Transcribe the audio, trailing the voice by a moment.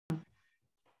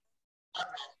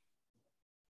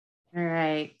All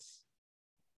right.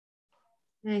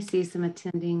 I see some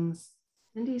attendees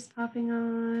popping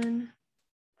on.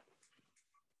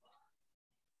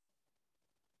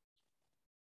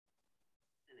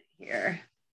 Here.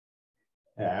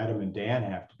 Yeah, Adam and Dan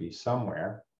have to be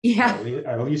somewhere. Yeah.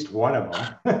 At least one of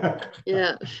them.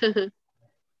 Yeah.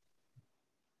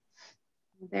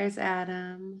 There's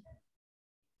Adam.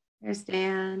 There's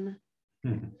Dan.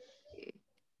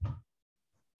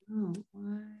 Oh,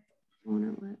 why won't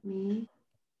it let me?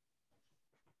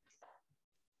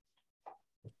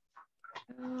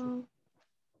 Oh.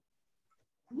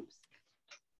 Oops.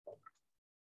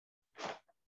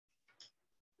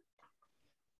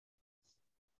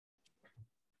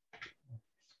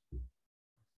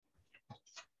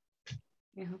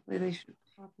 Okay, hopefully they should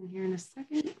pop in here in a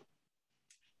second.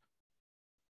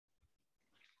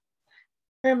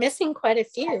 We're missing quite a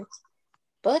few.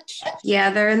 Butch. Yeah,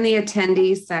 they're in the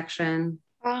attendees section.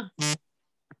 Ah.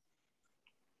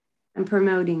 I'm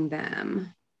promoting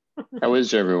them. How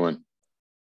is everyone?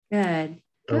 Good.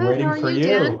 We're waiting for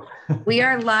you. We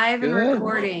are live and Good.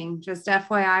 recording. Just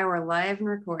FYI, we're live and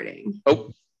recording.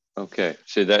 Oh, okay.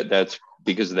 So that's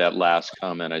because of that last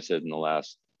comment I said in the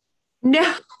last.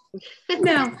 No,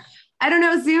 no. I don't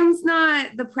know. Zoom's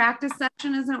not, the practice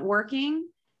session isn't working.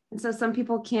 And so some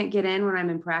people can't get in when I'm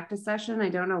in practice session. I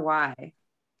don't know why.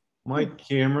 My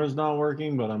camera's not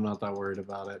working, but I'm not that worried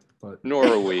about it. But Nor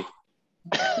are we.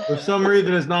 for some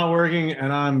reason it's not working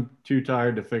and I'm too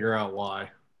tired to figure out why.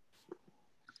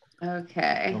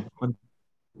 Okay.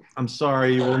 I'm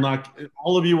sorry, you will not,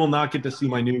 all of you will not get to see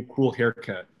my new cool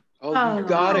haircut. Oh, you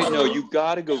gotta know. You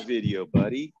gotta go video,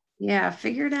 buddy. Yeah,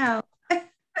 figure it out.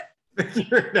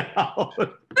 Figure it out.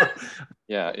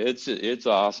 Yeah, it's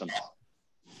awesome.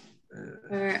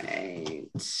 All right.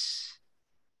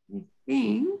 I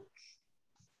think.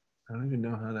 I don't even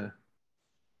know how to.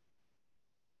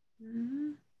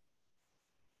 I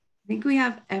think we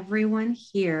have everyone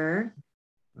here.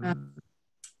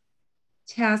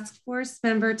 Task force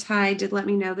member Ty did let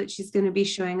me know that she's going to be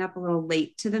showing up a little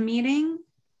late to the meeting.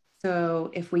 So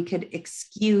if we could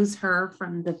excuse her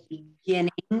from the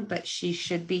beginning, but she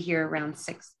should be here around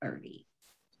 6:30.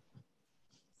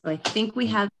 So I think we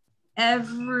have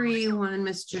everyone,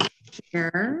 Mr.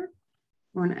 Chair,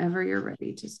 whenever you're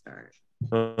ready to start.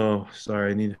 Oh,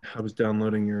 sorry. I was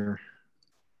downloading your.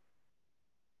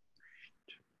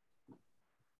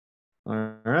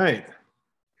 All right.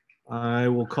 I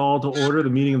will call to order the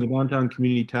meeting of the Downtown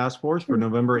Community Task Force for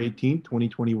November 18th,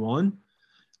 2021.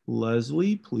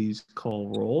 Leslie, please call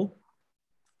roll.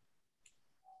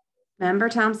 Member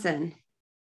Thompson.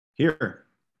 Here.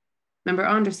 Member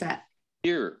Onderset.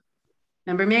 Here.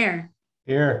 Member Mayer.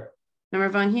 Here. Member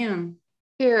Von Hume.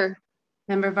 Here.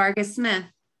 Member Vargas Smith.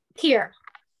 Here.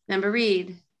 Member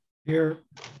Reed. Here.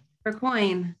 Member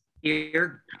Coyne.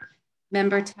 Here.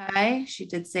 Member Ty, she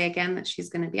did say again that she's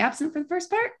going to be absent for the first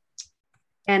part.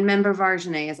 And Member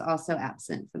Varjane is also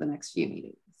absent for the next few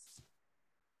meetings.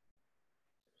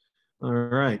 All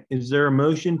right. Is there a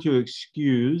motion to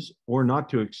excuse or not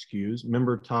to excuse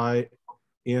Member Ty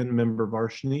and Member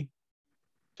Varshini?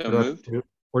 So moved.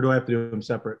 Or do I have to do them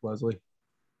separate, Leslie?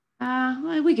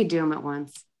 Well, we could do them at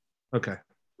once. Okay.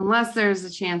 Unless there's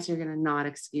a chance you're going to not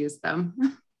excuse them.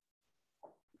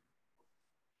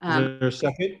 Is there a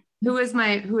second? Who is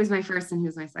my first and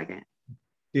who's my second?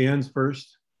 Dan's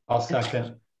first. I'll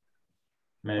second.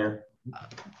 Mayor.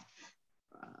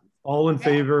 All in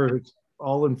favor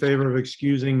of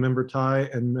excusing Member Ty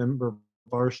and Member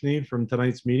Varshini from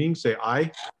tonight's meeting, say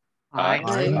aye. Aye.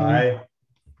 Aye.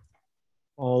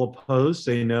 All opposed,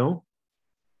 say no.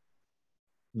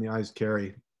 And the ayes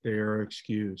carry. They are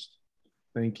excused.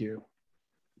 Thank you.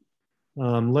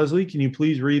 Leslie, can you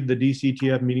please read the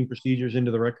DCTF meeting procedures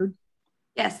into the record?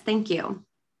 Yes, thank you.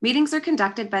 Meetings are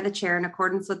conducted by the chair in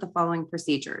accordance with the following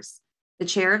procedures. The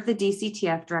chair of the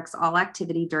DCTF directs all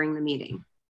activity during the meeting.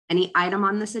 Any item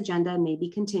on this agenda may be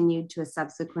continued to a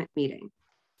subsequent meeting.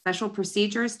 Special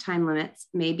procedures, time limits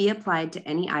may be applied to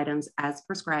any items as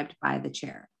prescribed by the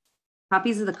chair.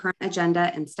 Copies of the current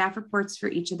agenda and staff reports for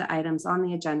each of the items on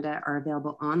the agenda are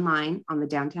available online on the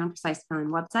Downtown Precise Plan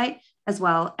website, as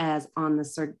well as on the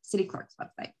City Clerk's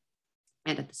website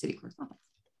and at the City Clerk's office.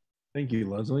 Thank you,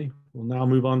 Leslie. We'll now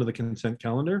move on to the consent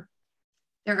calendar.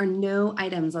 There are no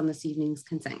items on this evening's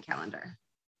consent calendar.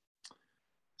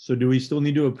 So do we still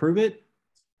need to approve it?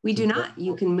 We do not.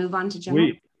 You can move on to general.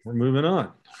 Sweet. We're moving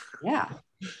on. Yeah,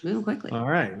 move quickly. All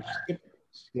right.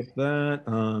 Skip that.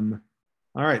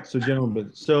 All right. So general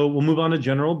business. So we'll move on to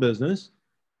general business.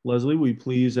 Leslie, will you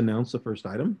please announce the first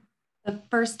item? The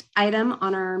first item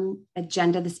on our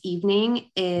agenda this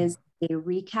evening is a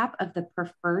recap of the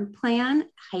preferred plan,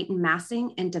 height and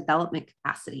massing, and development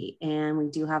capacity. And we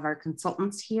do have our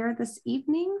consultants here this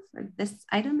evening for this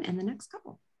item and the next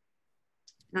couple.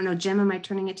 I don't know, Jim, am I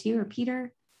turning it to you or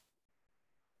Peter?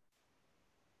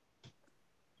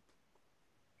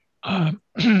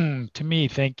 To me,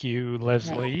 thank you,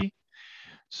 Leslie. Right.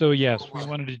 So yes, we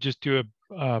wanted to just do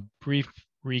a brief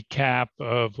recap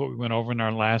of what we went over in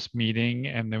our last meeting,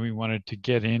 and then we wanted to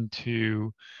get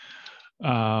into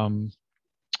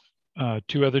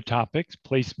two other topics,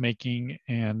 placemaking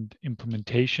and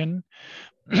implementation.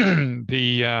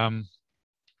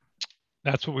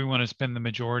 That's what we want to spend the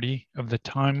majority of the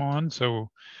time on. So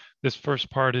this first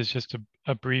part is just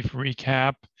a brief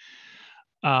recap,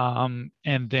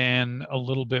 and then a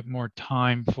little bit more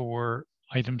time for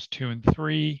items 2 and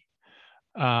 3.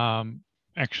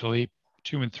 Actually,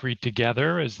 2 and 3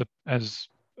 together as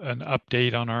an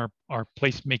update on our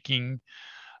placemaking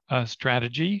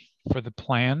strategy for the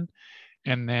plan,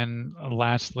 and then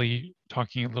lastly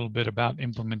talking a little bit about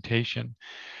implementation.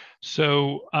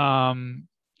 So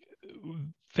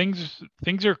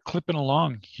things are clipping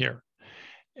along here,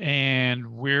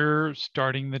 and we're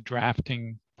starting the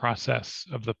drafting process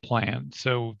of the plan.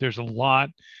 So there's a lot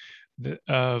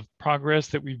of progress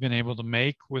that we've been able to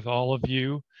make with all of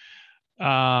you.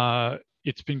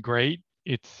 It's been great.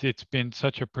 It's been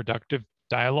such a productive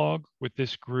dialogue with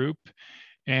this group.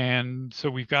 And so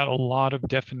we've got a lot of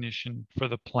definition for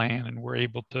the plan, and we're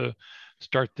able to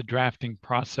start the drafting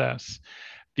process.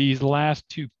 These last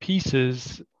two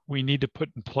pieces we need to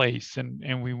put in place,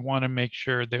 and we want to make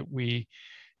sure that we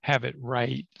have it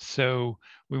right. So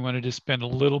we wanted to spend a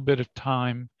little bit of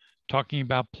time talking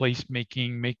about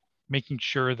placemaking, making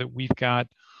sure that we've got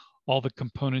all the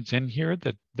components in here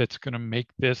that's going to make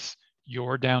this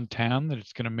your downtown, that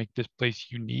it's going to make this place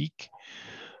unique.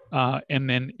 And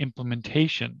then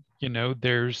implementation, you know,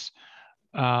 there's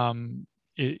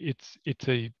it's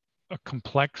a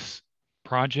complex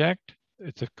project.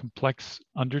 It's a complex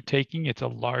undertaking. It's a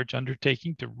large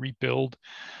undertaking to rebuild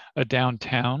a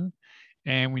downtown,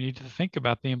 and we need to think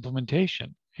about the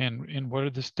implementation and what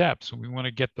are the steps. And we want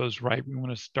to get those right. We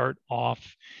want to start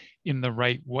off in the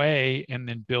right way and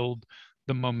then build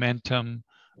the momentum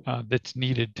that's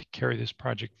needed to carry this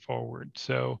project forward.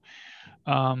 So,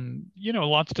 you know,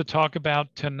 lots to talk about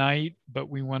tonight, but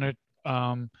we want to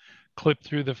clip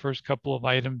through the first couple of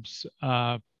items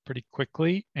pretty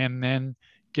quickly, and then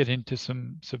get into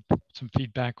some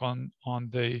feedback on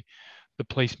the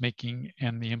placemaking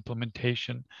and the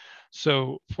implementation.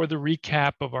 So for the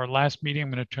recap of our last meeting,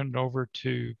 I'm going to turn it over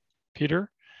to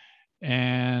Peter,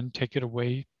 and take it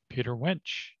away, Peter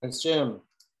Winch. Thanks, Jim.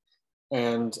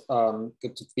 And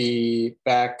good to be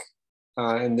back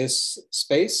in this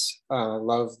space.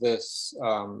 Love this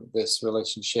this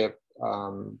relationship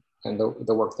and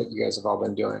the work that you guys have all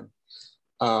been doing.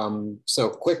 So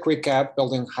quick recap,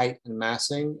 building height and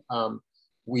massing.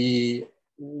 We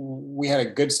had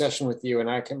a good session with you, and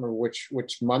I can't remember which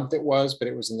month it was, but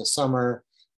it was in the summer,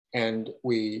 and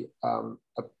we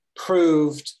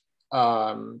approved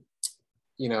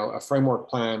you know, a framework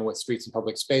plan with streets and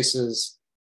public spaces,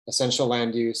 essential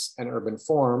land use, and urban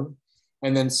form.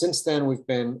 And then since then, we've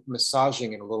been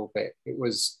massaging it a little bit. It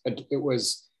was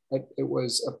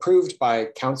approved by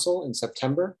council in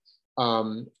September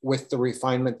with the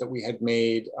refinement that we had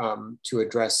made to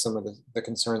address some of the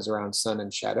concerns around sun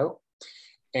and shadow.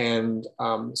 And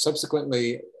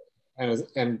subsequently,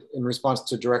 and in response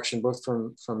to direction both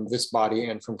from this body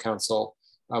and from council,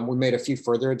 we made a few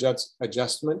further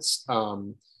adjustments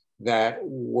that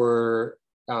were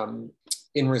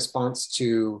in response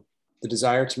to the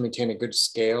desire to maintain a good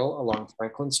scale along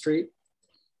Franklin Street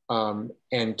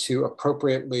and to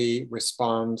appropriately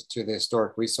respond to the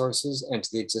historic resources and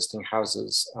to the existing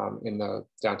houses in the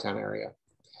downtown area.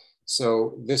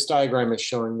 So this diagram is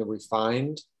showing the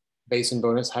refined base and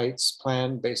bonus heights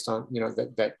plan based on, you know,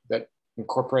 that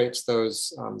incorporates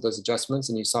those adjustments,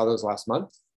 and you saw those last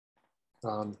month.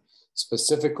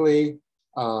 Specifically,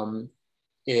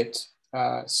 it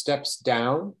steps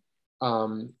down.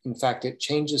 In fact, it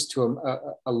changes to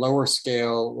a lower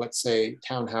scale, let's say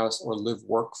townhouse or live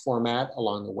work format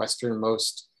along the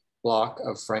westernmost block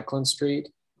of Franklin Street,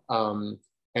 and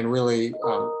really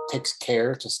takes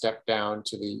care to step down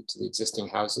to the existing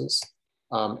houses.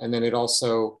 And then it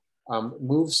also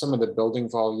moves some of the building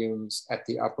volumes at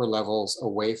the upper levels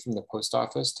away from the post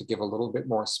office to give a little bit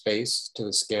more space to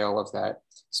the scale of that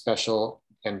special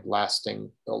and lasting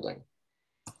building.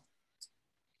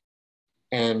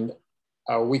 And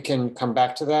we can come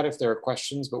back to that if there are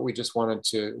questions, but we just wanted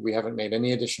to, we haven't made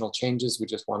any additional changes. We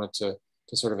just wanted to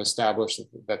sort of establish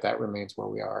that remains where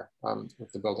we are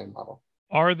with the building model.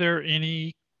 Are there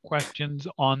any questions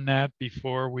on that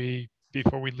before we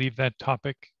leave that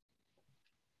topic?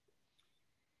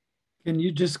 Can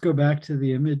you just go back to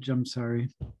the image? I'm sorry.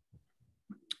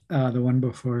 The one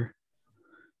before.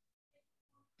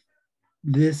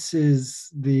 This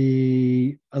is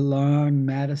the along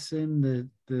Madison,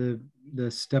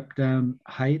 the step down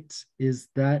heights. Is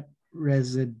that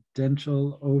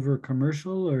residential over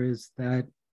commercial, or is that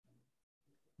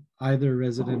either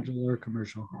residential or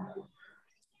commercial?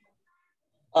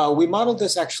 We modeled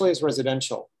this actually as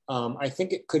residential. I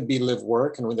think it could be live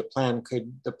work, and the plan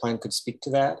could speak to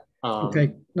that.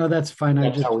 Okay, no, that's fine. I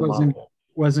just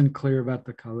wasn't clear about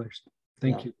the colors.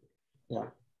 Thank you. Yeah.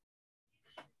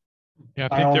 Yeah,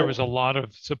 I think there was a lot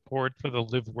of support for the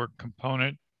live work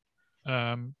component,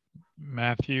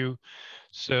 Matthew.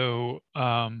 So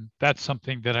that's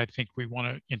something that I think we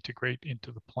want to integrate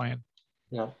into the plan.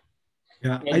 Yeah.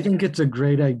 Yeah, I think it's a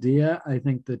great idea. I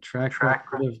think the track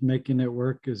record of making it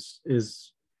work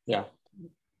is yeah,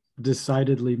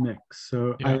 decidedly mixed.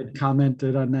 So I had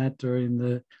commented on that during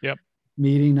the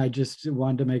meeting. I just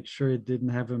wanted to make sure it didn't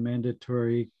have a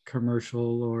mandatory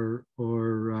commercial or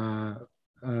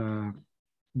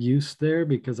use there,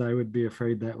 because I would be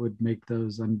afraid that would make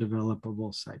those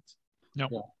undevelopable sites. No.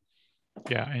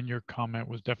 Yeah, and your comment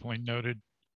was definitely noted.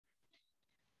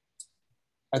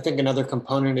 I think another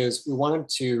component is we wanted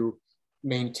to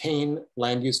maintain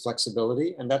land use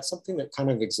flexibility, and that's something that kind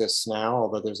of exists now,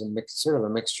 although there's sort of a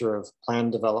mixture of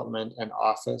plan development and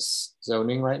office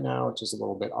zoning right now, which is a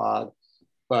little bit odd.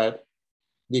 But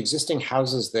the existing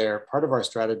houses there, part of our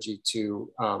strategy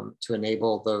to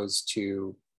enable those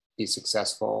to be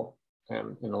successful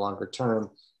in the longer term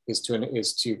is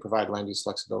to provide land use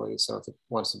flexibility. So if it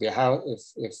wants to be a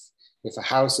house, if a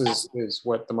house is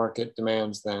what the market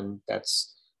demands, then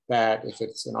that's that. If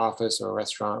it's an office or a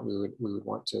restaurant, we would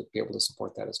want to be able to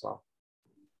support that as well.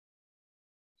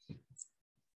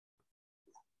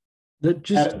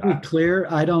 Just to be clear,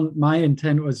 my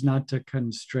intent was not to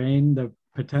constrain the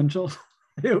potential.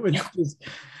 It was just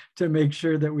to make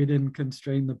sure that we didn't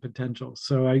constrain the potential.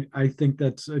 So I think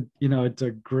that's it's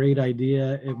a great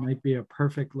idea. It might be a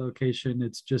perfect location.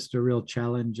 It's just a real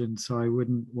challenge. And so I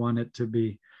wouldn't want it to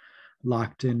be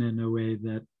locked in a way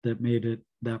that made it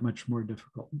that much more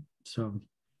difficult. So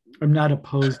I'm not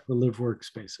opposed to live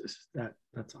workspaces.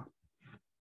 That's all.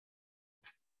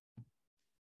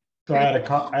 So I had a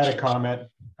comment.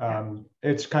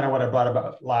 It's kind of what I brought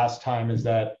about last time, is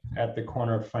that at the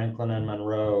corner of Franklin and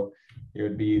Monroe, it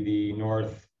would be the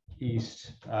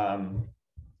northeast,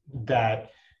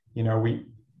 that, we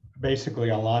basically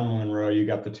along Monroe, you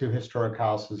got the two historic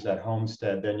houses at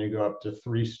Homestead, then you go up to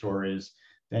 3 stories,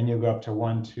 then you go up to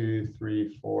 1, 2,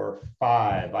 3, 4,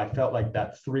 5. I felt like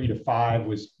that 3 to 5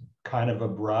 was kind of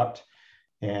abrupt,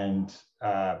 and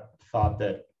thought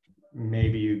that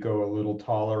maybe you go a little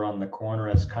taller on the corner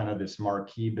as kind of this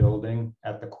marquee building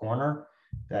at the corner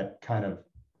that kind of,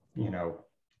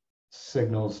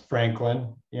 signals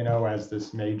Franklin, as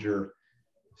this major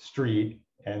street.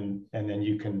 And then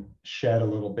you can shed a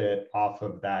little bit off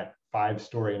of that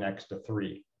 5-story next to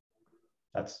 3.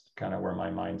 That's kind of where my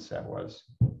mindset was.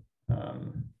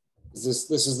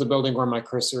 This is the building where my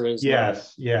cursor is?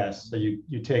 Yes, now? Yes. So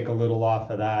you take a little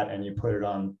off of that and you put it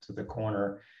on to the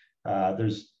corner.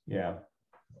 That's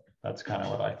kind of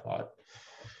what I thought.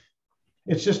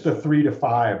 It's just the 3 to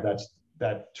 5.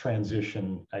 That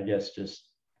transition, I guess, just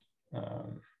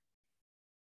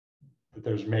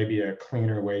there's maybe a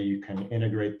cleaner way you can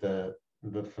integrate the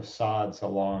facades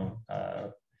along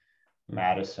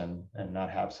Madison and not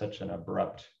have such an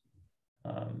abrupt,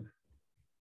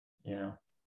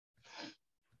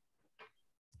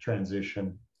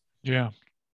 transition. Yeah.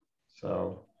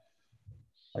 So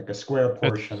like a square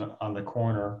portion on the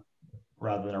corner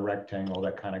rather than a rectangle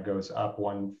that kind of goes up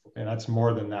one, and that's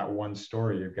more than that 1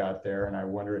 story you've got there. And I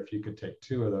wonder if you could take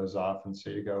 2 of those off, and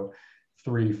so you go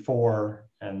 3, 4,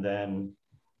 and then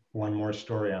 1 more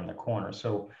story on the corner.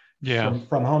 So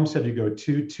from Homestead, you go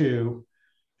 2, 2,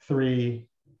 3,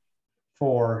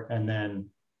 4, and then,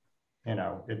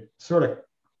 it sort of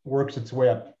works its way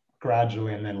up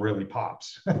gradually and then really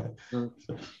pops.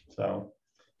 So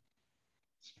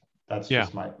that's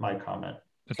just my comment.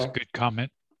 That's a good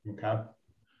comment. Okay,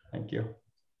 thank you.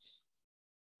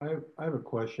 I have a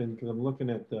question, because I'm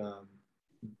looking at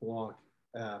block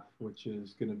F, which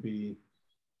is going to be,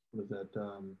 what is that,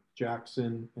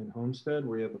 Jackson and Homestead,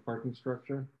 where you have the parking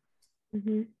structure,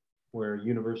 where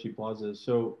University Plaza is.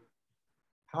 So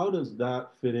how does that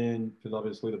fit in? Because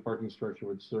obviously the parking structure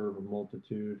would serve a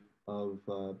multitude of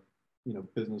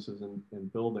businesses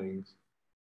and buildings.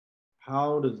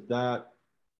 How does that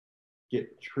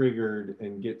get triggered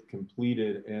and get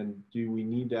completed? And do we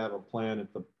need to have a plan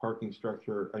if the parking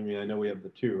structure, I mean, I know we have the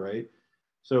two, right?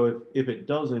 So if it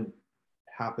doesn't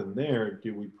happen there,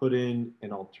 do we put in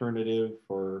an alternative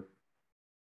for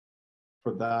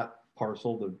that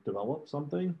parcel to develop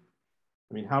something?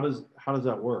 I mean, how does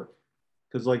that work?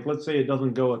 Because like, let's say it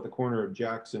doesn't go at the corner of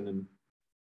Jackson and,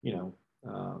 you know,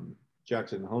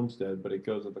 Jackson and Homestead, but it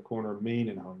goes at the corner of Main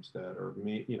and Homestead, or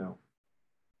you know,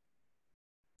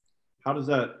 how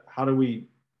do we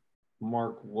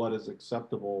mark what is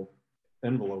acceptable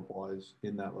envelope wise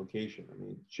in that location? I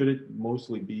mean, should it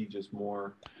mostly be just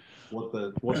more what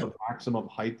the maximum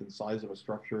height and size of a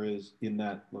structure is in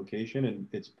that location, and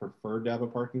it's preferred to have a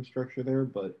parking structure there,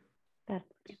 but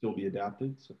still be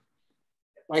adapted? So.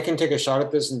 I can take a shot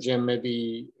at this, and Jim,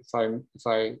 maybe if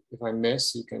I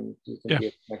miss, you can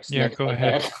be next. Yeah, go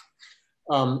ahead.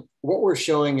 What we're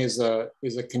showing is a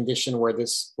condition where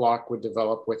this block would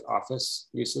develop with office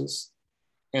uses,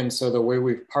 and so the way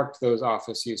we've parked those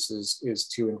office uses is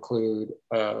to include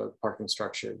a parking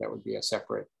structure that would be a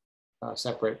separate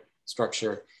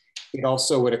structure. It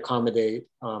also would accommodate,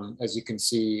 as you can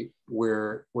see,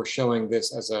 we're showing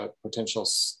this as a potential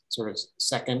sort of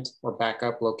second or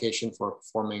backup location for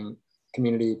a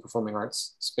community performing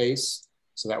arts space.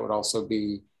 So that would also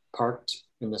be parked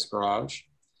in this garage.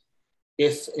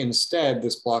 If instead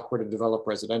this block were to develop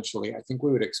residentially, I think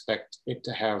we would expect it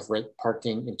to have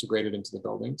parking integrated into the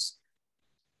buildings.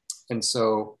 And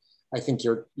so I think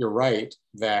you're right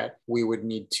that we would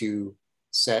need to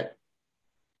set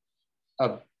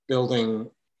a building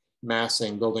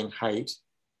massing, building height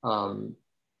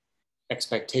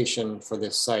expectation for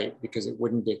this site, because it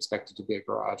wouldn't be expected to be a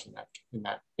garage in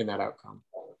that outcome.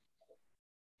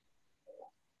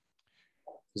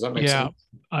 Does that make sense?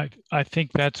 I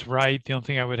think that's right. The only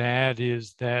thing I would add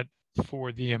is that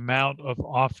for the amount of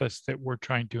office that we're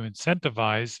trying to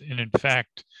incentivize, and in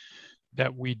fact,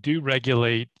 that we do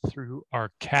regulate through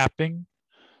our capping.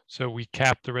 So we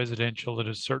cap the residential at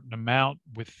a certain amount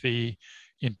with the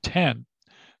intent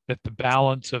that the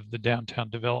balance of the downtown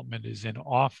development is in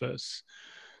office.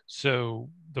 So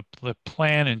the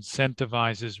plan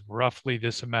incentivizes roughly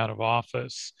this amount of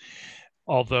office,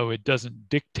 although it doesn't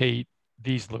dictate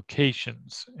these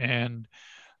locations. And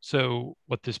so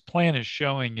what this plan is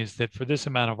showing is that for this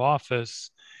amount of office,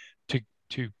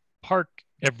 to park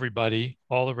everybody,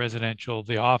 all the residential,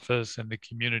 the office, and the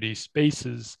community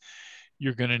spaces,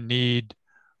 you're going to need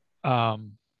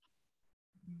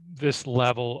this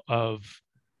level of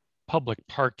public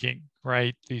parking,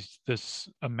 right? This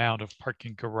amount of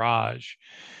parking garage.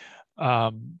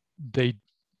 The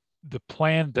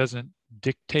plan doesn't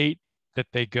dictate that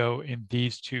they go in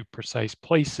these two precise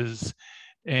places.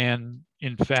 And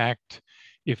in fact,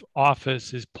 if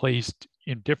office is placed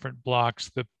in different blocks,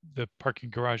 the parking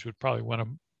garage would probably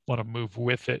want to move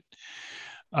with it.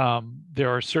 There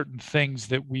are certain things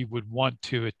that we would want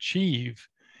to achieve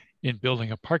in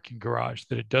building a parking garage: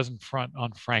 that it doesn't front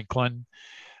on Franklin,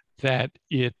 that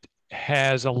it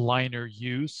has a liner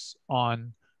use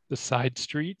on the side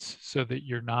streets, so that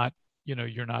you're not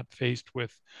faced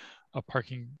with a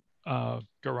parking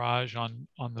garage on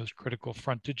those critical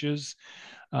frontages.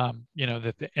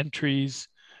 That the entries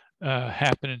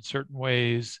happen in certain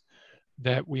ways,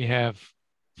 that we have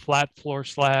flat floor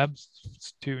slabs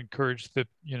to encourage the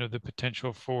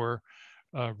potential for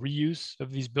reuse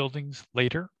of these buildings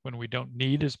later when we don't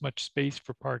need as much space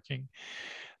for parking.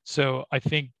 So I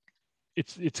think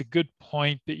it's a good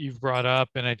point that you've brought up,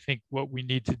 and I think what we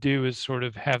need to do is sort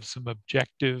of have some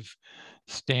objective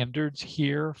standards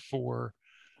here for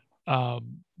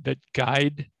that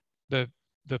guide the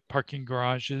parking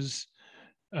garages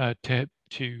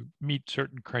to meet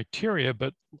certain criteria,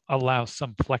 but allow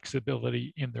some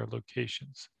flexibility in their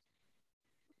locations.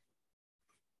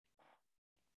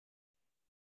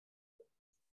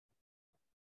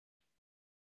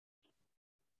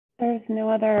 There's no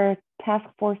other task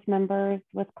force members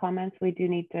with comments. We do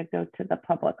need to go to the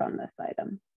public on this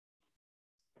item.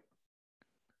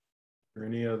 Are there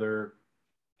any other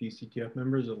DCTF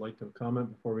members that would like to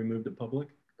comment before we move to public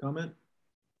comment?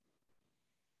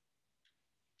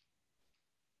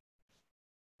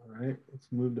 All right, let's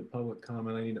move to public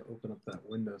comment. I need to open up that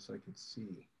window so I can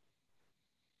see.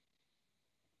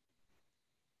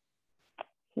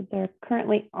 So there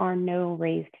currently are no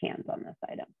raised hands on this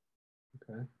item.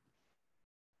 Okay.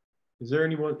 Is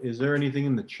there anything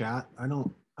in the chat? I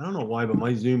don't know why, but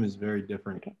my Zoom is very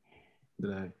different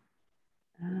today.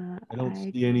 I don't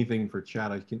see anything for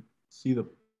chat. I can see the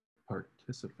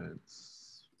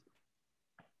participants.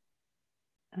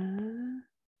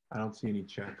 I don't see any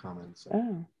chat comments.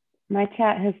 Oh, my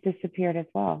chat has disappeared as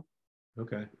well.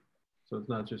 Okay. So it's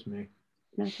not just me.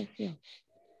 Not just you.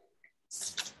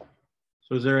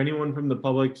 So is there anyone from the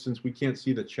public, since we can't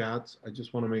see the chats, I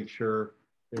just want to make sure,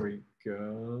 there we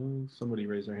go. Somebody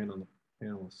raise their hand on the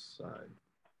panelist side.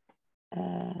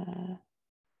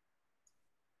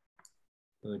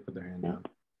 They put their hand down.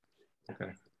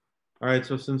 Okay. All right,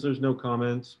 so since there's no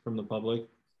comments from the public,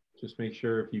 just make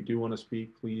sure if you do want to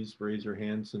speak, please raise your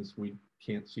hand since we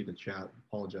can't see the chat.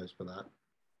 Apologize for that.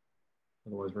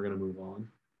 Otherwise, we're going to move on.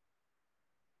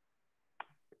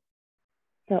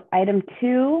 So item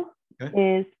 2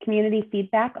 is community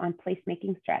feedback on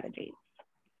placemaking strategies.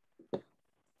 I'm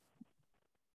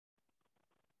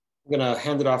going to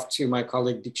hand it off to my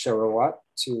colleague Diksha Rawat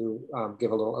to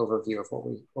give a little overview of what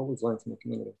we've learned from the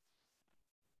community.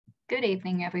 Good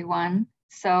evening, everyone.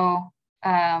 So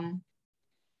in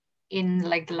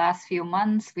like the last few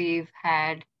months, we've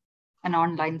had an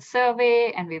online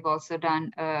survey and we've also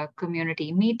done a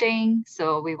community meeting.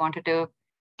 So we wanted to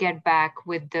get back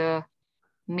with the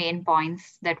main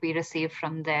points that we received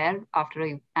from there after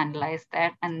we analyzed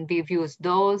that. And we've used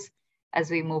those as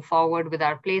we move forward with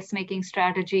our placemaking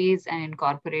strategies and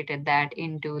incorporated that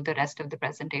into the rest of the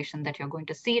presentation that you're going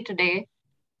to see today.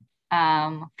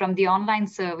 From the online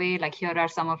survey, like here are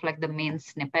some of like the main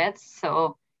snippets.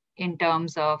 So in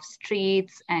terms of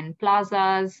streets and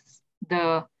plazas,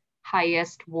 the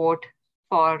highest vote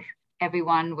for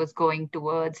everyone was going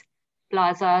towards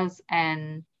plazas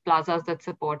and plazas that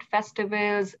support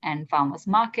festivals and farmers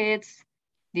markets.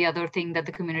 The other thing that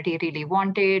the community really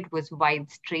wanted was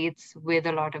wide streets with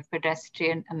a lot of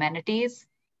pedestrian amenities.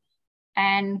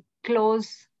 And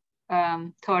close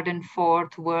third and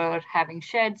fourth were having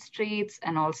shared streets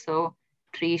and also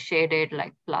tree shaded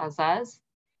like plazas.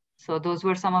 So those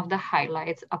were some of the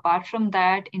highlights. Apart from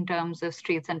that, in terms of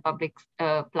streets and public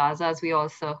plazas, we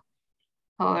also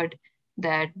heard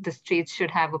that the streets should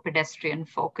have a pedestrian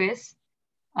focus,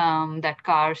 that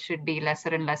cars should be lesser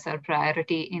and lesser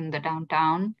priority in the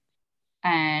downtown,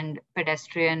 and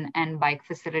pedestrian and bike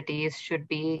facilities should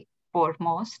be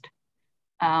foremost.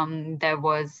 There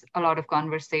was a lot of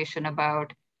conversation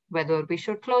about whether we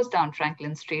should close down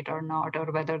Franklin Street or not,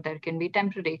 or whether there can be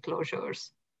temporary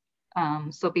closures.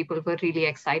 So people were really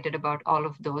excited about all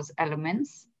of those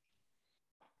elements.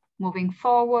 Moving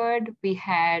forward, we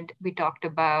talked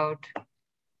about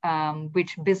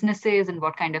which businesses and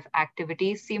what kind of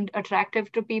activities seemed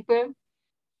attractive to people.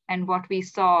 And what we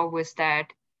saw was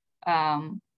that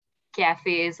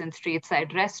cafes and street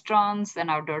side restaurants and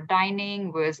outdoor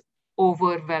dining was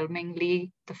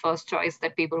overwhelmingly the first choice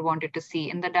that people wanted to see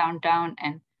in the downtown.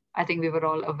 And I think we were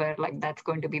all aware like that's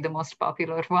going to be the most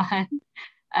popular one.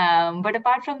 But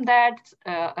apart from that,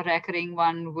 a recurring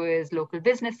one was local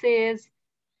businesses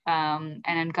and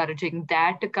encouraging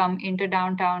that to come into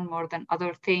downtown more than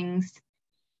other things,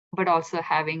 but also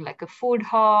having like a food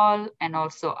hall and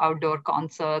also outdoor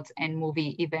concerts and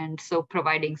movie events. So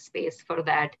providing space for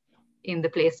that in the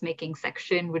placemaking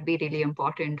section would be really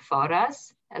important for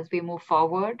us as we move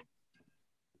forward.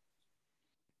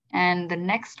 And the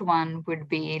next one would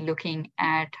be looking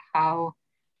at how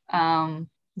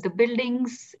the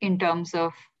buildings in terms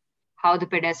of how the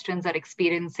pedestrians are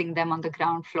experiencing them on the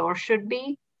ground floor should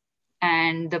be.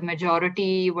 And the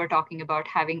majority were talking about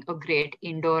having a great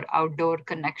indoor-outdoor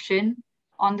connection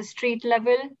on the street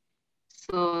level.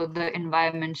 So the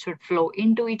environment should flow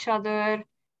into each other.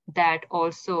 That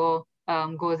also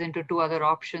goes into two other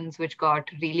options, which got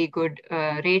really good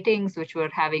ratings, which were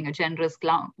having a generous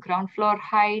ground floor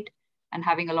height and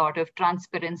having a lot of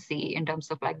transparency in terms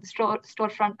of like the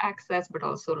storefront access, but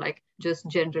also like just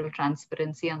general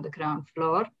transparency on the ground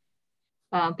floor.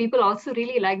 People also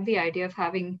really like the idea of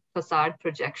having facade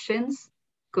projections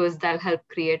because that'll help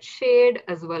create shade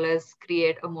as well as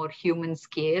create a more human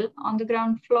scale on the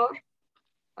ground floor.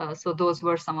 So those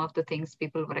were some of the things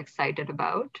people were excited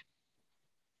about.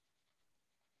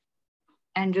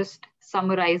 And just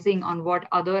summarizing on what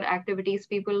other activities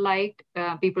people liked,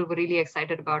 people were really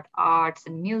excited about arts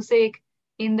and music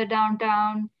in the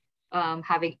downtown,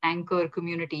 having anchor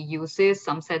community uses.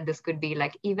 Some said this could be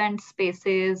like event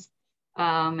spaces,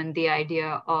 and the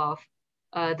idea of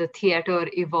the theater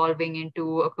evolving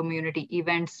into a community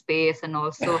event space and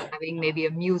also having maybe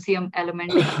a museum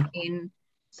element in.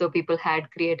 So people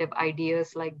had creative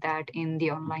ideas like that in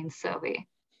the online survey.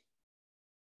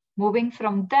 Moving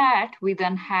from that, we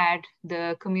then had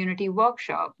the community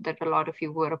workshop that a lot of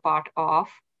you were a part of.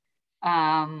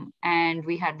 And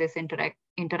we had this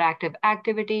interactive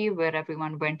activity where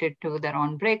everyone went into their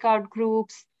own breakout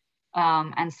groups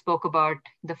and spoke about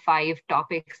the 5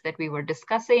 topics that we were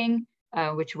discussing,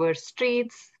 which were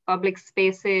streets, public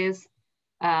spaces,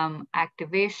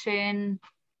 activation.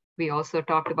 We also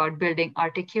talked about building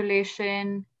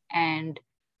articulation and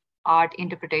art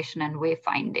interpretation and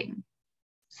wayfinding.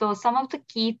 So some of the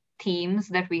key themes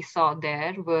that we saw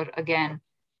there were, again,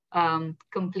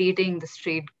 completing the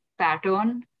street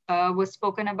pattern was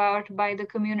spoken about by the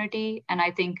community. And I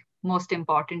think most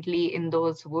importantly in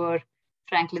those were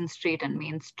Franklin Street and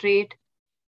Main Street.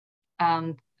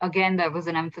 Again, there was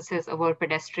an emphasis over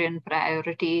pedestrian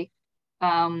priority.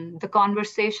 The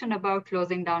conversation about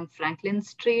closing down Franklin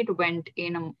Street went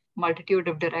in a multitude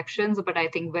of directions, but I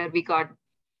think where we got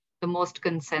the most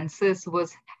consensus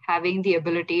was having the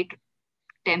ability to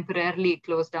temporarily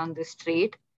close down the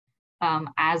street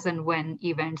as and when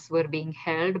events were being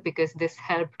held, because this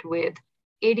helped with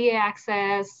ADA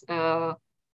access,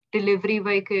 delivery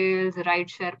vehicles,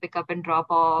 rideshare pickup and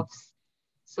drop-offs.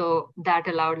 So that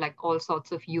allowed like all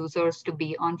sorts of users to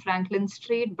be on Franklin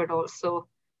Street, but also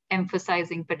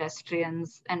emphasizing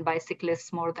pedestrians and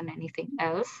bicyclists more than anything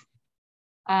else.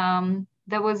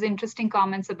 There was interesting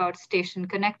comments about station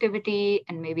connectivity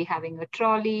and maybe having a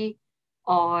trolley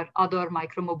or other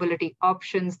micromobility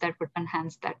options that would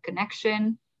enhance that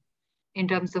connection. In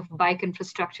terms of bike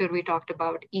infrastructure, we talked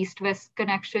about east-west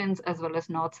connections as well as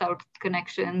north-south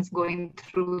connections going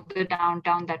through the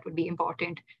downtown that would be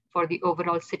important for the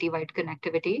overall citywide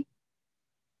connectivity.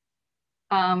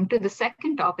 To the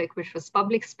second topic, which was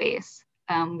public space,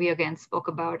 we again spoke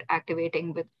about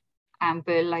activating with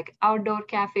ample like outdoor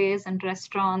cafes and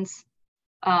restaurants.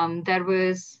 There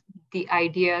was the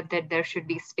idea that there should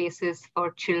be spaces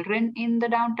for children in the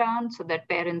downtown so that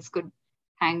parents could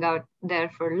hang out there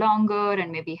for longer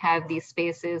and maybe have these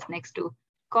spaces next to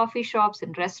coffee shops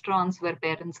and restaurants where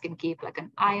parents can keep like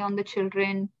an eye on the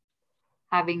children,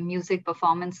 having music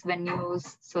performance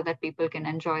venues so that people can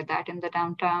enjoy that in the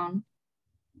downtown.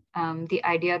 The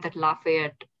idea that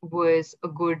Lafayette was a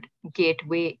good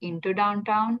gateway into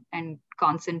downtown and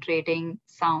concentrating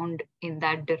sound in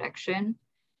that direction.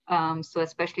 So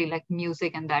especially like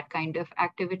music and that kind of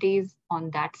activities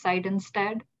on that side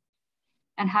instead.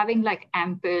 And having like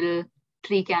ample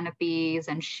tree canopies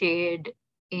and shade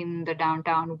in the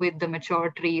downtown with the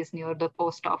mature trees near the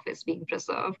post office being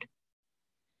preserved.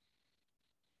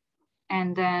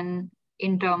 And then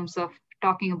in terms of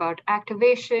talking about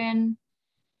activation,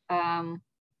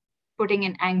 putting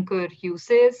in anchor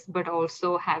uses, but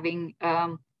also having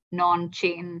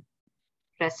non-chain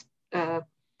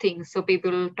things. So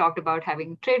people talked about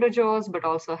having Trader Joe's, but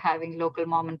also having local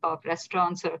mom and pop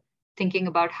restaurants, or thinking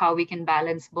about how we can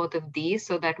balance both of these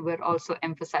so that we're also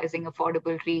emphasizing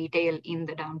affordable retail in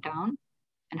the downtown.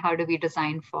 And how do we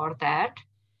design for that?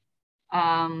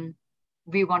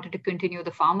 We wanted to continue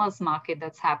the farmers market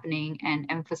that's happening and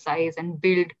emphasize and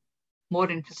build more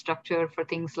infrastructure for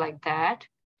things like that.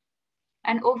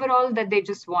 And overall that they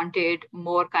just wanted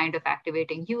more kind of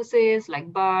activating uses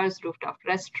like bars, rooftop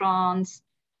restaurants,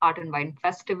 art and wine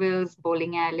festivals,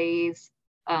 bowling alleys,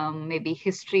 maybe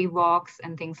history walks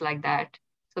and things like that,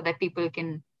 so that people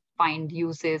can find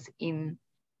uses in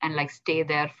and like stay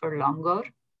there for longer.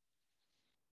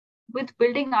 With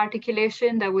building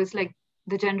articulation, there was like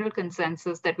the general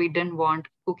consensus that we didn't want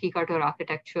cookie cutter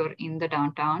architecture in the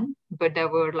downtown, but there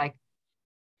were like,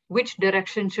 which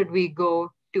direction should we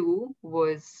go to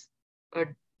was a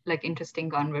like interesting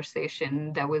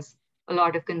conversation. There was a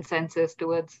lot of consensus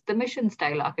towards the mission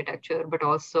style architecture, but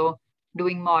also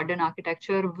doing modern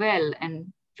architecture well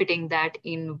and fitting that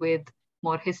in with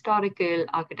more historical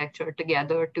architecture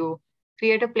together to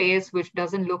create a place which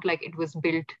doesn't look like it was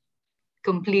built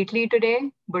completely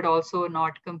today, but also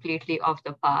not completely of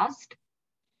the past.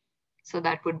 So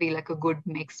that would be like a good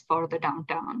mix for the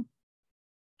downtown.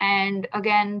 And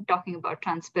again, talking about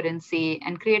transparency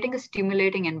and creating a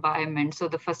stimulating environment. So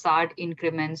the facade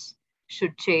increments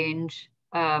should change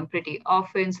pretty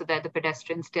often so that the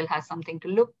pedestrian still has something to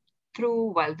look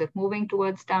through while they're moving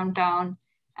towards downtown,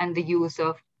 and the use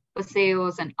of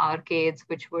paseos and arcades,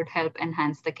 which would help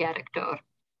enhance the character.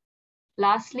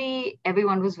 Lastly,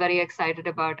 everyone was very excited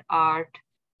about art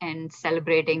and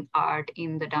celebrating art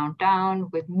in the downtown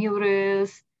with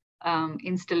murals,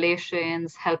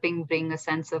 installations, helping bring a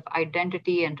sense of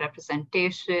identity and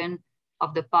representation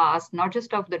of the past, not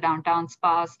just of the downtown's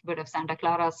past, but of Santa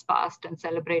Clara's past, and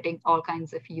celebrating all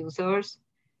kinds of users.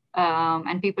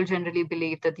 And people generally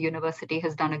believe that the university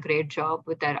has done a great job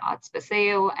with their arts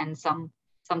paseo, and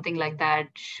something like that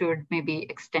should maybe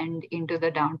extend into the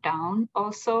downtown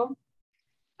also.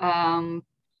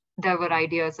 There were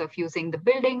ideas of using the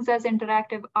buildings as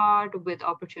interactive art with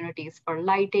opportunities for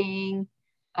lighting,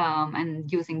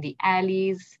 and using the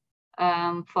alleys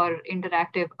for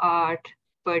interactive art,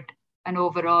 but an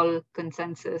overall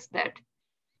consensus that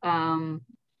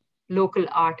local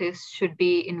artists should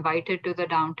be invited to the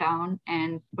downtown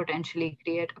and potentially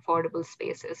create affordable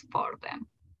spaces for them.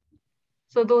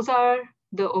 So those are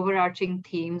the overarching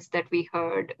themes that we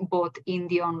heard both in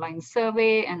the online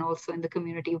survey and also in the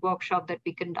community workshop that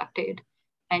we conducted.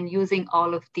 And using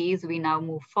all of these, we now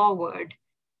move forward.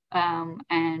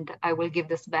 And I will give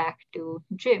this back to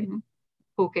Jim,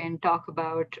 who can talk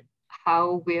about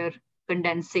how we're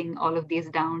condensing all of these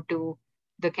down to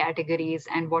the categories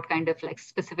and what kind of like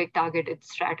specific targeted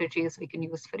strategies we can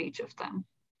use for each of them.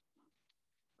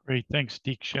 Great, thanks,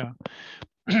 Deeksha.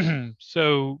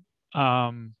 So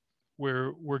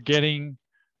we're getting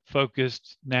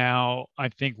focused now. I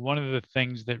think one of the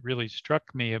things that really struck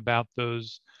me about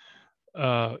those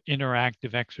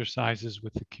interactive exercises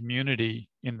with the community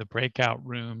in the breakout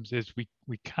rooms is we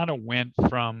kind of went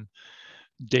from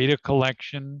data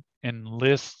collection and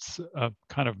lists of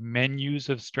kind of menus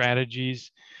of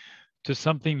strategies to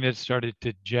something that started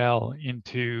to gel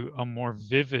into a more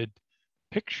vivid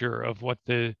picture of what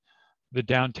the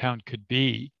downtown could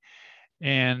be.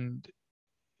 And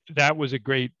that was a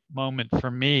great moment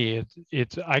for me.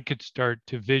 I could start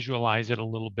to visualize it a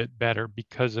little bit better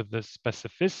because of the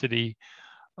specificity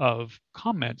of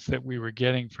comments that we were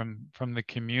getting from the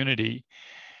community.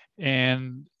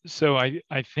 And so I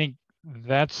think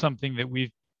that's something that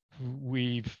we've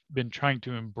been trying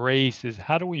to embrace, is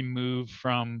how do we move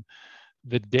from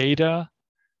the data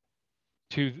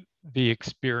to the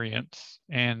experience,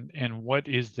 and what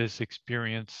is this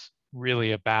experience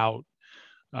really about,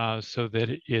 so that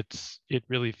it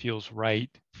really feels right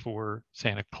for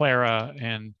Santa Clara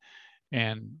and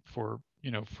for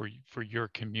for your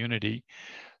community.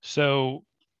 So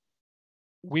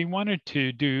we wanted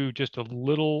to do just a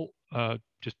little,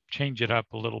 just change it up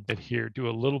a little bit here, do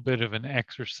a little bit of an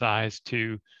exercise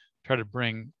to try to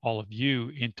bring all of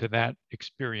you into that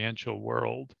experiential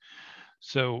world.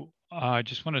 So I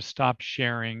just want to stop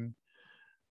sharing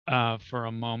for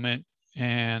a moment,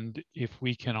 and if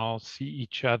we can all see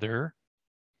each other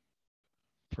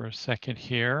for a second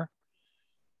here.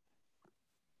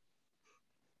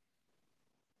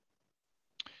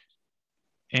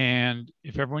 And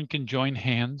if everyone can join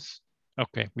hands.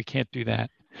 Okay, we can't do that.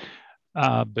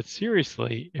 But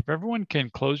seriously, if everyone can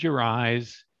close your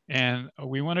eyes, and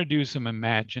we want to do some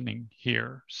imagining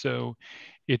here. So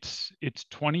it's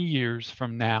 20 years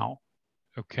from now,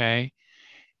 okay?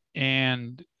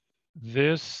 And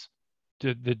the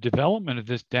development of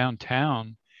this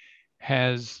downtown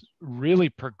has really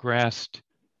progressed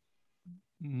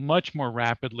much more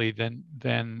rapidly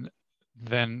than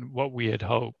what we had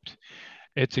hoped.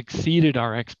 It's exceeded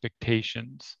our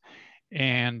expectations.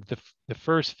 And the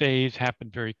first phase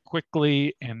happened very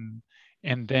quickly, and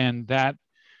then that,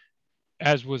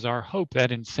 as was our hope,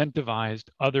 that incentivized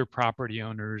other property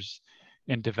owners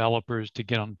and developers to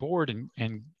get on board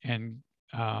and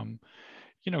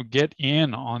get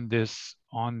in on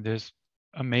this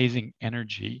amazing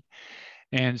energy.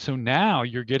 And so now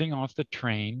you're getting off the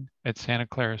train at Santa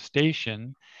Clara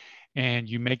Station, and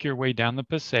you make your way down the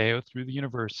Paseo through the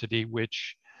university,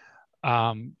 which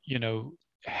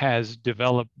has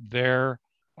developed their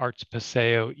Arts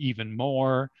Paseo even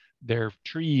more. Their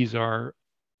trees are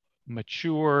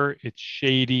mature, it's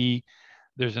shady,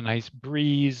 there's a nice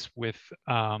breeze with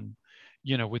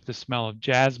with the smell of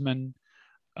jasmine,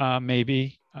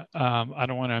 maybe. I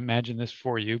don't want to imagine this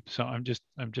for you, so I'm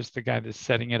just the guy that's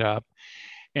setting it up.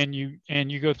 And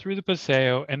you go through the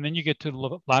Paseo, and then you get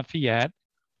to Lafayette,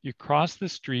 you cross the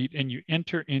street, and you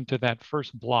enter into that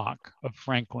first block of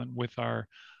Franklin with our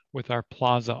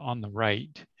plaza on the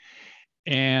right.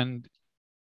 And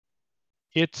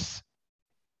it's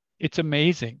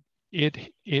amazing.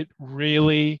 It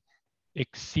really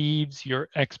exceeds your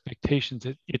expectations.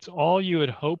 It's all you had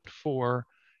hoped for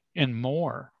and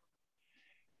more.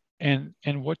 And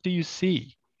what do you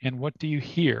see? And what do you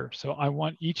hear? So I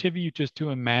want each of you just to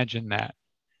imagine that.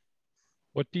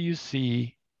 What do you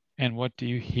see and what do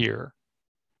you hear?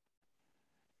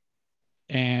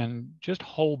 And just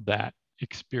hold that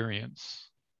experience.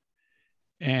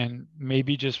 And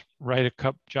maybe just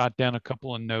jot down a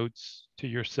couple of notes to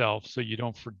yourself so you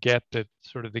don't forget that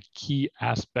sort of the key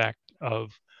aspect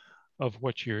of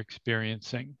what you're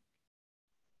experiencing.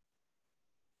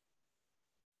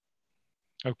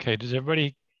 Okay, does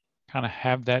everybody kind of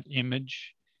have that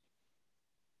image?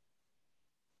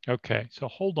 Okay, so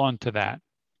hold on to that.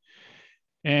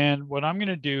 And what I'm going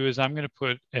to do is I'm going to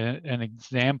put an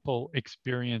example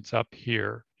experience up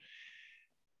here.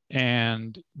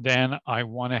 And then I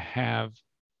want to have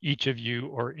each of you,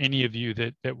 or any of you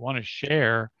that want to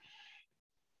share,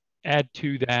 add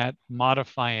to that,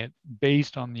 modify it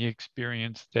based on the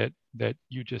experience that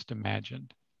you just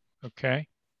imagined. Okay.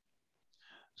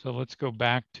 So let's go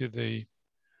back to the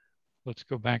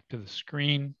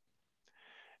screen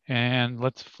and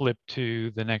let's flip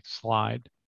to the next slide.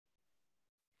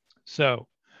 So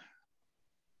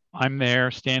I'm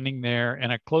there, standing there,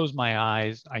 and I close my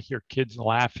eyes. I hear kids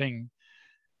laughing.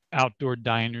 Outdoor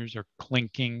diners are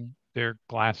clinking their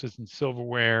glasses and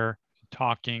silverware,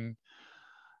 talking,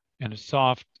 and a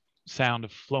soft sound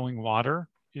of flowing water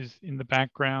is in the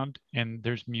background, and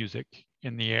there's music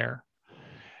in the air.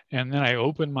 And then I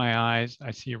open my eyes.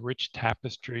 I see a rich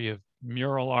tapestry of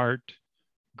mural art,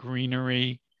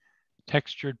 greenery,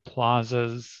 textured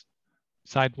plazas,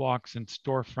 sidewalks and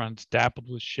storefronts dappled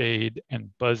with shade and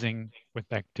buzzing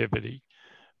with activity,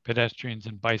 pedestrians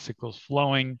and bicycles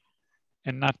flowing,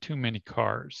 and not too many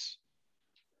cars.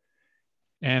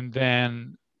 And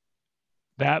then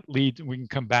that leads, we can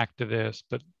come back to this,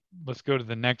 but let's go to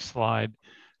the next slide.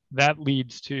 That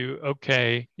leads to,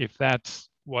 okay, if that's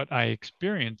what I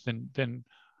experienced, then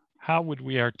how would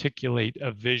we articulate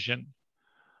a vision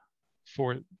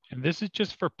for, and this is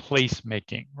just for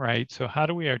placemaking, right? So how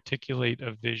do we articulate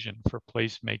a vision for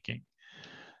placemaking?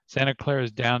 Santa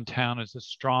Clara's downtown is a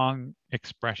strong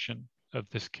expression of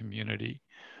this community.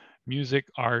 Music,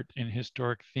 art, and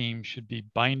historic themes should be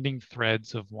binding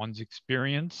threads of one's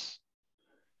experience.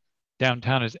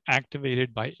 Downtown is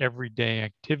activated by everyday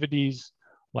activities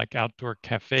like outdoor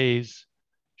cafes,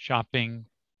 shopping,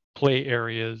 play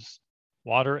areas,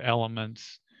 water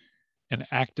elements, and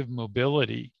active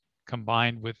mobility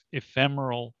combined with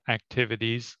ephemeral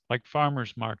activities like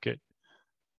farmers market,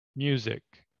 music,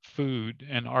 food,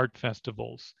 and art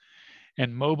festivals,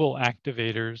 and mobile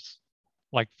activators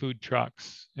like food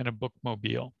trucks and a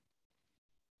bookmobile.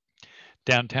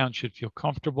 Downtown should feel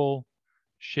comfortable,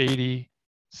 shady,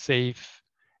 safe,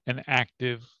 and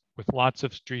active with lots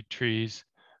of street trees,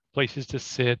 places to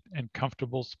sit, and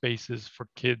comfortable spaces for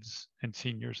kids and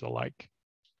seniors alike.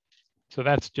 So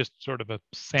that's just sort of a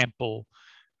sample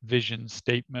vision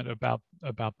statement about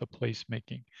the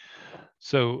placemaking.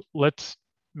 So let's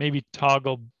maybe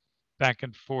toggle back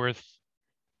and forth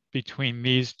between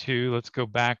these two. Let's go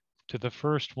back to the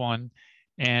first one.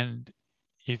 And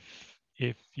if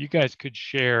you guys could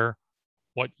share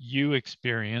what you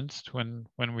experienced when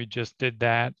we just did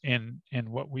that, and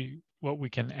what we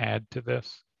can add to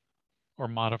this or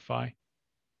modify.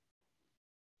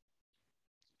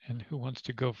 And who wants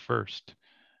to go first?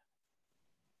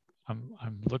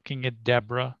 I'm looking at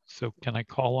Deborah, so can I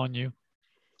call on you?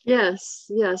 Yes,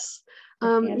 yes.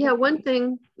 Yeah, one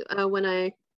thing when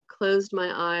I closed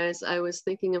my eyes, I was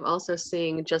thinking of also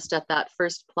seeing just at that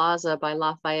first plaza by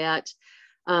Lafayette,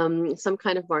 some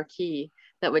kind of marquee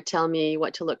that would tell me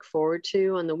what to look forward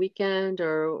to on the weekend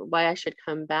or why I should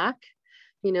come back.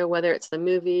 You know, whether it's the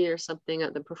movie or something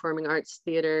at the Performing Arts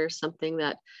Theater, something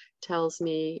that tells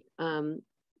me, you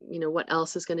know, what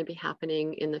else is going to be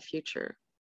happening in the future.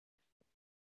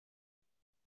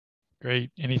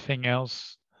 Great. Anything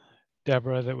else,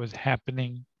 Deborah, that was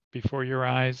happening before your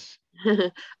eyes?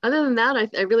 Other than that,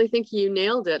 I really think you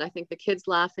nailed it. I think the kids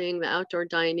laughing, the outdoor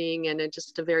dining, and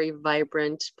just a very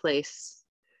vibrant place.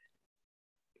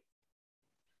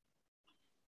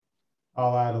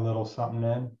 I'll add a little something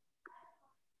in.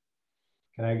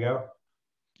 Can I go?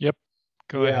 Yep.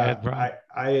 Go ahead, Brian.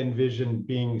 I envision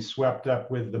being swept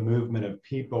up with the movement of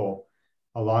people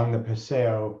along the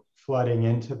Paseo flooding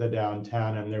into the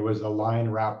downtown, and there was a line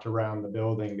wrapped around the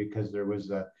building because there was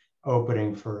an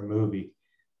opening for a movie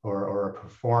or a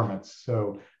performance.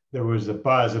 So there was a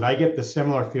buzz, and I get the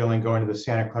similar feeling going to the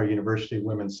Santa Clara University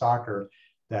women's soccer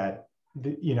that,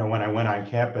 you know, when I went on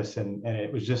campus, and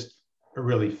it was just a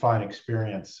really fun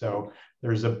experience. So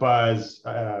there's a buzz.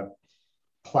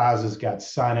 Plaza's got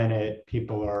sun in it.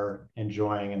 People are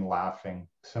enjoying and laughing,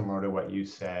 similar to what you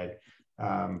said.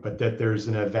 But that there's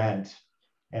an event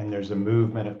and there's a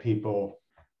movement of people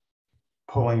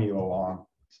pulling you along.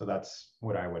 So that's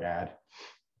what I would add.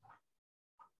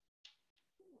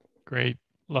 Great.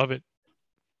 Love it.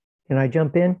 Can I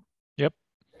jump in? Yep.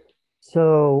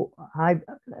 So I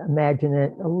imagine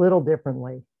it a little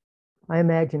differently. I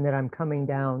imagine that I'm coming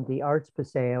down the Arts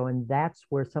Paseo, and that's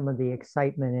where some of the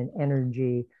excitement and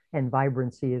energy and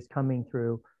vibrancy is coming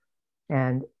through.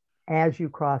 And as you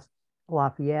cross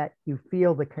Lafayette, you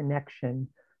feel the connection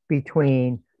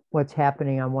between what's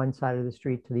happening on one side of the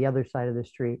street to the other side of the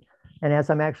street. And as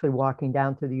I'm actually walking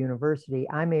down through the university,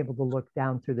 I'm able to look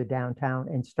down through the downtown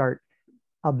and start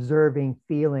observing,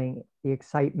 feeling the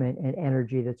excitement and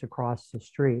energy that's across the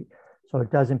street. So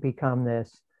it doesn't become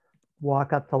this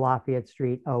walk up to Lafayette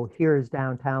Street, oh, here's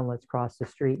downtown, let's cross the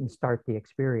street and start the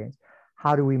experience.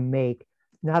 How do we make,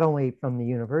 not only from the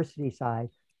university side,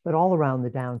 but all around the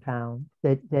downtown,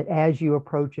 that as you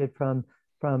approach it from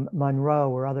Monroe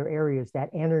or other areas, that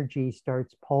energy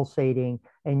starts pulsating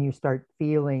and you start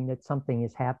feeling that something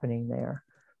is happening there.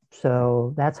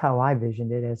 So that's how I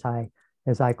visioned it as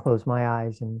I close my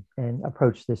eyes and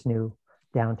approach this new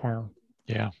downtown.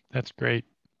 Yeah, that's great.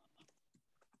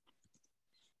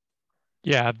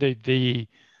 Yeah, the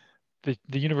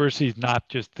university is not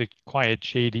just the quiet,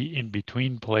 shady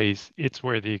in-between place. It's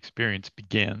where the experience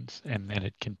begins, and then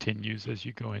it continues as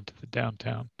you go into the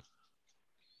downtown.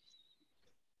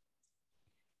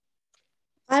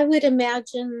 I would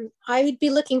imagine I would be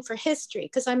looking for history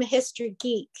because I'm a history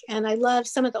geek and I love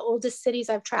some of the oldest cities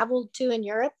I've traveled to in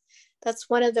Europe. That's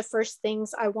one of the first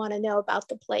things I want to know about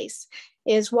the place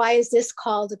is why is this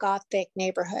called a Gothic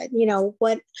neighborhood? You know,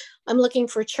 what I'm looking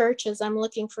for churches, I'm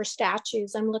looking for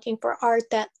statues, I'm looking for art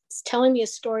that's telling me a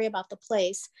story about the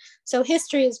place. So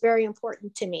history is very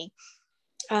important to me.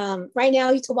 Right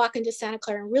now you can walk into Santa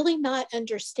Clara and really not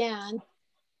understand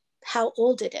how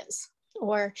old it is.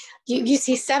 Or you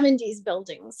see 70s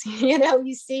buildings, you know,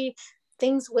 you see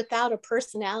things without a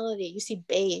personality. You see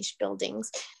beige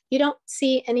buildings. You don't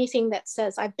see anything that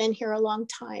says, I've been here a long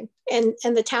time. And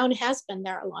the town has been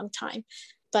there a long time,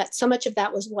 but so much of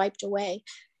that was wiped away.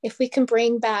 If we can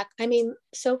bring back, I mean,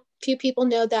 so few people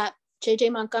know that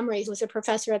J.J. Montgomery was a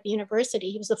professor at the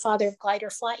university. He was the father of glider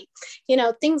flight. You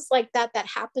know, things like that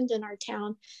happened in our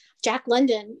town. Jack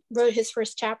London wrote his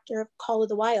first chapter of Call of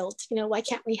the Wild. You know, why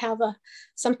can't we have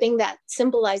something that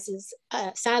symbolizes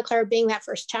Santa Clara being that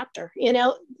first chapter? You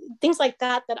know, things like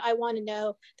that I want to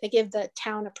know that give the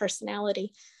town a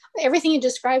personality. Everything you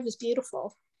described was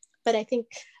beautiful, but I think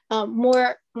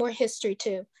more history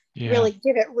to really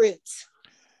give it roots.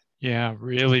 Yeah,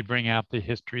 really bring out the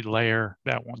history layer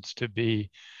that wants to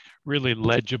be really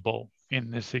legible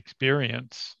in this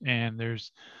experience. And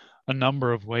there's a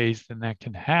number of ways that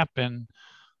can happen,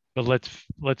 but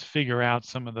let's figure out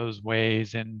some of those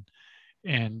ways and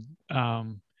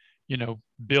you know,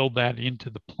 build that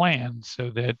into the plan so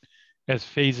that as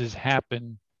phases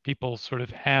happen, people sort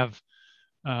of have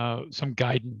some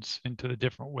guidance into the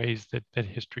different ways that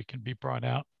history can be brought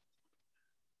out.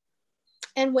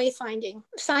 And wayfinding.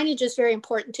 Signage is very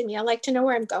important to me. I like to know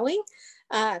where I'm going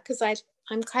because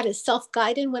I'm kind of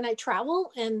self-guided when I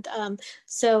travel. And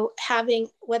so having,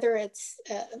 whether it's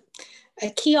a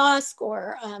kiosk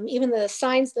or even the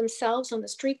signs themselves on the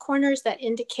street corners that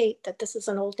indicate that this is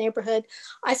an old neighborhood.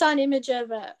 I saw an image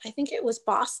of, I think it was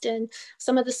Boston.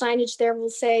 Some of the signage there will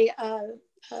say,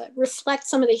 reflect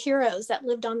some of the heroes that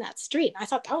lived on that street. I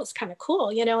thought that was kind of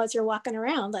cool, you know, as you're walking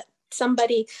around, that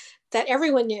somebody that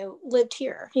everyone knew lived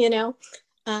here, you know.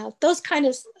 Those kind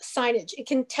of signage, it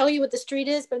can tell you what the street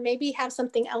is, but maybe have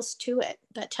something else to it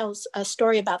that tells a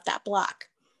story about that block.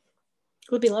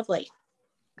 It would be lovely.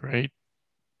 Great.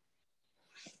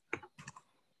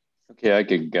 Okay, I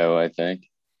could go, I think.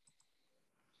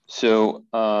 So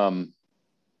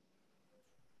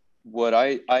what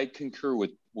I concur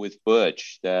with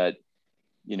Butch that,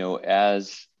 you know,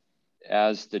 as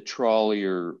the trolley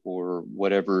or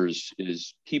whatever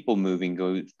is people moving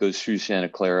goes through Santa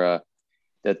Clara,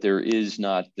 that there is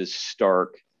not this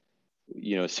stark,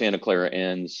 you know, Santa Clara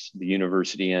ends, the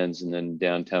university ends, and then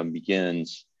downtown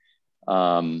begins.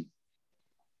 But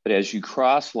as you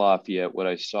cross Lafayette, what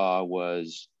I saw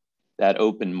was that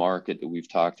open market that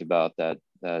we've talked about, that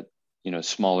you know,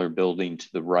 smaller building to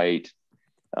the right,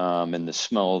 and the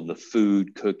smell of the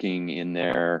food cooking in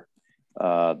there,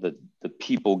 the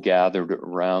people gathered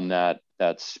around that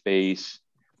space.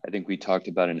 I think we talked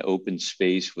about an open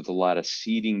space with a lot of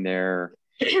seating there.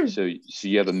 So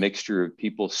you have a mixture of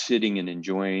people sitting and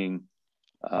enjoying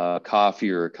coffee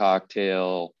or a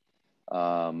cocktail,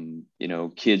 you know,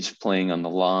 kids playing on the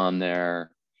lawn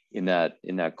there in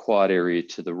that quad area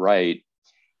to the right.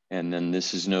 And then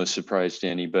this is no surprise to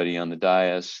anybody on the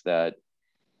dais that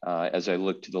as I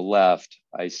look to the left,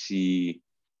 I see,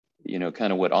 you know,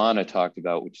 kind of what Anna talked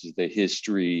about, which is the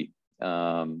history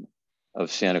of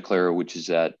Santa Clara, which is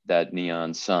that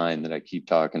neon sign that I keep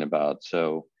talking about.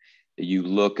 So you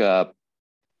look up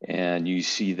and you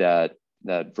see that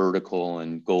vertical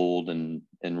and gold and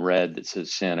red that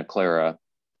says Santa Clara.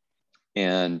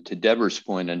 And to Deborah's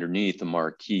point, underneath, a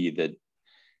marquee that,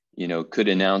 you know, could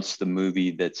announce the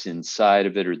movie that's inside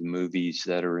of it or the movies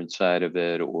that are inside of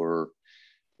it, or,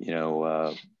 you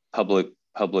know, public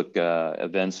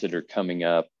events that are coming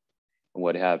up and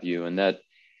what have you. And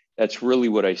that's really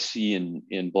what I see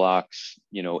in blocks,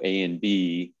 you know, A and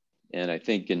B. And I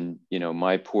think in, you know,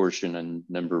 my portion on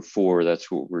number 4, that's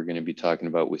what we're going to be talking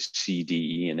about with C,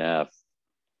 D, E, and F.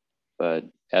 But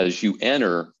as you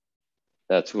enter,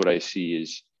 that's what I see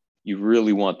is you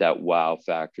really want that wow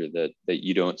factor that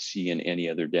you don't see in any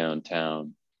other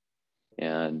downtown.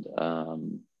 And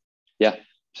yeah,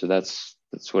 so that's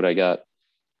what I got.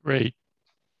 Great.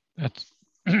 That's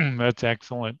that's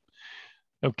excellent.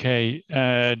 Okay,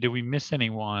 did we miss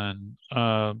anyone?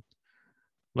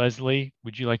 Leslie,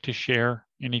 would you like to share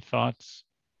any thoughts?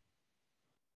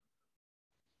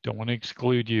 Don't want to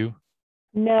exclude you.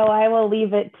 No, I will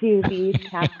leave it to the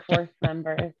task force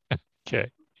members.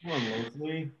 Okay. Come on,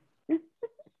 Leslie.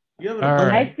 All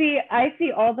right. I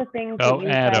see all the things that you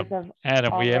Adam, guys have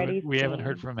Adam, already we haven't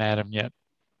heard from Adam yet.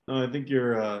 No, I think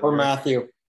your or Matthew.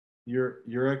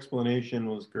 Your explanation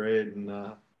was great, and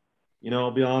you know,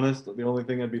 I'll be honest. The only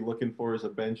thing I'd be looking for is a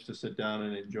bench to sit down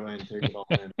and enjoy and take it all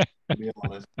in. To be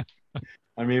honest,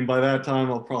 I mean, by that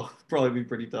time I'll probably be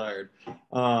pretty tired.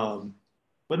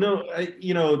 But no,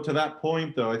 you know, to that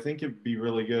point though, I think it'd be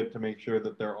really good to make sure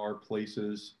that there are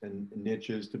places and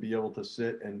niches to be able to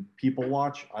sit and people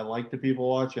watch. I like to people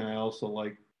watch, and I also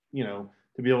like, you know,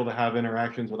 to be able to have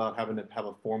interactions without having to have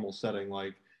a formal setting.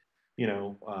 Like, you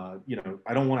know,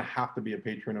 I don't want to have to be a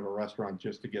patron of a restaurant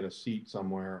just to get a seat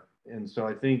somewhere. And so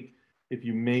I think if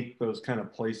you make those kind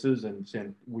of places, and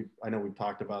I know we've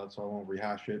talked about it, so I won't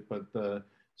rehash it, but the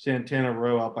Santana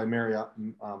Row out by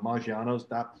Maggiano's,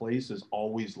 that place is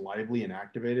always lively and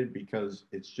activated because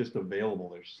it's just available.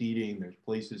 There's seating, there's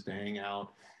places to hang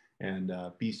out and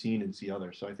be seen and see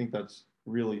others. So I think that's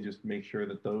really just make sure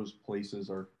that those places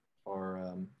are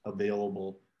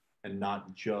available and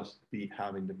not just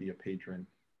having to be a patron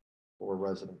or a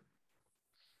resident.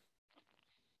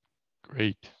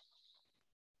 Great.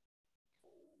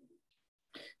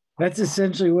 That's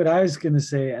essentially what I was going to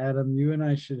say, Adam. You and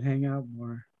I should hang out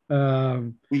more.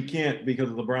 We can't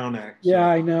because of the Brown Act. Yeah,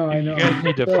 I know. You guys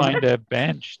need to find a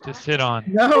bench to sit on.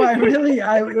 No,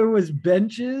 it was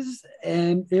benches,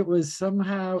 and it was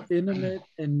somehow intimate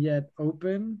and yet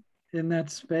open in that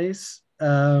space.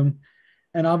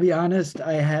 And I'll be honest,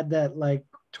 I had that like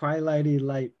twilighty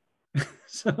light.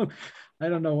 So I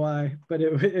don't know why, but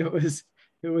it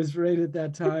was right at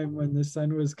that time when the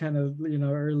sun was kind of, you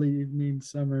know, early evening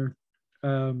summer.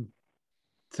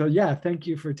 So yeah, thank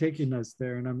you for taking us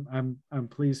there, and I'm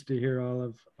pleased to hear all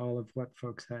of what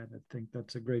folks had. I think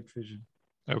that's a great vision.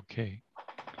 Okay,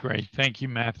 great. Thank you,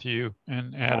 Matthew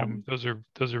and Adam. Those are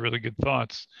really good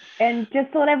thoughts. And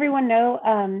just to let everyone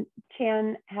know,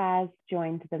 Chan has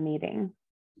joined the meeting.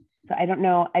 So I don't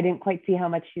know, I didn't quite see how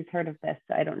much she's heard of this.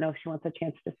 So I don't know if she wants a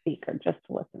chance to speak or just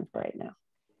to listen for right now.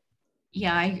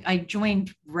 Yeah, I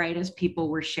joined right as people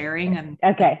were sharing. I'm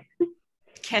okay.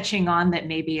 Catching on that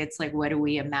maybe it's like, what do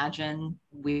we imagine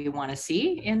we want to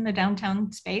see in the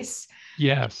downtown space?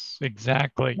 Yes,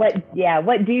 exactly. What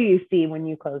do you see when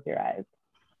you close your eyes?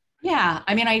 Yeah,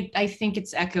 I mean, I think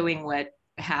it's echoing what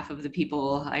half of the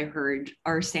people I heard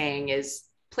are saying is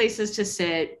places to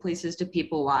sit, places to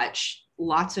people watch,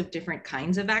 lots of different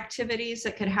kinds of activities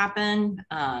that could happen.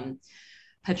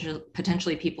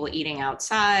 Potentially people eating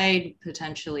outside,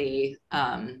 potentially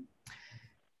an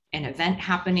event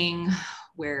happening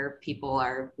where people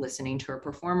are listening to a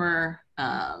performer.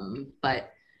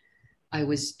 But I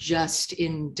was just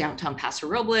in downtown Paso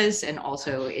Robles and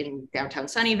also in downtown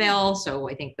Sunnyvale. So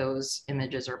I think those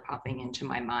images are popping into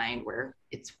my mind where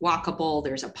it's walkable,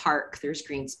 there's a park, there's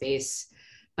green space.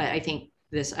 But I think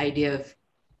this idea of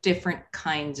different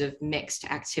kinds of mixed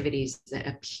activities that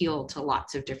appeal to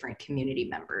lots of different community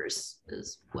members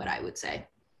is what I would say.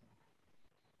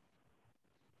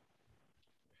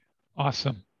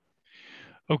 Awesome.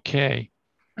 Okay,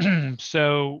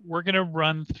 so we're going to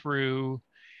run through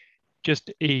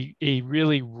just a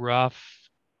really rough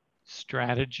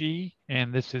strategy,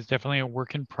 and this is definitely a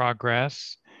work in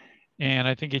progress. And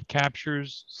I think it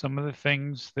captures some of the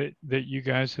things that you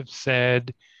guys have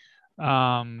said.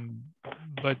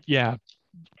 But yeah,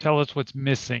 tell us what's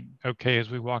missing, okay, as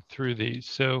we walk through these.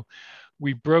 So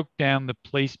we broke down the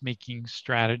placemaking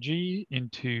strategy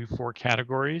into 4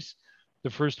 categories. The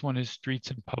first one is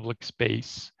streets and public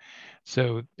space.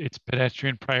 So it's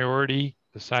pedestrian priority,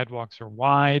 the sidewalks are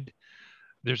wide,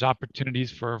 there's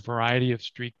opportunities for a variety of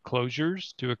street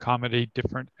closures to accommodate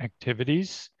different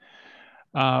activities.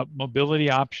 Mobility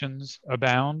options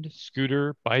abound,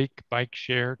 scooter, bike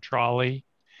share, trolley,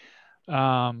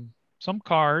 some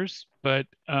cars, but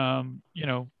you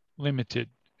know, limited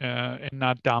and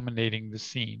not dominating the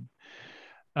scene.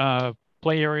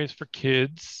 Play areas for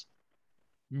kids,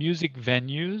 music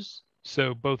venues,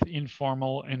 so both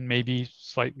informal and maybe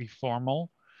slightly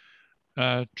formal.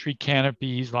 Tree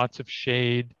canopies, lots of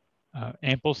shade,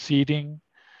 ample seating,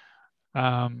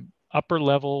 upper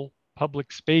level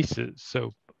public spaces,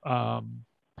 so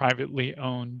privately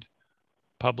owned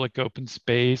public open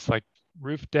space like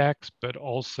roof decks, but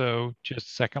also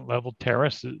just second level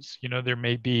terraces. You know, there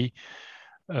may be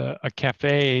a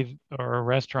cafe or a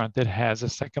restaurant that has a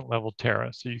second level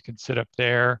terrace, so you can sit up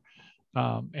there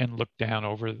and look down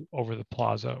over the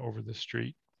plaza, over the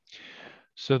street.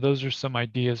 So those are some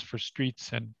ideas for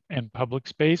streets and public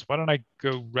space. Why don't I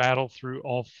go rattle through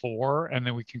all four, and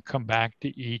then we can come back to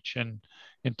each and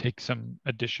take some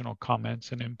additional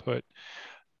comments and input.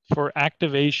 For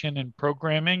activation and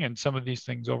programming, and some of these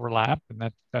things overlap,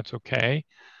 and that's okay.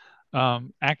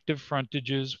 Active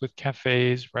frontages with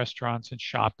cafes, restaurants, and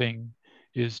shopping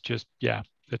is just, yeah,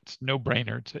 it's no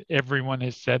brainer. Everyone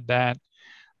has said that,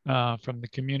 from the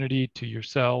community to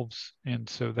yourselves. And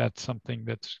so that's something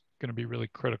that's going to be really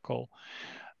critical.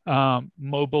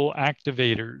 Mobile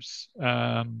activators.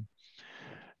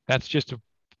 That's just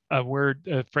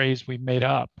a phrase we made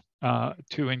up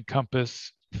to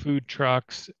encompass food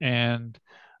trucks and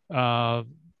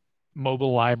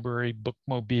mobile library,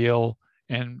 bookmobile,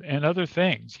 and other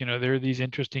things. You know, there are these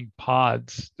interesting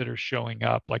pods that are showing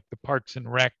up, like the Parks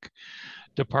and Rec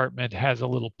department has a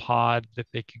little pod that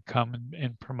they can come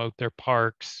and promote their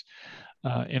parks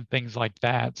and things like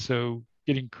that. So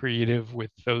getting creative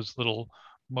with those little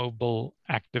mobile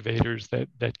activators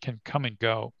that can come and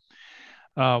go.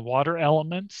 Water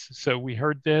elements. So we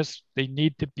heard this, they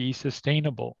need to be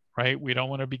sustainable, right? We don't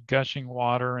want to be gushing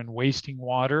water and wasting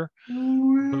water,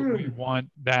 but we want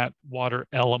that water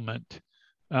element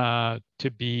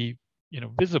to be, you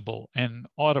know, visible and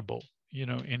audible, you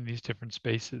know, in these different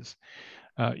spaces.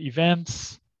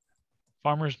 Events,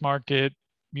 farmers market,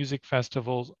 music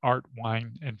festivals, art,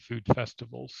 wine, and food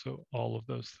festivals. So all of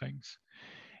those things.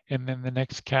 And then the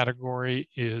next category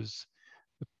is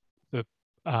the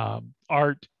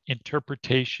art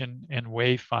interpretation and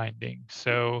wayfinding.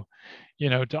 So, you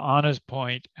know, to Anna's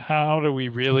point, how do we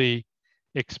really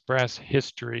express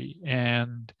history?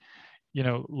 And, you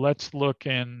know, let's look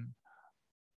in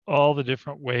all the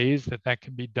different ways that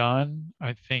can be done.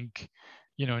 I think,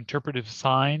 you know, interpretive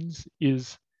signs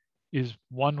is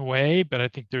one way, but I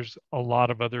think there's a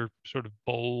lot of other sort of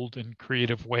bold and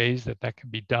creative ways that can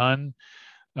be done.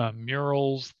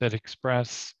 Murals that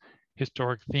express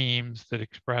historic themes, that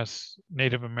express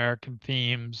Native American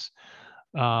themes,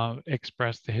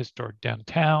 express the historic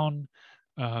downtown,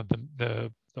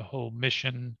 the whole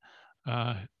mission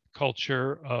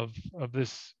culture of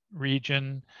this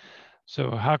region.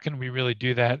 So how can we really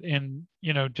do that? And,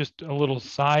 you know, just a little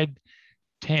side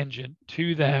tangent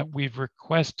to that, we've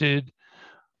requested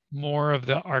more of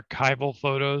the archival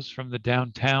photos from the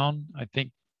downtown. I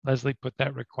think Leslie put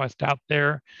that request out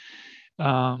there.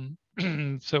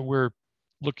 So we're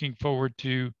looking forward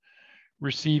to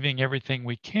receiving everything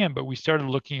we can, but we started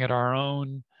looking at our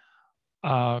own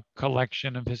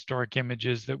collection of historic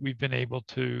images that we've been able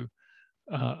to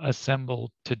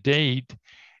assemble to date.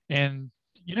 And,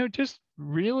 you know, just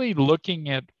really looking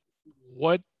at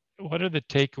what are the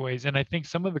takeaways. And I think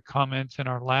some of the comments in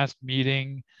our last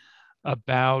meeting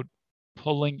about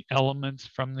pulling elements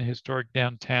from the historic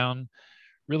downtown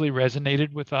really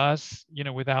resonated with us, you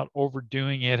know, without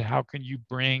overdoing it. How can you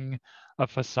bring a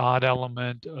facade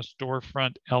element, a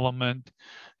storefront element?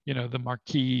 You know, the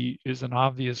marquee is an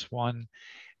obvious one,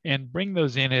 and bring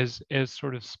those in as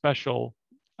sort of special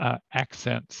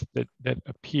accents that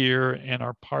appear and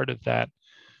are part of that,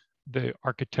 the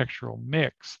architectural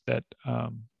mix that,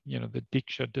 you know, that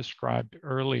Diksha described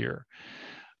earlier.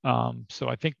 So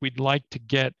I think we'd like to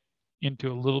get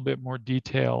into a little bit more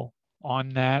detail on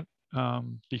that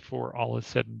before all is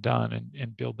said and done,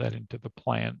 and build that into the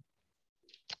plan.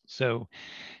 So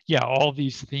yeah, all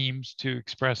these themes to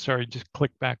express, sorry, just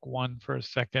click back one for a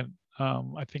second.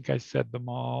 I think I said them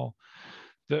all.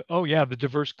 The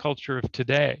diverse culture of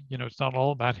today. You know, it's not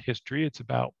all about history. It's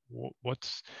about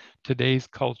what's today's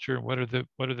culture. What are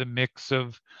the mix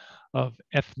of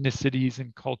ethnicities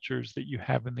and cultures that you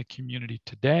have in the community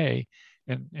today,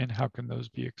 and how can those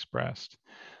be expressed?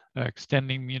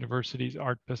 Extending the university's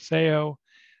art paseo,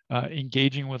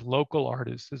 engaging with local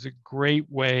artists is a great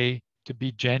way to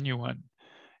be genuine,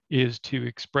 is to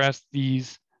express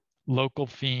these local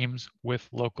themes with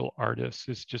local artists.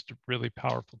 It's just a really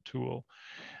powerful tool.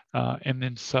 And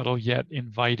then subtle yet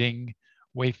inviting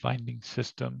wayfinding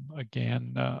system.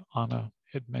 Again, Anna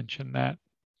had mentioned that.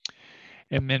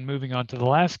 And then moving on to the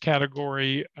last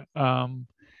category,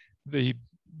 the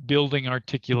building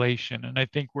articulation. And I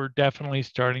think we're definitely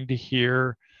starting to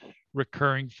hear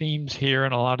recurring themes here,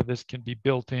 and a lot of this can be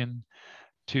built in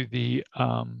to the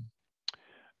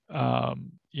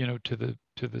you know, to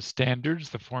the standards,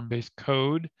 the form-based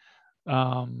code.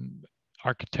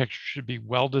 Architecture should be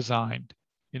well designed,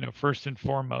 first and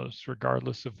foremost,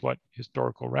 regardless of what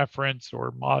historical reference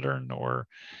or modern or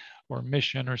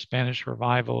mission or Spanish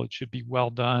revival, it should be well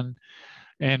done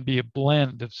and be a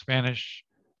blend of Spanish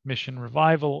mission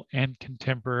revival and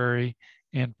contemporary,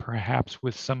 and perhaps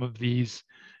with some of these,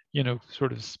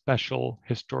 sort of special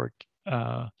historic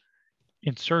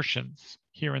insertions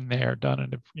here and there done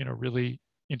in a really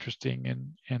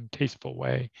interesting and tasteful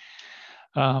way.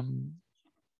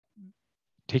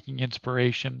 Taking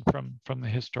inspiration from the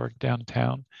historic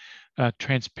downtown.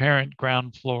 Transparent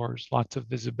ground floors, lots of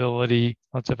visibility,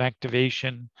 lots of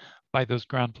activation by those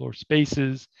ground floor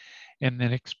spaces, and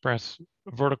then express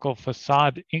vertical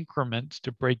facade increments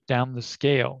to break down the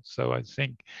scale. So I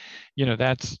think,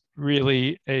 that's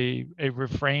really a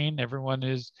refrain. Everyone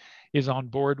is on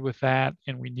board with that,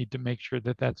 and we need to make sure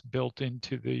that that's built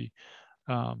into the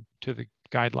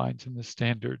guidelines and the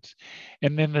standards.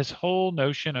 And then this whole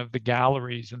notion of the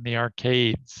galleries and the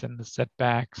arcades and the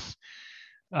setbacks,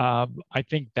 I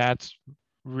think that's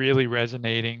really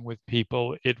resonating with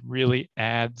people. It really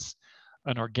adds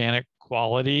an organic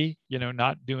quality,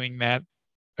 not doing that,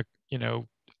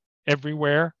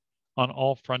 everywhere on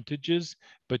all frontages,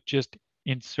 but just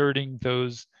inserting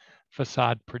those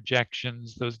facade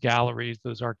projections, those galleries,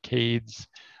 those arcades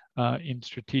in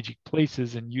strategic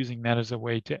places, and using that as a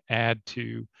way to add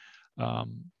to,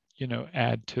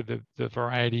 add to the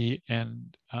variety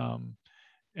and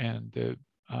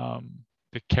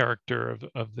the character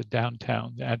of the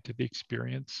downtown, add to the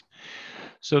experience.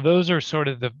 So those are sort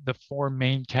of the four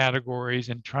main categories,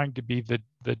 and trying to be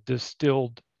the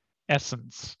distilled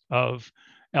essence of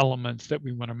elements that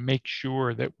we want to make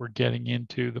sure that we're getting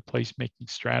into the placemaking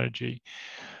strategy.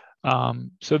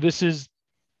 So this is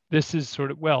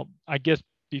sort of, well, I guess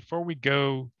before we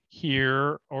go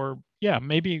here, or yeah,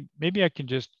 maybe I can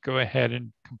just go ahead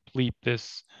and complete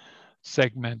this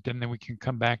segment, and then we can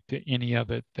come back to any of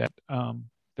it that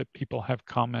that people have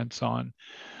comments on.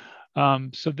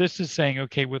 So this is saying,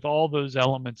 okay, with all those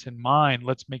elements in mind,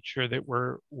 let's make sure that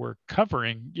we're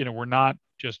covering, we're not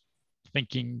just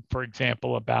thinking, for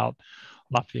example, about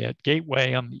Lafayette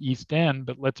Gateway on the East End,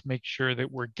 but let's make sure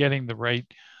that we're getting the right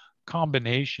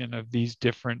combination of these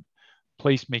different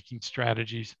placemaking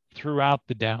strategies throughout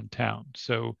the downtown.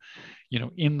 So,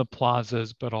 in the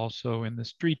plazas, but also in the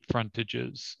street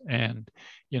frontages, and,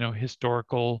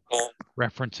 historical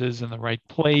references in the right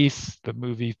place. The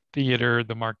movie theater,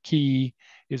 the marquee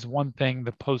is one thing.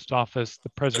 The post office, the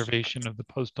preservation of the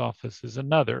post office is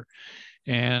another.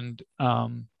 And,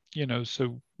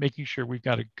 so making sure we've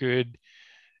got a good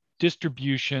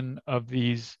distribution of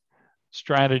these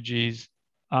strategies,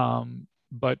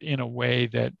 but in a way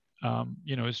that,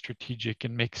 is strategic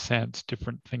and makes sense.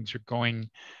 Different things are going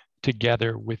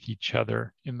together with each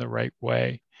other in the right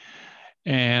way.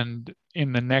 And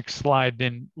in the next slide,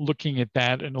 then looking at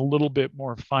that in a little bit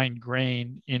more fine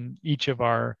grain in each of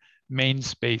our main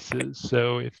spaces.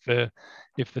 So if the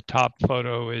top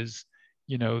photo is,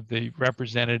 the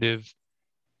representative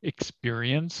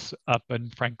experience up in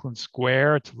Franklin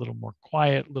Square, it's a little more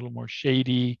quiet, a little more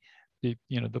shady.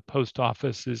 The post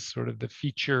office is sort of the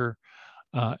feature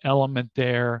element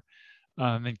there.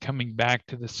 And then coming back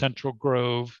to the Central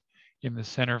Grove in the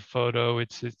center photo,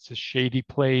 it's a shady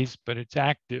place, but it's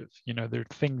active. There are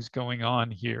things going on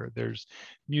here. There's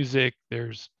music,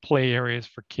 there's play areas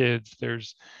for kids,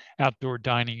 there's outdoor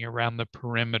dining around the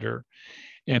perimeter.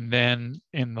 And then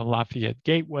in the Lafayette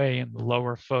Gateway, in the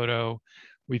lower photo,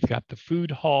 we've got the food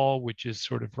hall, which is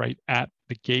sort of right at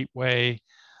the gateway.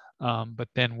 But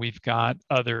then we've got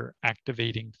other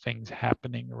activating things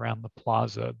happening around the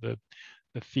plaza, the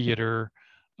theater,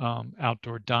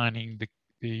 outdoor dining, the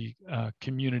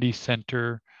community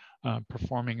center,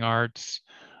 performing arts,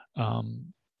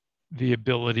 the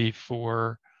ability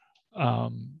for,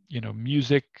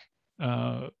 music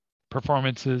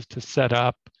performances to set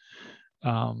up.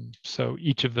 So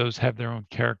each of those have their own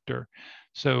character.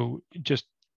 So just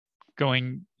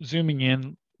zooming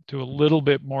in to a little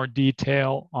bit more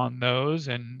detail on those.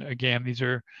 And again, these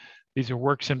are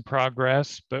works in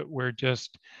progress, but we're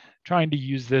just trying to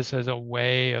use this as a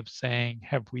way of saying,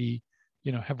 have we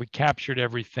captured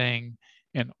everything,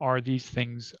 and are these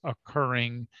things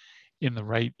occurring in the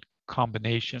right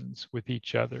combinations with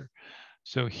each other?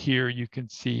 So here you can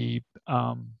see,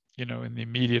 in the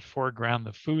immediate foreground,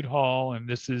 the food hall, and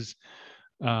this is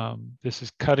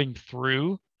cutting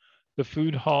through the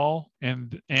food hall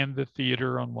and the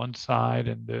theater on one side,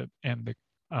 and the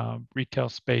retail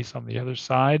space on the other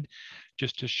side,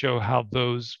 just to show how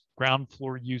those ground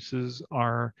floor uses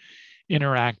are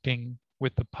interacting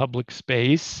with the public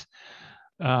space.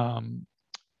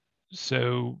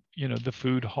 So, the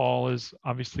food hall is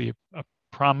obviously a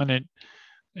prominent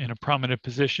in a prominent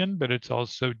position, but it's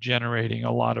also generating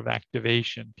a lot of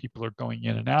activation. People are going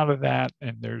in and out of that,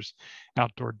 and there's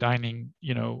outdoor dining,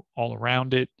 you know, all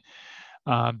around it.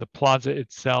 The plaza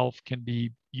itself can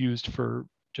be used for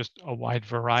just a wide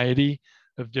variety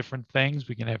of different things.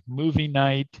 We can have movie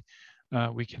night,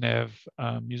 we can have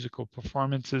musical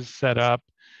performances set up,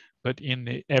 but in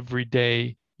the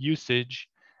everyday usage,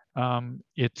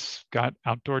 it's got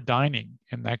outdoor dining,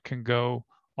 and that can go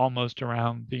almost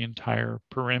around the entire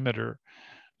perimeter.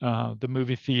 The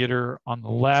movie theater on the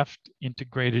left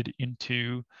integrated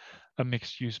into a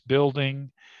mixed-use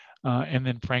building, and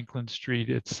then Franklin Street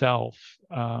itself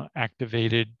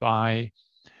activated by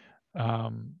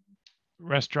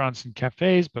restaurants and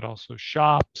cafes, but also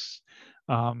shops,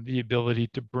 the ability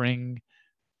to bring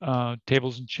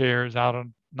tables and chairs out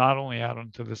on, not only out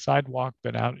onto the sidewalk,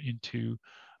 but out into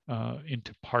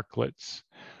parklets.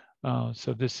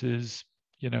 So this is,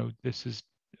 you know, this is,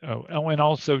 oh, and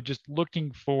also just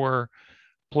looking for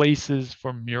places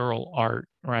for mural art,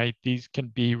 right? These can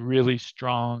be really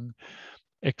strong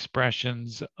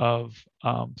expressions of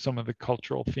some of the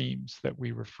cultural themes that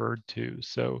we referred to.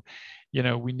 So, you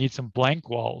know, we need some blank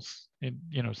walls in,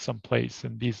 you know, someplace,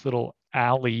 and these little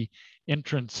alley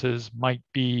entrances might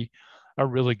be a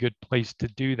really good place to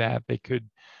do that. They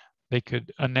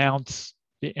could announce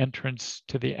the entrance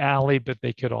to the alley, but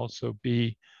they could also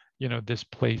be, you know, this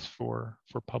place for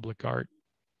public art.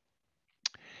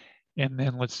 And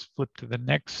then let's flip to the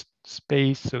next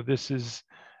space. So this is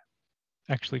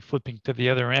actually flipping to the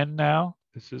other end now.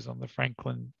 This is on the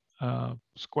Franklin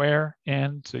Square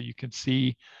end. So you can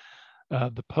see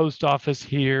the post office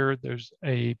here. There's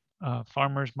a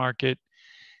farmer's market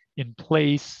in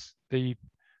place. The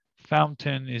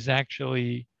fountain is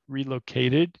actually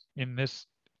relocated in this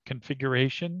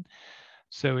configuration.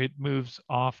 So it moves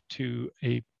off to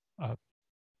a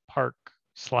park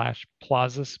 /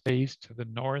 plaza space to the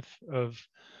north of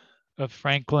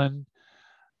Franklin.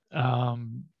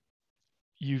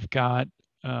 You've got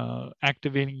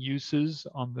activating uses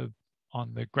on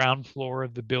the ground floor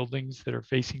of the buildings that are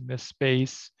facing this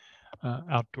space,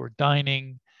 outdoor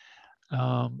dining,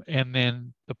 and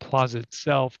then the plaza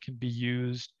itself can be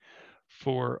used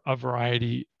for a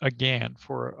variety, again,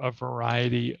 for a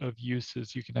variety of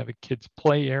uses. You can have a kids'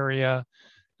 play area.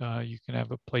 You can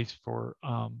have a place for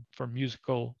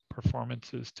musical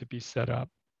performances to be set up.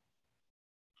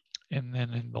 And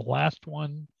then in the last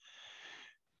one,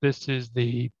 this is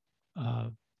the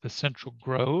Central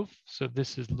Grove. So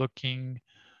this is looking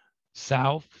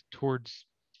south towards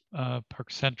Park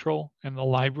Central and the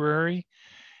library.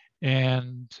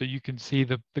 And so you can see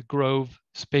the Grove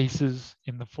spaces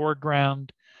in the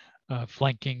foreground,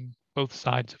 flanking both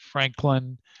sides of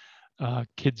Franklin,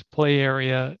 kids' play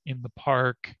area in the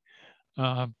park,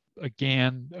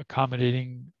 again,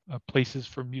 accommodating places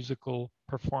for musical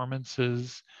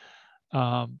performances,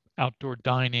 outdoor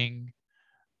dining,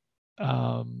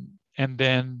 and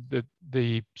then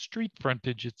the street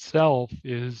frontage itself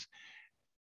is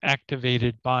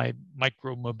activated by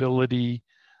micro-mobility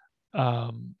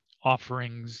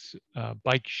offerings,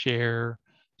 bike share,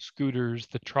 scooters,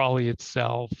 the trolley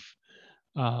itself.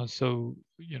 So,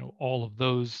 you know, all of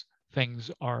those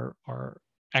things are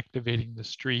activating the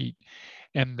street.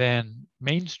 And then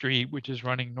Main Street, which is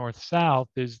running north-south,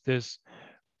 is this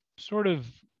sort of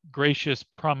gracious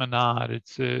promenade.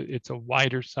 It's a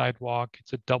wider sidewalk.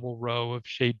 It's a double row of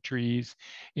shade trees,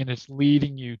 and it's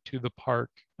leading you to the park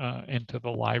and to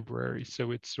the library. So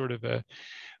it's sort of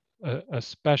a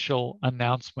special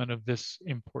announcement of this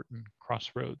important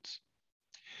crossroads.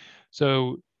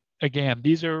 So again,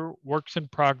 these are works in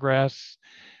progress.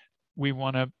 We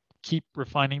want to keep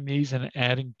refining these and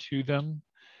adding to them.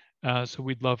 So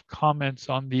we'd love comments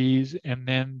on these, and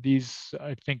then these,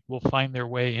 I think, will find their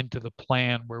way into the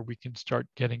plan where we can start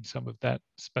getting some of that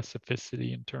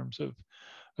specificity in terms of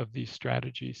these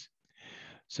strategies.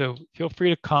 So feel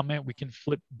free to comment. We can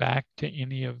flip back to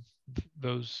any of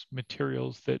those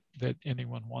materials that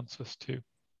anyone wants us to.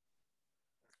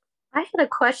 I had a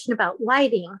question about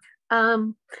lighting.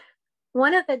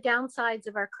 One of the downsides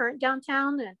of our current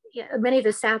downtown, and many of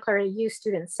the Santa Clara U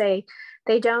students say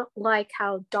they don't like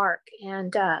how dark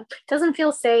and doesn't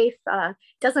feel safe,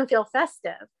 doesn't feel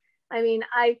festive. I mean,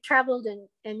 I traveled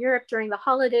in Europe during the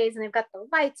holidays, and they've got the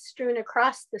lights strewn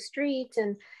across the street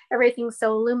and everything's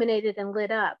so illuminated and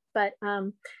lit up. But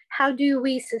how do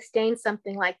we sustain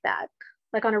something like that,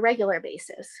 like on a regular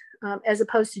basis, as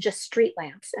opposed to just street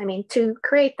lamps? I mean, to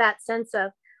create that sense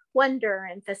of wonder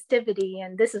and festivity,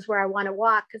 and this is where I want to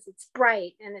walk because it's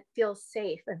bright and it feels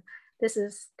safe, and this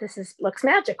looks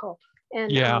magical.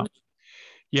 And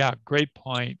yeah, great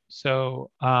point. So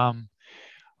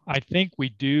I think we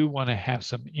do want to have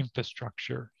some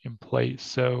infrastructure in place.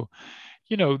 So,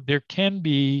 you know, there can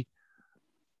be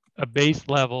a base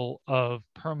level of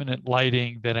permanent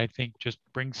lighting that I think just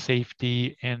brings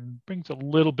safety and brings a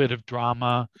little bit of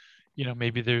drama. You know,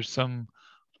 maybe there's some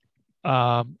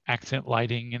accent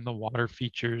lighting in the water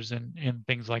features and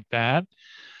things like that.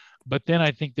 But then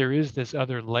I think there is this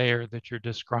other layer that you're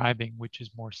describing, which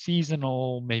is more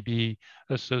seasonal, maybe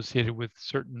associated with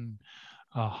certain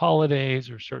holidays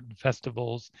or certain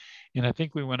festivals. And I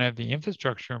think we want to have the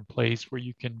infrastructure in place where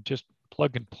you can just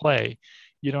plug and play.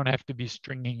 You don't have to be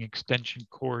stringing extension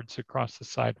cords across the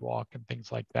sidewalk and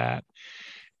things like that.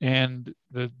 And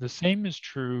the same is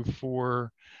true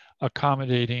for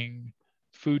accommodating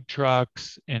food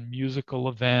trucks and musical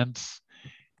events.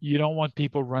 You don't want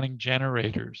people running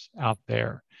generators out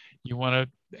there. You want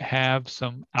to have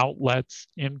some outlets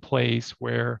in place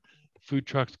where food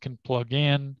trucks can plug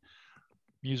in,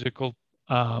 musical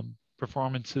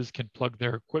performances can plug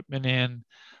their equipment in.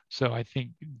 So I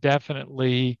think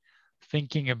definitely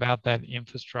thinking about that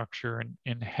infrastructure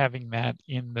and having that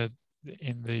in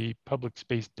the public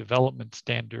space development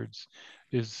standards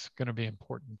is going to be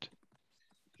important.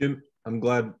 Jim, I'm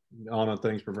glad, Anna,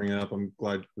 thanks for bringing it up. I'm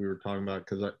glad we were talking about it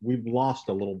because we've lost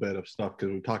a little bit of stuff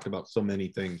because we talked about so many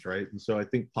things, right? And so I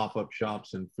think pop-up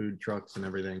shops and food trucks and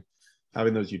everything,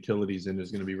 having those utilities in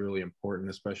is going to be really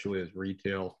important, especially as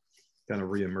retail kind of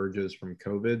reemerges from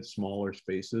COVID. Smaller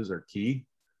spaces are key,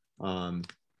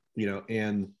 you know,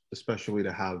 and especially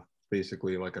to have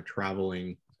basically like a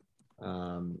traveling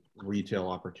retail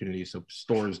opportunity. So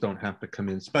stores don't have to come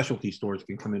in. Specialty stores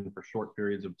can come in for short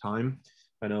periods of time.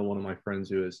 I know one of my friends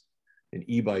who is an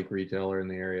e-bike retailer in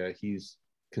the area, he's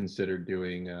considered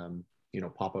doing, you know,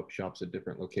 pop-up shops at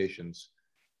different locations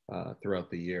throughout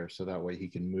the year. So that way he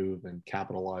can move and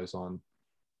capitalize on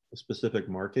a specific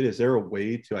market. Is there a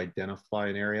way to identify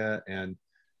an area and,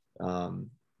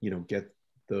 you know, get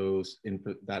those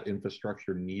that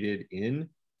infrastructure needed in?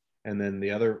 And then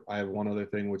I have one other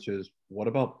thing, which is, what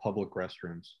about public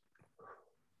restrooms?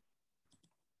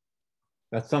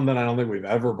 That's something I don't think we've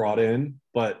ever brought in,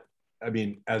 but I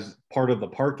mean, as part of the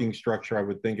parking structure, I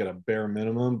would think at a bare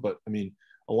minimum, but I mean,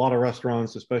 a lot of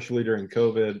restaurants, especially during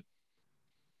COVID,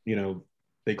 you know,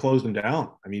 they closed them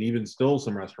down. I mean, even still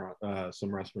some restrooms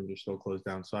are still closed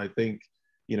down. So I think,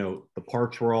 you know, the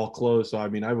parks were all closed. So, I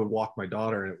mean, I would walk my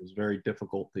daughter and it was very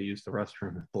difficult to use the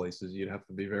restroom in places. You'd have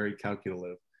to be very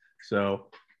calculative. So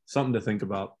something to think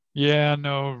about. Yeah,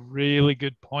 no, really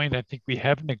good point. I think we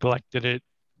have neglected it,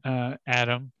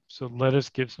 Adam. So let us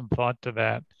give some thought to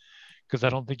that, because I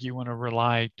don't think you want to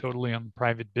rely totally on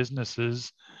private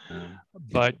businesses,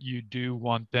 but you do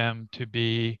want them to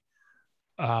be,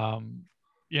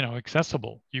 you know,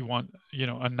 accessible. You want, you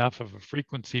know, enough of a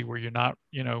frequency where you're not,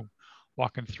 you know,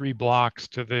 walking 3 blocks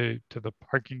to the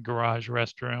parking garage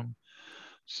restroom.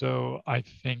 So I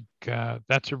think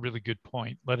that's a really good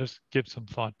point. Let us give some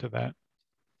thought to that.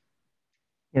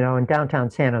 You know, and downtown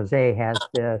San Jose has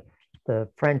the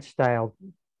French style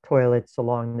toilets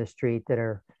along the street that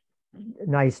are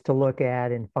nice to look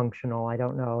at and functional. I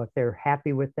don't know if they're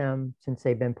happy with them since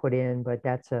they've been put in, but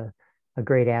that's a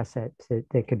great asset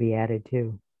that could be added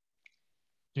to.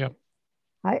 Yep.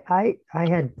 I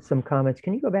had some comments.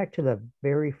 Can you go back to the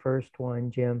very first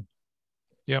one, Jim?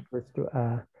 Yep.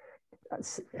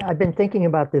 I've been thinking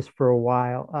about this for a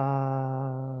while.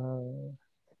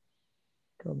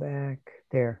 Go back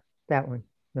there, that one.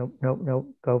 Nope.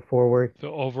 Go forward. The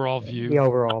overall view. The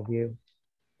overall view.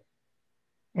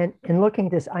 And looking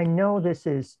at this, I know this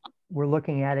is, we're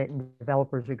looking at it and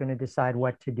developers are going to decide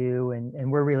what to do.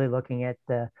 And we're really looking at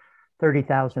the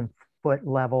 30,000 foot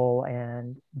level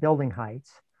and building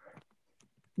heights.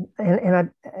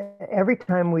 And every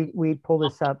time we pull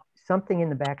this up, something in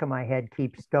the back of my head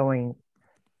keeps going,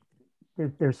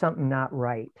 there's something not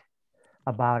right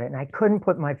about it. And I couldn't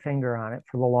put my finger on it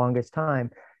for the longest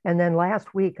time. And then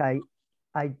last week, I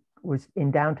was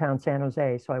in downtown San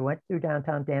Jose. So I went through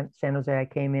downtown San Jose. I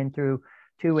came in through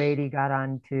 280, got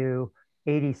on to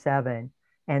 87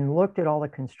 and looked at all the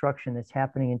construction that's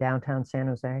happening in downtown San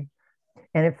Jose.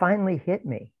 And it finally hit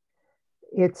me.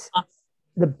 It's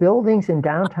the buildings in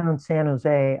downtown San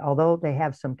Jose, although they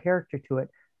have some character to it,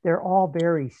 they're all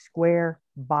very square,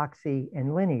 boxy,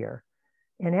 and linear.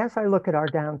 And as I look at our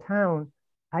downtown,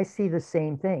 I see the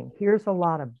same thing. Here's a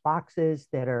lot of boxes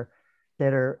that are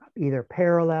either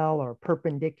parallel or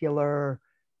perpendicular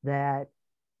that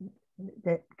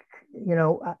you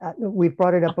know, we've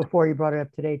brought it up before, you brought it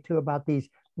up today too, about these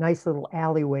nice little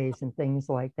alleyways and things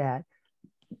like that.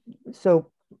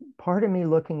 So part of me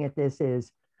looking at this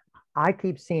is I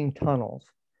keep seeing tunnels.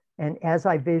 And as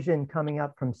I visioned coming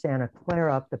up from Santa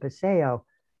Clara up the Paseo,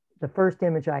 the first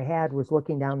image I had was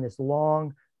looking down this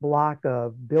long block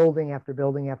of building after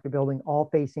building after building, all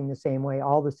facing the same way,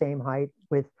 all the same height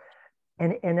with,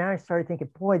 and then I started thinking,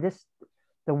 boy,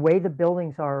 the way the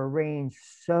buildings are arranged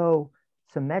so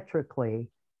symmetrically,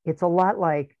 it's a lot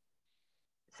like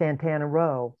Santana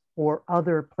Row or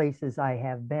other places I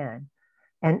have been.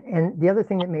 And the other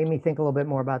thing that made me think a little bit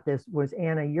more about this was,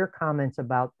 Anna, your comments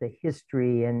about the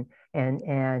history and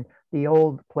the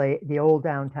old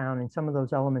downtown and some of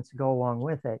those elements that go along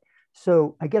with it.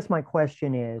 So I guess my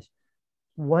question is,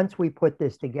 once we put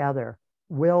this together,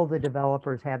 will the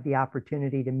developers have the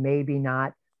opportunity to maybe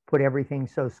not put everything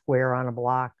so square on a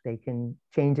block? They can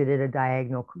change it at a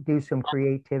diagonal, do some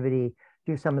creativity,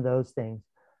 do some of those things.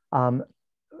 Or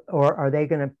are they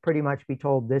going to pretty much be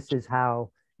told this is how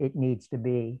it needs to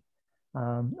be?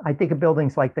 I think of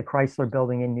buildings like the Chrysler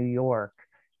Building in New York,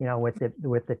 you know, with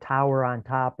the tower on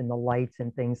top and the lights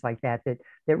and things like that,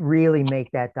 that really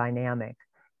make that dynamic.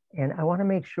 And I want to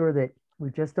make sure that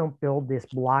we just don't build this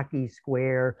blocky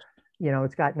square. You know,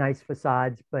 it's got nice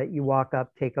facades, but you walk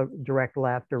up, take a direct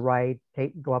left or right,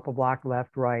 go up a block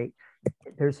left, right.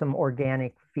 There's some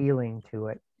organic feeling to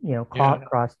it. You know,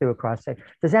 cross through across.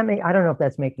 Does that make? I don't know if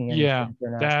that's making any sense or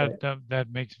not.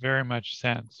 That makes very much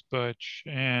sense, Butch.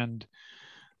 And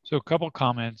so a couple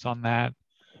comments on that.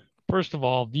 First of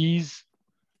all, these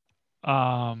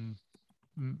bulk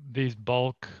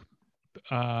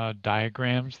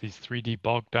diagrams, these 3D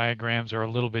bulk diagrams, are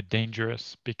a little bit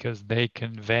dangerous because they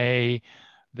convey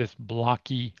this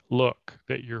blocky look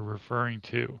that you're referring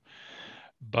to.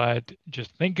 But just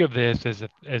think of this as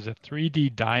a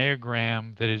 3D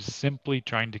diagram that is simply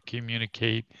trying to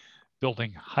communicate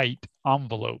building height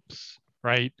envelopes,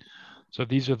 right? So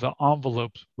these are the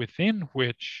envelopes within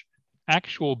which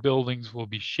actual buildings will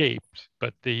be shaped,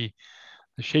 but the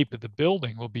shape of the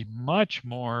building will be much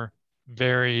more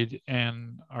varied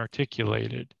and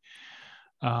articulated.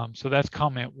 So that's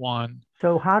comment one.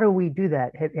 So how do we do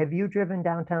that? Have you driven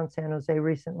downtown San Jose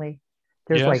recently?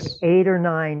 There's yes. Like 8 or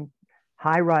 9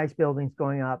 high-rise buildings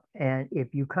going up, and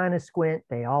if you kind of squint,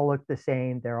 they all look the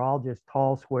same. They're all just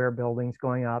tall square buildings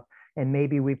going up, and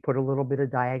maybe we put a little bit of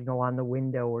diagonal on the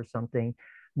window or something.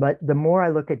 But the more I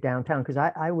look at downtown, because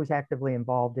I was actively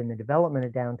involved in the development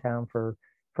of downtown for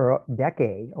a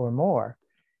decade or more,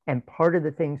 and part of the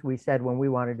things we said when we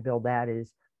wanted to build that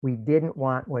is we didn't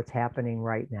want what's happening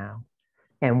right now.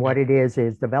 And what it is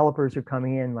developers are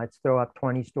coming in, let's throw up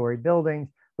 20-story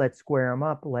buildings, let's square them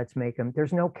up, let's make them,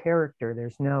 there's no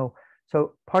character,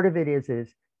 so part of it is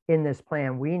in this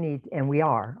plan, we need, and we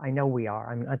are, I know we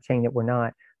are, I'm not saying that we're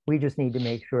not, we just need to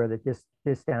make sure that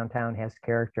this downtown has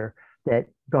character, that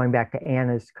going back to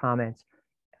Anna's comments,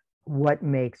 what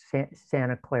makes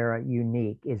Santa Clara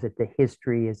unique? Is it the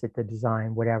history? Is it the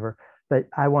design? Whatever. But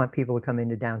I want people to come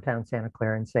into downtown Santa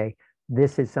Clara and say,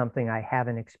 this is something I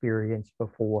haven't experienced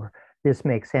before. This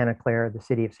makes Santa Clara, the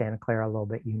city of Santa Clara, a little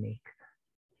bit unique.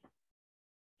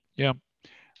 Yeah,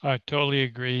 I totally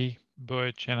agree,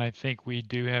 Butch. And I think we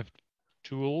do have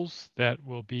tools that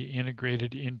will be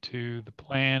integrated into the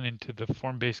plan, into the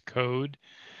form-based code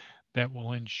that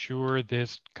will ensure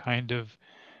this kind of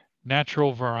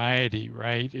natural variety,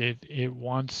 right? It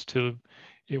wants to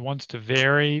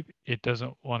vary. It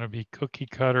doesn't want to be cookie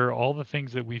cutter. All the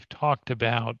things that we've talked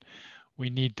about, we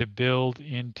need to build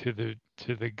into the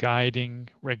guiding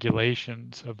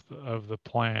regulations of the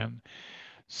plan.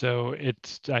 So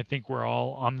I think we're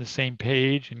all on the same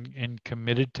page and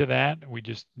committed to that. We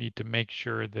just need to make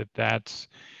sure that that's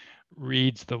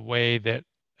reads the way that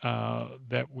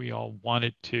that we all want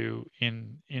it to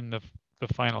in the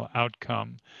final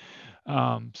outcome.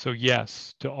 So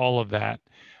yes, to all of that.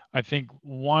 I think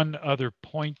one other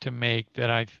point to make that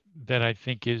I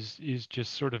think is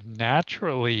just sort of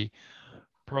naturally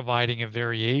providing a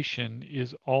variation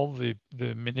is all the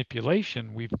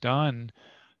manipulation we've done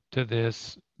to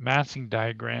this massing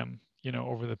diagram, you know,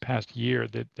 over the past year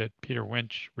that Peter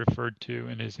Winch referred to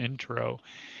in his intro.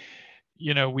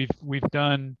 You know, we've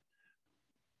done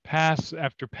pass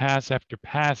after pass after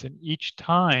pass, and each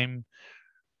time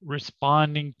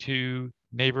responding to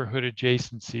neighborhood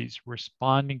adjacencies,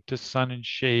 responding to sun and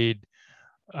shade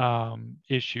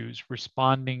issues,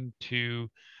 responding to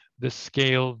the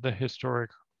scale of the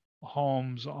historic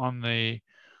homes on the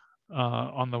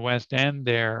West End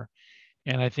there.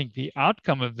 And I think the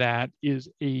outcome of that is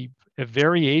a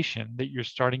variation that you're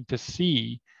starting to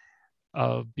see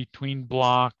between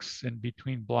blocks and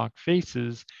between block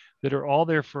faces that are all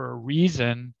there for a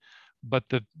reason, but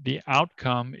the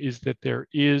outcome is that there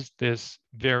is this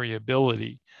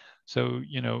variability. So,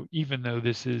 you know, even though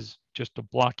this is just a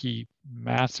blocky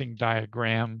massing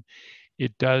diagram,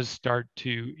 it does start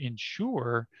to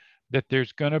ensure that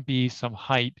there's going to be some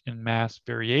height and mass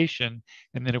variation.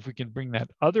 And then if we can bring that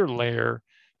other layer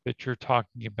that you're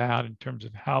talking about in terms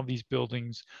of how these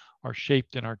buildings are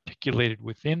shaped and articulated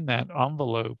within that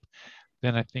envelope,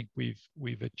 then I think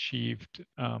we've achieved,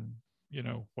 you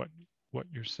know, what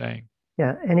you're saying.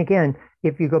 Yeah, and again,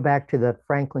 if you go back to the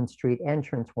Franklin Street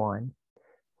entrance one,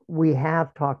 we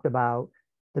have talked about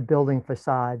the building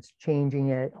facades, changing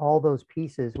it, all those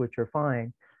pieces, which are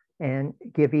fine, and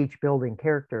give each building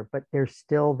character, but there's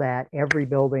still that every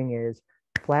building is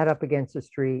flat up against the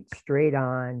street, straight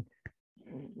on.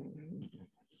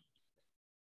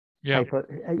 Yeah.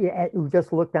 Yeah,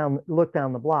 just look down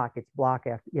the block, it's block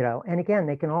after, you know, and again,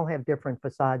 they can all have different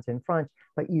facades in front,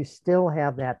 but you still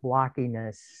have that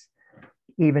blockiness,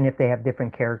 even if they have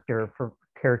different character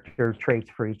traits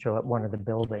for each one of the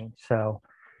buildings. So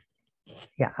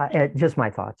yeah, just my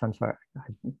thoughts, I'm sorry.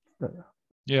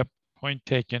 Yep, point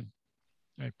taken.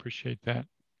 I appreciate that.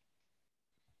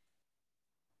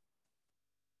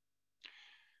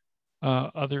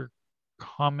 Other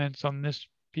comments on this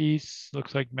piece?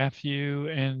 Looks like Matthew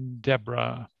and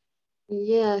Deborah.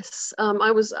 Yes,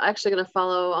 I was actually going to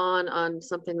follow on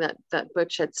something that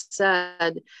Butch had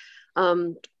said.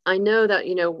 I know that,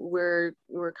 you know, we're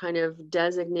kind of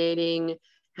designating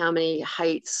how many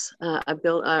heights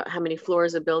how many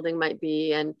floors a building might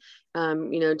be, and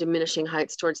you know, diminishing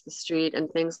heights towards the street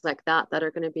and things like that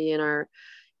are going to be in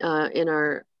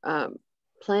our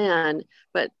plan.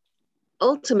 But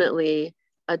ultimately,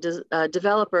 a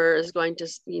developer is going to,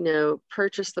 you know,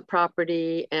 purchase the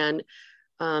property and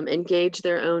engage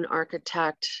their own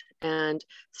architect and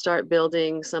start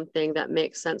building something that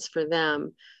makes sense for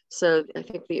them. So I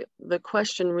think the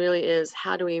question really is,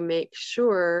 how do we make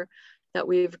sure that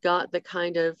we've got the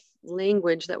kind of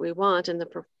language that we want in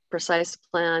the precise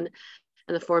plan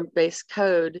and the form-based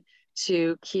code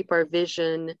to keep our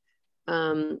vision,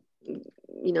 you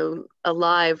know,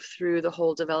 alive through the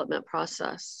whole development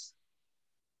process?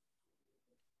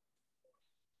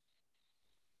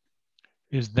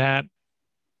 Is that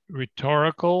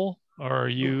rhetorical, or are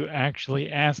you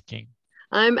actually asking?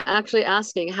 I'm actually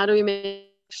asking, how do we make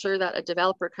sure that a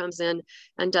developer comes in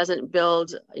and doesn't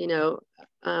build, you know,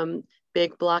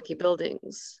 big blocky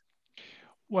buildings?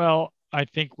 Well, I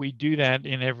think we do that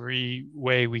in every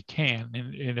way we can,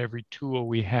 in every tool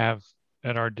we have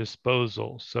at our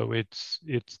disposal. So it's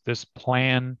this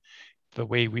plan, the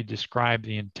way we describe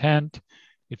the intent,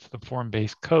 it's the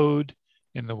form-based code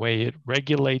and the way it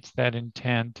regulates that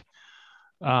intent.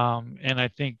 And I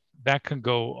think that can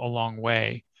go a long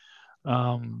way.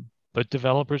 But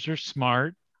developers are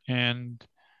smart, and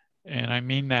I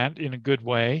mean that in a good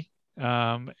way.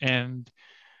 And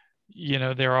you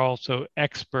know, they're also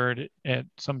expert at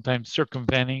sometimes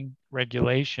circumventing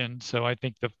regulation. So I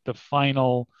think the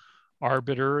final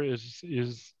arbiter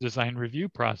is design review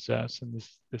process, and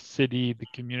the city, the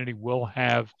community will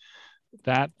have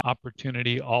that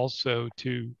opportunity also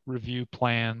to review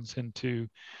plans and to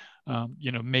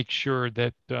you know, make sure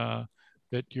that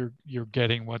that you're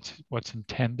getting what's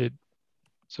intended.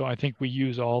 So I think we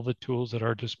use all the tools at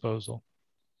our disposal.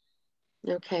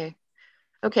 Okay.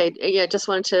 Okay. Yeah. Just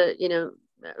wanted to, you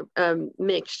know,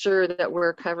 make sure that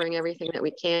we're covering everything that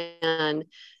we can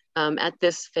at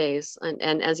this phase.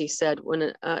 And as you said,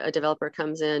 when a developer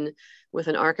comes in with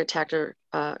an architect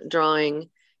drawing,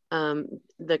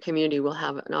 the community will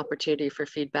have an opportunity for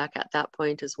feedback at that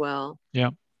point as well. Yeah.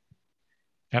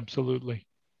 Absolutely.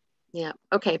 Yeah.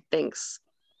 Okay. Thanks.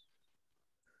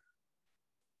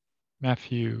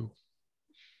 Matthew.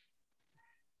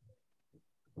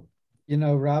 You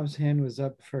know, Rob's hand was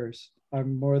up first.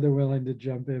 I'm more than willing to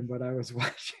jump in, but I was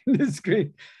watching the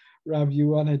screen. Rob, you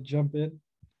want to jump in?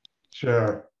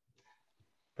 Sure.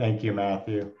 Thank you,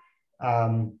 Matthew.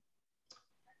 Can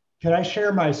I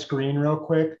share my screen real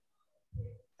quick?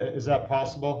 Is that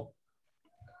possible,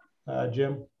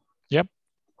 Jim? Yep.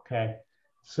 Okay.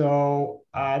 So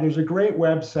there's a great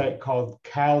website called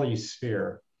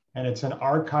CaliSphere, and it's an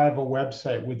archival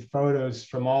website with photos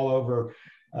from all over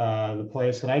the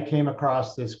place. And I came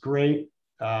across this great,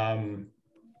 let's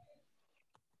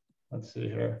see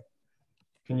here.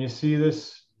 Can you see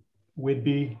this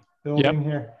Whidbey building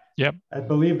here? Yep. I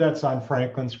believe that's on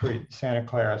Franklin Street, Santa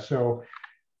Clara. So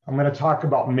I'm going to talk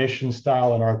about mission,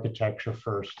 style, and architecture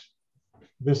first.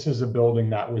 This is a building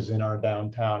that was in our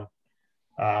downtown.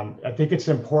 I think it's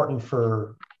important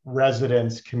for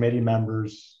residents, committee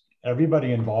members,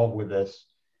 everybody involved with this,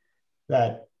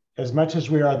 that as much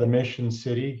as we are the mission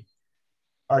city,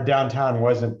 our downtown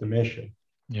wasn't the mission.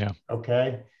 Yeah.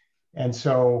 Okay. And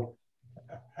so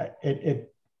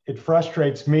it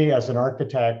frustrates me as an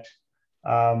architect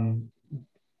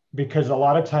because a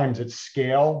lot of times it's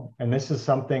scale, and this is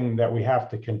something that we have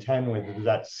to contend with, is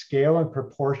that scale and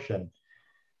proportion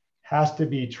has to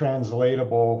be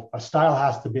translatable. A style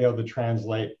has to be able to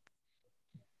translate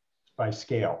by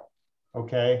scale,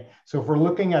 okay? So if we're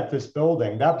looking at this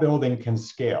building, that building can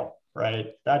scale,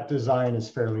 right? That design is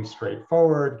fairly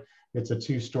straightforward. It's a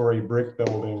 2-story brick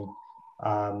building.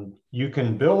 You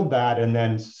can build that and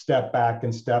then step back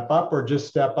and step up, or just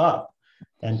step up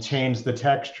and change the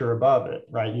texture above it,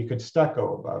 right? You could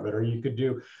stucco above it, or you could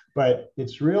do, but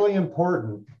it's really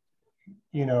important,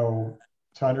 you know,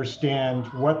 to understand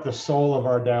what the soul of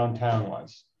our downtown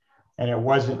was. And it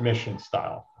wasn't mission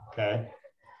style, okay?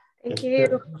 Thank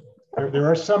you. There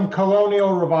are some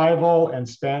colonial revival and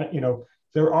Spanish, you know,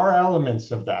 there are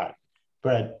elements of that,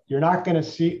 but you're not gonna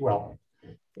see, well,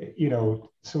 you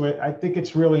know, so I think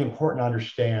it's really important to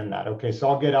understand that. Okay, so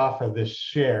I'll get off of this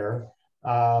share.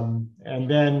 And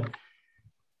then,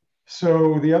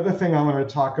 so the other thing I want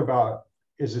to talk about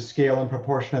is the scale and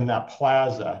proportion in that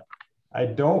plaza. I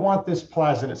don't want this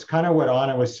plaza, and it's kind of what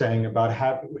Anna was saying about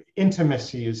how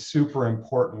intimacy is super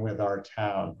important with our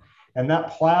town. And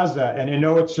that plaza, and I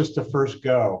know it's just a first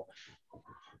go,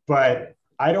 but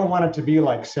I don't want it to be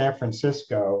like San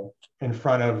Francisco in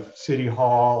front of City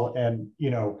Hall, and you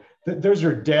know, those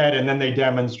are dead and then they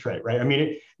demonstrate, right? I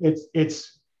mean,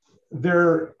 it's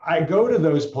there. I go to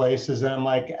those places and I'm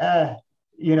like,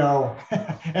 you know,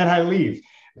 and I leave.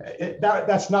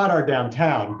 That's not our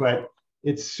downtown, but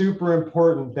it's super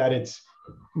important that it's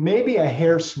maybe a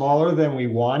hair smaller than we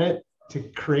want it to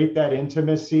create that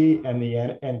intimacy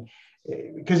and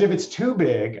because if it's too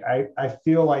big, I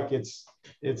feel like it's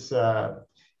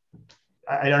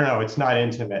I don't know, it's not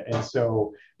intimate. And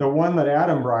so the one that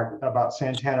Adam brought about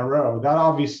Santana Row, that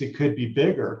obviously could be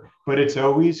bigger, but it's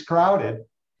always crowded.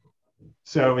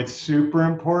 So it's super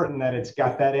important that it's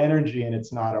got that energy and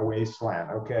it's not a wasteland,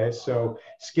 okay? So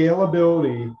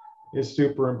scalability is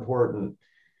super important.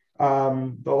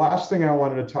 The last thing I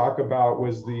wanted to talk about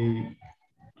was the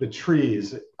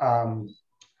trees.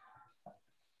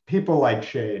 People like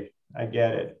shade, I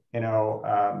get it, you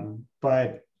know,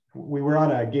 but we were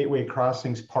on a Gateway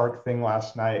Crossings Park thing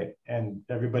last night and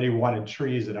everybody wanted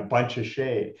trees and a bunch of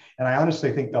shade. And I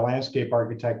honestly think the landscape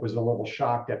architect was a little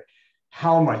shocked at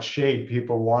how much shade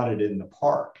people wanted in the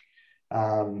park.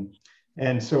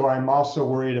 And so I'm also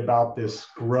worried about this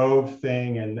grove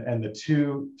thing and the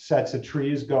 2 sets of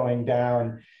trees going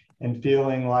down and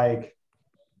feeling like,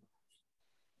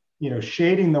 you know,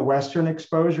 shading the western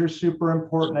exposure is super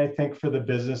important, I think, for the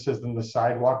businesses and the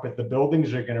sidewalk, but the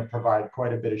buildings are going to provide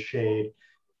quite a bit of shade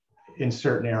in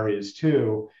certain areas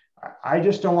too. I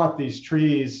just don't want these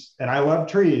trees, and I love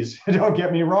trees, don't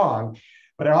get me wrong,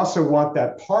 but I also want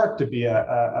that park to be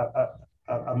a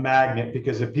magnet,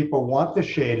 because if people want the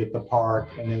shade at the park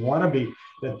and they want to be,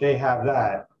 that they have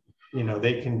that, you know,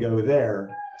 they can go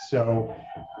there. So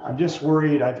I'm just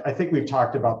worried. I think we've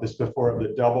talked about this before, of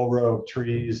the double row of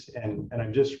trees, and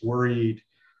I'm just worried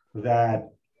that,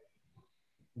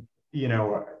 you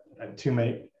know, too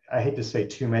many, I hate to say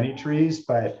too many trees,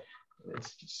 but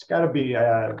it's just got to be,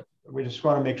 we just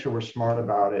want to make sure we're smart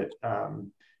about it.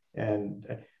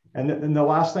 And then the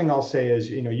last thing I'll say is,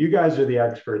 you know, you guys are the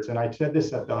experts. And I said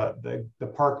this at the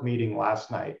park meeting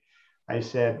last night. I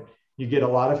said, you get a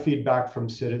lot of feedback from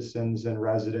citizens and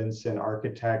residents and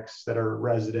architects that are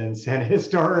residents and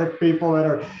historic people that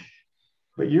are,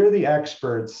 but you're the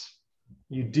experts.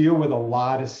 You deal with a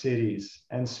lot of cities.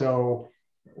 And so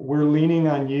we're leaning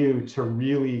on you to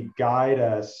really guide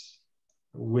us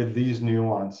with these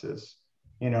nuances,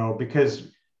 you know, because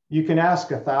you can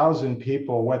ask 1,000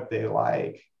 people what they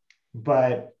like,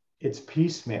 but it's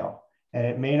piecemeal and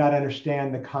it may not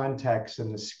understand the context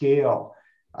and the scale.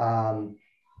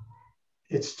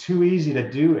 It's too easy to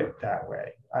do it that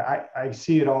way. I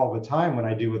see it all the time when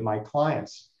I do with my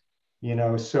clients, you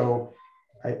know, so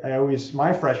I always,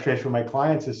 my frustration with my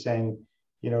clients is saying,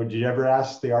 you know, do you ever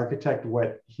ask the architect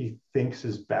what he thinks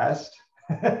is best?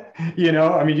 You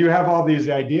know, I mean, you have all these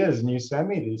ideas and you send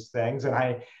me these things, and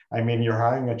I mean, you're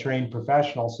hiring a trained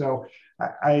professional. So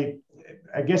I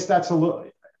guess that's a little,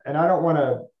 and I don't want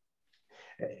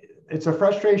to, it's a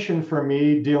frustration for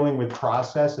me dealing with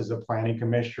process as a planning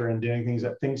commissioner and doing things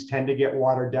that things tend to get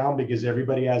watered down because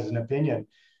everybody has an opinion.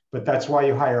 But that's why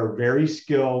you hire very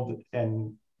skilled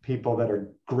and people that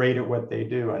are great at what they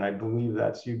do. And I believe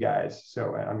that's you guys.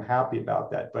 So I'm happy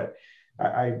about that. But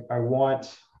I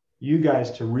want you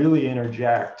guys to really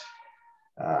interject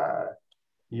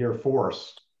your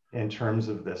force in terms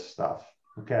of this stuff.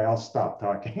 Okay, I'll stop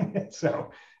talking.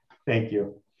 So thank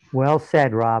you. Well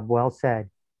said, Rob. Well said.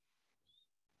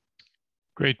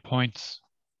 Great points.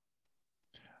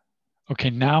 Okay,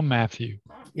 now Matthew.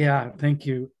 Yeah, thank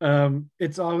you.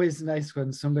 It's always nice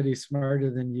when somebody smarter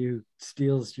than you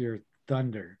steals your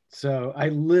thunder. So I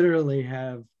literally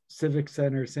have Civic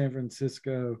Center, San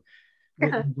Francisco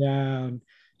written down,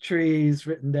 trees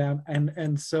written down,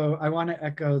 and so I want to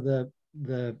echo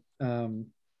the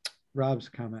Rob's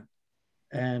comment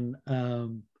and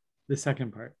the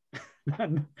second part,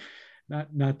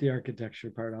 not the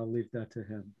architecture part. I'll leave that to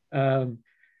him.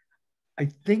 I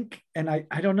think, and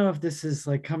I don't know if this is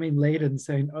like coming late and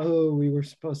saying, oh, we were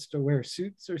supposed to wear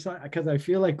suits or something, because I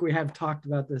feel like we have talked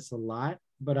about this a lot,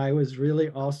 but I was really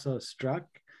also struck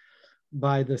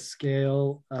by the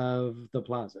scale of the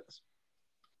plazas.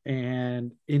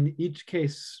 And in each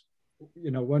case,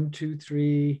 1, 2,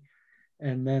 3,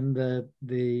 and then the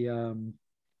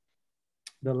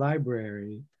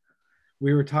library,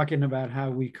 we were talking about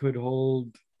how we could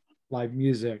hold live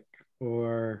music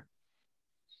or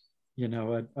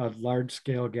a large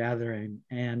scale gathering.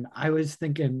 And I was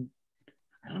thinking,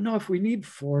 I don't know if we need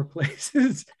 4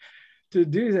 places to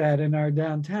do that in our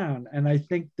downtown. And I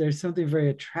think there's something very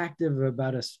attractive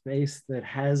about a space that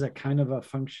has a kind of a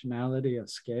functionality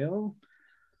of scale.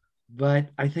 But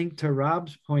I think to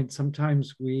Rob's point,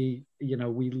 sometimes we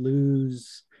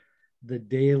lose the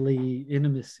daily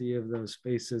intimacy of those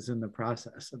spaces in the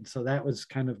process. And so that was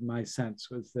kind of my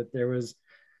sense, was that there was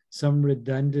some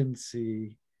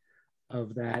redundancy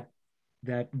of that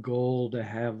goal to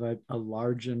have a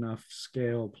large enough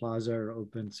scale plaza or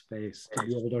open space to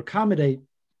be able to accommodate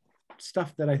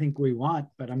stuff that I think we want,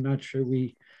 but I'm not sure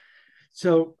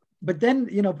but then,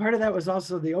 part of that was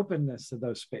also the openness of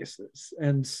those spaces.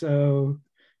 And so,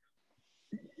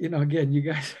 again, you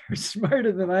guys are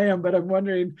smarter than I am, but I'm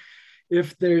wondering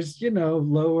if there's,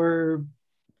 lower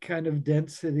kind of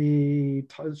density,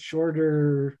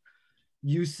 shorter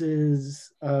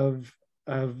uses of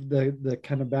the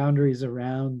kind of boundaries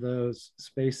around those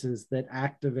spaces that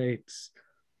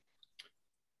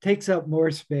takes up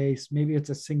more space. Maybe it's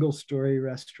a single story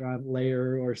restaurant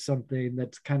layer or something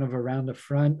that's kind of around the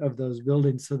front of those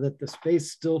buildings so that the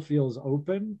space still feels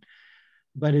open,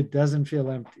 but it doesn't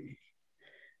feel empty.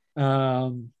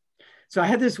 So I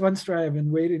had this one story I've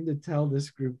been waiting to tell this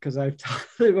group because I've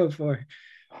told it before.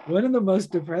 One of the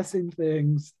most depressing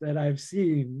things that I've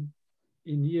seen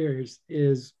in years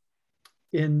is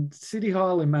in City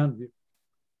Hall in Mountain View.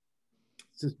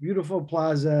 It's this beautiful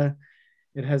plaza.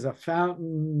 It has a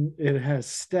fountain. It has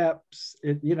steps.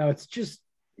 It's just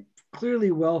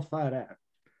clearly well thought out.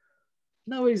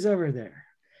 Nobody's ever there.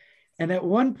 And at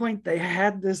one point they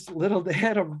had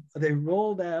they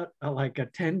rolled out like a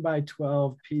 10 by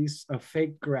 12 piece of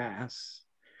fake grass,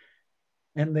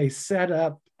 and they set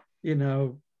up,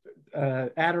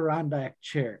 Adirondack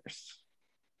chairs.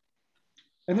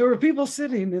 And there were people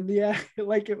sitting in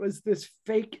like it was this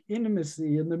fake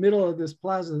intimacy in the middle of this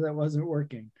plaza that wasn't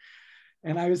working.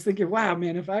 And I was thinking, wow,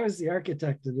 man, if I was the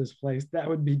architect of this place, that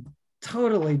would be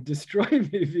totally destroy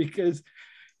me, because,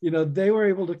 they were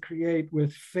able to create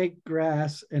with fake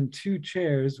grass and 2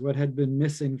 chairs what had been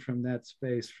missing from that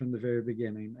space from the very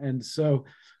beginning. And so,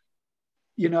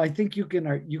 I think you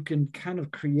can kind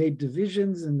of create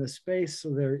divisions in the space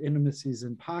so there are intimacies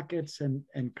in pockets and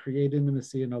create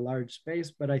intimacy in a large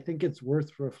space. But I think it's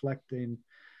worth reflecting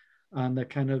on the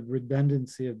kind of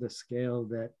redundancy of the scale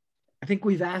that I think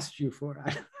we've asked you for.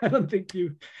 I don't think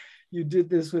you did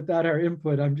this without our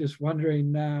input. I'm just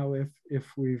wondering now if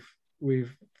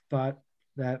we've thought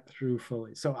that through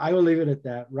fully. So I will leave it at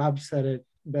that. Rob said it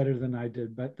better than I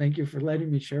did, but thank you for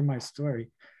letting me share my story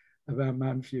about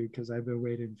Mountain View, because I've been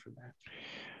waiting for that.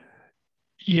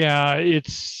 Yeah,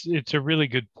 it's a really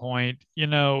good point.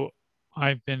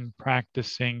 I've been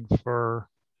practicing for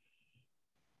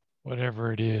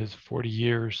whatever it is, 40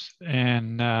 years,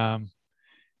 and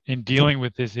in dealing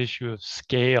with this issue of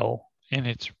scale, and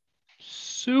it's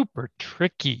super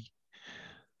tricky.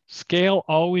 Scale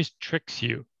always tricks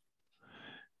you.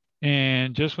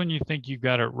 And just when you think you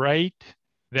got it right,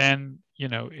 then,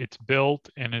 it's built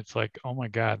and it's like, oh my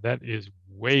God, that is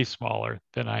way smaller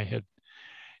than I had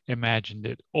imagined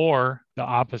it, or the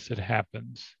opposite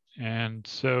happens. And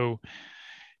so,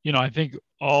 I think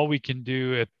all we can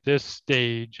do at this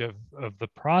stage of the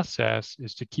process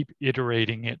is to keep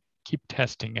iterating it, keep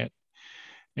testing it.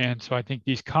 And so I think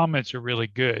these comments are really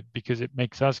good because it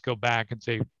makes us go back and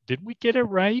say, did we get it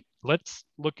right? Let's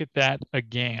look at that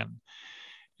again.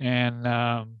 And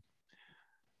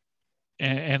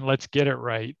let's get it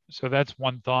right. So that's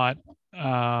one thought.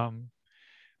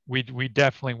 we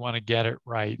definitely want to get it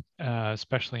right,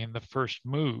 especially in the first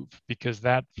move, because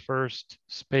that first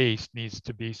space needs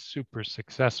to be super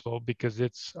successful because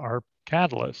it's our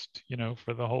catalyst, you know,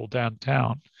 for the whole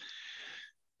downtown.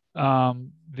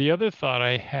 The other thought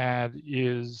I had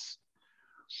is,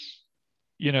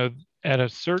 you know, at a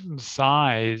certain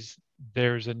size,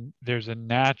 there's a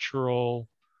natural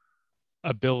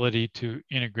ability to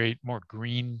integrate more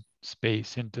green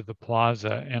space into the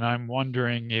plaza. And I'm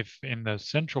wondering if in the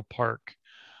Central Park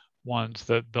ones,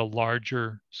 the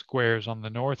larger squares on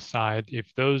the north side,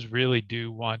 if those really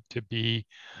do want to be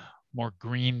more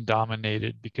green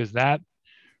dominated, because that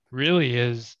really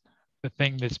is the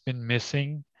thing that's been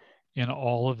missing in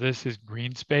all of this is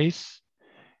green space.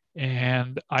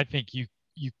 And I think you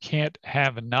can't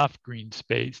have enough green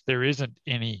space. There isn't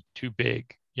any too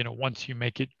big, you know, once you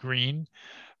make it green,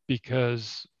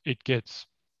 because it gets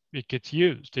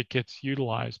used, it gets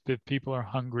utilized. But people are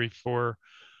hungry for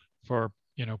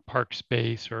you know, park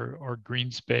space or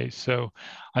green space. So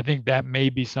I think that may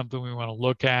be something we want to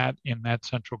look at in that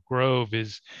Central Grove,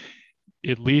 is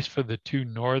at least for the two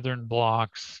northern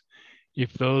blocks,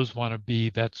 if those want to be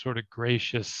that sort of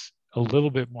gracious, a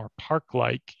little bit more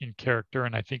park-like in character.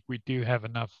 And I think we do have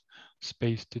enough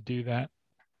space to do that.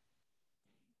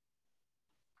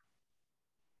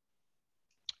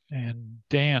 And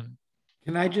Dan.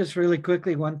 Can I just really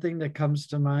quickly, one thing that comes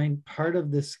to mind, part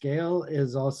of the scale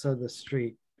is also the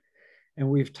street. And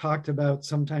we've talked about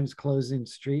sometimes closing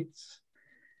streets.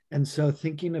 And so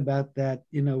thinking about that,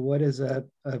 you know, what is a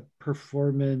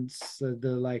performance,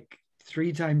 the like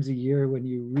 3 times a year when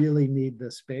you really need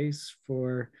the space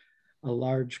for a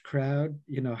large crowd,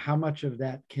 you know, how much of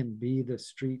that can be the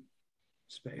street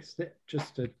space?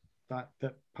 Just a thought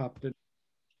that popped in.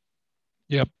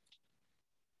 Yep.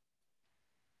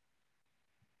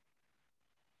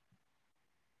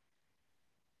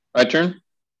 My turn?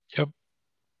 Yep.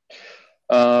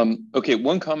 Okay,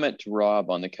 one comment to Rob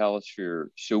on the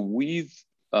Calisphere. So we've,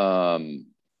 our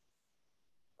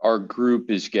group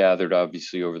has gathered,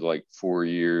 obviously, over like 4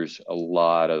 years, a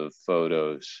lot of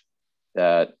photos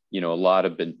that, you know, a lot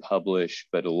have been published,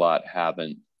 but a lot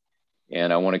haven't.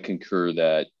 And I want to concur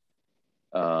that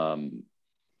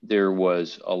there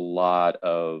was a lot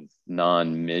of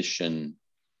non-mission,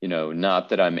 you know, not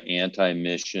that I'm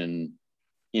anti-mission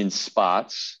in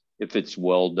spots, if it's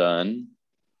well done,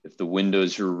 if the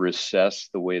windows are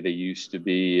recessed the way they used to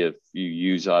be, if you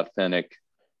use authentic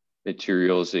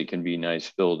materials, they can be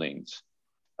nice buildings.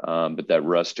 But that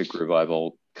rustic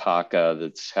revival caca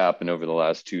that's happened over the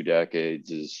last 2 decades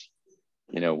is,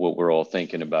 you know, what we're all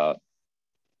thinking about.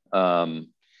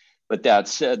 But that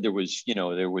said, there was, you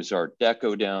know, there was Art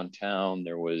Deco downtown.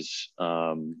 There was,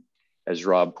 as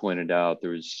Rob pointed out,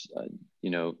 there was, you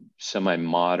know,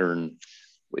 semi-modern,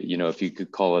 you know, if you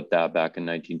could call it that, back in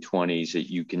 1920s, that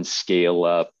you can scale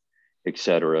up, et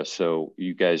cetera. So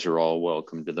you guys are all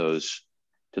welcome to those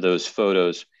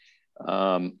photos.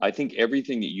 I think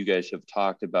everything that you guys have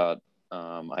talked about,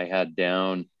 I had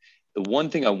down. The one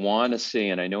thing I want to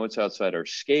say, and I know it's outside our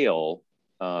scale,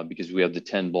 because we have the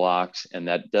 10 blocks and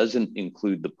that doesn't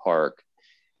include the park,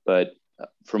 but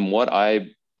from what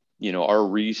you know, our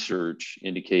research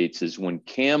indicates is when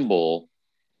Campbell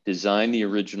designed the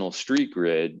original street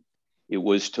grid, it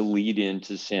was to lead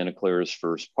into Santa Clara's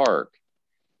first park.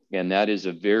 And that is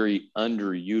a very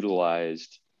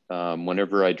underutilized,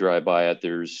 whenever I drive by it,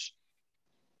 there's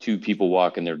 2 people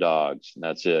walking their dogs and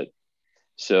that's it.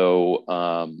 So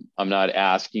I'm not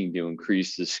asking to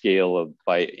increase the scale of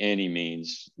by any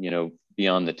means, you know,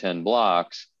 beyond the 10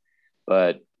 blocks,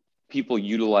 but people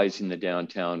utilizing the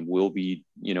downtown will be,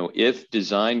 you know, if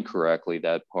designed correctly,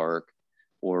 that park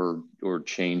or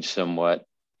changed somewhat,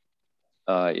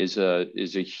 is a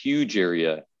huge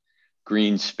area,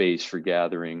 green space for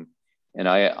gathering. And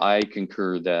I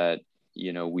concur that,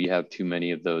 you know, we have too many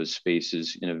of those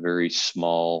spaces in a very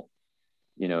small,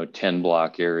 you know, 10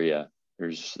 block area.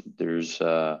 There's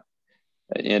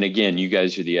and again, you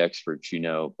guys are the experts, you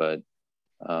know, but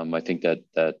I think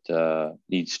that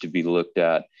needs to be looked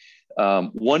at.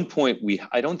 One point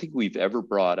I don't think we've ever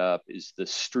brought up is the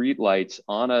street lights.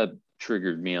 Anna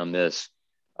triggered me on this,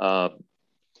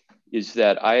 is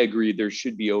that I agree there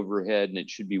should be overhead and it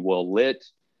should be well lit.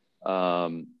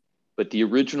 But the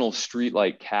original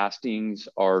streetlight castings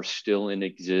are still in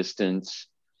existence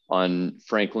on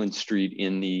Franklin Street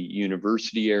in the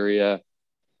university area.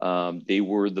 They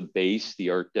were the base,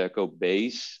 the Art Deco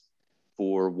base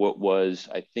for what was,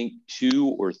 I think, 2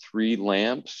 or 3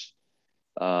 lamps.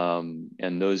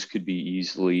 And those could be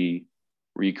easily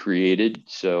recreated.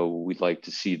 So we'd like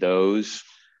to see those.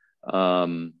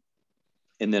 And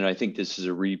then I think this is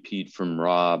a repeat from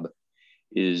Rob,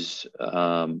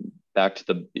 back to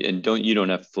the, and you don't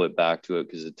have to flip back to it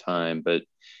because of time, but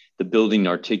the building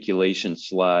articulation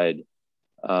slide,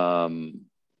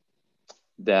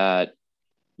 that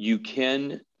you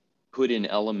can put in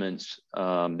elements.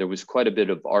 There was quite a bit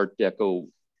of Art Deco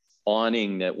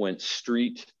awning that went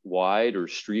street wide or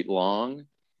street long,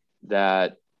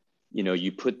 that, you know,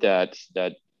 you put that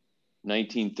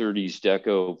 1930s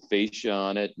deco fascia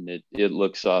on it, and it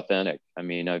looks authentic. I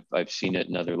mean, I've seen it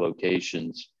in other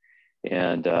locations,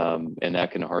 and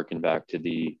that can harken back to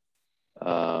the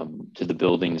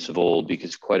buildings of old,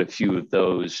 because quite a few of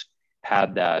those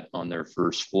had that on their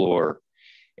first floor.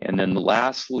 And then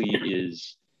lastly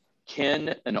is,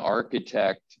 can an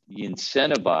architect be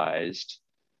incentivized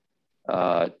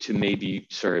to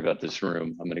ght, sorry about this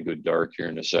room, I'm going to go dark here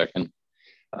in a second.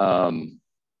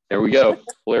 There we go,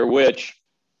 Blair Witch.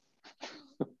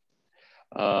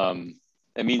 That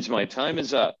means my time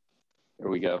is up. There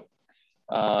we go.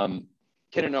 Can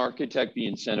an architect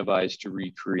be incentivized to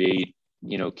recreate,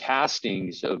 you know,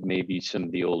 castings of maybe some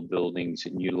of the old buildings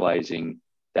and utilizing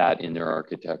that in their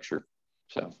architecture?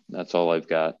 So that's all I've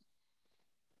got.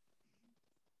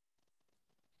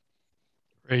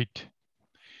 Great.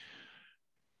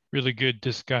 Really good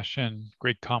discussion.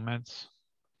 Great comments.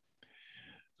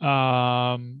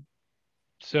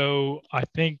 So I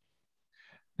think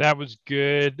that was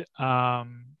good.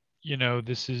 You know,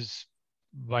 this is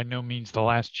by no means the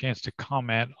last chance to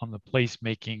comment on the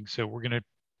placemaking. So we're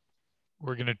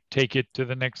gonna take it to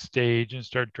the next stage and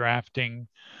start drafting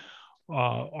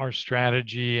our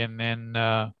strategy, and then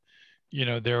you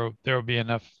know, there will be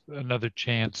another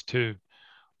chance to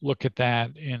look at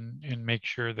that and make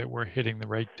sure that we're hitting the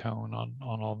right tone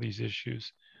on all these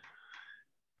issues.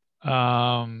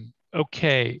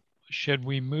 Okay, should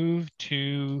we move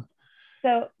to?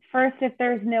 So first, if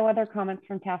there's no other comments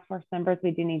from task force members,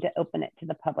 we do need to open it to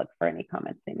the public for any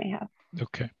comments they may have.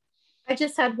 Okay. I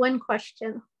just had one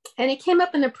question, and it came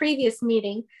up in the previous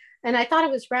meeting, and I thought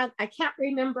it was rather, I can't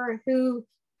remember who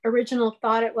original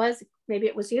thought it was, maybe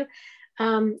it was you.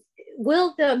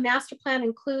 Will the master plan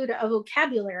include a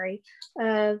vocabulary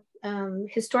of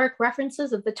historic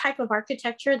references of the type of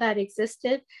architecture that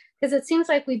existed? Because it seems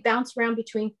like we bounce around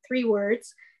between 3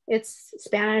 words. It's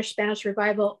Spanish, Spanish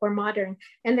revival, or modern.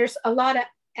 And there's a lot of,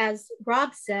 as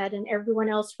Rob said, and everyone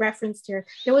else referenced here,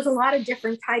 there was a lot of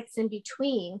different types in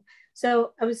between.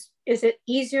 So is it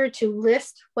easier to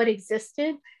list what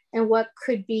existed and what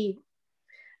could be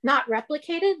not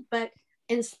replicated, but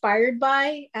inspired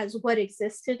by as what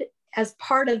existed as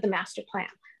part of the master plan?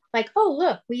 Like, oh,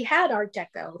 look, we had Art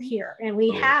Deco here, and we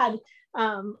had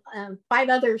 5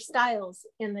 other styles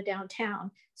in the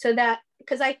downtown. So that,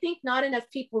 because I think not enough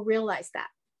people realize that.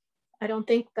 I don't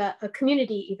think the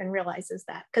community even realizes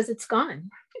that, because it's gone.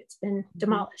 It's been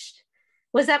demolished.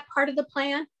 Was that part of the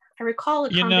plan? I recall a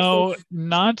conversation. You know,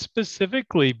 not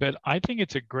specifically, but I think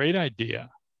it's a great idea.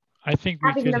 I think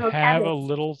we could have a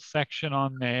little section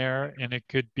on there, and it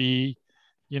could be,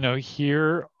 you know,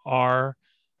 here are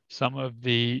some of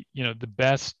the, you know, the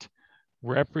best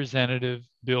representative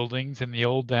buildings in the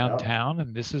old downtown,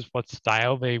 and this is what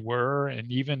style they were,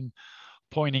 and even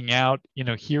pointing out, you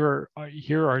know, here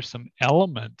are some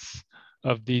elements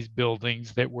of these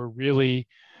buildings that were really,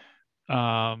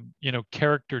 you know,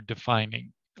 character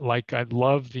defining. Like, I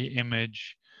love the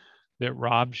image that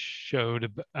Rob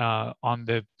showed on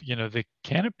the, you know, the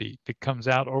canopy that comes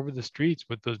out over the streets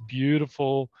with those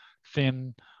beautiful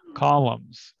thin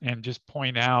columns, and just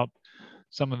point out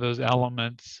some of those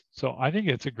elements. So I think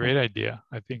it's a great idea.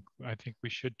 I think we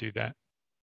should do that.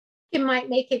 It might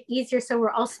make it easier so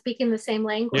we're all speaking the same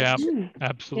language. Yeah,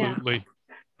 absolutely.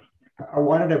 Yeah. I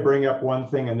wanted to bring up one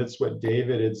thing, and that's what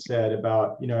David had said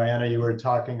about, you know, Anna, you were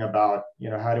talking about, you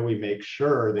know, how do we make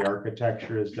sure the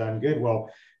architecture is done good? Well,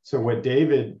 so what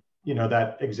David, you know,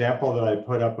 that example that I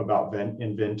put up about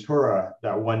in Ventura,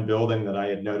 that one building that I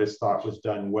had noticed thought was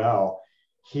done well,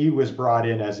 he was brought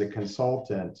in as a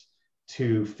consultant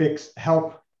to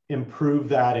help improve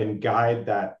that and guide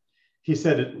that. He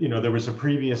said, you know, there was a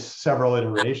previous several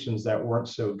iterations that weren't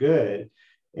so good,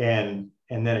 and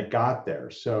then it got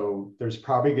there. So there's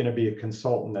probably going to be a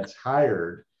consultant that's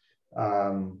hired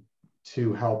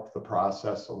to help the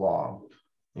process along,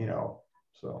 you know,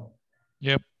 so.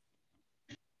 Yep.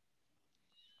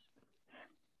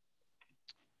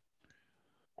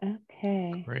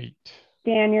 Okay. Great.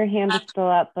 Dan, your hand is still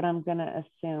up, but I'm going to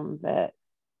assume that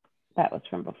was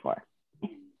from before.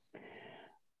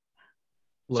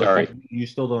 Look, sorry. You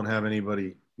still don't have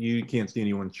anybody. You can't see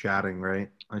anyone chatting, right?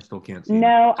 I still can't see.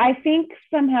 No, I think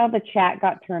somehow the chat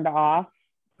got turned off.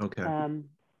 Okay. On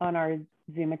our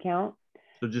Zoom account.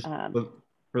 So just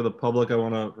For the public, I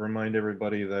want to remind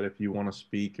everybody that if you want to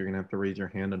speak, you're going to have to raise your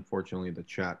hand. Unfortunately, the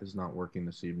chat is not working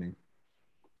this evening.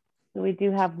 So we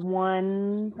do have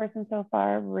one person so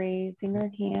far raising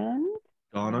their hand.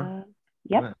 Donna?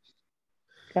 Yep. Next.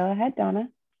 Go ahead, Donna.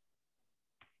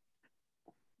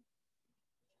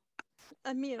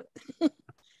 Unmute.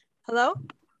 Hello?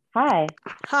 Hi.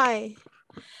 Hi.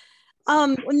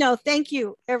 No, thank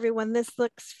you, everyone. This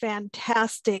looks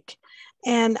fantastic.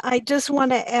 And I just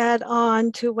want to add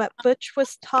on to what Butch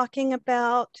was talking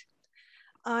about.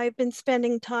 I've been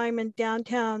spending time in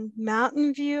downtown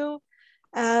Mountain View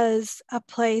as a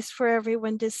place for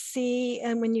everyone to see.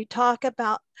 And when you talk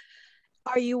about,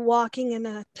 are you walking in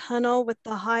a tunnel with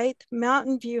the height?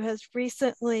 Mountain View has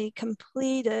recently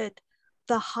completed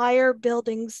the higher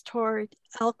buildings toward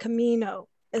El Camino.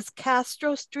 It's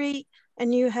Castro Street,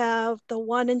 and you have the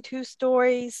 1 and 2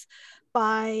 stories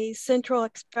by Central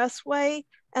Expressway.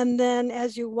 And then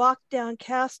as you walk down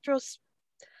Castro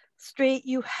Street,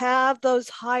 you have those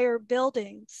higher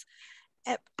buildings.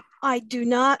 I do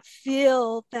not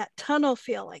feel that tunnel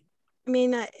feeling. I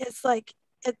mean, it's like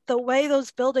the way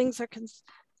those buildings are,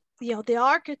 the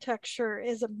architecture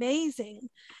is amazing.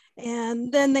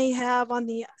 And then they have on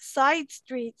the side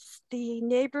streets, the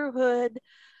neighborhood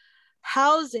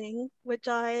housing, which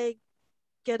I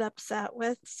get upset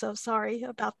with. So sorry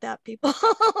about that, people.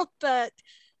 But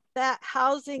that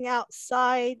housing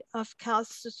outside of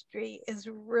Castro Street is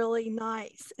really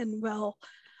nice and well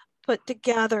put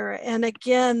together. And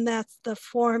again, that's the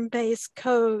form-based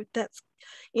code that's,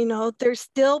 they're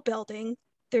still building.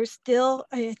 They're still,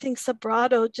 I think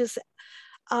Sobrato just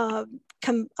got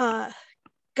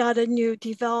a new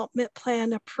development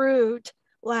plan approved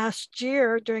last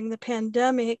year during the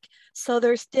pandemic. So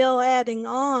they're still adding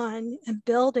on and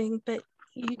building, but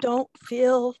you don't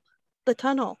feel the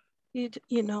tunnel. It's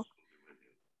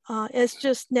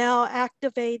just now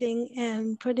activating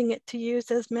and putting it to use,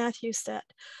 as Matthew said.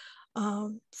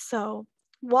 So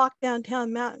walk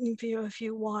downtown Mountain View if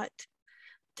you want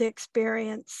to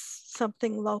experience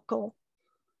something local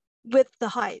with the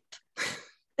hype.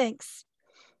 Thanks.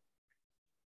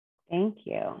 Thank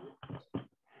you.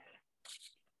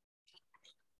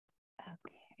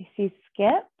 Okay, I see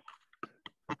Skip.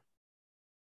 You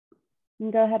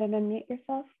can go ahead and unmute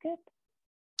yourself, Skip.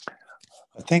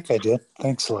 I think I did.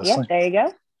 Thanks, Leslie. Yep, there you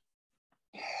go.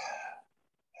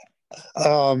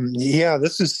 Yeah,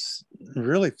 this is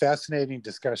really fascinating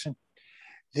discussion.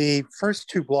 The first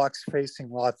 2 blocks facing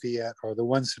Lafayette are the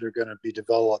ones that are going to be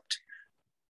developed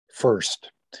first.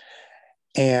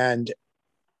 And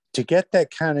to get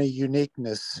that kind of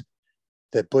uniqueness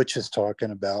that Butch is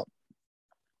talking about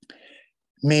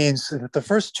means that the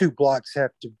first 2 blocks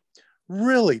have to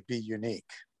really be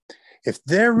unique. If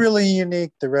they're really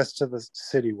unique, the rest of the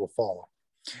city will follow.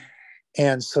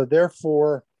 And so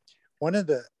therefore, one of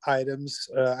the items,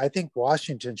 I think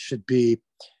Washington should be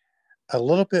a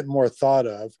little bit more thought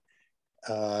of,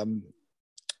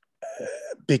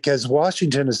 because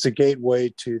Washington is the gateway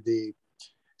to the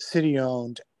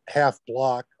city-owned half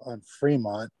block on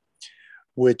Fremont,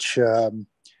 which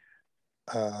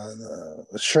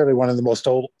surely one of the most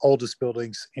oldest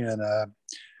buildings in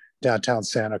downtown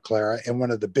Santa Clara, and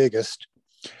one of the biggest.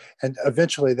 And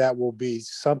eventually that will be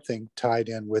something tied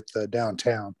in with the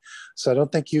downtown. So I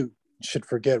don't think you should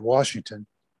forget Washington.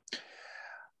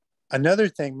 Another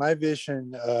thing, my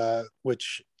vision,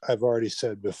 which I've already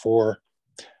said before,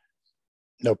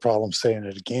 no problem saying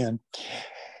it again,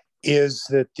 is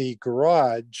that the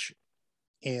garage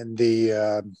in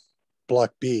the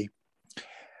Block B,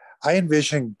 I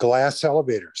envision glass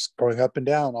elevators going up and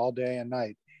down all day and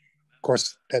night. Of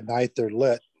course, at night they're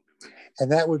lit.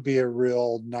 And that would be a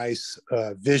real nice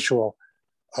visual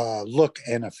look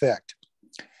and effect.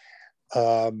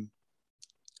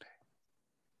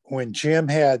 When Jim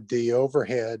had the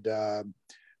overhead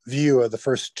view of the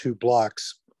first 2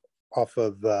 blocks off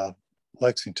of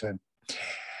Lexington,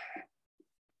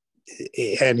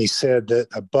 and he said that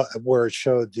where it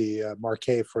showed the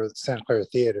marquee for Santa Clara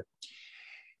Theater,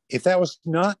 if that was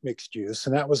not mixed use,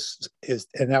 and that was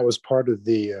part of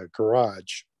the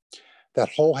garage, that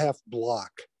whole half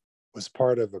block was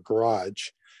part of a garage,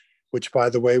 which, by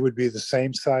the way, would be the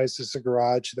same size as the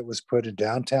garage that was put in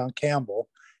downtown Campbell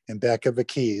in back of the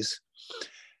Keys,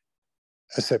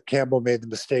 except Campbell made the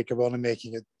mistake of only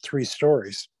making it 3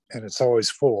 stories, and it's always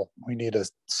full. We need a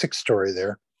 6-story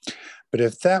there. But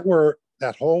if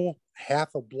that whole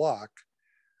half a block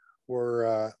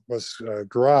was a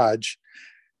garage,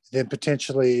 then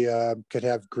potentially could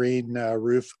have green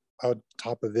roof on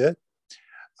top of it,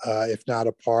 if not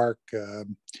a park,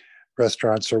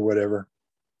 restaurants or whatever.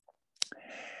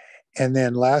 And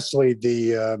then lastly,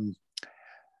 the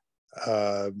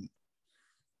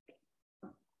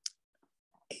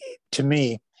to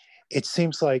me, it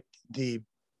seems like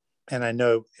and I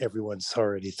know everyone's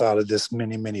already thought of this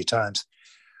many, many times,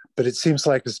 but it seems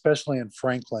like, especially in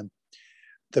Franklin,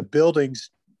 the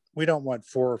buildings, we don't want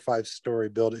 4 or 5 story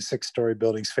buildings, 6-story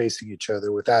buildings facing each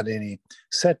other without any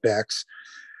setbacks.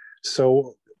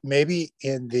 So maybe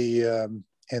in the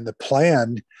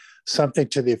plan, something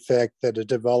to the effect that a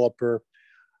developer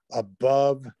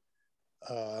above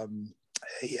 2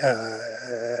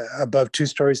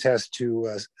 stories has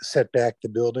to set back the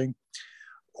building,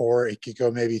 or it could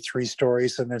go maybe 3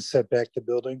 stories and then set back the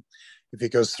building. If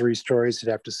it goes 3 stories,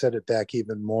 it'd have to set it back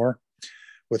even more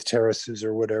with terraces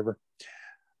or whatever.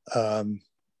 And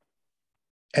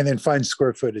then find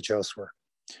square footage elsewhere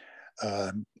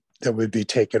that would be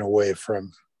taken away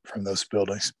from those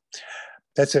buildings.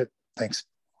 That's it. Thanks.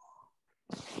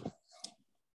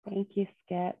 Thank you,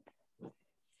 Skip.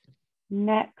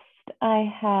 Next,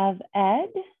 I have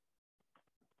Ed.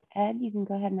 Ed, you can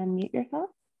go ahead and unmute yourself.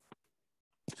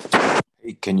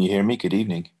 Hey, can you hear me? Good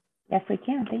evening. Yes, we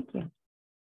can. Thank you.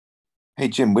 Hey,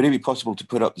 Jim, would it be possible to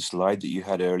put up the slide that you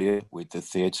had earlier with the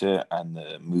theatre and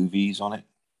the movies on it,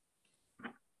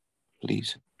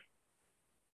 please?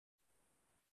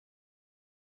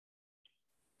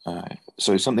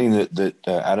 So something that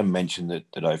Adam mentioned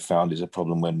that I found is a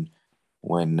problem when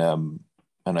and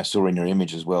I saw in your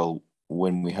image as well,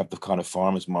 when we have the kind of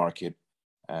farmers market,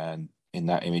 and in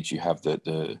that image you have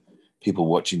the people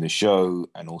watching the show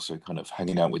and also kind of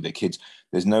hanging out with their kids.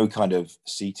 There's no kind of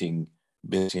seating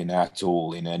built in at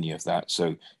all in any of that.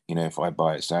 So, you know, if I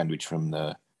buy a sandwich from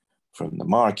the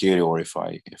market, or if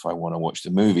I want to watch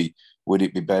the movie, would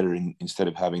it be better instead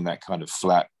of having that kind of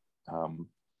flat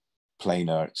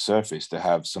planar surface to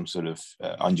have some sort of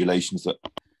undulations that,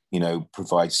 you know,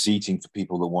 provide seating for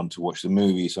people that want to watch the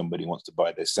movie, somebody wants to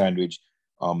buy their sandwich.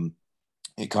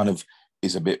 It kind of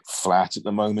is a bit flat at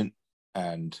the moment,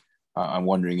 and I'm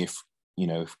wondering if, you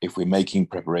know, if we're making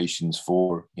preparations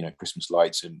for, you know, Christmas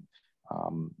lights and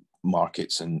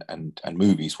markets and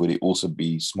movies, would it also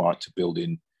be smart to build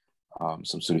in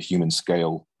some sort of human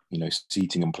scale, you know,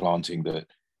 seating and planting that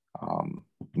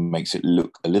makes it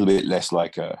look a little bit less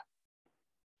like a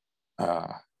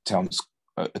town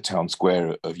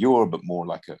square of yore, but more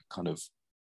like a kind of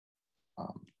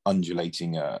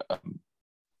undulating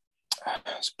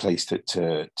place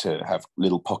to have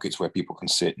little pockets where people can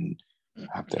sit and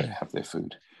have their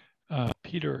food.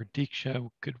 Peter or Diksha,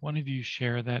 could one of you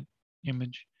share that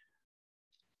image?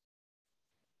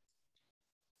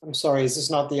 I'm sorry, is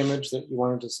this not the image that you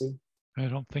wanted to see? I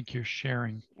don't think you're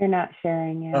sharing. You're not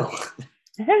sharing yet. Oh.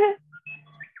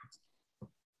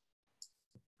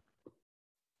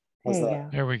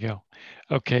 There we go.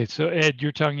 Okay, so Ed,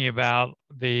 you're talking about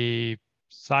the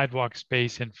sidewalk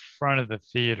space in front of the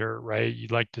theater, right?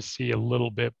 You'd like to see a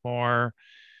little bit more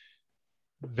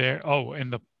there. Oh, in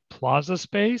the plaza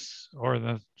space or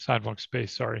the sidewalk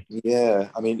space? Sorry. Yeah,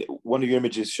 I mean, one of your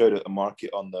images showed a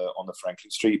market on the Franklin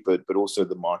Street, but also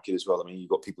the market as well. I mean, you've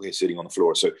got people here sitting on the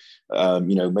floor, so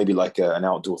you know, maybe like an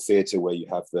outdoor theater where you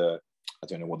have I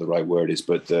don't know what the right word is,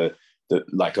 but the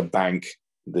like a bank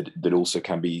that also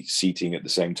can be seating at the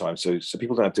same time, so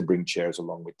people don't have to bring chairs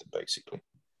along with them, basically.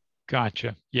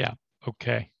 Gotcha. Yeah.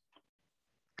 Okay.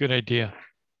 Good idea.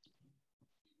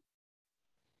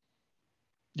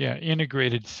 Yeah,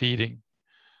 integrated seating.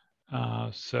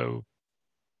 So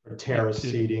or terrace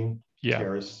seating, yeah,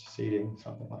 terrace seating,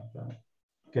 something like that.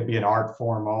 It could be an art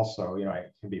form also. You know,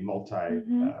 it can be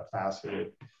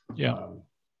multi-faceted. Yeah.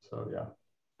 So yeah.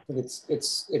 I think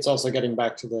it's also getting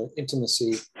back to the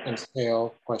intimacy and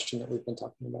scale question that we've been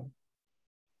talking about.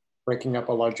 Breaking up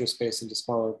a larger space into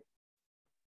smaller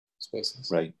spaces.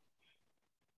 Right.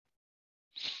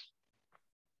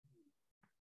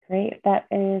 Great. That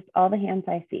is all the hands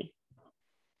I see.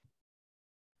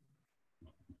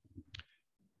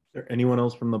 Is there anyone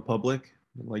else from the public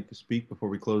who would like to speak before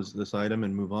we close this item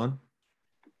and move on?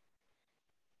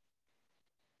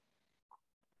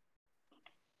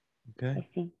 Okay.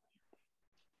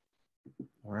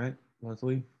 All right,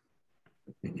 Leslie.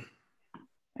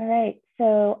 All right,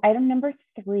 so item number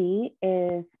 3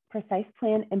 is precise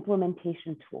plan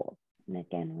implementation tools. And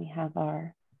again, we have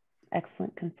our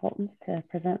excellent consultants to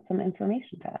present some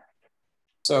information to us.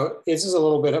 So this is a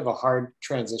little bit of a hard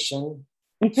transition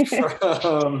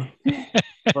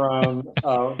from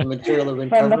the material that we've been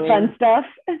from covering the fun stuff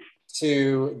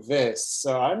to this.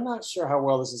 So I'm not sure how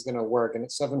well this is going to work, and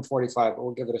it's 7:45, but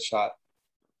we'll give it a shot.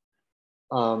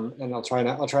 And I'll try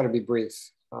to be brief.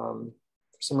 For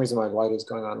some reason, my light is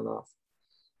going on and off.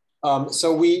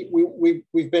 So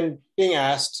we've been being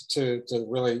asked to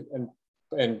really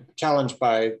challenged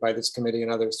by this committee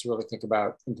and others to really think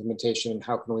about implementation and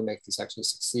how can we make this actually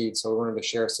succeed. So we wanted to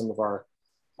share some of our,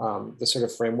 the sort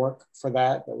of framework for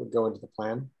that would go into the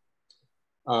plan.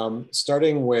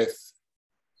 Starting with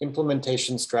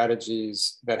implementation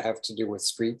strategies that have to do with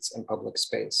streets and public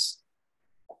space.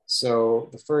 So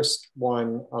the first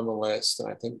one on the list, and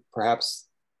I think perhaps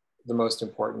the most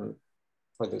important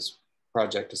for this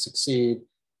project to succeed,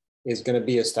 is going to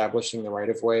be establishing the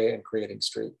right-of-way and creating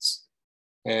streets.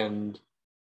 And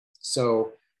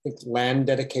so I think land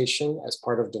dedication as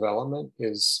part of development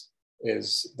is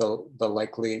the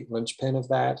likely linchpin of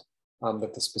that,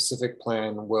 that the specific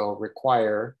plan will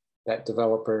require that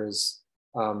developers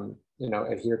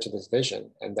adhere to this vision,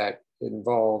 and that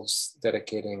involves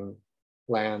dedicating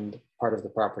land, part of the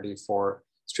property, for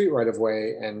street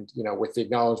right-of-way, and with the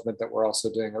acknowledgement that we're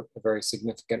also doing a very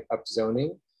significant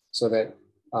upzoning, so that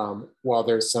while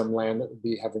there's some land that would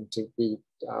be having to be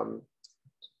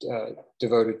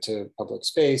devoted to public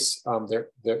space,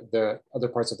 the other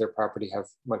parts of their property have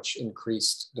much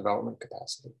increased development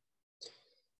capacity.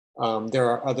 There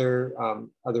are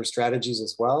other strategies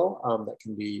as well that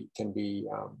can be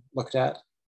looked at.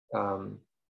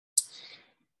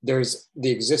 There's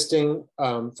the existing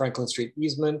Franklin Street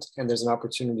easement, and there's an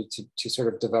opportunity to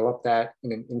sort of develop that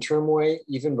in an interim way,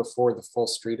 even before the full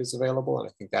street is available. And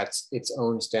I think that's its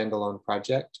own standalone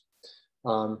project.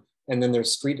 And then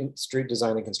there's street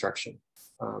design and construction.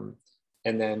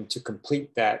 And then to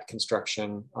complete that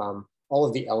construction, all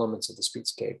of the elements of the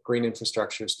streetscape: green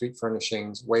infrastructure, street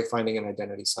furnishings, wayfinding and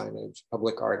identity signage,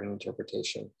 public art and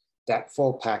interpretation, that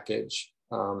full package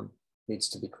needs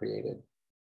to be created.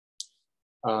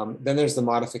 Then there's the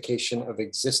modification of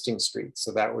existing streets.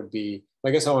 So that would be,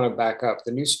 I guess I want to back up.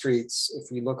 The new streets,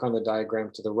 if you look on the diagram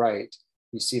to the right,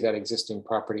 you see that existing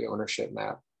property ownership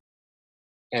map.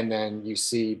 And then you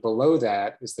see below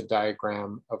that is the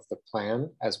diagram of the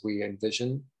plan as we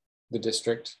envision the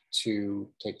district to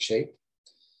take shape.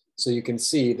 So you can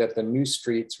see that the new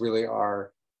streets really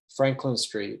are Franklin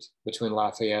Street between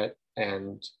Lafayette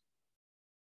and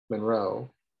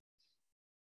Monroe,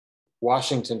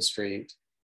 Washington Street,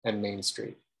 and Main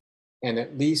Street. And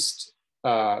at least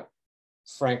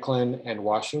Franklin and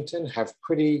Washington have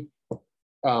pretty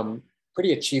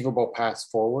achievable paths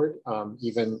forward,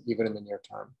 even in the near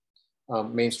term.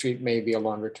 Main Street may be a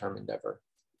longer term endeavor.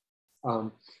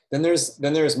 Then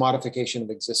there's modification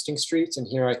of existing streets. And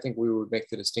here I think we would make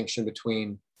the distinction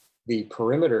between the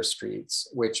perimeter streets,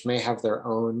 which may have their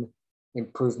own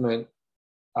improvement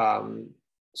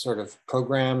sort of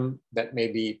program that may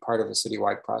be part of a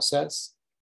citywide process.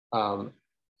 We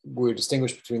would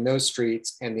distinguish between those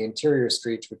streets and the interior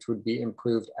streets, which would be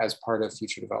improved as part of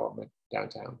future development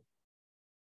downtown.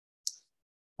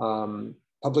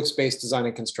 Public space design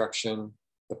and construction,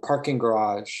 the parking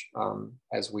garage,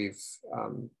 as we've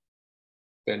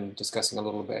been discussing a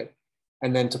little bit.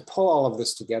 And then to pull all of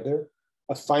this together,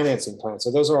 a financing plan.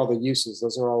 So those are all the uses.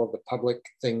 Those are all of the public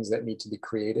things that need to be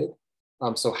created.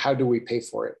 So how do we pay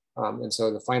for it? And so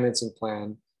the financing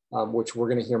plan, which we're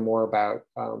going to hear more about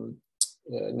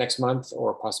next month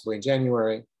or possibly in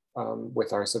January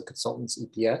with our subconsultants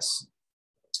EPS.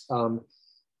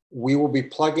 We will be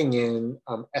plugging in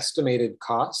estimated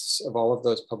costs of all of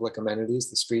those public amenities,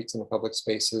 the streets and the public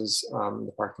spaces,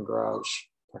 the parking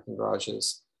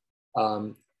garages,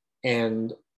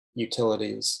 and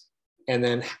utilities. And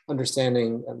then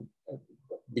understanding,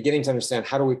 beginning to understand,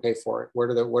 how do we pay for it? What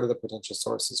are the potential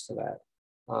sources for that?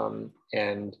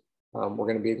 We're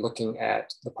going to be looking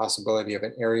at the possibility of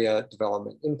an area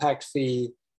development impact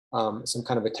fee, some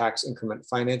kind of a tax increment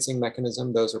financing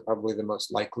mechanism. Those are probably the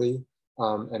most likely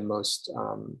and most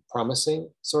promising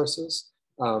sources.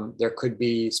 There could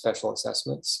be special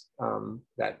assessments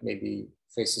that maybe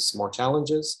faces some more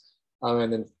challenges.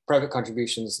 And then private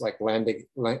contributions like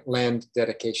land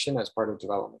dedication as part of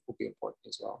development will be important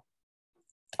as well.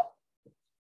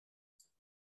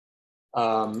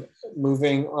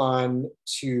 Moving on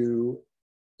to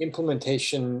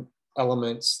implementation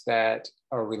elements that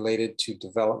are related to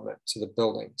development, to the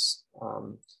buildings.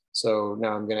 So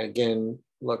now I'm going to again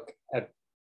look at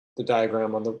the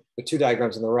diagram on the two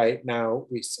diagrams on the right. Now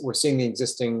we're seeing the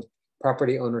existing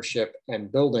property ownership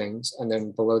and buildings, and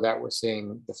then below that we're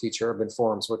seeing the future urban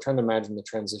forms. So we're trying to imagine the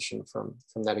transition from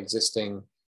that existing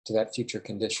to that future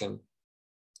condition.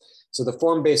 So the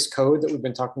form-based code that we've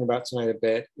been talking about tonight a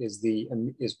bit is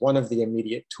one of the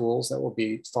immediate tools that will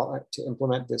be to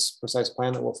implement this precise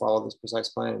plan, that will follow this precise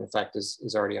plan, and in fact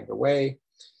is already underway.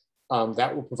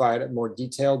 That will provide a more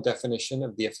detailed definition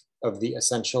of the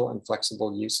essential and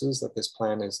flexible uses that this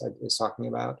plan is talking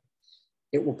about.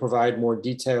 It will provide more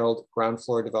detailed ground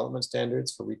floor development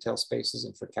standards for retail spaces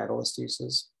and for catalyst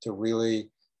uses to really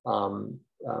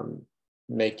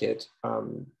make it,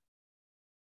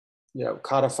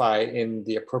 codify in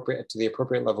the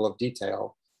appropriate level of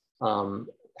detail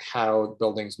how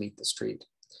buildings meet the street,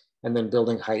 and then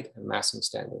building height and massing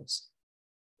standards.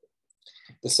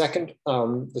 The second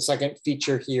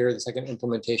feature here, the second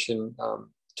implementation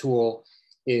tool,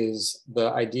 is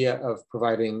the idea of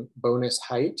providing bonus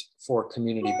height for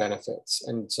community benefits.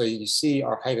 And so you see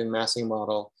our height and massing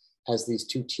model has these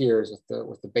two tiers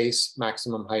with the base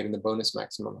maximum height and the bonus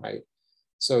maximum height.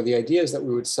 So the idea is that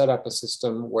we would set up a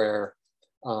system where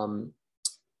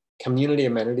community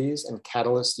amenities and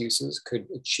catalyst uses could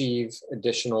achieve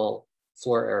additional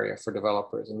floor area for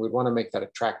developers. And we'd want to make that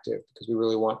attractive because we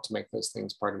really want to make those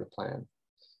things part of the plan.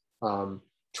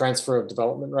 Transfer of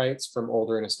development rights from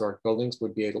older and historic buildings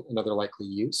would be another likely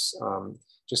use,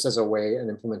 just as a way, an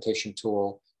implementation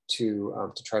tool to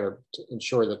try to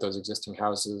ensure that those existing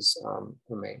houses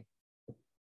remain.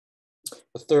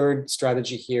 The third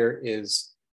strategy here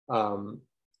is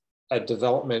a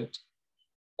development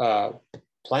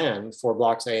plan for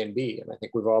blocks A and B. And I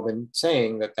think we've all been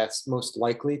saying that that's most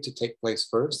likely to take place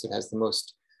first. It has the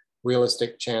most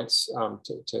realistic chance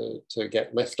to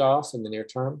get liftoff in the near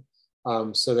term,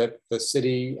 so that the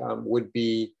city would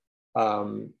be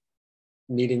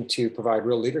needing to provide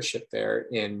real leadership there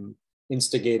in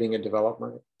instigating a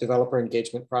developer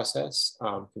engagement process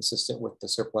consistent with the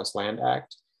Surplus Land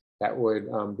Act that would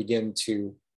begin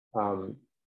to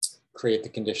create the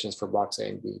conditions for blocks A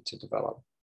and B to develop.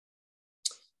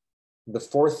 The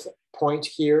fourth point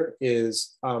here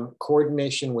is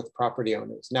coordination with property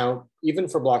owners. Now, even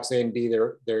for blocks A and B,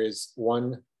 there is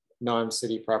one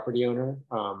non-city property owner.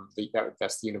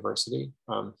 That's the university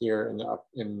here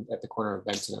at the corner of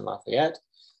Benton and Lafayette.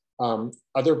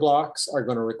 Other blocks are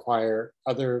going to require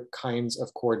other kinds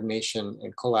of coordination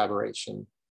and collaboration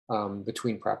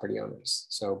between property owners.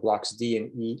 So blocks D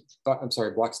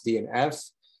and F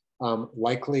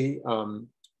likely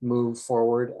move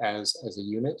forward as a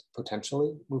unit,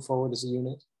 potentially move forward as a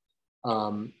unit.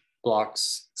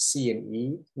 Blocks C and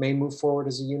E may move forward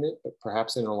as a unit, but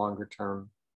perhaps in a longer term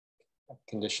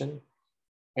condition.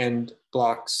 And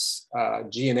blocks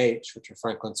G and H, which are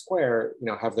Franklin Square,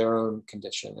 have their own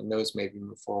condition, and those maybe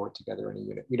move forward together in a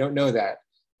unit. We don't know that,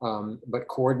 but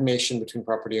coordination between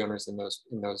property owners in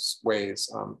those ways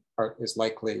is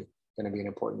likely going to be an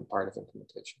important part of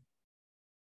implementation.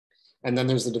 And then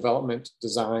there's the development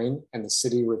design and the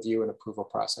city review and approval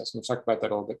process. And we've talked about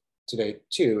that a little bit today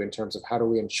too, in terms of how do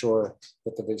we ensure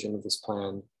that the vision of this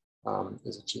plan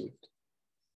is achieved.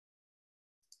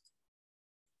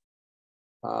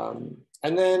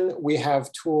 And then we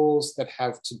have tools that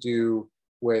have to do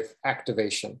with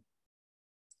activation.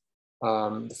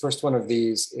 The first one of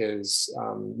these is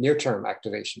near-term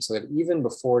activation, so that even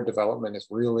before development is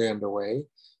really underway,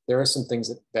 there are some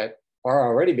things that are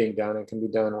already being done and can be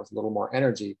done with a little more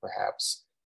energy, perhaps,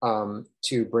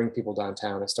 to bring people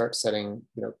downtown and start setting,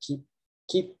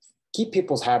 keep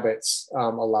people's habits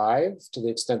alive to the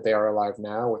extent they are alive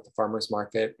now with the farmers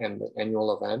market and the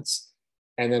annual events,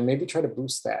 and then maybe try to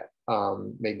boost that.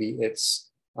 Maybe it's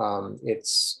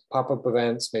pop-up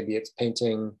events, maybe it's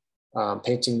painting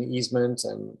the easement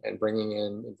and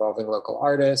involving local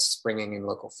artists, bringing in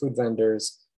local food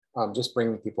vendors, just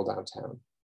bringing people downtown.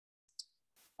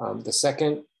 The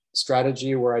second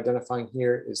strategy we're identifying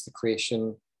here is the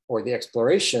creation or the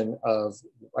exploration of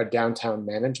a downtown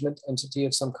management entity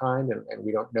of some kind, and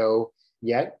we don't know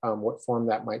yet what form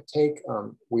that might take.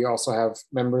 We also have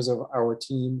members of our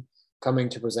team coming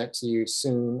to present to you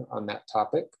soon on that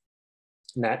topic.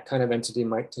 And that kind of entity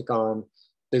might take on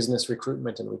business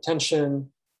recruitment and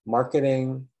retention,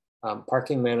 marketing,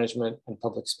 parking management, and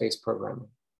public space programming.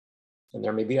 And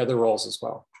there may be other roles as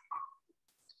well.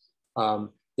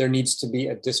 There needs to be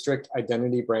a district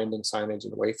identity, branding, signage,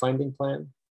 and wayfinding plan.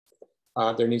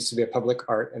 There needs to be a public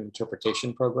art and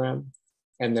interpretation program.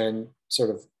 And then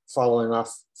sort of following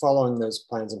those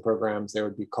plans and programs, there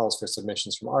would be calls for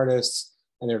submissions from artists,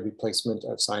 and there would be placement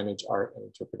of signage, art, and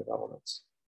interpretive elements.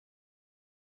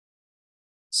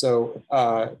 So,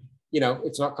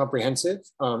 it's not comprehensive.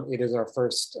 It is our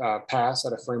first pass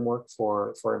at a framework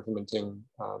for implementing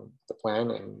the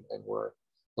plan, and we're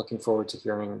looking forward to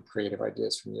hearing creative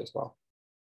ideas from you as well.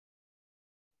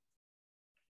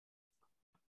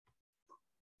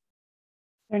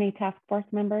 Are there any task force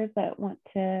members that want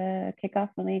to kick off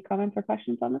with any comments or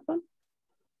questions on this one?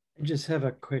 I just have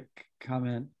a quick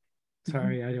comment.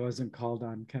 Sorry, I wasn't called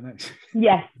on. Can I?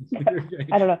 Yes.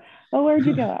 I don't know. Well, where'd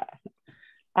you go?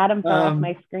 Adam fell off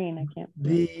my screen. I can't.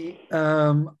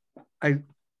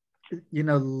 you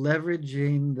know,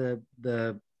 leveraging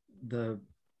the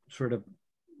sort of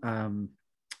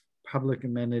public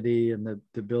amenity and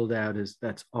the build out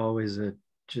that's always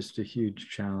just a huge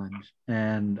challenge.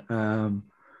 And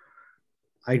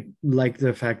I like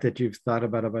the fact that you've thought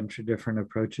about a bunch of different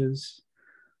approaches.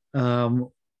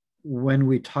 When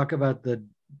we talk about the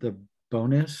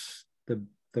bonus,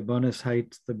 the bonus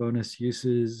heights, the bonus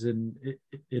uses, and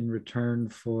in return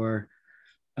for,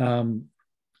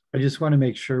 I just want to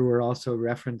make sure we're also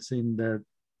referencing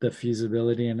the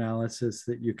feasibility analysis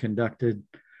that you conducted.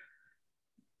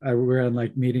 We're on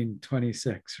like meeting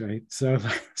 26, right? So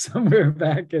somewhere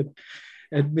back at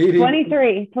meeting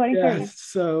 23. Yeah,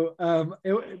 so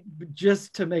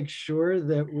just to make sure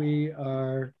that we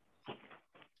are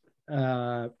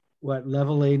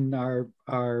leveling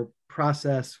our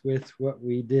process with what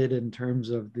we did in terms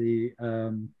of the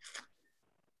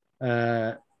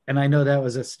and I know that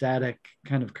was a static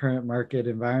kind of current market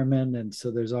environment, and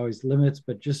so there's always limits,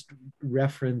 but just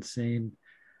referencing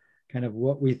kind of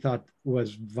what we thought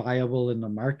was viable in the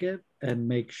market and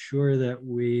make sure that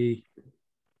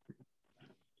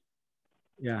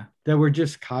that we're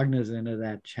just cognizant of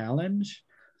that challenge,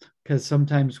 because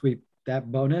sometimes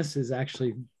that bonus is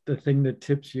actually the thing that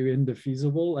tips you into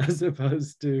feasible as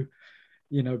opposed to,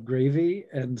 you know, gravy.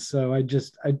 And so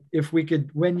if we could,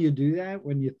 when you do that,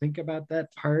 when you think about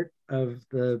that part of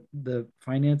the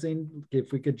financing,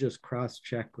 if we could just cross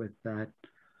check with that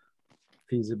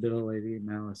feasibility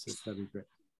analysis, that'd be great.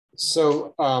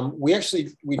 So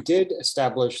we did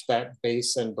establish that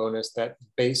base and bonus, that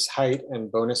base height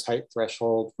and bonus height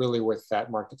threshold, really with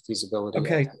that market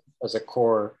feasibility as a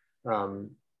core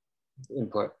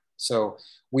input. So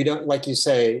we don't, like you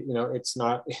say, you know, it's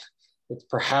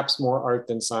perhaps more art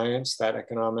than science, that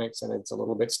economics, and it's a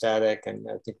little bit static, and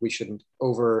I think we shouldn't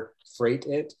over freight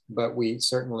it, but we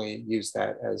certainly use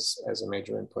that as a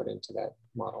major input into that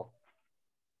model.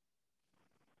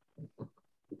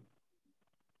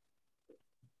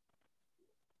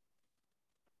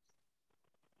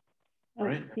 All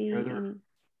right, any other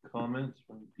comments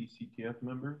from DCTF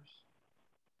members?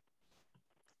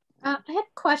 I had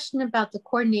a question about the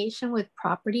coordination with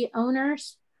property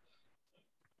owners.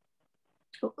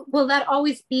 Will that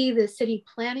always be the city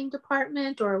planning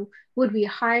department, or would we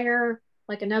hire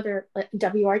like another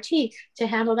WRT to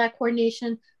handle that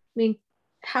coordination? I mean,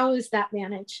 how is that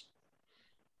managed?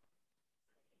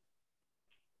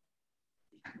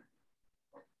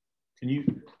 Can you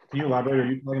elaborate?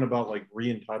 Are you talking about like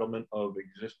re-entitlement of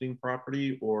existing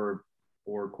property or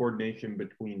coordination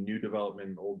between new development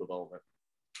and old development?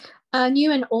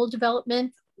 New and old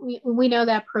development. We know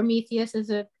that Prometheus is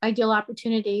an ideal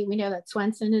opportunity. We know that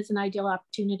Swenson is an ideal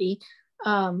opportunity.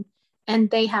 And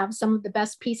they have some of the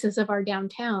best pieces of our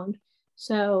downtown.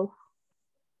 So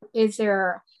is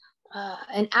there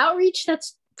an outreach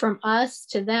that's from us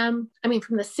to them? I mean,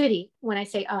 from the city, when I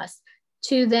say us,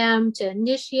 to them to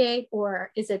initiate, or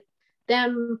is it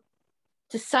them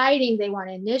deciding they want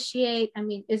to initiate? I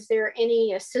mean, is there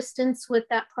any assistance with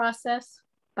that process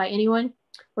by anyone?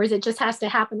 Or is it just has to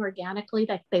happen organically,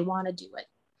 like they want to do it?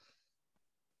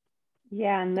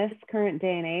 Yeah, in this current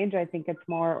day and age, I think it's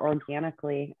more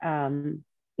organically. You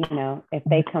know, if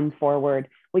they come forward,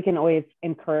 we can always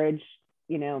encourage,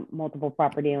 you know, multiple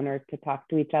property owners to talk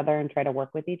to each other and try to work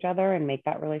with each other and make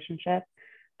that relationship.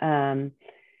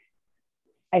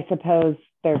 I suppose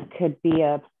there could be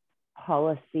a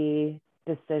policy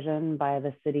decision by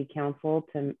the city council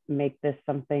to make this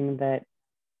something that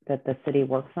the city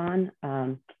works on.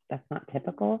 That's not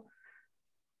typical.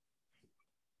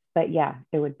 But yeah,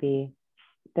 it would be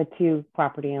the two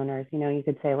property owners. You know, you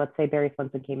could say, let's say Barry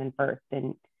Swenson came in first,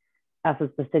 and us as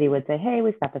the city would say, hey,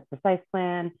 we've got this precise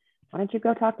plan. Why don't you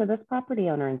go talk to this property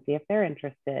owner and see if they're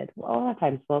interested? Well, a lot of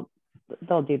times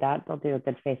they'll do that. They'll do a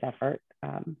good faith effort.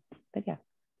 But yeah.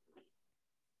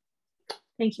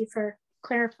 Thank you for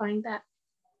clarifying that.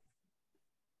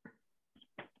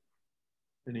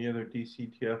 Any other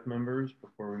DCTF members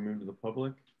before we move to the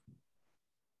public?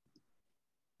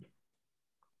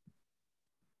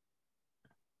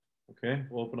 Okay,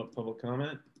 we'll open up public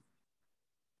comment.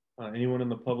 Anyone in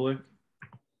the public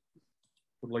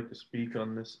would like to speak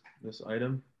on this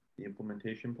item, the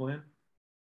implementation plan?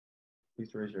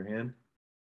 Please raise your hand.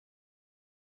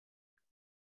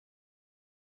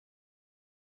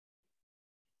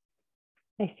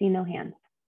 I see no hands.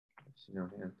 I see no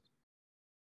hands.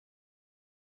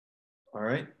 All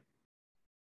right.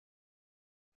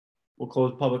 We'll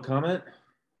close public comment.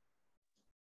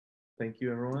 Thank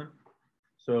you, everyone.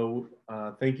 So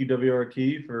thank you,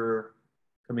 WRT, for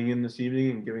coming in this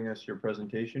evening and giving us your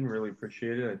presentation. Really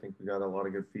appreciate it. I think we got a lot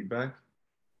of good feedback.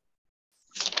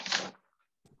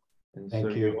 And Thank so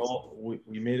you.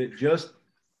 we made it just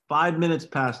 5 minutes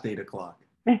past 8 o'clock.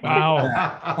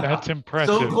 Wow, that's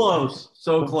impressive. So close,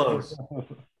 so close.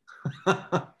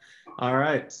 All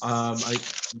right,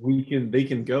 they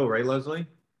can go, right, Leslie?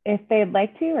 If they'd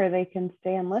like to, or they can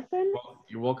stay and listen. Well,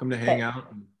 you're welcome to hang out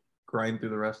and grind through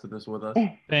the rest of this with us.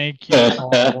 Thank you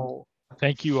all.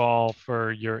 Thank you all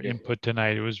for your input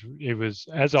tonight. It was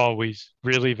as always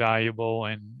really valuable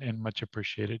and much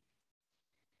appreciated.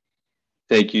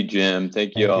 Thank you, Jim.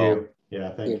 Thank you all. Yeah,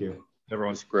 thank you.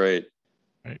 Everyone's great.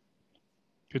 Right.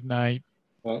 Good night.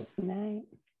 Good night.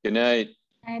 Good night.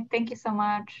 Thank you so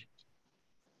much.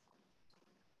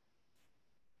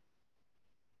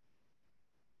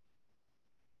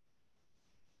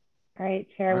 All right,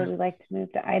 Chair, All right. would we like to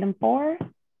move to item 4?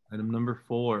 Item number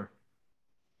 4.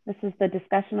 This is the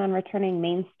discussion on returning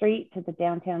Main Street to the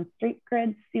downtown street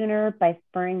grid sooner by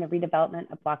spurring the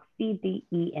redevelopment of blocks C, D,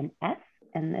 E, and F.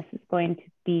 And this is going to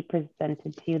be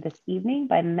presented to you this evening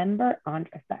by member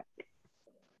Andrzejczyk.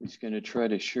 He's going to try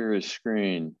to share his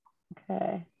screen.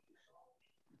 Okay.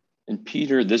 And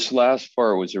Peter, this last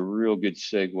part was a real good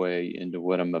segue into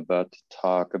what I'm about to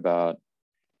talk about.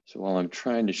 So while I'm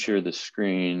trying to share the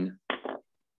screen,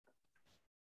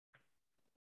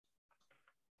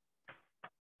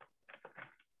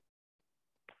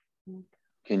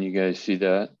 can you guys see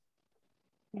that?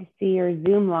 I see your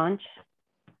Zoom launch.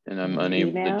 And I'm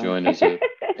unable to join as a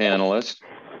panelist.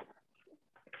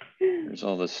 There's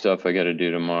all the stuff I got to do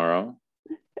tomorrow.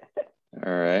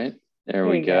 All right, there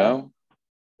we go.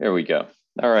 There we go.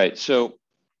 All right, so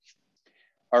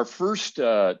our first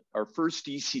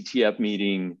DCTF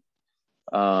meeting,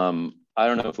 I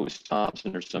don't know if it was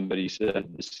Thompson or somebody said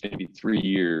this is going to be 3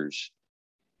 years.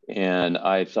 And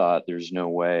I thought there's no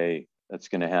way that's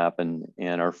going to happen.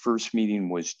 And our first meeting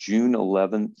was June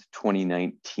 11th,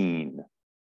 2019,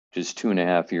 just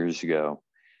 2.5 years ago.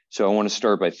 So I want to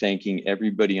start by thanking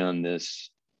everybody on this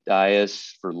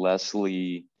dais, for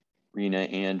Leslie, Rena,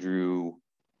 Andrew,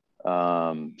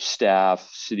 staff,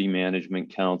 city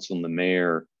management council, and the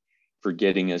mayor for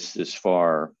getting us this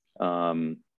far.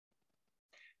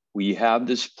 We have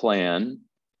this plan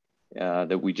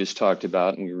that we just talked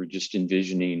about, and we were just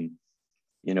envisioning,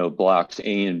 you know, blocks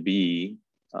A and B.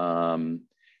 So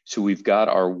we've got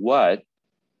our what.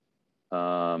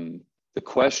 The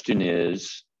question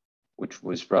is, which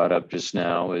was brought up just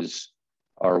now, is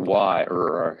our why,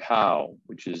 or our how,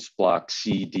 which is block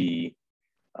C, D,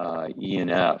 E,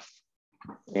 and F.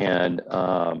 And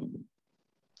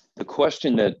the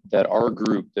question that our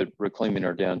group, that Reclaiming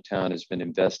Our Downtown, has been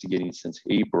investigating since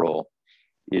April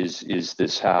is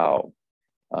this how.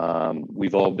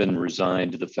 We've all been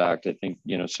resigned to the fact, I think,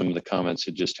 you know, some of the comments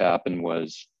that just happened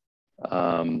was,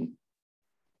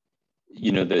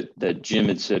 you know, that Jim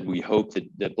had said, we hope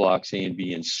that blocks A and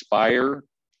B inspire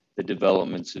the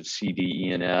developments of C, D,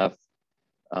 E, and F.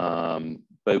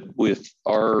 But with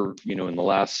our, you know, in the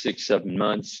last 6-7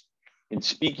 months, in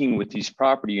speaking with these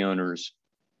property owners,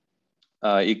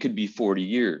 it could be 40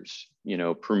 years. You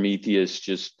know, Prometheus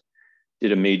just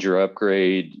did a major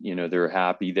upgrade. You know, they're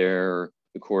happy there.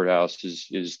 The courthouse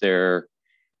is there.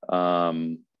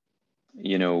 You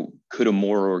know, could a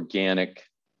more organic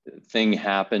thing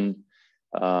happen?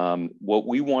 What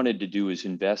we wanted to do is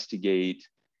investigate,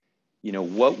 you know,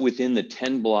 what within the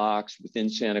 10 blocks within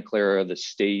Santa Clara, the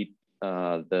state,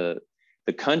 the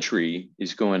country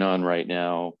is going on right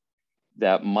now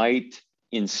that might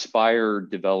inspire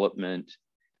development,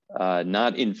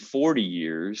 not in 40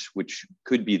 years, which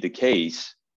could be the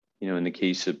case, you know, in the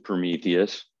case of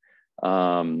Prometheus,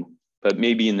 but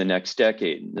maybe in the next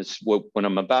decade. This, what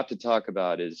I'm about to talk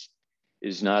about is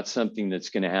not something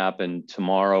that's going to happen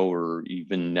tomorrow or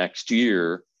even next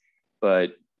year,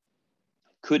 but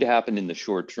could happen in the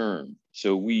short term.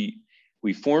 So we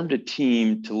formed a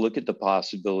team to look at the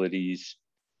possibilities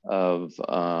of,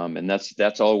 and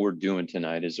that's all we're doing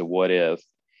tonight, is a what if.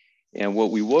 And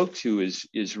what we woke to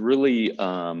is really, and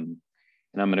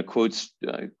I'm going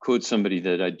to quote somebody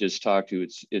that I just talked to.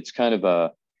 It's kind of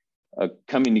a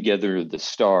coming together of the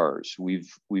stars.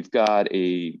 We've got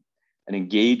an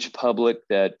engaged public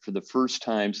that for the first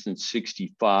time since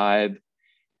 '65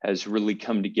 has really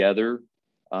come together.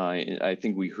 I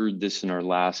think we heard this in our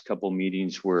last couple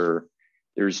meetings where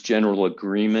there's general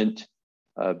agreement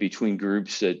between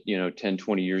groups that, you know, 10,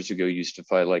 20 years ago used to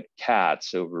fight like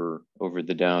cats over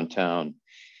the downtown.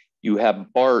 You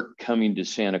have BART coming to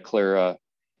Santa Clara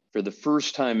for the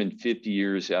first time in 50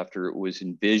 years after it was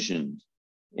envisioned,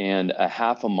 and a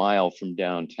half a mile from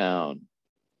downtown.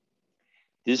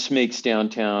 This makes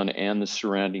downtown and the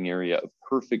surrounding area a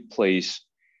perfect place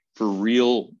for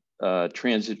real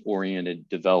transit-oriented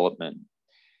development.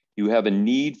 You have a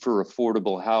need for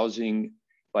affordable housing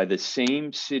by the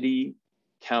same city,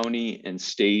 county, and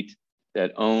state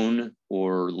that own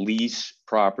or lease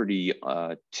property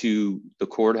to the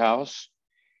courthouse.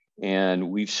 And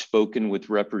we've spoken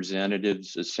with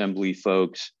representatives, assembly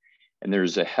folks, and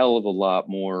there's a hell of a lot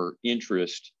more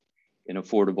interest in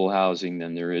affordable housing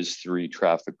than there is 3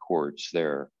 traffic courts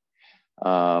there.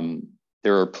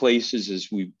 There are places, as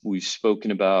we've spoken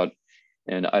about,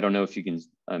 and I don't know if you can,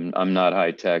 I'm not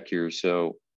high tech here,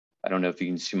 so I don't know if you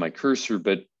can see my cursor,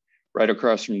 but right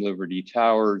across from Liberty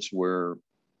Towers, where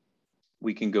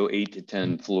we can go 8 to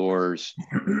 10 floors.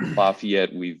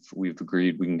 Lafayette, we've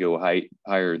agreed we can go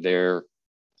higher there.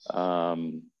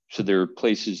 So there are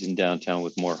places in downtown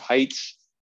with more heights.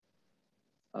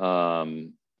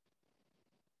 And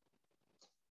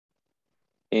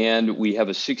we have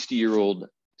a 60-year-old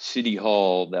city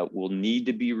hall that will need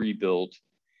to be rebuilt.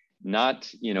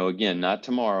 Not, again, not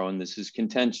tomorrow, and this is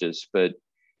contentious, but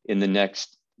in the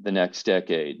next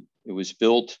decade. It was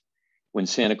built when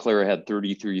Santa Clara had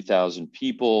 33,000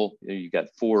 people. You got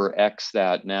 4x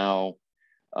that now.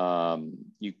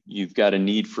 You've got a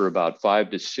need for about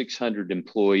 500 to 600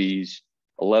 employees,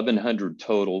 1,100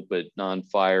 total, but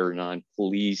non-fire,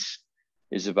 non-police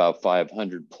is about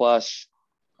 500 plus.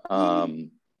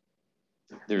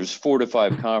 There's 4 to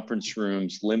 5 conference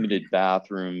rooms, limited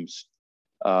bathrooms.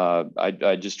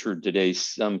 I just heard today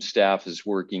some staff is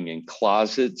working in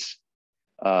closets.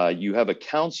 You have a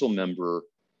council member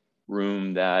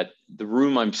room that the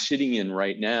room I'm sitting in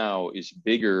right now is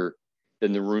bigger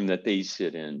than the room that they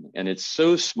sit in. And it's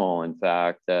so small, in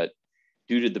fact, that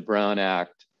due to the Brown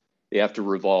Act, they have to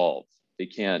revolve. They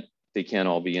can't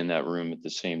all be in that room at the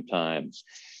same time.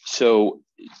 So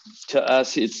to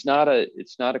us, it's not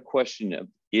a question of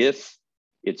if,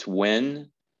 it's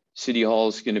when City Hall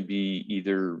is going to be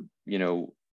either,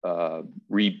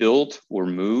 rebuilt or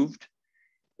moved.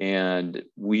 And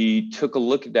we took a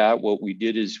look at that. What we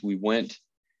did is we went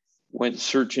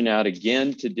searching out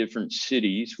again to different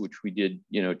cities, which we did,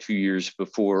 2 years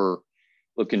before,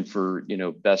 looking for,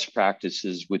 best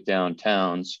practices with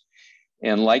downtowns.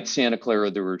 And like Santa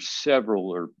Clara, there were several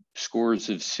or scores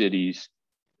of cities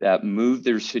that moved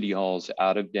their city halls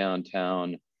out of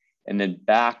downtown and then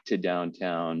back to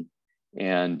downtown.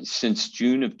 And since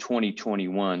June of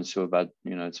 2021, so about,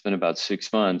 it's been about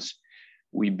 6 months,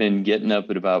 we've been getting up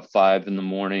at about 5 in the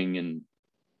morning and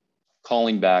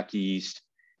calling back east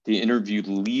to interview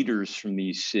leaders from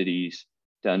these cities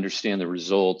to understand the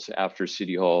results after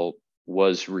City Hall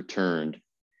was returned.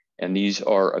 And these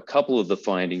are a couple of the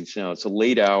findings. Now, it's a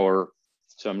late hour,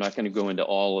 so I'm not going to go into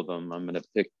all of them. I'm going to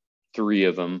pick 3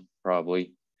 of them,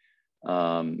 probably,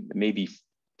 maybe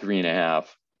 3.5,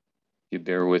 if you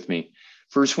bear with me.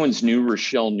 First one's New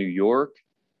Rochelle, New York.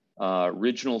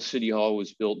 Original City Hall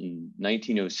was built in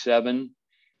 1907.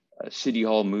 City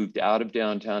Hall moved out of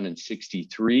downtown in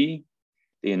 1963.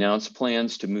 They announced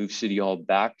plans to move City Hall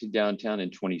back to downtown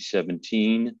in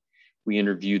 2017. We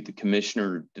interviewed the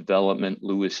Commissioner of Development,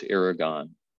 Louis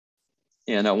Aragon.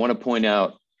 And I want to point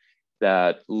out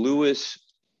that Louis,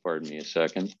 pardon me a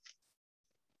second.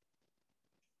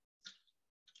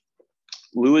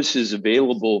 Louis is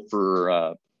available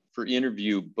for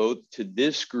interview both to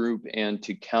this group and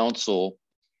to council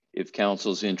if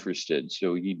council's interested.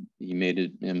 So he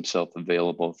made himself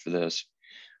available for this.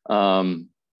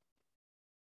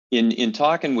 In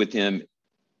talking with him,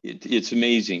 it's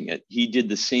amazing. He did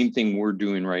the same thing we're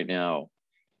doing right now.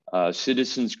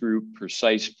 Citizens group,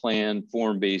 precise plan,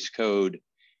 form-based code,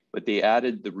 but they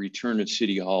added the return of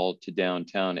City Hall to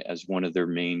downtown as one of their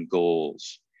main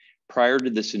goals. Prior to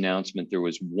this announcement, there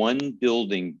was 1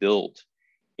 building built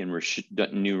in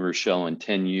New Rochelle in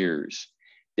 10 years.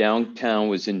 Downtown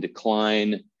was in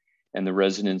decline, and the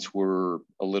residents were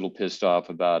a little pissed off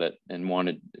about it and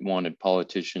wanted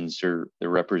politicians or their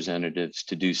representatives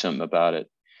to do something about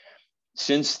it.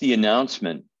 Since the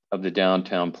announcement of the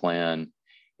downtown plan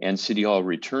and City Hall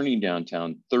returning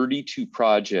downtown, 32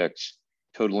 projects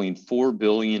totaling $4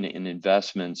 billion in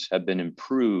investments have been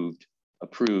approved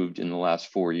in the last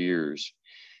 4 years.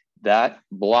 That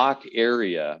block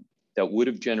area that would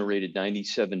have generated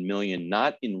 97 million,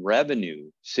 not in revenue,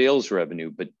 sales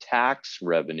revenue, but tax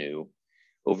revenue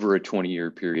over a 20-year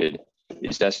period,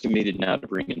 is estimated now to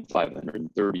bring in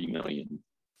 530 million.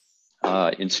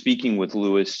 In speaking with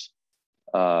Louis,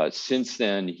 since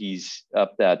then, he's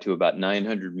upped that to about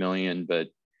 900 million, but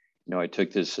I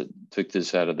took this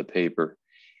out of the paper.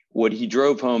 What he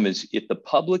drove home is if the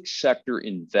public sector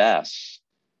invests,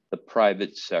 the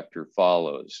private sector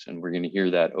follows. And we're going to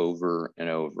hear that over and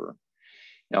over.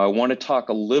 Now, I want to talk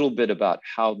a little bit about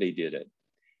how they did it,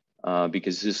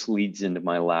 because this leads into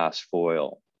my last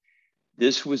foil.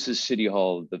 this was the city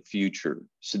hall of the future.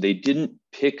 So they didn't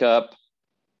pick up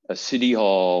a city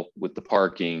hall with the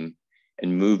parking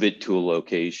and move it to a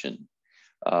location.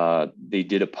 They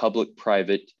did a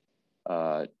public-private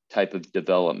type of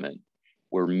development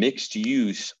where mixed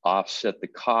use offset the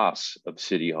costs of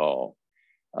city hall.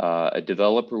 A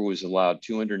developer was allowed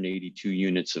 282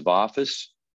 units of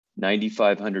office,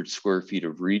 9,500 square feet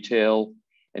of retail,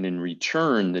 and in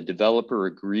return, the developer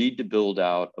agreed to build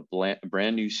out a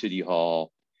brand new city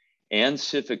hall and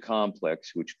civic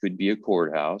complex, which could be a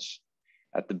courthouse,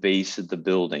 at the base of the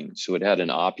building. So it had an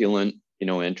opulent,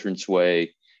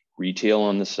 entranceway, retail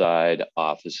on the side,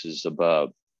 offices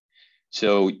above.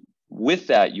 So with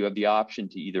that, you have the option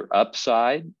to either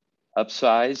upsize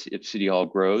if City Hall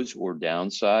grows, or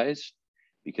downsize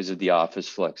because of the office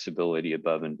flexibility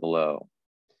above and below.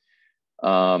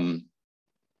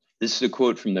 This is a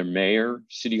quote from their mayor.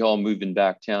 City Hall moving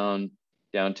back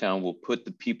downtown will put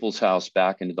the people's house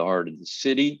back into the heart of the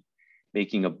city,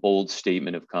 making a bold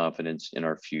statement of confidence in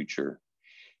our future.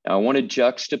 Now, I want to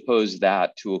juxtapose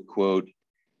that to a quote.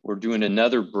 We're doing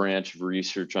another branch of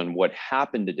research on what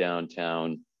happened to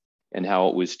downtown and how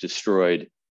it was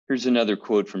destroyed. Here's another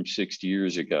quote from 60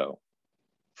 years ago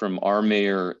from our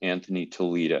mayor, Anthony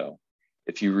Toledo.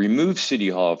 If you remove City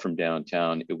Hall from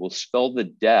downtown, it will spell the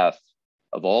death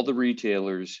of all the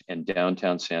retailers and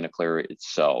downtown Santa Clara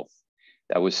itself.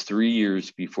 That was 3 years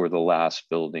before the last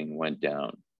building went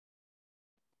down.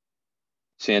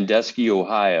 Sandusky,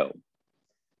 Ohio.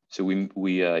 So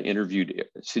we interviewed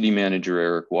city manager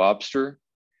Eric Wobster.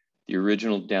 The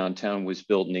original downtown was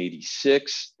built in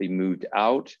 '86. They moved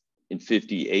out in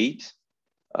 '58.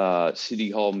 City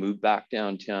Hall moved back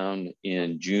downtown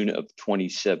in June of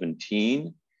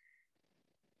 2017.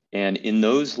 And in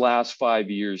those last 5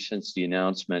 years since the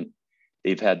announcement,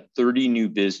 they've had 30 new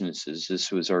businesses.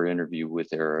 This was our interview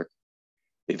with Eric.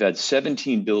 They've had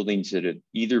 17 buildings that have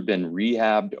either been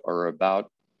rehabbed or are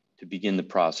about to begin the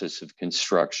process of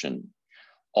construction.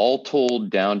 All told,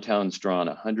 downtown's drawn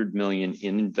 $100 million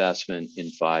in investment in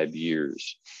 5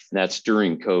 years. And that's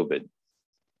during COVID.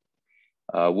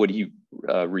 What he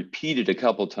repeated a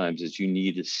couple of times is you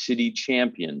need a city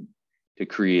champion to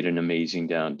create an amazing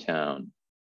downtown.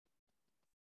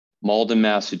 Malden,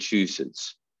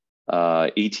 Massachusetts,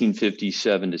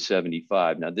 1857 to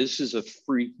 75. Now, this is a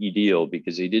freaky deal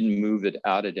because they didn't move it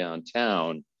out of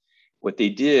downtown. What they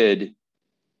did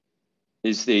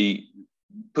is they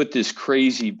put this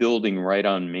crazy building right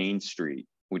on Main Street,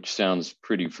 which sounds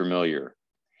pretty familiar.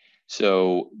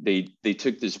 So they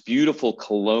took this beautiful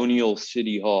colonial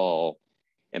city hall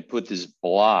and put this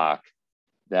block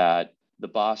that the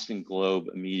Boston Globe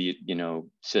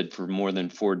said for more than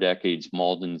 4 decades,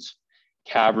 Malden's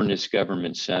cavernous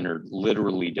government center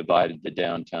literally divided the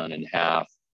downtown in half,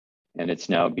 and it's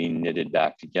now being knitted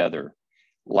back together.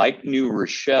 Like New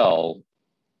Rochelle,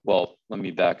 well, let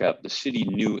me back up. The city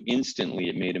knew instantly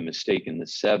it made a mistake in the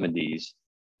 70s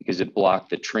because it blocked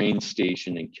the train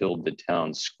station and killed the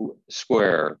town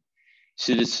square.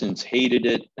 Citizens hated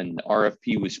it, and the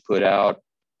RFP was put out.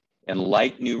 And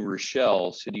like New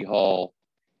Rochelle, City Hall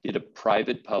did a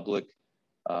private public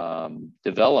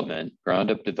development, ground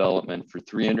up development for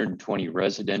 320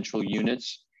 residential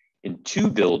units in 2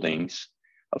 buildings,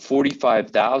 a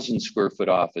 45,000 square foot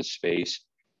office space,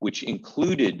 which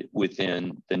included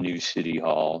within the new City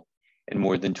Hall, and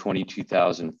more than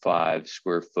 22,005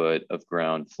 square foot of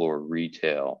ground floor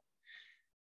retail.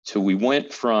 So we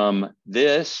went from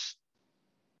this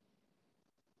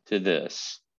to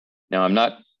this. Now, I'm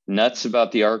not nuts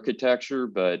about the architecture,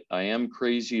 but I am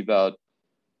crazy about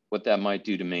what that might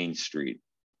do to Main Street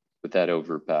with that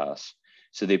overpass.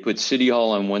 So they put City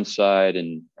Hall on one side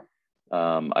and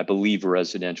I believe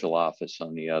residential office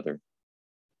on the other.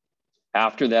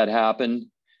 After that happened,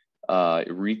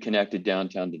 it reconnected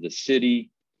downtown to the city.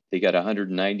 They got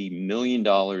 $190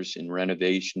 million in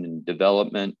renovation and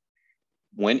development,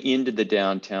 went into the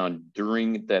downtown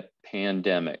during the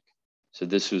pandemic. So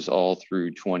this was all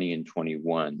through 20 and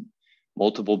 21.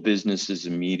 Multiple businesses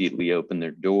immediately opened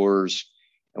their doors,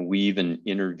 and we even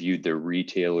interviewed their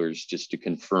retailers just to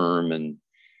confirm. And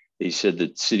they said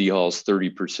that City Hall's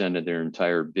 30% of their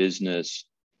entire business.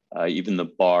 Even the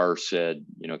bar said,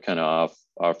 kind of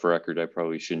off record, I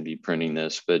probably shouldn't be printing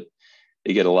this, but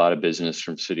they get a lot of business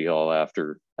from City Hall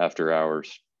after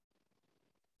hours.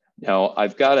 Now,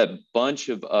 I've got a bunch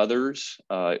of others.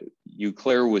 Eau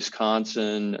Claire,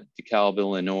 Wisconsin, DeKalb,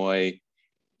 Illinois.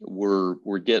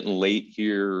 We're getting late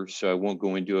here, so I won't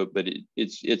go into it, but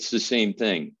it's the same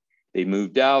thing. They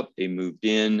moved out, they moved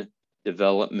in,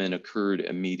 development occurred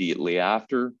immediately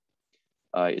after.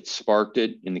 It sparked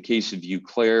it. In the case of Eau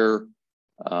Claire,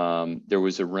 There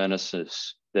was a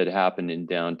renaissance that happened in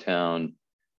downtown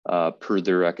per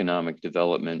their economic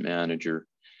development manager.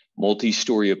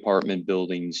 Multi-story apartment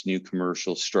buildings, new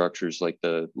commercial structures like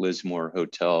the Lismore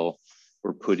Hotel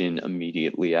were put in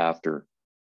immediately after.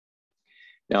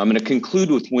 Now I'm going to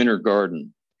conclude with Winter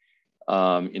Garden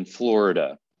in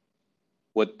Florida.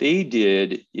 What they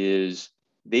did is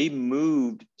they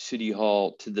moved City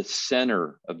Hall to the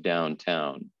center of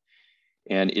downtown.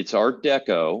 And it's Art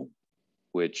Deco,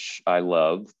 which I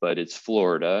love, but it's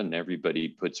Florida and everybody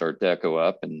puts Art Deco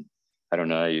up. And I don't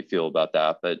know how you feel about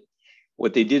that, but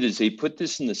what they did is they put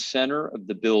this in the center of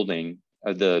the building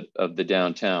of the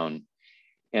downtown.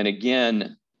 And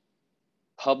again,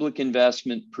 public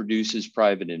investment produces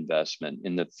private investment.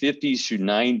 In the 50s through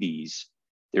 90s,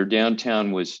 their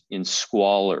downtown was in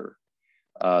squalor.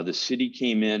 The city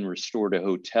came in, restored a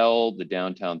hotel, the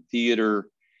downtown theater,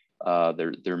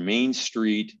 their main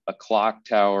street, a clock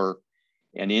tower.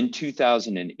 And in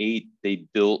 2008, they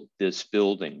built this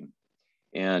building.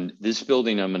 And this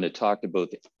building, I'm going to talk to both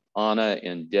Anna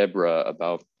and Deborah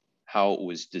about how it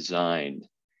was designed,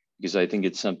 because I think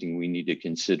it's something we need to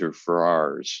consider for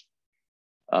ours.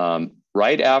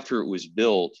 Right after it was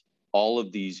built, all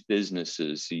of these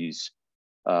businesses, these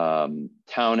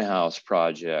townhouse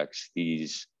projects,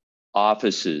 these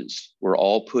offices were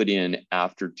all put in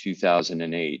after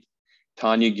 2008.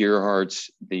 Tanya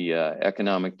Gerhardt's, the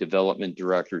economic development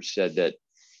director, said that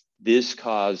this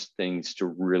caused things to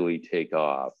really take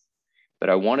off. But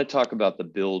I want to talk about the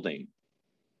building.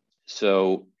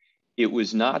 So it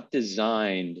was not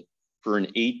designed for an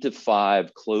 8 to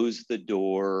 5, close the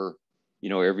door, you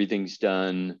know, everything's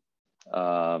done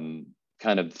kind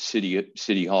of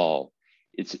city hall.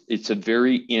 It's a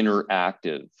very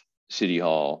interactive city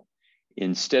hall.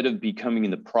 Instead of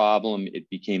becoming the problem, it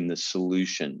became the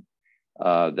solution.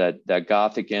 That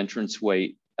Gothic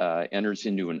entranceway enters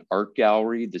into an art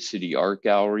gallery, the city art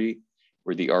gallery,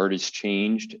 where the art is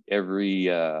changed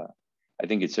every, I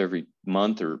think it's every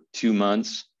month or 2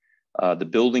 months. The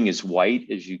building is white,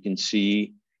 as you can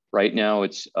see. Right now,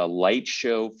 it's a light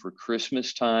show for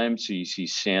Christmas time. So you see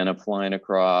Santa flying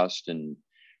across and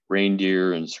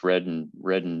reindeer, and it's red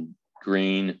and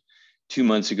green. 2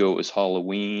 months ago, it was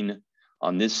Halloween.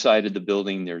 On this side of the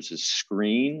building, there's a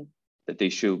screen that they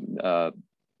show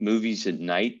movies at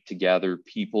night to gather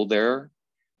people there,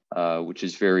 which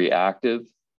is very active.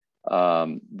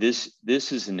 This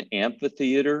is an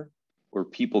amphitheater where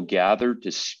people gather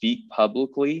to speak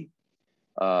publicly.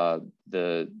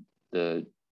 The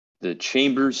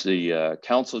chambers, the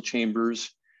council chambers,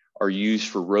 are used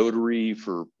for Rotary,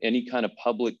 for any kind of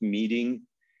public meeting.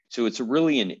 So it's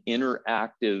really an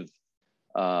interactive,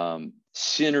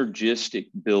 synergistic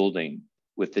building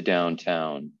with the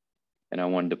downtown. And I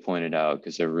wanted to point it out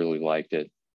because I really liked it.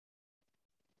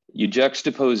 You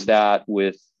juxtapose that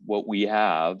with what we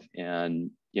have,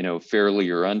 and, you know, fairly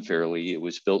or unfairly, it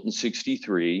was built in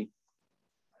 '63.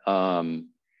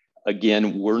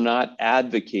 Again, we're not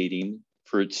advocating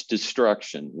for its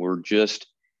destruction. We're just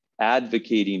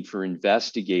advocating for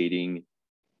investigating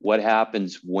what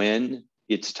happens when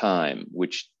it's time,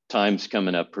 which time's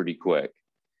coming up pretty quick.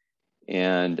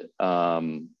 And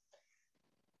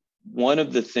one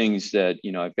of the things that,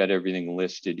 you know, I've got everything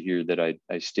listed here that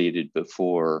I stated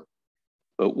before,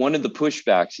 but one of the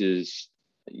pushbacks is,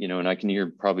 you know, and I can hear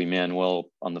probably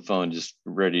Manuel on the phone just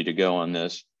ready to go on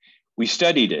this. We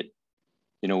studied it,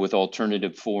 you know, with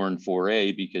alternative 4 and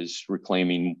 4A because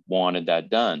reclaiming wanted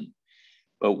that done.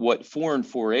 But what 4 and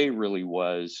 4A really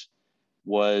was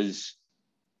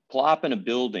plopping a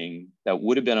building that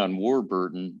would have been on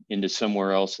Warburton into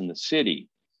somewhere else in the city.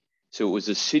 So it was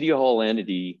a city hall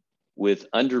entity with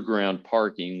underground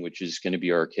parking, which is going to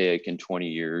be archaic in 20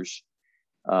 years,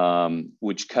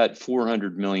 which cut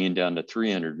 400 million down to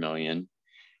 300 million.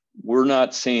 We're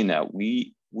not saying that.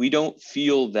 We don't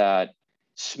feel that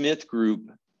Smith Group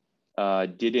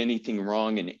did anything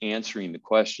wrong in answering the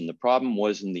question. The problem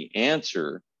wasn't the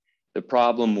answer. The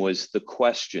problem was the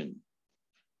question.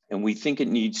 And we think it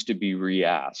needs to be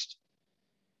re-asked.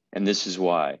 And this is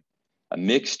why. A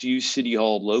mixed-use city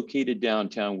hall located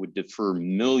downtown would defer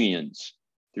millions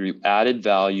through added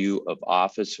value of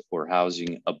office or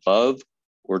housing above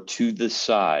or to the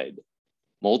side.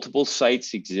 Multiple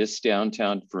sites exist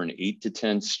downtown for an 8 to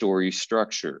 10 story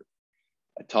structure.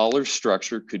 A taller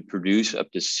structure could produce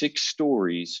up to 6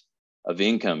 stories of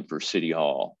income for City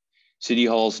Hall. City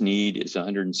Hall's need is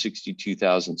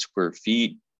 162,000 square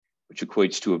feet, which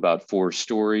equates to about 4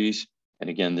 stories. And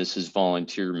again, this is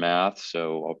volunteer math,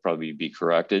 so I'll probably be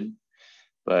corrected,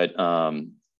 but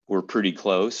we're pretty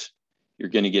close. You're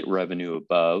going to get revenue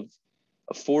above.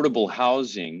 Affordable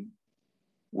housing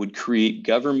would create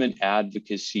government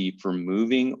advocacy for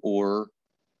moving or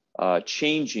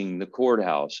changing the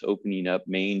courthouse, opening up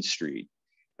Main Street.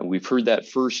 And we've heard that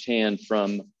firsthand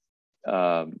from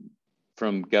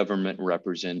government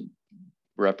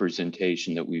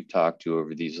representation that we've talked to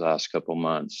over these last couple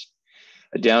months.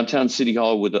 A downtown city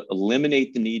hall would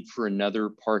eliminate the need for another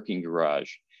parking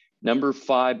garage. Number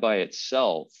 5 by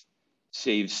itself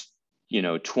saves,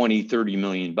 20, 30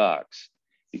 million bucks.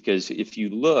 Because if you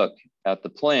look at the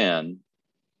plan,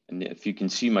 and if you can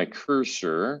see my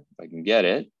cursor, if I can get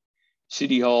it,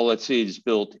 City Hall, let's say is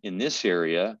built in this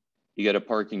area, you got a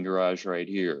parking garage right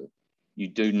here. You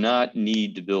do not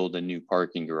need to build a new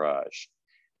parking garage.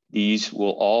 These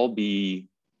will all be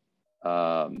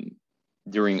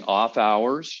during off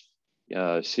hours.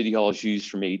 City Hall is used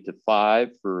from 8 to 5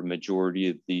 for a majority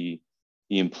of the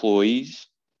employees.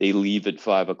 They leave at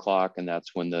 5 o'clock, and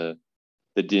that's when the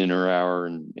dinner hour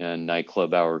and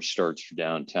nightclub hour starts for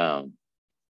downtown.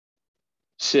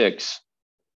 6,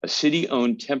 a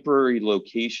city-owned temporary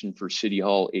location for City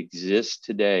Hall exists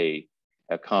today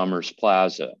at Commerce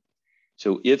Plaza.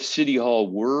 So if City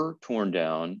Hall were torn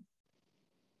down,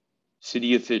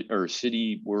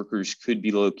 city workers could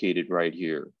be located right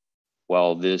here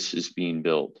while this is being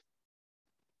built.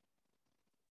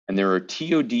 And there are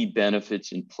TOD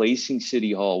benefits in placing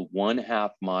City Hall 1/2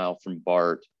 mile from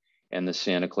BART and the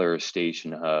Santa Clara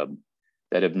Station Hub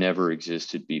that have never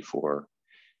existed before.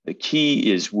 The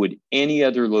key is, would any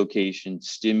other location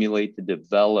stimulate the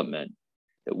development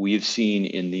that we have seen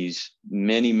in these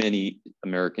many, many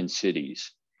American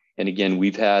cities? And again,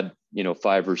 we've had,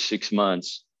 5 or 6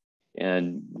 months,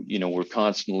 and, we're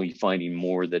constantly finding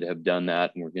more that have done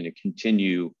that. And we're going to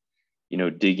continue,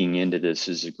 digging into this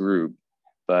as a group.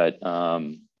 But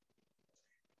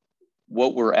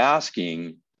what we're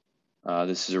asking,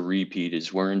 this is a repeat,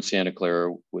 is where in Santa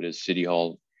Clara would a city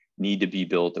hall need to be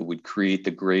built that would create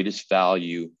the greatest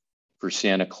value for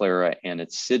Santa Clara and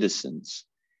its citizens?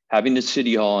 Having a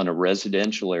city hall in a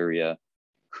residential area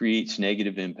creates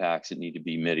negative impacts that need to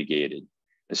be mitigated.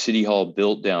 A city hall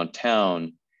built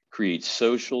downtown creates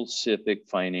social, civic,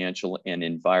 financial, and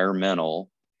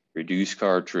environmental reduced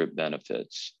car trip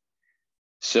benefits.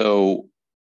 So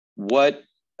what,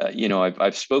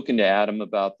 I've spoken to Adam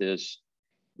about this.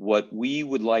 What we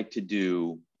would like to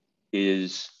do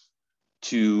is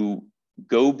to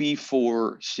go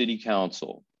before City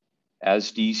Council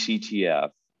as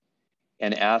DCTF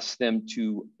and ask them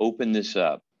to open this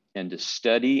up and to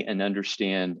study and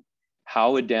understand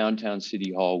how a downtown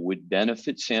city hall would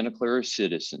benefit Santa Clara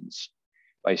citizens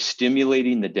by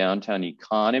stimulating the downtown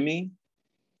economy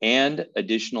and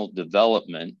additional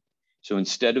development. So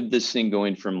instead of this thing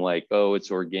going from like, oh,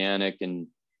 it's organic and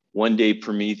one day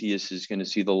Prometheus is going to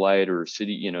see the light, or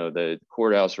city, the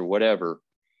courthouse or whatever,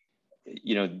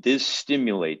 this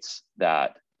stimulates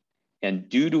that. And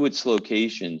due to its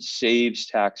location, saves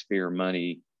taxpayer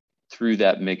money through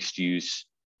that mixed use,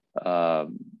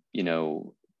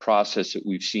 process that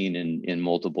we've seen in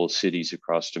multiple cities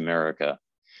across America.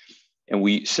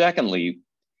 And secondly,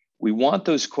 we want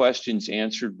those questions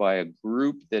answered by a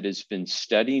group that has been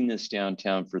studying this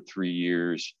downtown for 3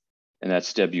 years, and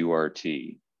that's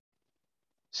WRT.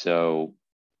 So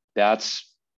that's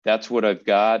what I've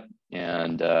got,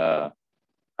 and I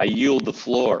yield the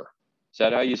floor. Is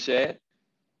that how you say it?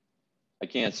 I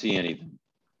can't see anything.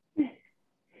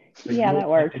 Yeah, that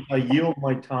works. I yield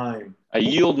my time. I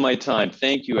yield my time.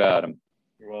 Thank you, Adam.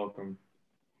 You're welcome.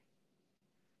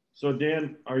 So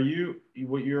Dan,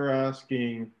 what you're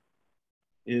asking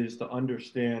is to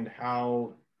understand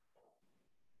how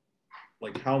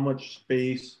much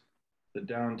space the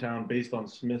downtown, based on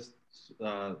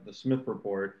the Smith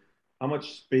report, how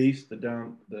much space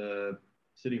the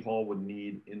city hall would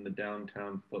need in the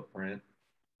downtown footprint.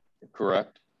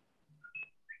 Correct.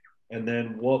 And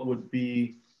then what would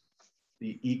be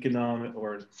the economic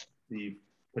or the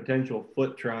potential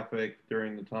foot traffic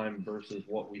during the time versus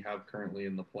what we have currently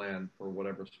in the plan for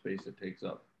whatever space it takes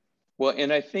up? Well,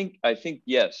 and I think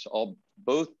yes,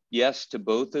 yes to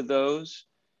both of those,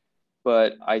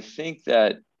 but I think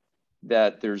that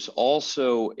there's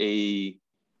also with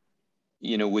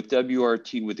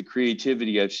WRT, with the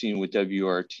creativity I've seen with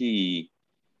WRT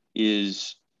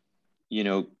is,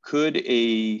 could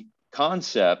a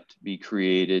concept be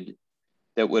created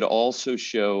that would also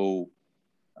show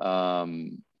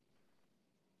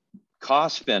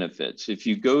cost benefits? If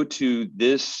you go to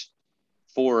this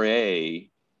 4A,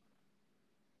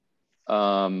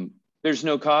 there's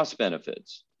no cost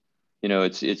benefits.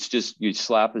 It's just, you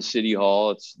slap a city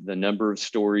hall, it's the number of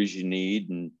stories you need,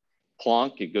 and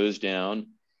plonk, it goes down.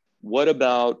 What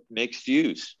about mixed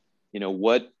use?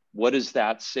 What what does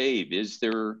that save? Is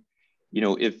there, you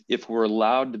know, if we're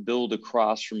allowed to build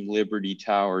across from Liberty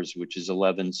Towers, which is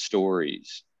 11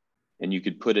 stories, and you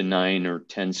could put a 9 or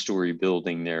 10 story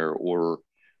building there, or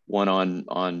one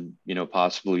on, you know,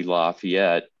 possibly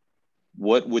Lafayette,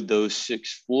 what would those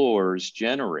 6 floors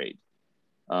generate?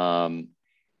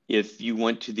 If you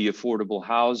went to the affordable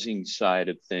housing side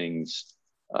of things,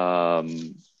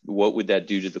 what would that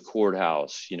do to the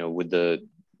courthouse? You know, would that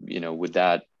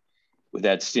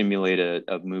stimulate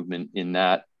a movement in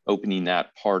that, opening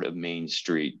that part of Main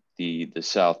Street, the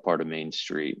south part of Main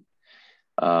Street?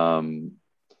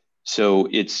 So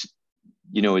it's,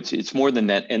 you know, it's more than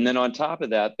that. And then on top of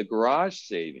that, the garage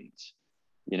savings,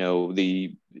 you know,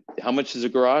 how much does a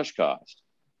garage cost?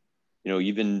 You know,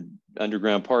 even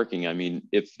underground parking. I mean,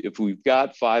 if we've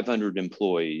got 500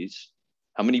 employees,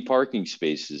 how many parking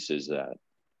spaces is that?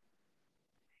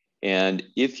 And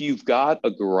if you've got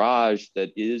a garage that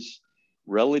is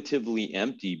relatively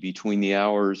empty between the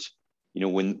hours, you know,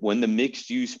 when the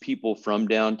mixed use people from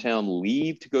downtown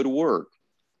leave to go to work,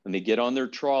 when they get on their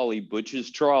trolley, Butch's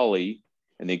trolley,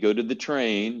 and they go to the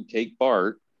train, take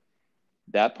BART,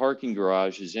 that parking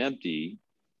garage is empty.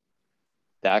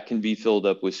 That can be filled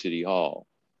up with City Hall.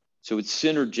 So it's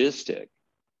synergistic.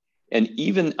 And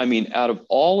even, I mean, out of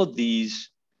all of these,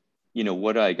 you know,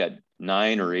 what I got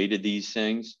 9 or 8 of these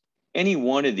things, any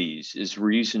one of these is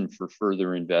reason for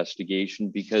further investigation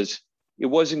because it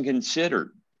wasn't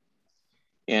considered.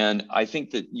 And I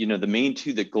think that, you know, the main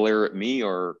 2 that glare at me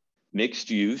are mixed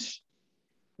use,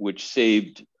 which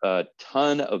saved a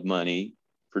ton of money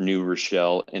for New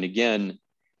Rochelle. And again,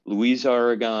 Louise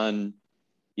Aragon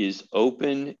is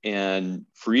open and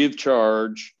free of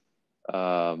charge.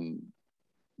 You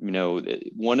know,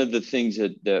 one of the things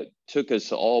that took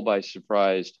us all by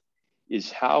surprise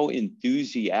is how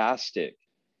enthusiastic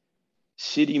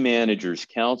city managers,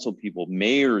 council people,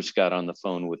 mayors got on the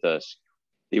phone with us.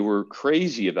 They were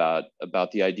crazy about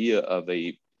the idea of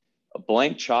a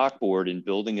blank chalkboard and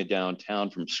building a downtown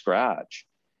from scratch.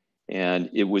 And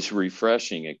it was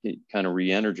refreshing. It kind of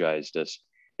re-energized us.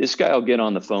 This guy will get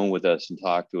on the phone with us and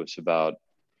talk to us about,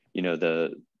 you know,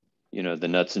 the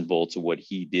nuts and bolts of what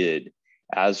he did,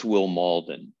 as will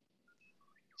Malden.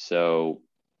 So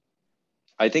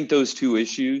I think those 2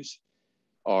 issues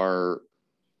are,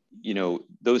 you know,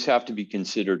 those have to be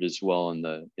considered as well in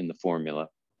the formula.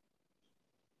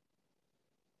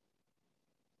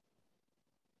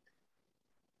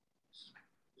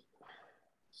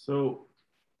 So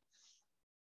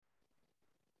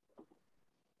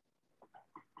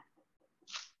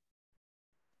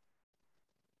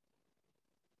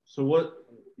what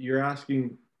you're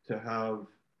asking to have,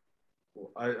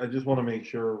 I just want to make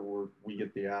sure we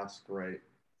get the ask right.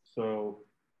 So,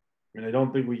 I mean, I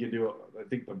don't think we could do it. I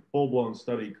think the full-blown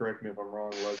study, correct me if I'm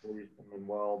wrong, Leslie and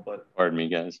Manuel, but. Pardon me,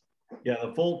 guys. Yeah,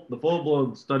 the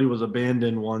full-blown study was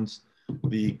abandoned once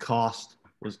the cost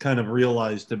was kind of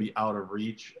realized to be out of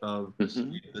reach of the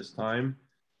city at this time.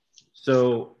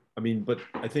 So, I mean, but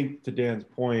I think to Dan's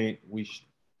point,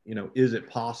 you know, is it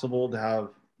possible to have,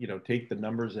 you know, take the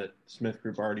numbers that Smith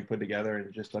Group already put together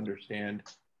and just understand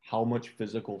how much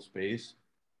physical space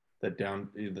that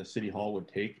the City Hall would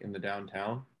take in the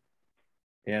downtown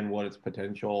and what its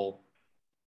potential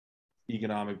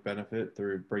economic benefit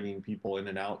through bringing people in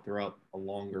and out throughout a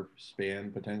longer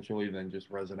span potentially than just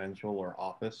residential or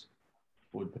office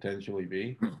would potentially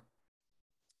be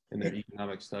in the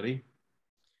economic study.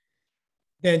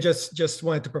 Dan, just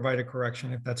wanted to provide a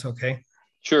correction if that's okay.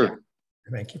 Sure.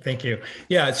 Thank you.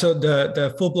 Yeah, so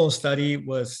the full-blown study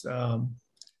was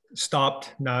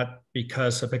stopped not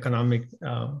because of economic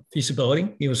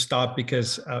feasibility. It was stopped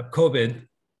because COVID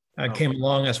came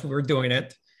along as we were doing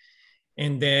it.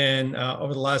 And then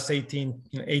over the last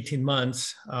 18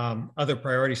 months, other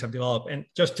priorities have developed. And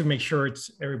just to make sure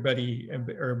everybody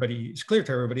is clear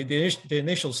to everybody, the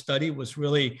initial study was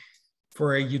really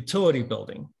for a utility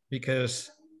building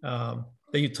because the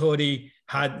utility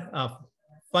had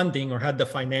funding or had the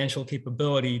financial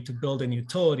capability to build a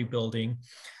utility building.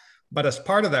 But as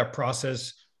part of that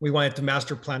process, we wanted to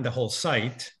master plan the whole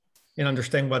site and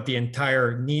understand what the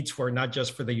entire needs were, not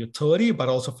just for the utility, but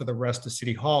also for the rest of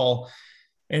City Hall.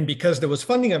 And because there was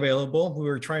funding available, we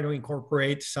were trying to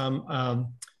incorporate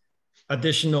some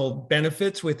additional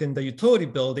benefits within the utility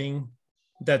building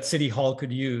that City Hall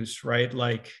could use, right?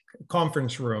 Like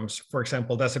conference rooms, for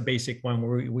example, that's a basic one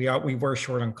where we were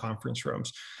short on conference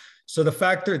rooms. So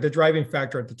the driving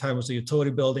factor at the time was the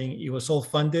utility building. It was all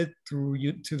funded to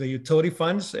the utility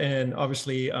funds. And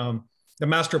obviously the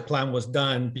master plan was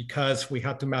done because we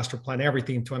had to master plan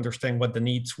everything to understand what the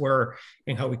needs were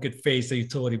and how we could phase the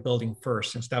utility building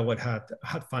first, since that would had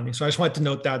funding. So I just wanted to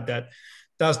note that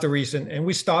that's the reason. And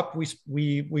we stopped.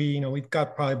 We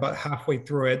got probably about halfway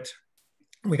through it.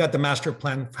 We got the master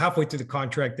plan halfway through the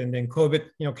contract, and then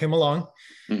COVID, came along,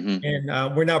 and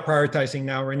we're now prioritizing.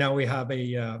 Right now we have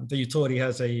the utility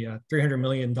has a $300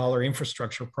 million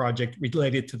infrastructure project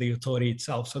related to the utility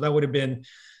itself. So that would have been,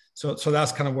 so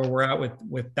that's kind of where we're at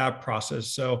with that process.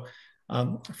 So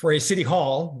for a city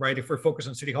hall, right? If we're focused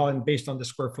on city hall and based on the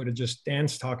square footage, as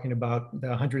Dan's talking about, the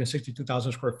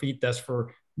 162,000 square feet, that's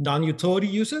for non-utility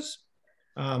uses.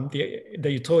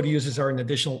 The utility uses are an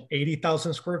additional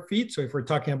 80,000 square feet. So if we're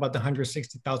talking about the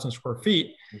 160,000 square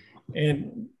feet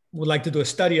and would like to do a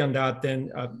study on that,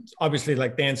 then obviously,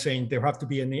 like Dan's saying, there have to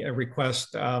be a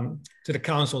request to the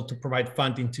council to provide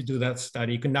funding to do that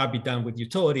study. It could not be done with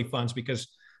utility funds because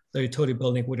the utility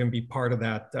building wouldn't be part of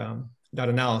that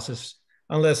analysis,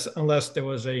 unless there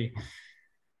was a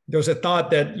thought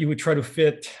that you would try to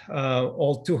fit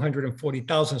all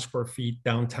 240,000 square feet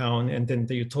downtown, and then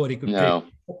the utility could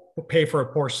pay for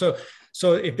a portion.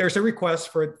 So if there's a request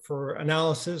for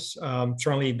analysis,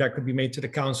 certainly that could be made to the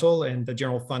council, and the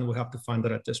general fund would have to fund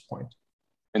it at this point.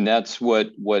 And that's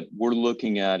what we're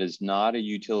looking at is not a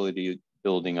utility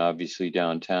building, obviously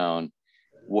downtown.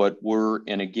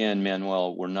 And again,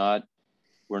 Manuel, we're not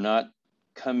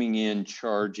coming in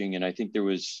charging, and I think there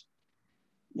was,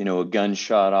 a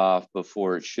gunshot off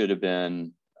before it should have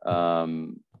been,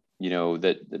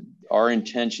 that our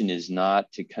intention is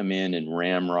not to come in and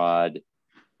ramrod,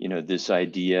 this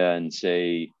idea and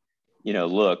say,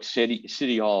 look,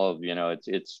 city hall,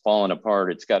 it's falling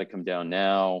apart. It's got to come down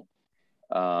now.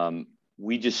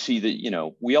 We just see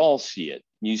that, we all see it.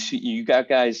 You got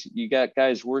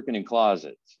guys working in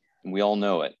closets, and we all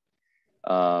know it.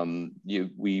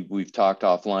 We've talked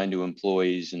offline to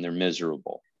employees, and they're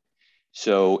miserable.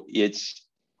 So it's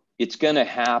going to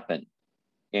happen.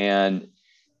 And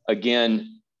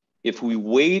again, if we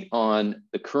wait on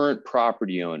the current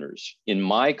property owners, in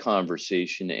my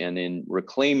conversation and in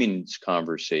Reclaiming's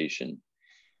conversation,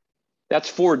 that's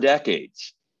 4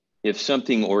 decades. If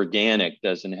something organic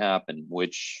doesn't happen,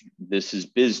 which this is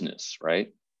business,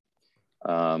 right?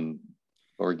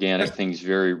 Organic things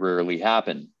very rarely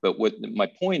happen. But what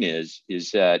my point is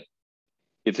that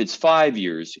if it's 5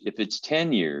 years, if it's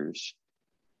 10 years,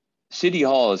 City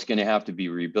Hall is going to have to be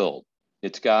rebuilt.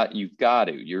 You've got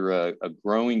to. You're a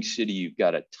growing city. You've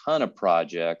got a ton of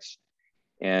projects,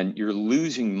 and you're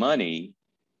losing money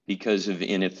because of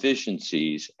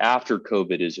inefficiencies after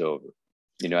COVID is over,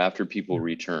 after people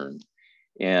return.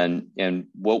 And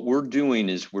what we're doing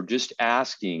is we're just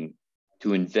asking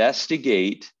to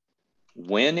investigate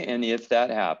when and if that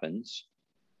happens,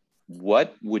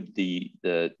 what would the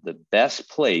best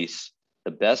place,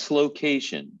 the best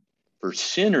location for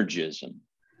synergism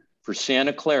for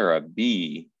Santa Clara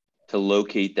be to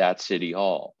locate that city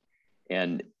hall.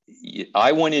 And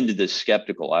I went into this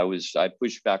skeptical. I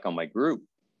pushed back on my group.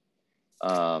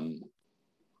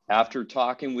 After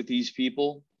talking with these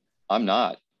people, I'm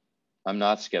not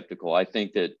skeptical. I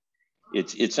think that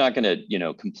it's not going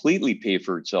to, completely pay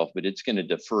for itself, but it's going to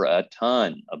defer a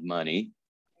ton of money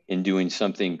in doing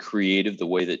something creative the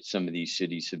way that some of these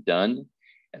cities have done.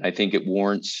 And I think it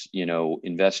warrants,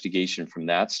 investigation from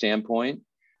that standpoint.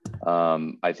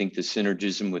 I think the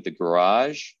synergism with the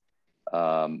garage,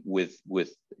 with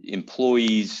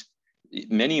employees,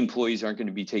 many employees aren't going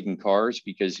to be taking cars,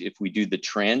 because if we do the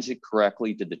transit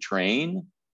correctly to the train,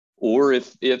 or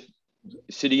if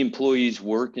city employees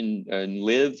work and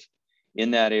live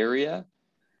in that area,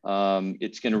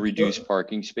 it's going to reduce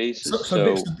parking spaces.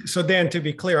 So Dan, to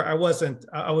be clear, I was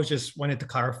just wanted to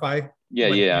clarify.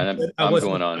 Yeah. I'm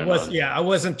going on and on. Yeah, I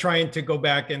wasn't trying to go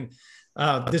back and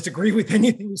disagree with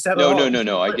anything you said.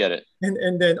 No, I get it.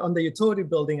 And then on the utility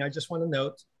building, I just want to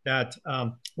note that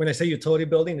when I say utility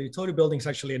building, the utility building is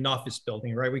actually an office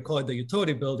building, right? We call it the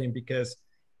utility building because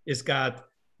it's got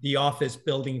the office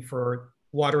building for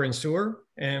water and sewer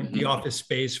and the office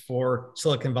space for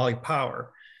Silicon Valley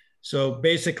Power. So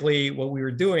basically what we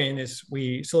were doing is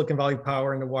Silicon Valley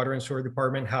Power and the water and sewer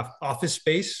department have office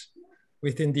space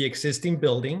within the existing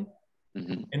building.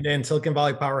 And then Silicon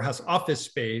Valley Power has office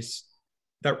space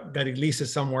that it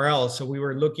leases somewhere else. So we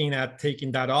were looking at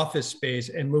taking that office space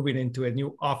and moving into a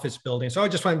new office building. So I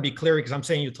just want to be clear, because I'm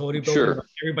saying utility building, sure.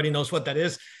 Everybody knows what that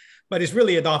is, but it's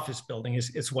really an office building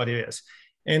is what it is.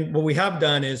 And what we have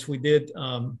done is we did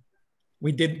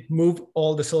move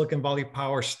all the Silicon Valley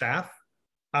Power staff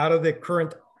out of the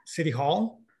current city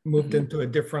hall, moved into a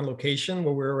different location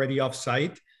where we're already off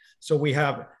site. So we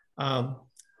have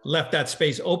left that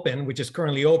space open, which is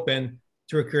currently open,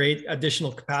 to create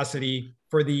additional capacity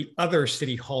for the other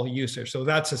city hall users. So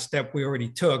that's a step we already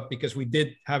took because we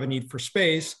did have a need for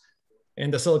space,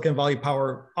 and the Silicon Valley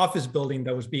Power office building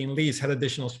that was being leased had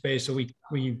additional space. So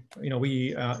we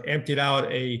emptied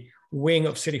out a wing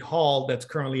of City Hall that's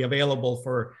currently available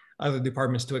for other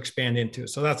departments to expand into.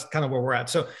 So that's kind of where we're at.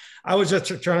 So I was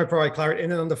just trying to provide clarity.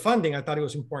 And then on the funding, I thought it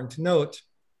was important to note,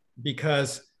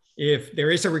 because if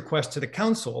there is a request to the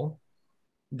council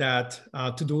that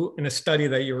to do in a study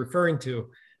that you're referring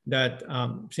to, that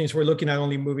since we're looking at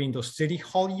only moving those City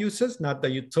Hall uses, not the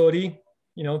utility,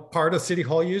 part of City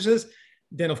Hall uses,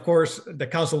 then of course the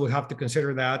council would have to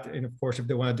consider that. And of course, if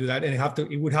they want to do that, and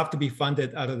it would have to be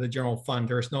funded out of the general fund.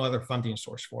 There is no other funding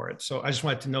source for it. So I just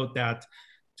wanted to note that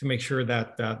to make sure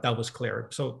that that was clear.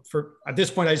 So at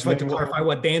this point, I just wanted to clarify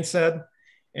what Dan said,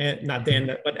 and not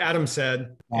Dan, but Adam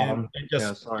said, and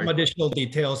just some additional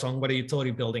details on what a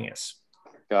utility building is.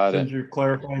 Got it. Since you're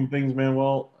clarifying things,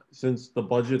 Manuel, since the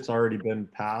budget's already been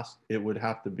passed, it would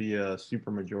have to be a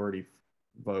supermajority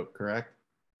vote, correct?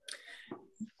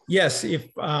 Yes,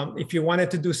 if you wanted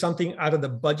to do something out of the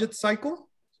budget cycle,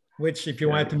 which if you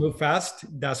wanted to move fast,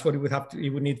 that's what it would have to.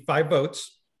 You would need 5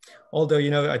 votes. Although,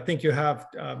 I think you have.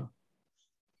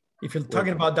 If you're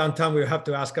talking about downtown, we have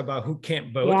to ask about who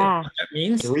can't vote. Yeah. And what that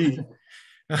means. 3.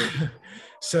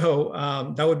 So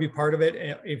that would be part of it.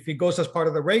 If it goes as part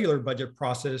of the regular budget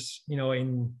process,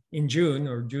 in June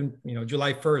or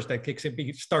July 1st, that kicks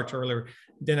it starts earlier.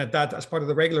 Then as part of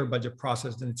the regular budget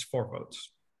process, then it's 4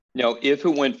 votes. Now, if it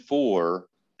went 4,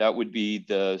 that would be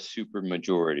the super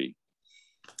majority,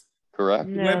 correct?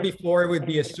 If it went before, it would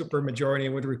be a super majority. It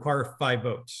would require 5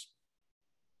 votes.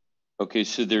 Okay,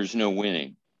 so there's no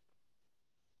winning.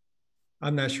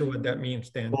 I'm not sure what that means,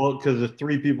 Dan. Well, because if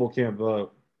 3 people can't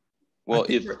vote. Well,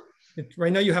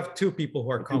 right now you have 2 people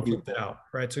who are conflicted out,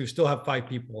 right? So you still have 5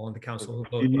 people on the council who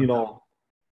vote. You need all.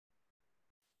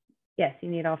 Yes, you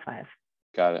need all 5.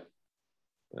 Got it.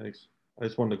 Thanks. I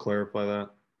just wanted to clarify that.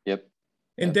 Yep.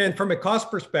 And then from a cost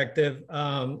perspective,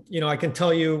 I can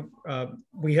tell you,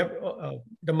 we have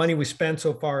the money we spent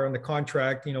so far on the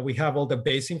contract. We have all the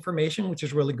base information, which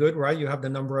is really good, right? You have the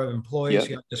number of employees,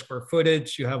 you have the square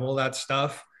footage, you have all that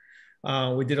stuff.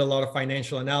 We did a lot of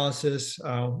financial analysis.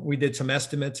 We did some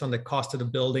estimates on the cost of the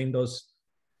building. Those,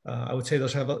 I would say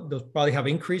those probably have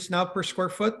increased now per square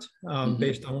foot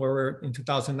based on where we're in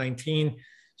 2019.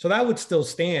 So that would still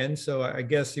stand. So I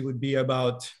guess it would be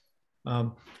about,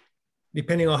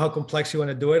 depending on how complex you want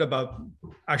to do it, about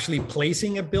actually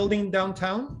placing a building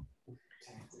downtown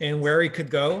and where it could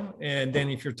go. And then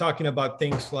if you're talking about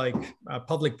things like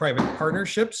public-private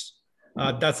partnerships,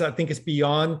 I think it's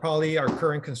beyond probably our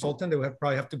current consultant. There would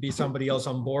probably have to be somebody else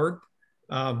on board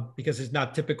because it's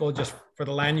not typical just for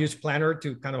the land use planner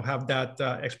to kind of have that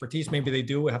expertise. Maybe they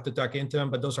do, we have to duck into them,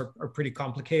 but those are pretty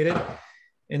complicated.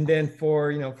 And then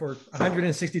for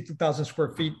 162,000 square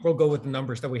feet, we'll go with the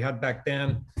numbers that we had back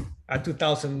then at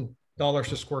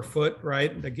 $2,000 a square foot,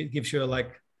 right? That gives you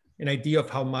like an idea of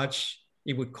how much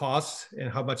it would cost and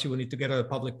how much you would need to get a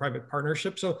public-private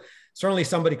partnership. So certainly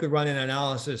somebody could run an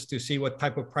analysis to see what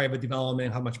type of private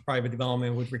development, how much private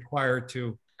development would require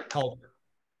to help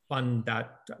fund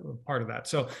that part of that.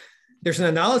 So there's an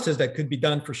analysis that could be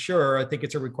done for sure. I think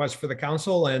it's a request for the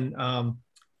council, and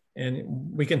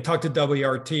we can talk to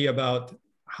WRT about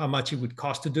how much it would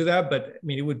cost to do that. But I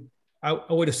mean, I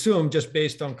would assume just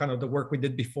based on kind of the work we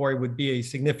did before, it would be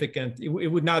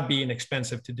it would not be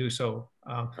inexpensive to do so.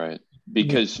 Right.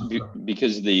 Because of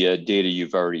the data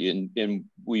you've already, and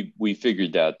we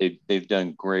figured that they've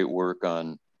done great work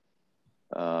on,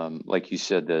 like you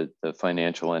said, the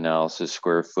financial analysis,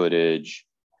 square footage.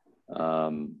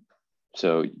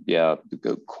 So yeah,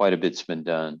 quite a bit's been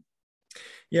done.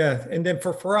 Yeah, and then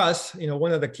for us,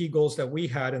 one of the key goals that we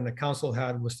had and the council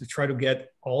had was to try to get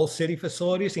all city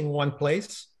facilities in one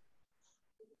place.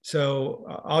 So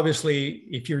obviously,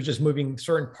 if you're just moving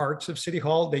certain parts of City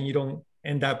Hall, then you don't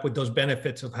end up with those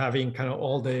benefits of having kind of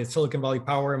all the Silicon Valley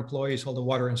Power employees, all the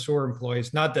water and sewer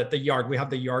employees, not that the yard, we have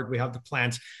the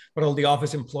plants, but all the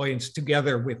office employees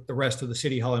together with the rest of the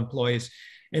City Hall employees.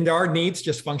 And there are needs,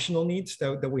 just functional needs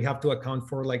that we have to account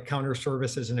for, like counter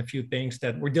services and a few things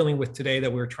that we're dealing with today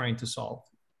that we're trying to solve.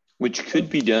 Which could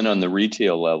be done on the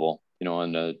retail level,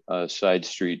 on the side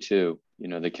street too,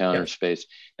 the counter space.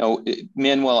 Now,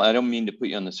 Manuel, I don't mean to put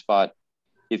you on the spot.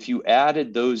 If you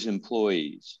added those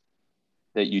employees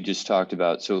that you just talked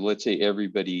about, so let's say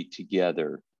everybody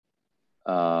together,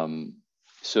 water,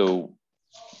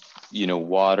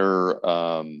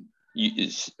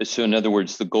 so in other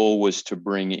words, the goal was to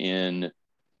bring in,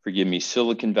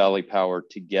 Silicon Valley Power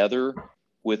together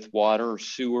with water,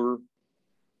 sewer,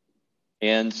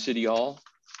 and City Hall?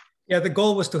 Yeah, the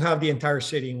goal was to have the entire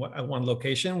city at one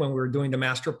location when we were doing the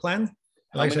master plan.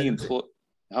 How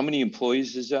many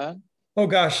employees is that? Oh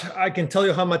gosh, I can tell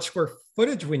you how much square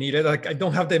footage we needed. Like, I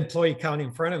don't have the employee count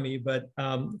in front of me, but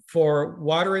for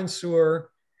water and sewer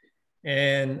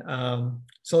and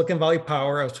Silicon Valley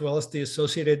Power, as well as the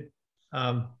associated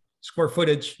square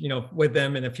footage, with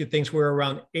them and a few things, we're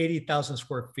around 80,000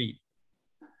 square feet.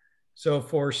 So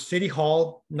for City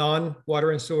Hall,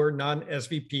 non-water and sewer,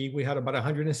 non-SVP, we had about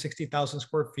 160,000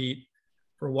 square feet.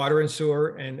 For water and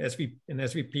sewer and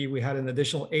SVP, we had an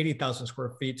additional 80,000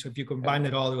 square feet. So if you combine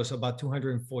it all, it was about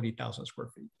 240,000 square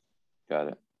feet. Got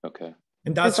it. Okay.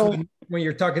 And that's when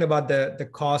you're talking about the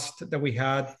cost that we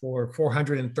had for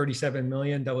 437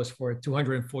 million, that was for a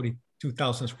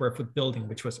 242,000 square foot building,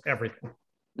 which was everything.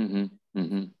 Mm-hmm.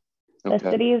 Mm-hmm.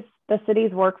 Okay. The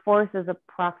city's workforce is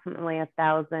approximately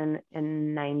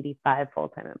 1,095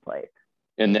 full-time employees.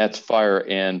 And that's fire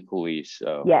and police.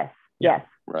 So yes.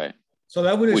 Right. So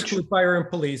that would exclude fire and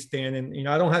police, Dan. And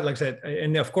I don't have, like I said,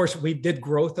 and of course we did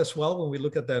growth as well. When we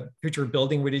look at the future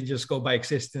building, we didn't just go by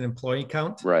existing employee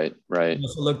count. Right. We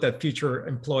also looked at future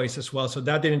employees as well. So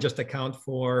that didn't just account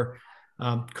for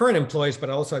current employees, but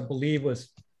also I believe was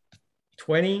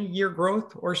 20-year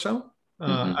growth or so,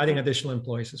 adding additional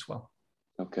employees as well.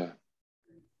 Okay.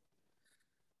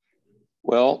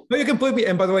 Well, you can put me,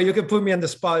 and by the way, you can put me on the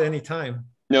spot anytime.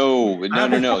 No.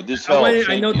 This helps.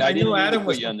 I know Adam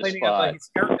was complaining about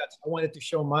his haircuts. I wanted to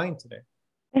show mine today.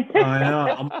 I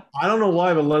know. I don't know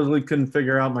why, but Leslie couldn't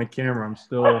figure out my camera. I'm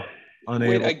still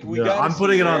unable. I'm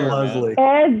putting it on Leslie. It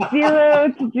has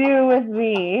zero to do with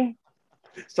me.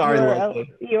 Sorry,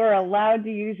 Leslie. You are allowed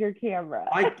to use your camera.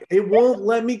 It won't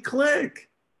let me click.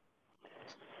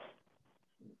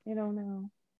 I don't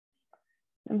know.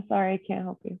 I'm sorry, I can't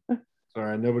help you.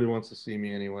 Sorry, nobody wants to see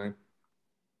me anyway.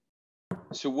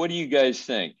 So what do you guys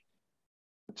think?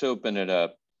 Let's open it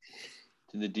up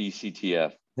to the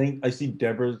DCTF. I see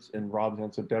Deborah's and Rob's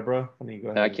hand. So Deborah, go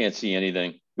ahead. I can't see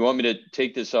anything. You want me to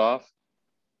take this off?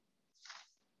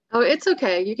 Oh, it's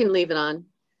okay. You can leave it on.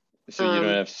 So you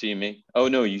don't have to see me? Oh,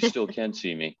 no, you still can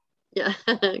see me. Yeah.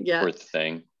 Yeah. Poor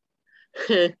thing.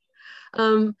 I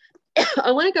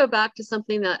want to go back to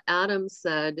something that Adam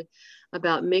said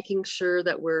about making sure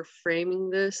that we're framing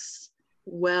this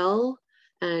well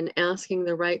and asking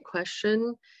the right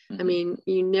question. I mean,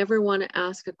 you never want to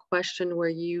ask a question where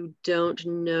you don't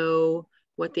know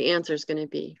what the answer is going to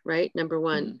be, right? Number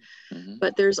one.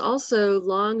 But there's also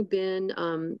long been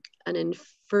an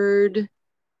inferred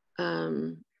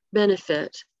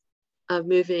benefit of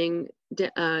moving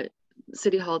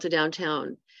City Hall to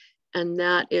downtown. And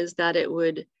that is that it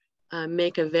would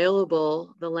make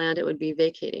available the land it would be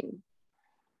vacating,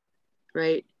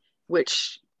 right?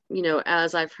 Which,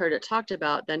 as I've heard it talked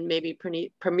about, then maybe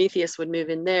Prometheus would move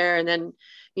in there, and then,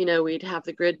 we'd have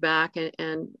the grid back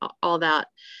and all that.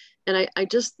 And I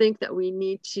just think that we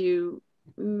need to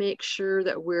make sure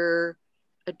that we're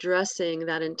addressing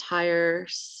that entire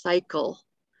cycle,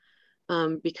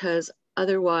 because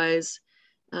otherwise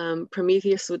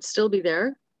Prometheus would still be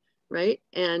there, right?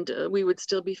 And we would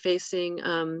still be facing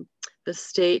the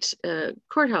state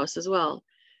courthouse as well.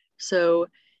 So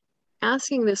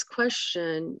asking this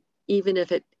question, even if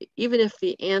the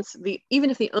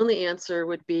only answer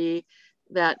would be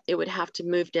that it would have to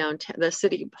move downtown, the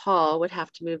city hall would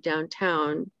have to move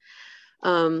downtown,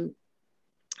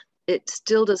 it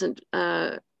still doesn't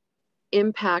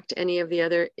impact any of the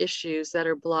other issues that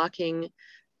are blocking,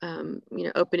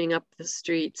 opening up the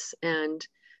streets and,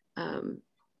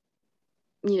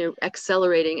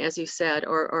 accelerating, as you said,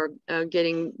 or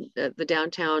getting the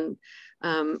downtown,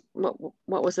 what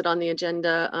was it on the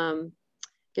agenda?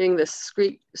 Getting the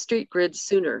street grid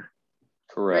sooner.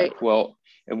 Correct. Right? Well,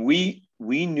 and we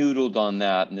noodled on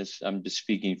that, and this, I'm just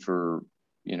speaking for,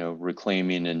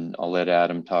 reclaiming, and I'll let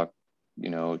Adam talk,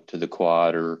 to the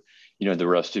quad or, the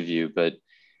rest of you, but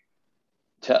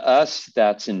to us,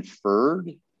 that's inferred.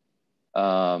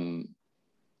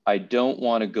 I don't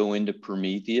want to go into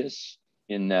Prometheus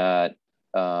in that,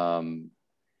 we're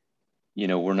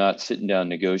not sitting down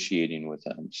negotiating with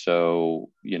them. So,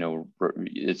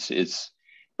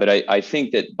 but I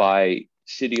think that by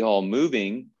City Hall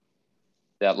moving,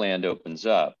 that land opens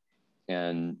up.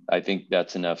 And I think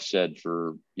that's enough said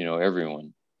for,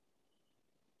 everyone,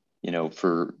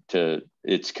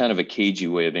 it's kind of a cagey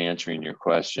way of answering your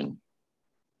question.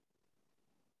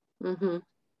 Mm-hmm.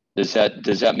 Does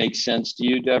that make sense to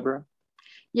you, Deborah?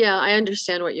 Yeah, I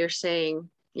understand what you're saying.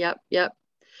 Yep.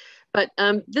 But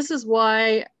this is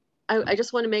why I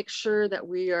just want to make sure that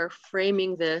we are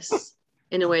framing this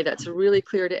in a way that's really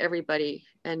clear to everybody.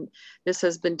 And this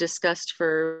has been discussed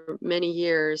for many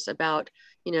years about,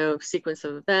 you know, sequence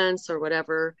of events or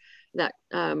whatever that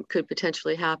could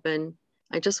potentially happen.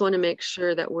 I just want to make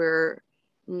sure that we're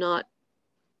not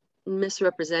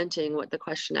misrepresenting what the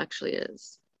question actually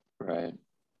is. Right.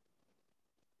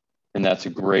 And that's a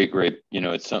great, you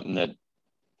know, it's something that,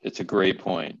 it's a great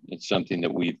point. It's something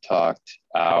that we've talked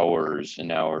hours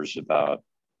and hours about,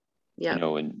 you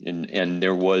know, and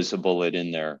there was a bullet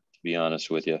in there, to be honest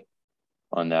with you,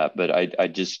 on that. But I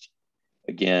just,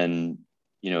 again,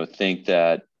 you know, think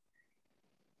that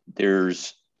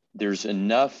there's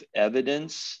enough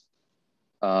evidence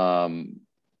that,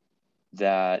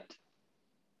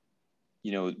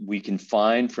 you know, we can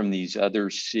find from these other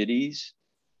cities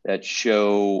that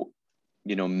show,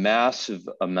 you know, massive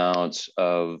amounts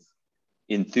of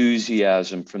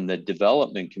enthusiasm from the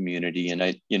development community.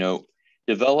 And you know,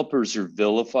 developers are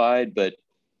vilified, but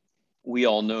we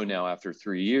all know now after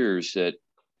 3 years that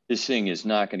this thing is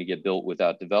not going to get built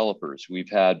without developers. We've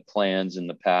had plans in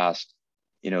the past,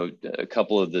 you know, a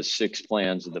couple of the 6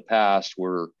 plans of the past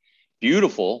were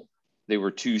beautiful. They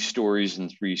were 2 stories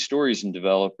and 3 stories, and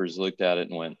developers looked at it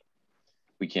and went,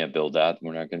 we can't build that.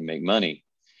 We're not going to make money.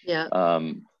 Yeah.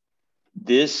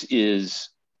 This is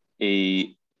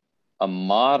a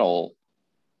model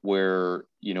where,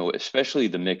 you know, especially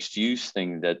the mixed use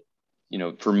thing that, you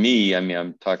know, for me, I mean,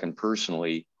 I'm talking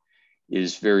personally,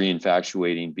 is very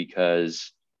infatuating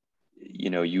because, you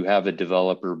know, you have a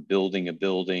developer building a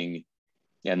building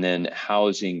and then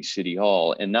housing City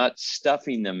Hall and not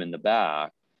stuffing them in the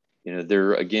back. You know,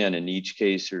 there, again, in each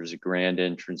case, there's a grand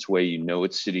entranceway, you know,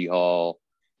 it's City Hall.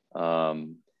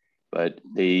 But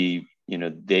they, you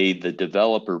know, the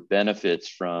developer benefits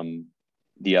from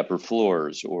the upper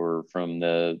floors or from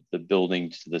the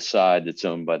building to the side that's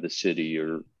owned by the city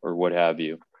or what have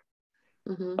you.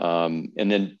 Mm-hmm.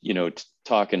 And then, you know,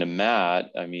 talking to Matt,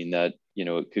 I mean, that, you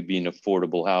know, it could be an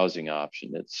affordable housing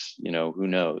option. It's, you know, who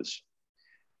knows,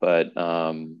 but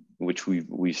which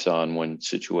we saw in one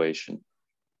situation.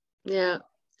 Yeah.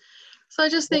 So I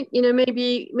just think, you know,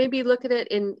 maybe look at it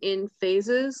in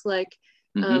phases, like,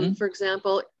 for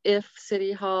example, if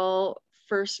City Hall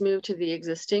first moved to the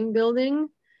existing building,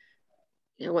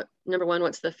 you know, number one,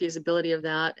 what's the feasibility of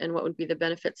that and what would be the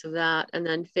benefits of that? And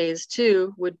then phase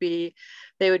 2 would be,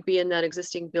 they would be in that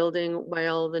existing building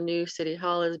while the new City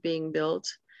Hall is being built.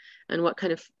 And what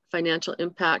kind of financial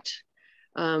impact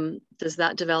does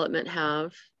that development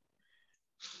have?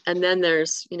 And then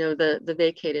there's, you know, the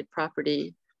vacated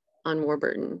property on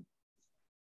Warburton.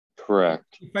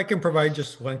 Correct. If I can provide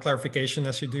just one clarification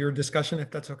as you do your discussion,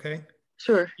 if that's okay.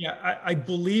 Sure. Yeah, I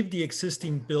believe the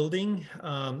existing building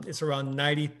is around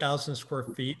 90,000 square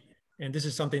feet. And this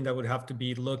is something that would have to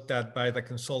be looked at by the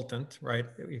consultant, right?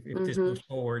 If this moves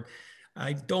forward.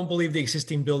 I don't believe the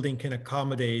existing building can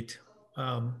accommodate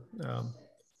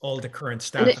all the current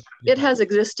staff. It has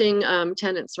existing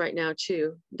tenants right now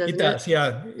too, doesn't it? It does,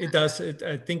 yeah, it does.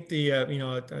 I think the, you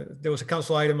know, there was a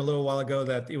council item a little while ago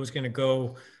that it was going to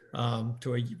go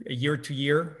to a year to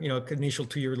year, you know, initial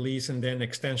 2-year lease and then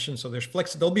extension. So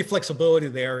there'll be flexibility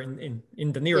there in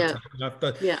the near term.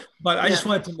 But I just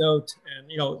wanted to note,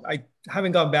 and, you know, I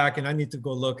haven't gone back and I need to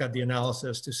go look at the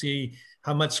analysis to see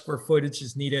how much square footage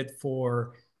is needed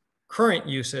for current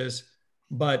uses.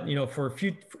 But, you know,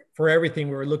 for everything,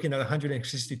 we're looking at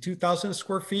 162,000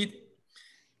 square feet.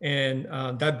 And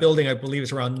that building, I believe,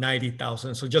 is around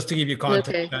 90,000. So just to give you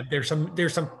context, that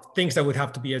there's some things that would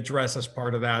have to be addressed as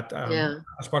part of that,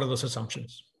 as part of those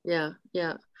assumptions. Yeah.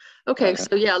 Okay,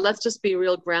 so yeah, let's just be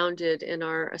real grounded in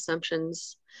our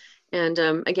assumptions. And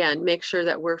again, make sure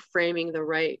that we're framing the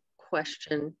right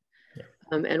question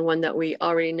and one that we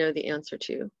already know the answer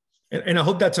to. And I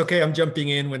hope that's okay. I'm jumping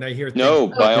in when I hear things. No,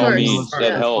 by all means,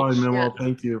 that helps. Manuel,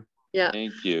 thank you. Yeah.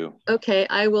 Thank you. Okay,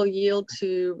 I will yield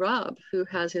to Rob, who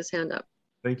has his hand up.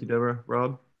 Thank you, Deborah.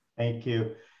 Rob? Thank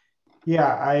you.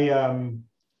 Yeah,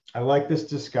 I like this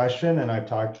discussion, and I've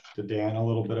talked to Dan a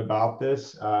little bit about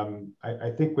this.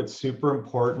 I think what's super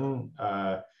important,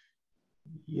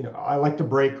 you know, I like to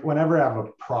break, whenever I have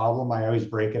a problem, I always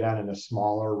break it down into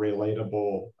smaller,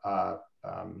 relatable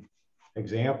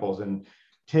examples. And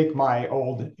take my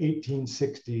old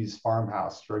 1860s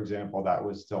farmhouse, for example, that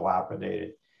was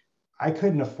dilapidated. I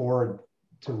couldn't afford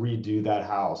to redo that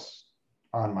house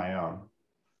on my own.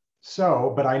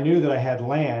 So, but I knew that I had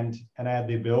land and I had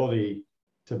the ability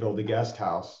to build a guest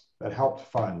house that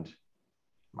helped fund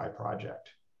my project.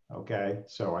 Okay,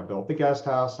 so I built the guest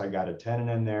house, I got a tenant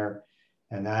in there,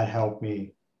 and that helped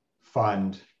me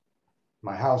fund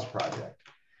my house project.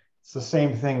 It's the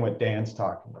same thing what Dan's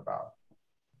talking about.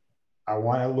 I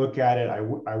want to look at it. I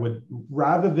would,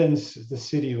 rather than the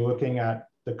city looking at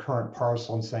the current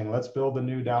parcel and saying, let's build a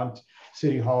new down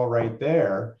city hall right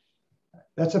there.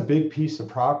 That's a big piece of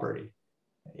property.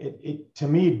 To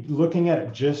me, looking at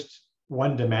it just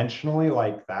one dimensionally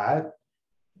like that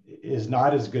is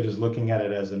not as good as looking at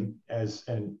it as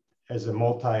a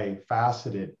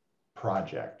multifaceted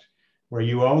project where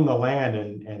you own the land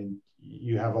and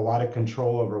you have a lot of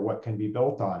control over what can be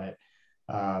built on it.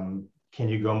 Can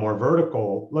you go more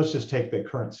vertical? Let's just take the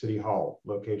current city hall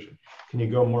location. Can you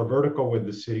go more vertical with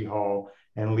the city hall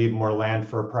and leave more land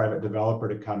for a private developer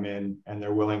to come in and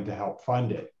they're willing to help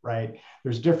fund it, right?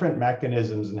 There's different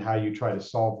mechanisms in how you try to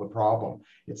solve the problem.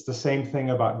 It's the same thing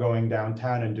about going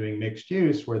downtown and doing mixed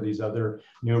use where these other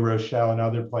New Rochelle and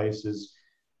other places,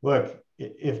 look,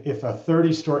 if a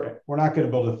 30-story, we're not going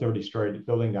to build a 30-story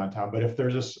building downtown, but if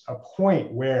there's a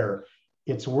point where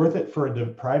it's worth it for a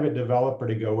private developer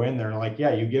to go in there and like,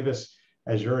 yeah, you give us,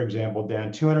 as your example,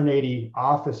 Dan, 280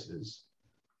 offices,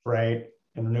 right?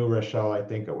 In New Rochelle, I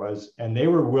think it was, and they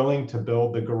were willing to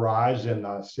build the garage in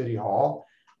the city hall.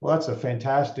 Well, that's a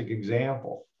fantastic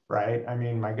example, right? I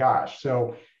mean, my gosh.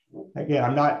 So again,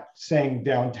 I'm not saying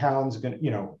downtown's gonna,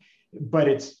 but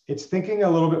it's thinking a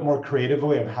little bit more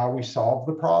creatively of how we solve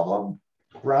the problem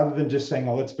rather than just saying,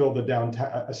 oh, let's build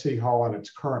a city hall on its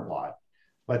current lot.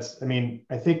 I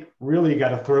think really you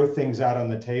got to throw things out on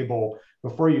the table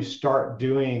before you start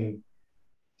doing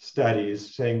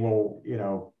studies saying, well,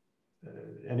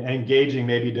 and engaging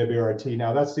maybe WRT.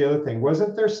 Now that's the other thing.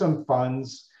 Wasn't there some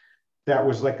funds that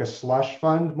was like a slush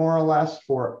fund more or less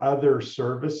for other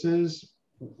services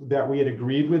that we had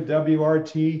agreed with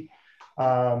WRT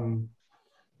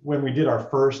when we did our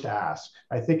first ask?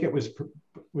 I think it was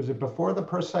it before the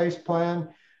precise plan?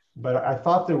 But I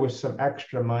thought there was some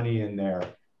extra money in there.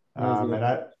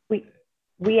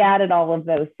 We added all of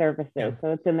those services,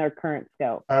 so it's in their current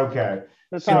scope. Okay.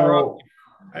 So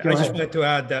I just wanted to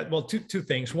add that, well, two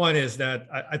things. One is that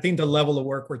I think the level of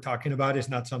work we're talking about is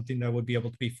not something that would be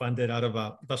able to be funded out of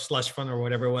the slush fund or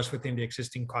whatever it was within the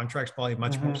existing contracts, probably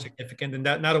much more significant than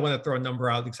that. Not I want to throw a number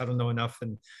out because I don't know enough.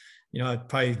 And, I'd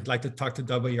probably like to talk to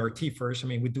WRT first. I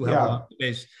mean, we do have a lot of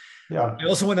space. Yeah. I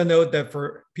also want to note that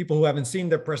for people who haven't seen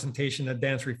the presentation that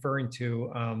Dan's referring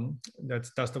to,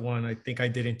 that's the one I think I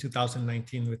did in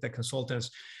 2019 with the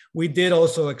consultants. We did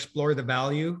also explore the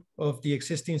value of the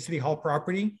existing city hall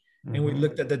property, and we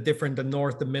looked at the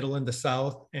north, the middle, and the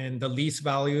south, and the lease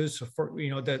values. For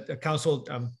the council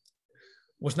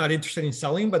was not interested in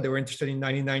selling, but they were interested in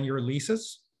 99-year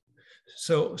leases.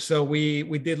 So we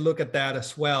did look at that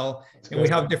as well, and we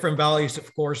have different values,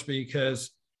 of course, because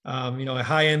a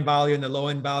high-end value and a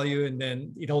low-end value, and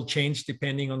then it all changed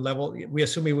depending on level. We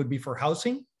assume it would be for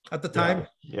housing at the time,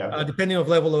 depending on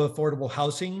level of affordable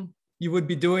housing you would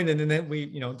be doing. And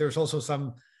then there's also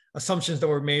some assumptions that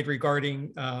were made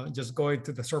regarding just going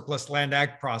to the Surplus Land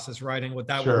Act process, right? And what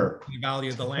that would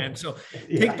value the land. So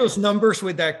take those numbers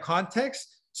with that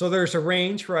context. So there's a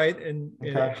range, right? And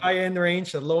a high-end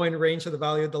range, a low-end range of the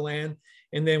value of the land.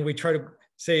 And then we try to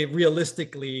say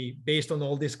realistically, based on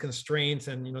all these constraints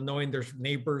and knowing there's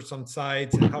neighbors on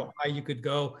sites and how high you could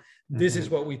go, this is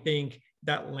what we think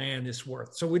that land is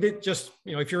worth. So we did just,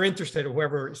 if you're interested, or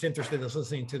whoever is interested is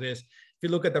listening to this, if you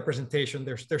look at the presentation,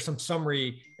 there's some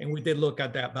summary, and we did look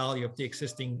at that value of the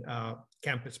existing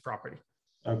campus property.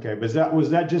 Okay, but was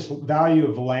that just value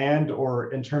of land,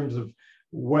 or in terms of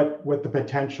what the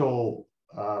potential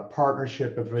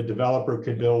partnership of a developer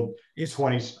could build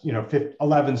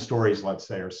 11 stories, let's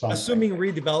say, or something? Assuming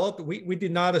redeveloped, we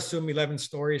did not assume 11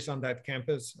 stories on that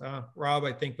campus, Rob.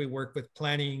 I think we worked with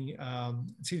planning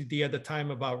CDD at the time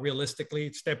about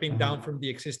realistically stepping down from the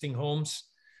existing homes.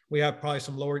 We have probably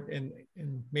some lower, and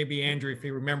maybe Andrew, if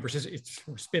he remembers,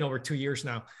 it's been over 2 years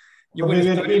now.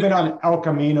 Even on El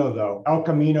Camino, though, El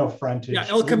Camino frontage. Yeah,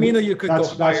 El Camino, you could go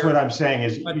higher. That's what I'm saying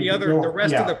is. But the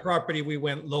rest of the property, we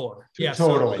went lower. Yeah,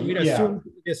 totally. So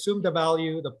we assumed the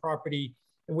value, the property,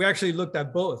 and we actually looked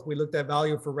at both. We looked at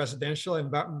value for residential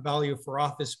and value for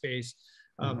office space.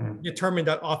 Determined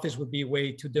that office would be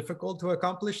way too difficult to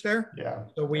accomplish there. Yeah.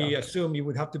 So we assumed you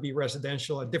would have to be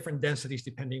residential at different densities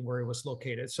depending where it was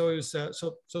located. So it was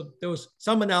so there was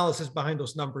some analysis behind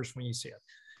those numbers when you see it.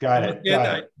 Got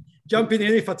it. Jumping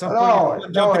in if at some point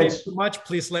I'm jumping in too much,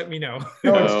 please let me know.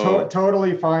 No, it's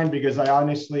totally fine, because I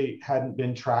honestly hadn't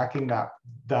been tracking that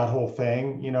whole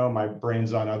thing. My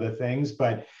brain's on other things,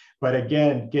 but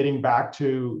again, getting back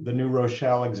to the New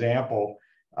Rochelle example,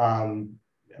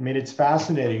 it's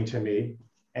fascinating to me,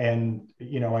 and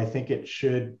I think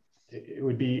it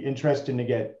would be interesting to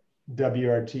get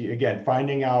WRT again,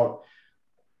 finding out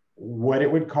what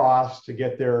it would cost to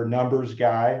get their numbers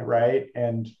guy, right?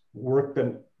 And work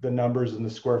the numbers and the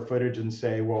square footage and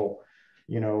say, well,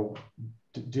 you know,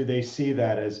 do they see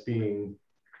that as being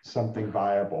something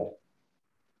viable?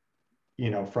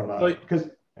 You know, from a, because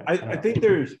I think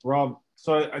there's, Rob,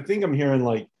 so I think I'm hearing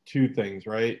like two things,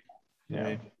 right? Yeah.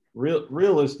 Right?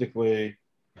 Realistically,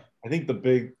 I think the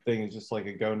big thing is just like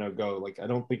a go, no go. Like, I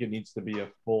don't think it needs to be a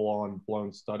full on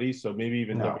blown study. So maybe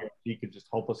even WRT could just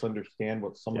help us understand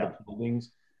what some of the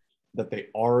buildings that they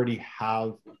already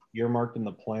have earmarked in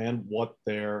the plan, what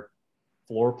their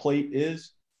floor plate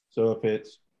is. So if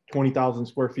it's 20,000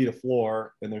 square feet of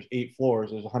floor and there's 8 floors,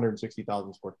 there's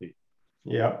 160,000 square feet.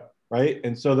 Yeah. Right.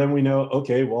 And so then we know,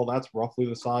 okay, well, that's roughly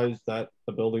the size that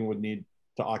the building would need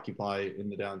to occupy in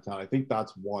the downtown. I think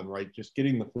that's one, right? Just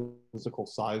getting the physical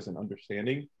size and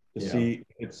understanding to see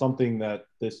if it's something that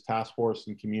this task force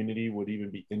and community would even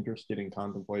be interested in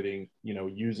contemplating, you know,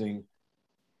 using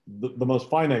the most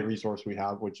finite resource we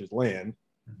have, which is land,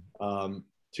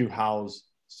 to house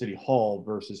City Hall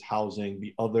versus housing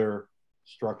the other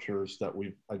structures that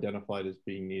we've identified as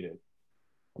being needed.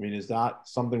 I mean, is that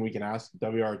something we can ask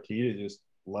WRT to just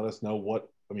let us know what,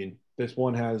 I mean, this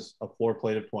one has a floor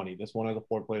plate of 20, this one has a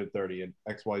floor plate of 30 and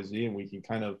XYZ, and we can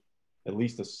kind of at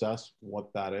least assess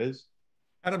what that is.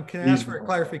 Adam, can I ask for a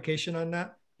clarification on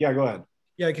that? Yeah, go ahead.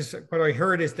 Yeah, because what I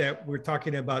heard is that we're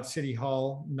talking about City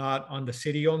Hall, not on the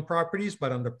city-owned properties,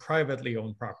 but on the privately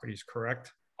owned properties,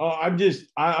 correct? Oh, I'm just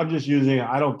using it.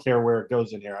 I don't care where it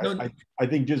goes in here. No, I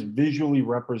think just visually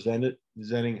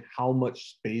representing how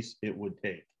much space it would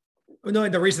take. No,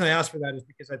 the reason I asked for that is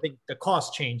because I think the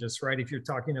cost changes, right? If you're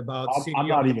talking about, I'm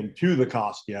not even to the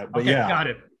cost yet, but okay, yeah, got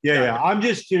it. Yeah. I'm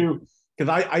just to, because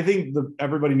I think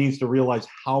everybody needs to realize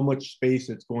how much space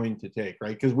it's going to take,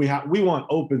 right? Because we want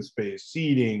open space,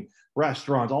 seating,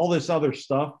 restaurants, all this other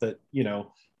stuff that, you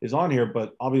know, is on here,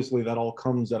 but obviously that all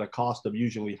comes at a cost of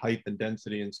usually height and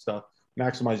density and stuff,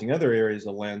 maximizing other areas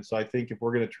of land. So I think if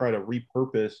we're going to try to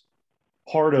repurpose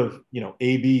part of, you know,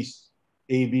 A,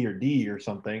 B, or D or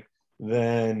something,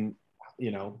 then, you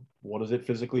know, what does it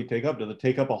physically take up? Does it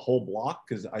take up a whole block?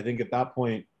 Because I think at that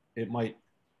point,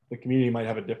 the community might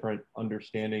have a different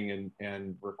understanding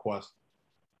and request.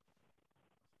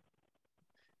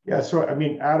 Yeah, so I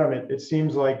mean, Adam, it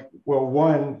seems like, well,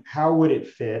 one, how would it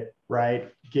fit,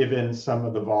 right? Given some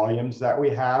of the volumes that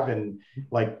we have, and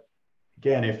like,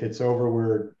 again, if it's over,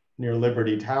 we're near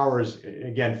Liberty Towers,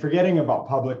 again, forgetting about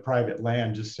public-private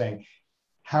land, just saying,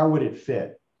 how would it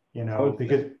fit? You know,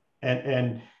 because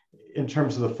and in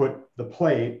terms of the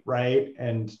plate, right,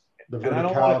 and the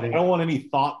verticality. I don't want any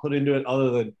thought put into it other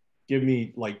than give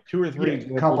me like 2 or 3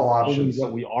 examples couple of options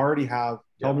that we already have.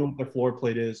 Tell me what the floor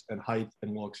plate is and height,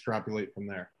 and we'll extrapolate from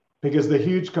there. Because the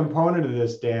huge component of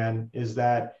this, Dan, is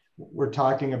that we're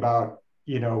talking about,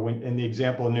 you know, when in the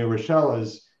example of New Rochelle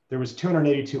is there was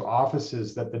 282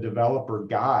 offices that the developer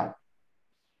got,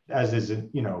 as is,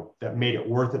 you know, that made it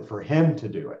worth it for him to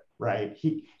do it, right?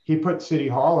 He put City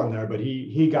Hall in there, but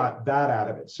he got that out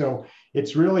of it. So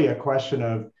it's really a question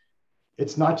of,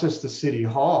 it's not just the City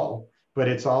Hall, but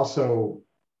it's also,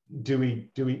 do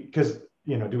we, because,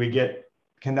 you know,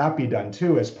 can that be done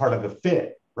too as part of the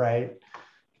fit, right?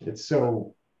 It's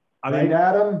so, right,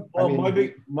 Adam? Well,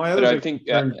 I think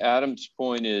Adam's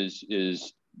point is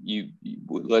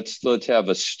let's have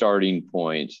a starting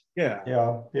point. Yeah.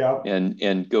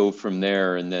 And go from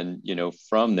there, and then, you know,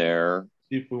 from there,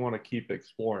 see if we want to keep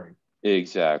exploring.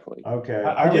 Exactly. Okay.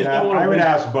 I would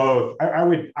ask both. I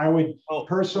would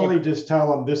personally just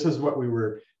tell them this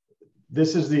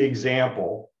is the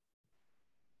example.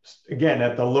 Again,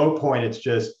 at the low point, it's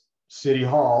just City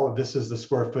Hall. This is the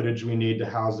square footage we need to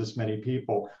house this many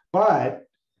people. But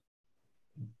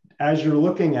as you're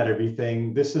looking at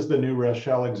everything, this is the New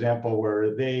Rochelle example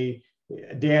where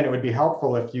Dan, it would be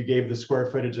helpful if you gave the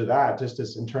square footage of that, just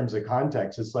as in terms of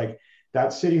context. It's like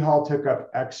that City Hall took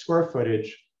up X square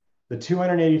footage, the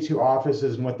 282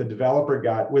 offices and what the developer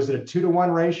got, was it a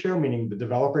 2-to-1 ratio? Meaning the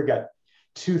developer got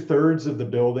 2/3 of the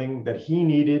building that he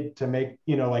needed to make,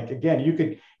 you know, like, again, you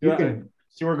can.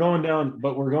 So we're going down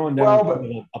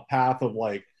a path of,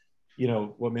 like, you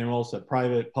know, what Manuel said,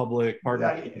 private, public,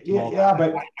 partnership.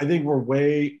 But I think we're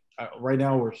way, right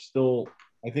now we're still,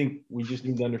 I think we just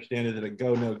need to understand, is it a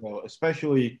go, no go,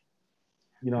 especially,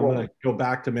 you know, I'm going to go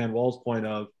back to Manuel's point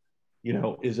of, you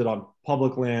know, is it on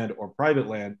public land or private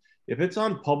land? If it's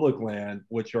on public land,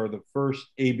 which are the first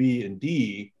A, B, and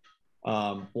D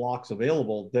blocks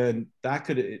available, then that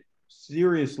could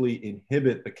seriously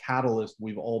inhibit the catalyst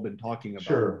we've all been talking about.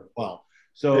 Sure. Well,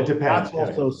 so that's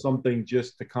also yeah. something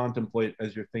just to contemplate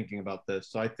as you're thinking about this.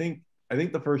 So I think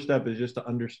the first step is just to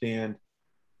understand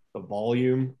the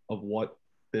volume of what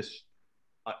this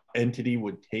entity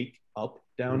would take up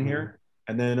down here,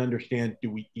 and then understand,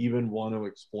 do we even want to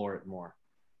explore it more?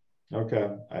 Okay,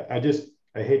 I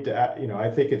hate to, you know, I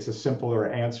think it's a simpler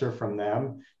answer from them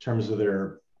in terms of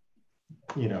their,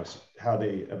 you know, how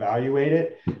they evaluate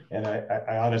it. And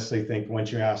I honestly think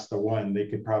once you ask the one, they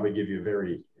could probably give you a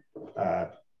very,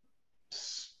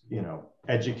 you know,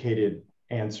 educated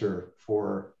answer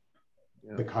for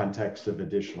the context of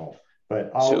additional.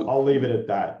 But I'll leave it at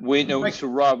that. Wait, no. So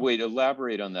Rob, wait,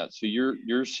 elaborate on that. So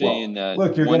you're saying that.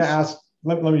 Look, you're going to ask.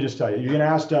 Let me just tell you. You're going to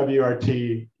ask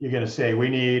WRT. You're going to say we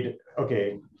need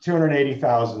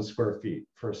 280,000 square feet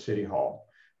for a city hall.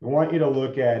 We want you to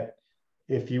look at,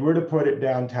 if you were to put it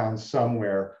downtown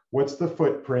somewhere, what's the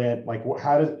footprint? Like,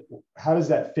 how does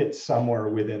that fit somewhere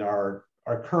within our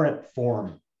current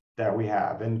form that we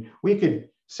have? And we could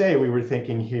say we were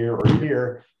thinking here or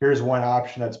here. Here's one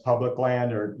option that's public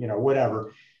land, or, you know,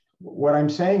 whatever. What I'm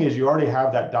saying is you already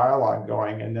have that dialogue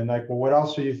going, and then like, well, what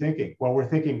else are you thinking? Well, we're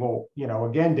thinking, well, you know,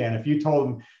 again, Dan, if you told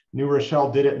them New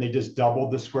Rochelle did it and they just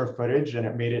doubled the square footage and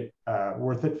it made it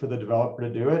worth it for the developer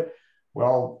to do it,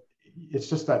 well, it's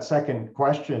just that second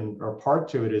question or part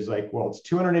to it is like, well, it's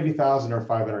 280,000 or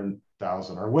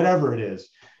 500,000 or whatever it is,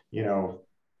 you know,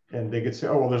 and they could say,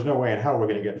 oh, well, there's no way in hell we're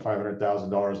going to get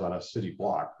 $500,000 on a city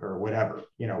block or whatever,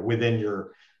 you know, within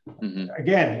your.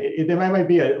 Again, there might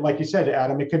be a, like you said,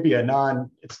 Adam, it could be a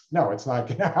it's not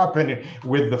going to happen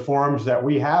with the forms that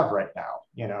we have right now,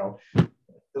 you know.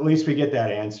 At least we get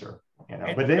that answer, you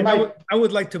know. But they might. I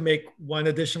would like to make one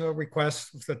additional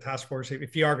request with the task force,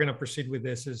 if you are going to proceed with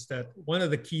this, is that one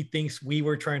of the key things we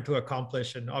were trying to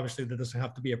accomplish, and obviously that doesn't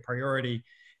have to be a priority,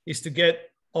 is to get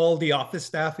all the office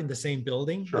staff in the same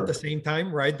building at the same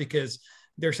time, right? Because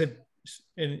there's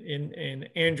and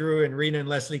Andrew and Rena and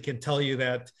Leslie can tell you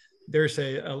that there's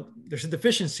a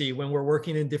deficiency when we're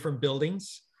working in different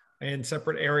buildings and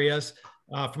separate areas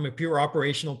from a pure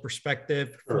operational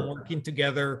perspective, from working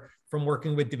together, from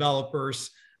working with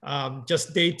developers,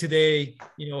 just day to day,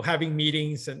 you know, having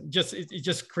meetings, and it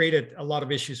just created a lot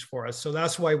of issues for us. So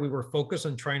that's why we were focused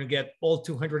on trying to get all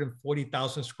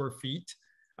 240,000 square feet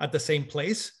at the same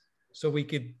place, so we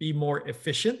could be more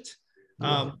efficient.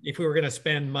 If we were going to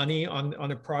spend money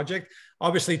on a project,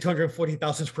 obviously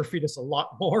 240,000 square feet is a lot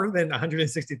more than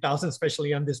 160,000,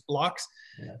 especially on these blocks.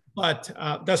 But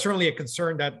that's certainly a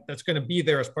concern that's going to be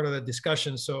there as part of the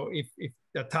discussion. So if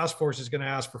the task force is going to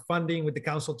ask for funding with the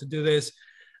council to do this,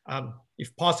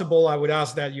 if possible, I would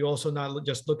ask that you also not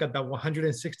just look at the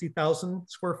 160,000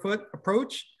 square foot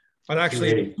approach, but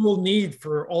actually the full need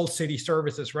for all city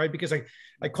services, right? Because I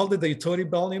called it the utility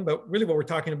building, but really what we're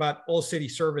talking about, all city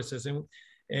services, and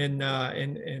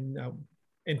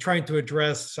trying to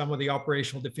address some of the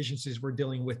operational deficiencies we're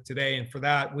dealing with today. And for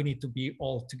that, we need to be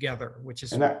all together, which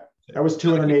is. And that was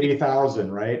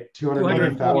 280,000, right?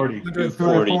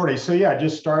 240. So yeah,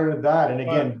 just started that. And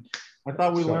again, I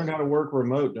thought we learned how to work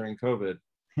remote during COVID.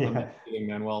 Yeah. I'm kidding,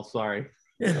 Manuel, sorry.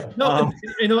 No,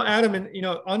 you know, Adam, and you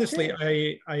know, honestly,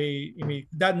 I mean,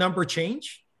 that number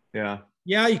change. Yeah,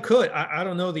 you could. I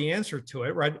don't know the answer to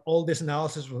it, right? All this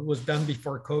analysis was done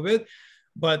before COVID,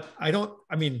 but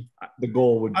the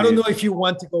goal would be, I don't know if you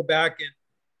want to go back and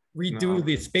redo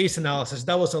the space analysis.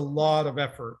 That was a lot of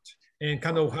effort, and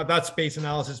kind of how that space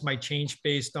analysis might change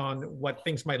based on what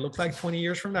things might look like 20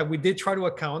 years from now. We did try to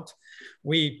account.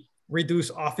 We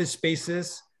reduced office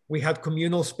spaces. We had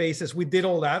communal spaces. We did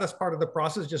all that as part of the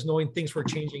process, just knowing things were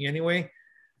changing anyway.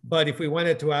 But if we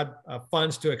wanted to add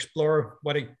funds to explore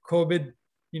what a COVID,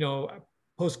 you know,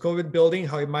 post-COVID building,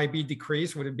 how it might be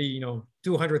decreased, would it be, you know,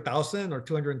 200,000 or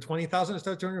 220,000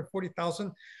 instead of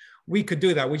 240,000? We could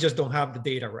do that. We just don't have the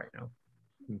data right now.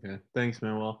 Okay, thanks,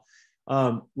 Manuel.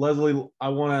 Leslie, I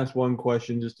want to ask one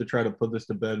question just to try to put this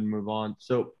to bed and move on.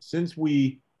 So since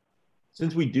we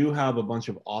do have a bunch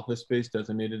of office space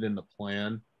designated in the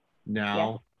plan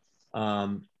now,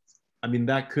 I mean,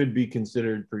 that could be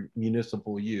considered for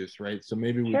municipal use, right? So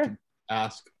maybe we could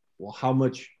ask, well, how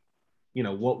much, you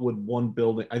know, what would one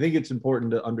building, I think it's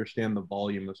important to understand the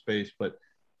volume of space, but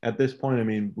at this point, I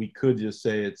mean, we could just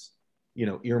say it's, you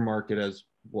know, earmark it as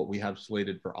what we have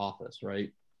slated for office,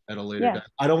 right? At a later time.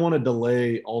 I don't want to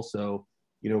delay also,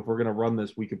 you know, if we're going to run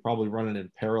this, we could probably run it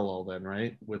in parallel then,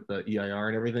 right? With the EIR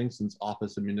and everything, since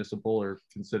office and municipal are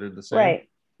considered the same. Right.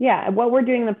 Yeah. What we're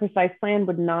doing in the precise plan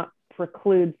would not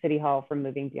preclude City Hall from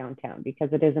moving downtown, because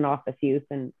it is an office use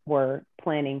and we're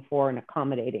planning for an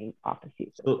accommodating office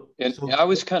use. And I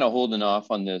was kind of holding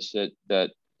off on this,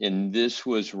 and this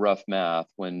was rough math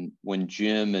when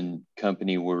Jim and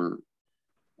company were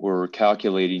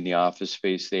calculating the office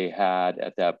space they had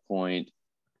at that point.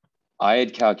 I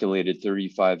had calculated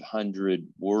 3,500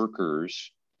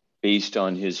 workers based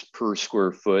on his per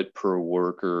square foot per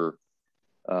worker,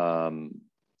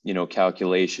 you know,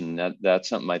 calculation. That's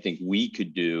something I think we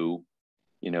could do,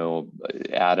 you know,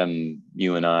 Adam,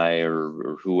 you and I,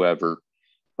 or whoever.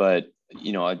 But,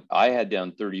 you know, I had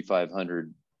down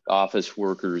 3,500 office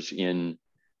workers in,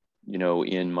 you know,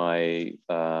 in my,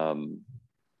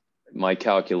 my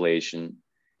calculation.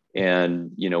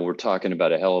 And, you know, we're talking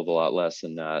about a hell of a lot less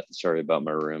than that. Sorry about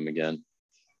my room again,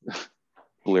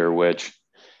 Blair Witch.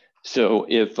 So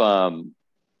if,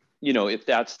 you know, if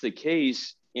that's the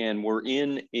case and we're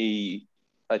in a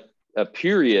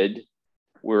period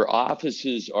where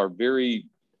offices are very,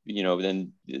 you know,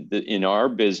 then in our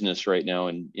business right now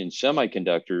in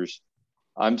semiconductors,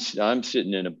 I'm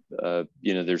sitting in a,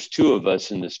 you know, there's two of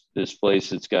us in this place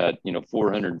that's got, you know,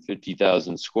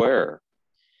 450,000 square.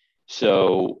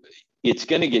 So it's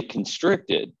going to get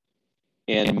constricted,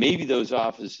 and maybe those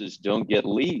offices don't get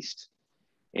leased.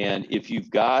 And if you've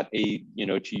got a, you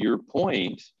know, to your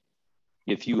point,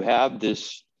 if you have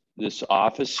this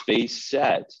office space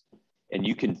set and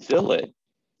you can fill it,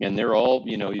 and they're all,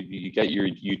 you know, you got your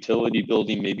utility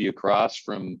building maybe across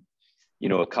from, you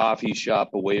know, a coffee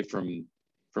shop away from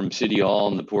City Hall,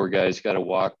 and the poor guy's got to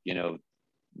walk, you know,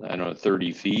 I don't know,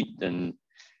 30 feet, then,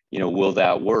 you know, will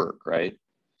that work, right?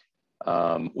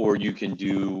 Or you can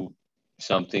do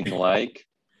something like.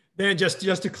 Then just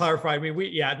to clarify, I mean,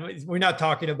 we're not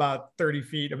talking about 30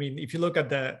 feet. I mean, if you look at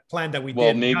the plan that we did.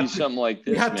 Well, maybe something like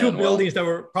this. We had two buildings that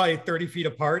were probably 30 feet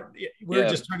apart. We're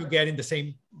just trying to get in the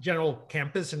same general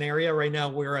campus and area. Right now,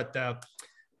 we're at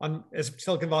on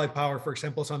Silicon Valley Power, for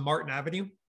example, it's on Martin Avenue.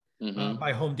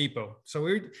 By Home Depot. So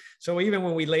even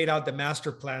when we laid out the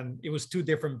master plan, it was two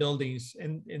different buildings,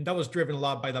 and that was driven a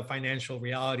lot by the financial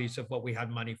realities of what we had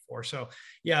money for. So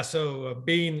yeah, so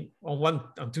being on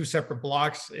two separate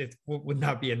blocks, it would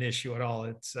not be an issue at all.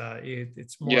 It's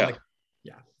more like,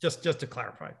 just to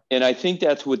clarify. And I think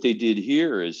that's what they did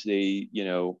here is they, you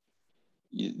know,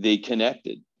 they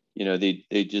connected, you know, they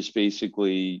just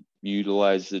basically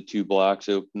utilized the two blocks,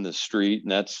 open the street,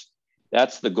 and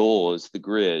that's the goal, is the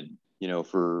grid, you know,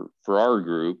 for our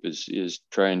group is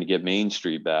trying to get Main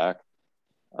Street back.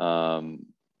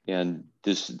 And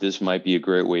this might be a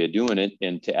great way of doing it.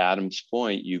 And to Adam's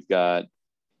point, you've got,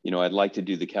 you know, I'd like to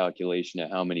do the calculation of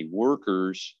how many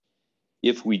workers,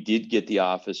 if we did get the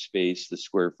office space, the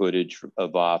square footage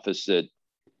of office that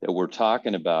we're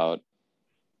talking about,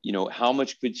 you know, how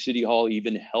much could City Hall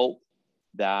even help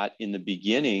that in the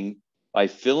beginning by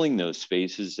filling those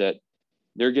spaces that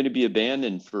they're going to be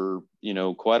abandoned for, you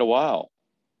know, quite a while.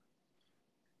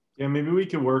 Yeah, maybe we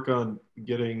can work on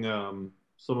getting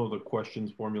some of the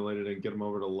questions formulated and get them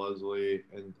over to Leslie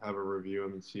and have her review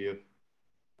them and see if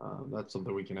that's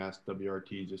something we can ask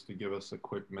WRT just to give us a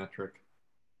quick metric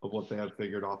of what they have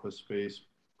figured office space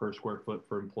per square foot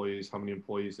for employees, how many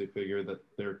employees they figure that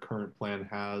their current plan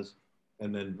has,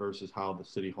 and then versus how the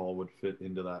City Hall would fit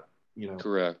into that, you know.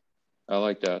 Correct. I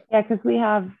like that. Yeah, because we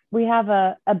have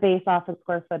a base office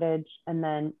square footage, and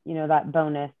then, you know, that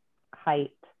bonus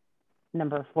height,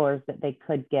 number of floors that they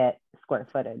could get square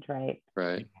footage, right?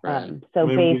 Right. So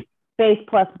base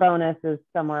plus bonus is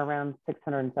somewhere around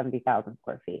 670,000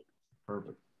 square feet.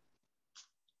 Perfect.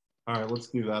 All right, let's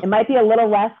do that. It might be a little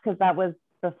less because that was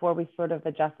before we sort of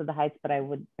adjusted the heights, but I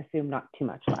would assume not too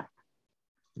much less.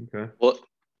 Okay. Well,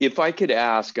 if I could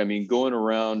ask, I mean, going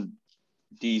around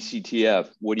DCTF,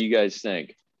 what do you guys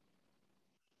think?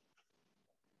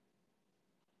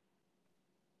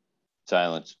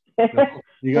 Silence.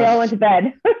 We all went to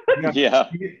bed. Yeah.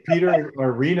 Peter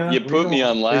or Rena. You put me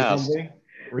on last.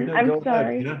 Rena, I'm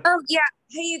sorry. Ahead, oh yeah.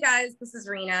 Hey you guys, this is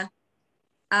Rena.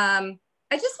 I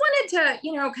just wanted to,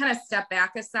 you know, kind of step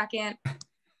back a second.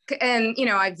 And, you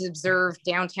know, I've observed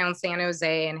downtown San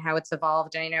Jose and how it's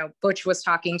evolved. And I know Butch was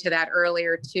talking to that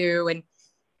earlier too.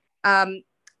 And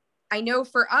I know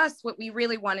for us, what we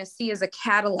really want to see is a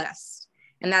catalyst.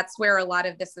 And that's where a lot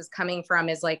of this is coming from,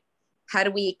 is like, how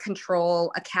do we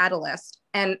control a catalyst?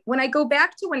 And when I go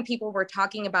back to when people were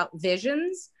talking about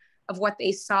visions of what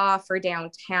they saw for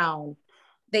downtown,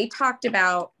 they talked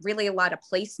about really a lot of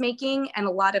placemaking and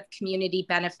a lot of community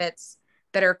benefits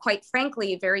that are, quite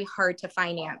frankly, very hard to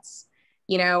finance.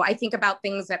 You know, I think about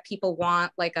things that people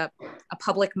want, like a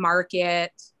public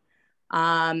market,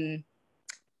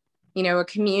 you know, a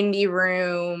community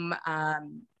room.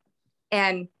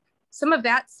 And some of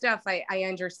that stuff I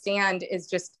understand is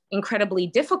just incredibly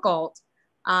difficult.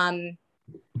 And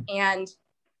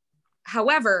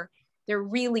however, they're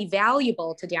really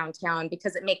valuable to downtown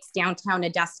because it makes downtown a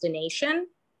destination.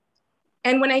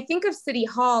 And when I think of City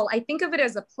Hall, I think of it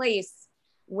as a place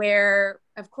where,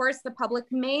 of course, the public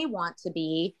may want to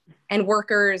be and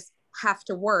workers have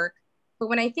to work. But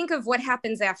when I think of what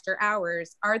happens after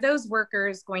hours, are those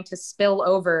workers going to spill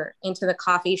over into the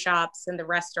coffee shops and the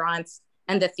restaurants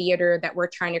and the theater that we're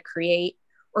trying to create?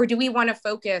 Or do we want to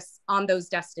focus on those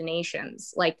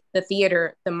destinations like the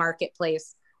theater, the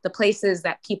marketplace, the places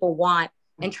that people want,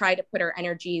 and try to put our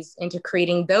energies into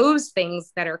creating those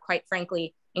things that are, quite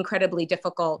frankly, incredibly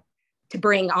difficult to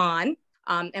bring on,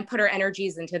 and put our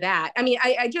energies into that? I mean,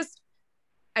 I just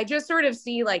sort of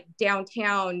see like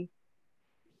downtown.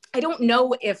 I don't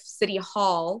know if City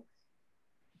Hall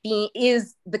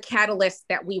is the catalyst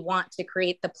that we want to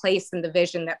create the place and the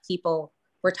vision that people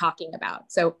were talking about.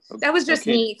 So that was just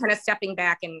me kind of stepping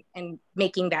back and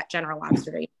making that general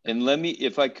observation. And let me,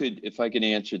 if I could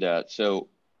answer that. So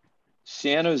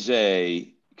San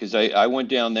Jose, because I went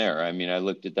down there. I mean, I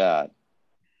looked at that,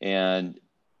 and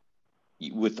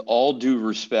with all due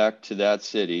respect to that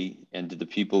city and to the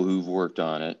people who've worked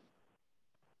on it,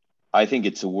 I think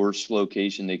it's the worst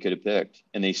location they could have picked.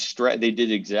 And they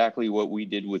did exactly what we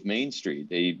did with Main Street.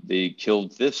 They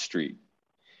killed Fifth Street.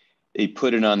 They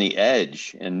put it on the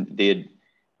edge, and they had,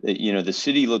 you know, the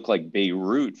city looked like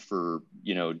Beirut for,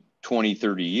 20,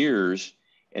 30 years.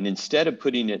 And instead of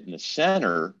putting it in the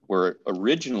center where it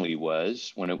originally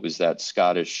was, when it was that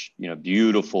Scottish,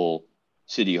 beautiful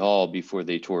City Hall before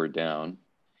they tore it down,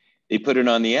 they put it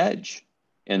on the edge.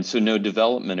 And so no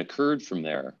development occurred from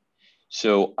there.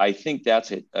 So I think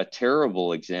that's a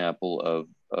terrible example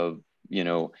of,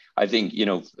 I think,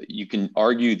 you can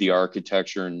argue the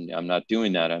architecture, and I'm not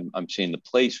doing that. I'm saying the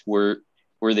place where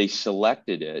they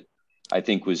selected it, I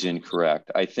think was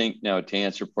incorrect. I think now, to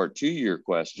answer part 2 of your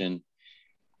question,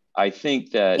 I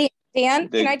think that— Dan,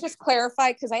 can I just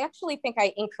clarify? Because I actually think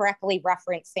I incorrectly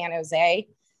referenced San Jose.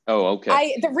 Oh,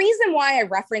 okay. The reason why I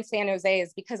referenced San Jose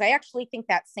is because I actually think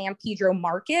that San Pedro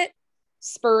market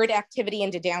spurred activity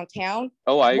into downtown.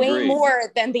 Oh, I agree. Way more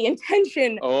than the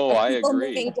intention of people agree.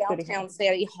 moving downtown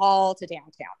City Hall to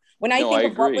downtown. When I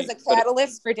think of what was a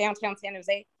catalyst for downtown San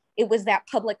Jose, it was that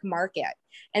public market.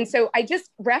 And so I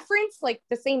just referenced like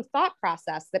the same thought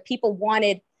process, that people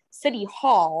wanted City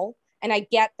Hall, and I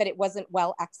get that it wasn't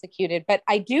well executed, but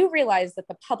I do realize that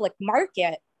the public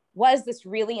market was this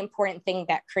really important thing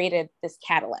that created this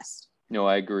catalyst. No,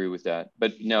 I agree with that.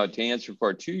 But now, to answer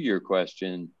part 2 of your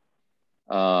question,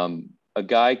 a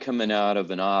guy coming out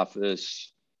of an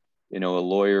office, a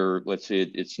lawyer, let's say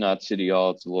it's not City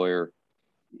Hall, it's a lawyer,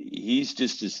 he's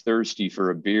just as thirsty for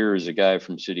a beer as a guy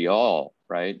from City Hall,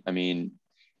 right? I mean,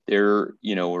 they're,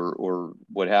 or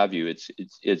what have you.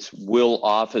 It's will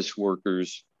office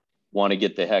workers want to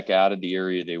get the heck out of the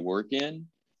area they work in,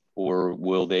 or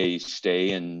will they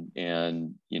stay and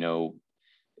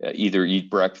either eat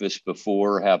breakfast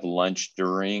before, have lunch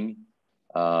during?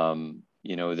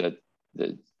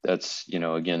 That's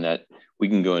again, that we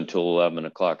can go until 11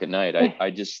 o'clock at night.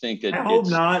 I just think that— I hope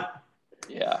not.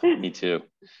 Yeah, me too.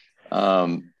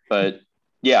 But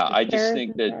yeah, I just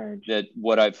think that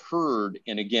what I've heard,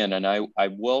 and again, and I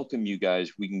welcome you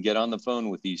guys, we can get on the phone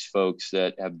with these folks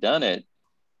that have done it,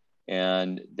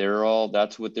 and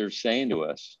that's what they're saying to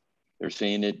us. They're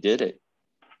saying it did it.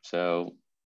 So.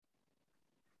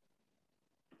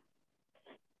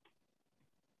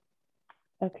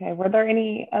 Okay, were there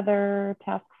any other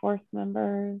task force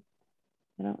members?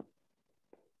 I don't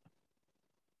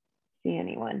see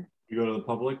anyone. You go to the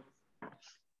public?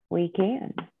 We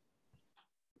can.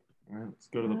 All right, let's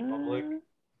go to the public.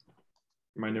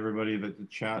 Remind everybody that the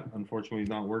chat, unfortunately, is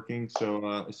not working. So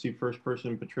I see first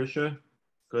person, Patricia.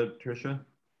 Go ahead, Patricia.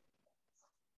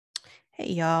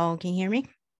 Hey, y'all, can you hear me?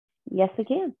 Yes, we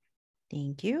can.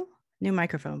 Thank you. New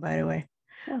microphone, by the way.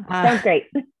 Oh, sounds great.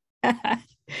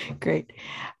 Great.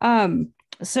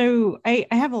 So I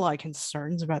have a lot of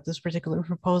concerns about this particular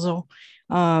proposal.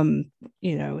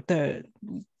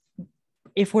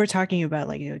 If we're talking about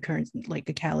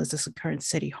the catalyst, this current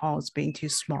City Hall is being too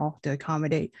small to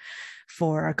accommodate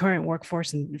for our current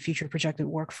workforce and future projected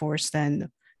workforce, then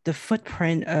the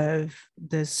footprint of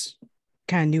this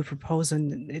kind of new proposal,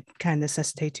 it kind of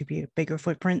necessitates to be a bigger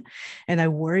footprint. And I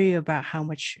worry about how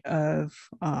much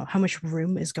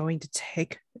room is going to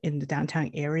take in the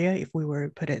downtown area if we were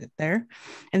to put it there.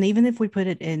 And even if we put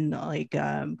it in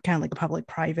kind of like a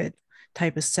public-private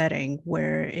type of setting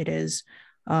where it is,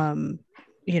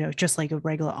 just like a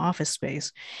regular office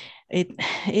space,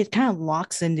 it kind of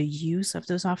locks in the use of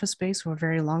those office space for a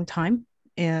very long time.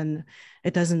 And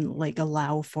it doesn't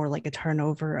allow for a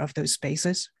turnover of those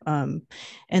spaces.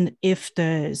 And if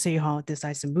the City Hall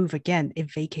decides to move again,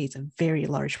 it vacates a very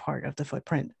large part of the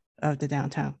footprint of the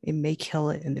downtown. It may kill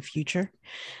it in the future.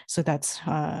 So that's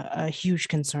a huge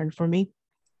concern for me.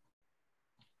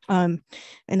 And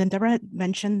then Deborah had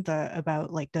mentioned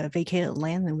about like the vacated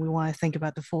land, and we want to think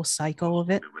about the full cycle of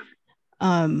it.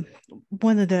 One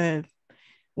of the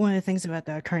things about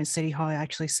the current city hall, it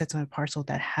actually sits on a parcel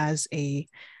that has a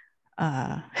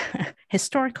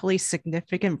historically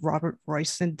significant Robert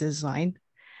Royston design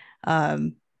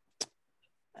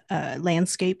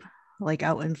landscape, like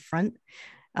out in front.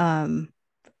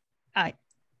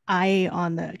 I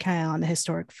on the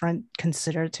historic front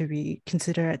consider it to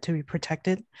be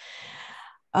protected.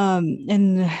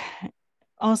 And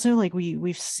also, like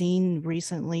we've seen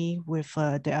recently with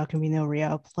the El Camino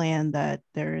Real plan that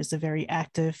there is a very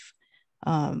active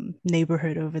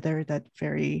neighborhood over there that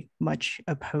very much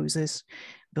opposes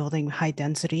building high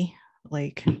density,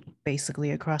 like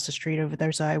basically across the street over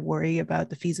there. So I worry about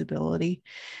the feasibility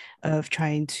of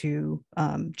trying to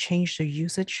change the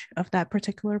usage of that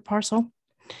particular parcel.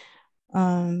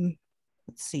 Let's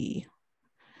see.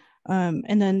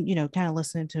 And then, kind of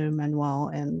listening to Manuel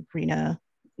and Rena,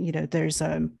 there's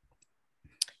a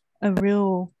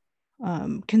real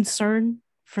concern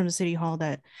from the city hall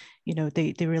that,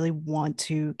 they really want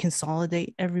to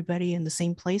consolidate everybody in the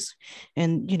same place.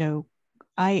 And,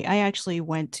 I actually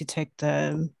went to take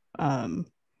the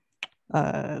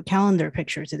calendar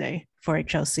picture today for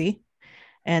HLC,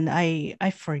 and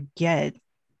I forget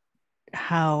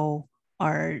how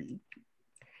our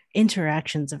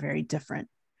interactions are very different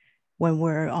when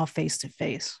we're all face to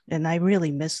face, and I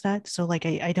really miss that. So like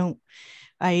I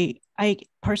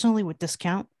personally would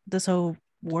discount this whole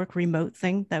work remote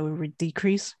thing. That would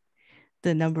decrease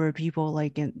the number of people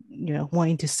like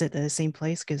wanting to sit at the same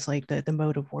place, because like the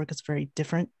mode of work is very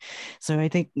different. So I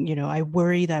think I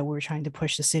worry that we're trying to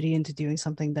push the city into doing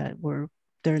something that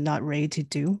they're not ready to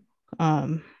do.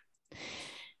 And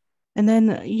then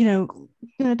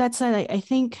that said, I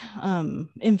think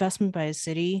investment by a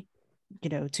city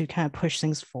to kind of push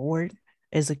things forward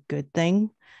is a good thing.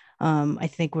 I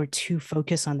think we're too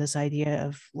focused on this idea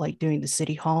of like doing the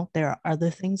city hall. There are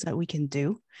other things that we can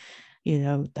do,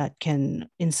 that can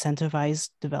incentivize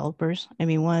developers. I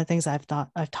mean, one of the things I've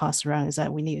tossed around is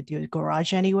that we need to do a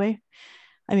garage anyway.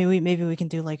 I mean, maybe we can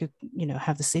do like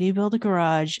have the city build a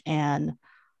garage and,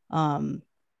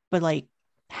 but like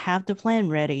have the plan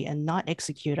ready and not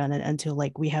execute on it until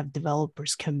like we have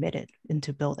developers committed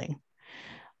into building.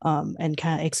 And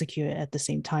kind of execute it at the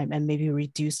same time, and maybe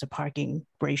reduce the parking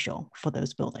ratio for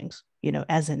those buildings,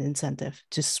 as an incentive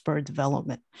to spur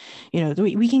development.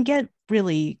 We can get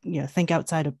really, think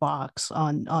outside the box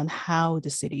on how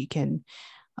the city can,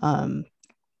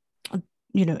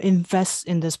 invest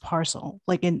in this parcel,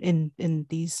 like in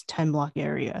these 10 block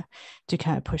area to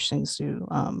kind of push things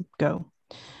to go.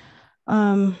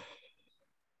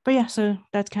 But yeah, so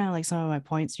that's kind of like some of my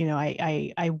points.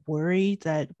 I worry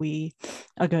that we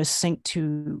are going to sink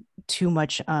too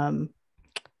much time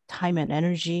and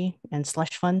energy and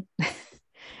slush fund,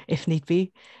 if need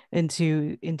be,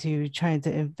 into trying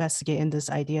to investigate in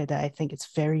this idea that I think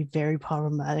it's very, very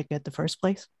problematic at the first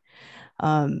place.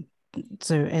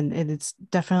 So and it's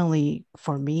definitely,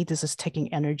 for me, this is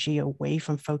taking energy away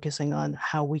from focusing on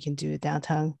how we can do the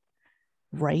downtown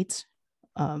right.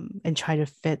 And try to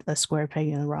fit a square peg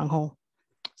in a round hole.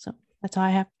 So that's all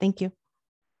I have. Thank you.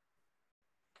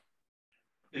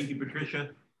 Thank you, Patricia.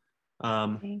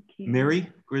 Thank you.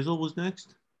 Mary Grizzle was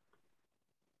next.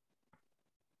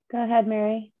 Go ahead,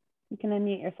 Mary. You can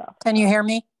unmute yourself. Can you hear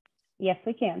me? Yes,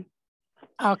 we can.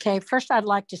 Okay, first I'd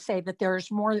like to say that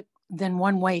there's more than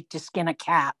one way to skin a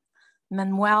cat.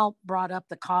 Manuel brought up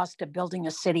the cost of building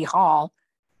a city hall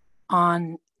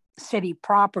on city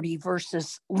property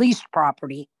versus leased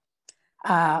property.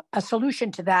 A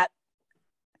solution to that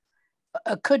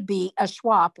could be a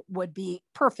swap, would be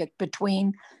perfect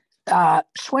between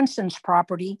Swinson's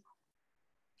property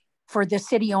for the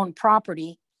city-owned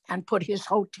property and put his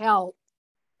hotel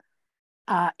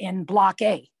in Block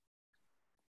A.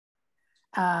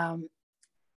 And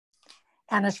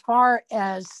as far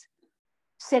as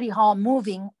City Hall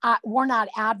moving, we're not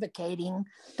advocating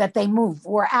that they move.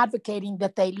 We're advocating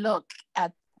that they look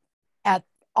at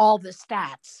all the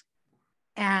stats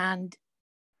and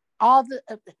all the,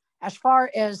 as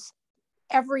far as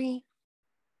every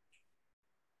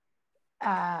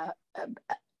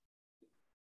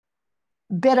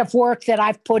bit of work that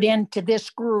I've put into this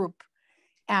group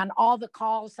and all the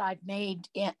calls I've made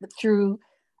through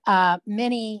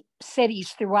many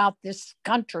cities throughout this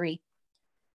country,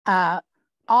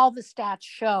 all the stats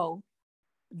show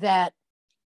that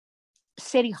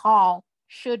City Hall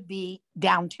should be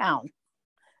downtown.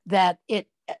 That it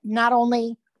not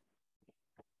only,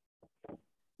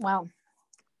 well,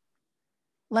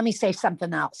 let me say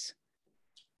something else.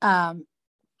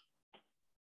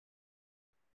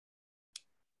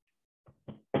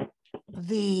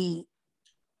 the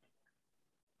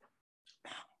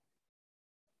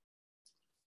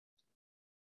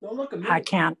Don't look at me. I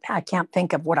can't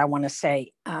think of what I want to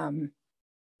say. All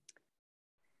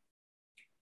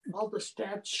the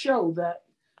stats show that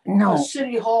No. a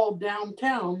city hall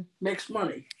downtown makes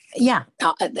money. Yeah,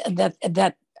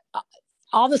 that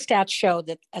all the stats show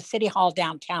that a city hall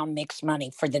downtown makes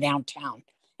money for the downtown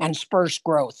and spurs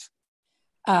growth.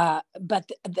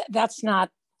 But that's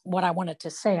not what I wanted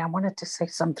to say. I wanted to say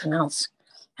something else,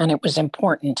 and it was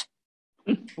important.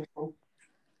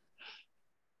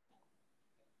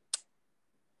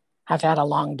 I've had a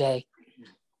long day.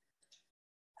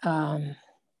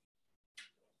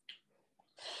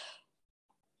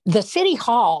 The city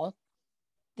hall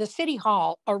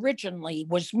originally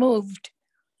was moved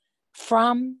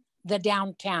from the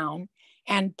downtown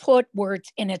and put where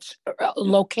it's in its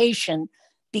location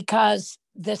because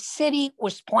the city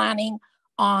was planning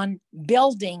on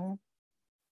building,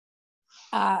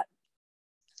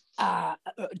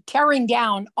 tearing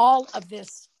down all of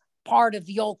this part of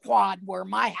the old quad where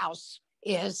my house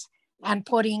is and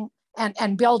putting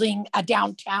and building a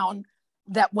downtown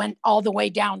that went all the way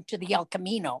down to the El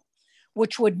Camino,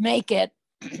 which would make it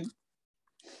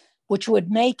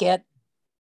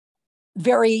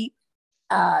very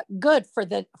good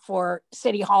for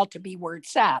City Hall to be where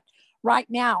it's at. Right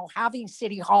now, having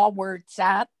City Hall where it's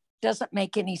at doesn't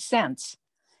make any sense.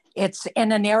 It's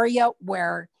in an area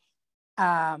where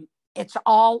it's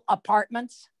all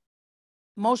apartments,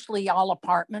 mostly all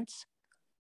apartments,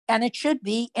 and it should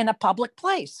be in a public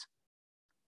place.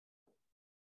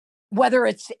 Whether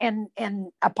it's in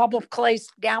a public place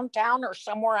downtown or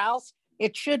somewhere else,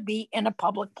 it should be in a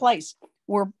public place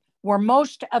where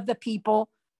most of the people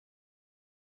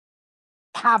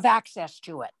have access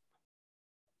to it,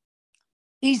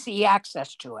 easy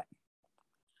access to it.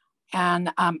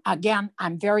 And again,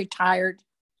 I'm very tired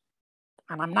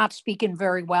and I'm not speaking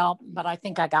very well, but I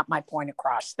think I got my point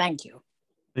across. Thank you.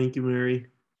 Thank you, Mary.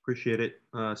 Appreciate it.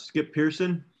 Skip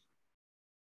Pearson.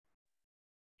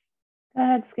 Go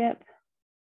ahead, Skip.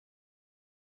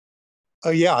 Oh,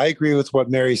 yeah, I agree with what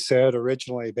Mary said.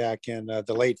 Originally, back in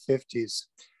the late 50s,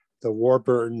 the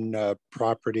Warburton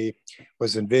property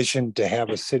was envisioned to have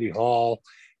a city hall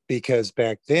because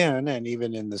back then, and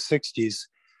even in the 60s,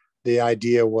 the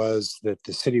idea was that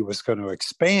the city was going to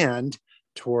expand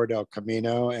toward El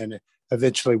Camino and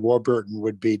eventually Warburton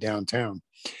would be downtown.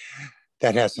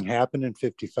 That hasn't happened in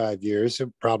 55 years. It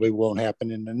probably won't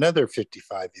happen in another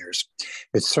 55 years.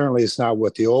 It certainly is not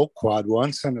what the old quad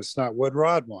wants, and it's not what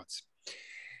Rod wants.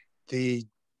 The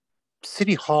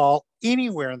city hall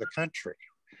anywhere in the country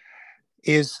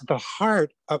is the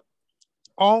heart of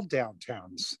all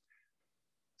downtowns.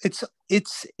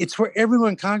 It's where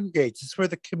everyone congregates. It's where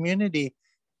the community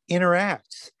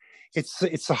interacts. It's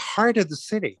the heart of the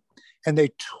city, and they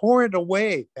tore it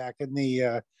away back in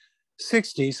the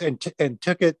 60s and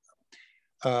took it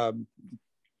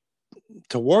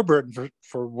to Warburton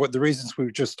for what the reasons we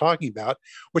were just talking about,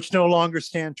 which no longer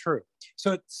stand true.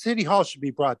 So City Hall should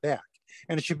be brought back,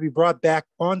 and it should be brought back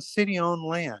on city-owned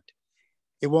land.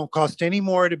 It won't cost any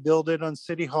more to build it on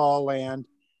City Hall land,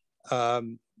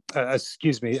 on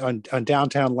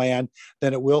downtown land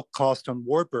than it will cost on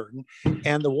Warburton.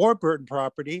 And the Warburton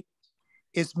property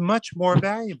is much more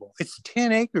valuable. It's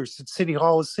 10 acres that City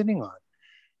Hall is sitting on.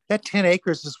 That 10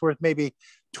 acres is worth maybe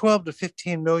 $12 to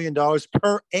 $15 million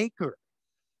per acre,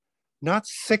 not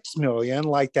 $6 million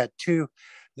like that 2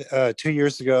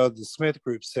 years ago the Smith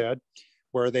Group said,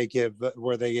 where they give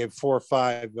 4 or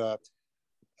 5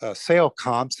 sale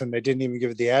comps, and they didn't even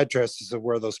give the addresses of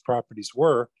where those properties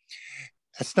were.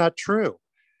 That's not true.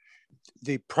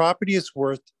 The property is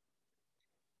worth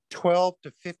 $12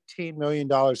 to $15 million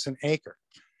an acre,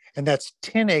 and that's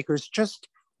 10 acres just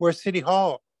where City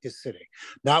Hall is sitting,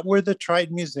 not where the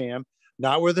Triton Museum,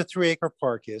 not where the 3-acre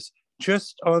park is,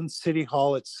 just on City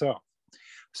Hall itself.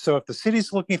 So if the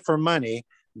city's looking for money,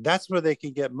 that's where they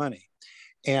can get money.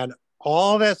 And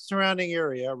all that surrounding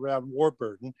area around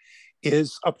Warburton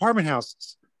is apartment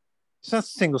houses. It's not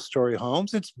single-story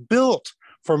homes. It's built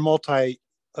for multi-level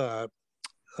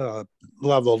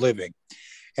living.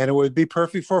 And it would be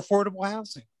perfect for affordable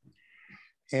housing.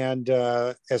 And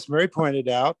as Mary pointed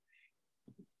out,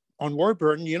 on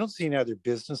Warburton, you don't see any other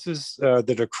businesses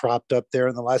that are cropped up there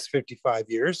in the last 55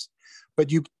 years.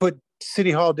 But you put City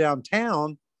Hall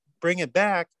downtown, bring it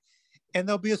back, and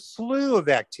there'll be a slew of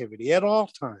activity at all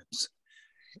times.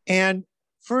 And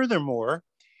furthermore,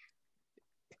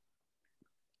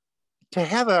 to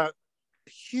have a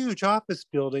huge office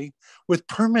building with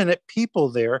permanent people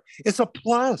there is a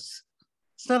plus.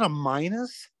 It's not a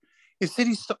minus. If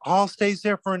City Hall stays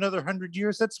there for another 100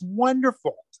 years, that's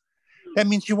wonderful. That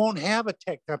means you won't have a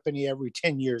tech company every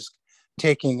 10 years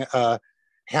taking a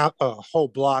whole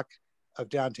block of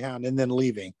downtown and then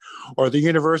leaving, or the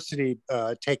university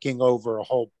taking over a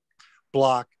whole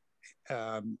block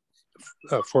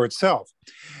for itself.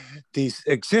 The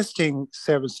existing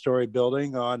 7-story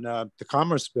building on the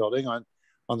Commerce Building on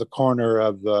the corner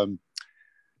of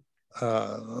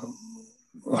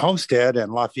Homestead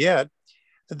and Lafayette,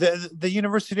 the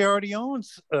university already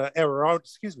owns,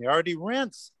 already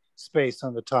rents space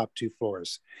on the top 2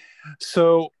 floors.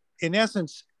 So in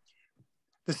essence,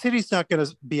 the city's not going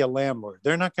to be a landlord.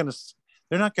 They're not going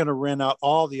to rent out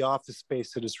all the office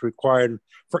space that is required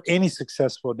for any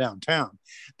successful downtown.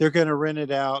 They're going to rent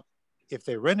it out, if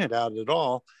they rent it out at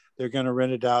all, they're going to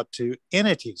rent it out to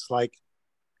entities like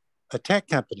a tech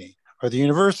company or the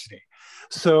university.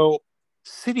 So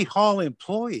City Hall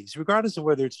employees, regardless of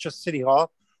whether it's just City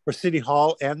Hall or City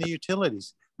Hall and the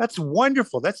utilities, that's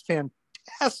wonderful. That's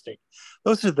fantastic.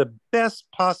 Those are the best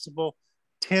possible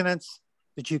tenants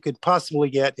that you could possibly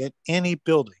get in any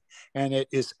building. And it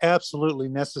is absolutely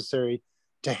necessary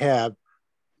to have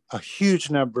a huge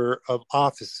number of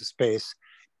office space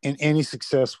in any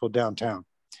successful downtown.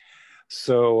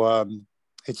 So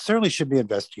it certainly should be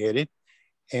investigated.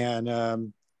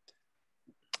 And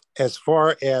as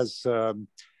far as how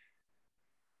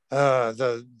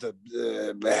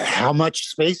much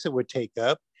space it would take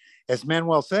up, as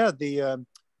Manuel said, he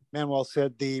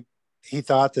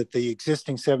thought that the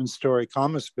existing 7-story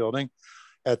Commerce Building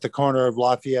at the corner of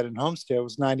Lafayette and Homestead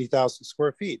was 90,000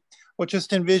 square feet. Well,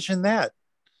 just envision that.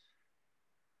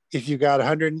 If you got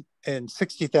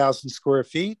 160,000 square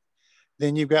feet,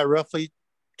 then you've got roughly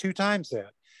 2 times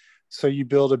that. So you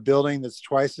build a building that's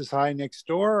twice as high next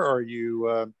door, or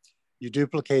you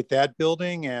duplicate that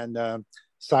building and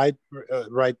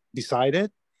right beside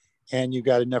it, and you've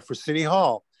got enough for City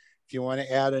Hall. If you want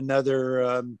to add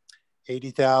another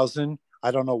 80,000, I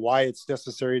don't know why it's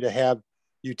necessary to have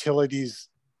utilities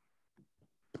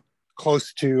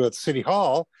close to City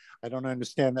Hall. I don't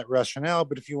understand that rationale,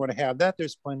 but if you want to have that,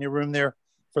 there's plenty of room there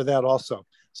for that also.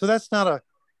 So that's not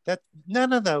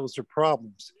none of those are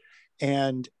problems.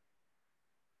 And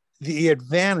the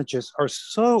advantages are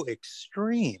so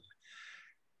extreme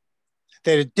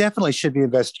that it definitely should be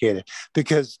investigated,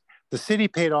 because the city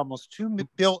paid almost $2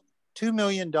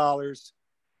 million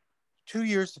 2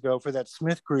 years ago for that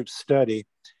Smith Group study.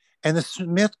 And the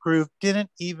Smith Group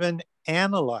didn't even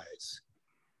analyze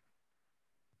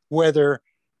whether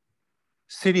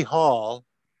City Hall,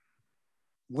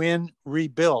 when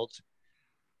rebuilt,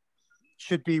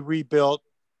 should be rebuilt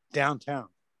downtown.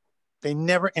 They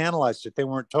never analyzed it. They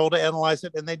weren't told to analyze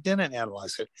it, and they didn't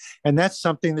analyze it. And that's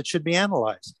something that should be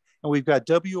analyzed. And we've got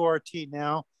WRT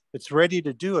now that's ready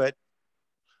to do it.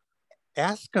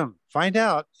 Ask them, find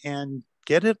out, and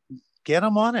get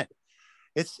them on it.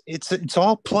 It's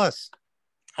all plus.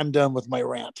 I'm done with my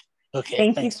rant. Okay.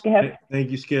 Thank you, Skip.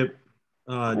 Thank you, Skip.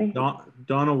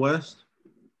 Donna West.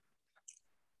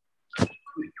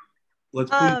 Let's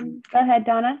please. Go ahead,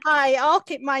 Donna. Hi, I'll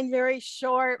keep mine very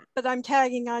short, but I'm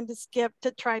tagging on to Skip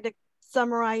to try to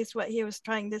summarize what he was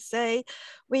trying to say.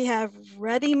 We have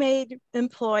ready-made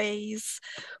employees.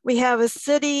 We have a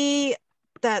city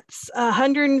that's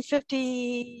 150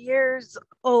 years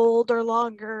old or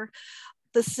longer.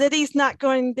 The city's not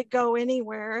going to go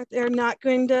anywhere. They're not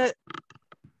going to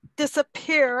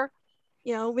disappear.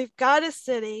 You know, we've got a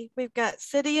city, we've got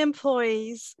city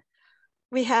employees,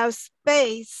 we have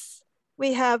space,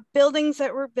 we have buildings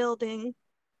that we're building.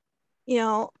 You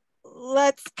know,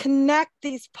 let's connect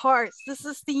these parts. This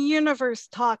is the universe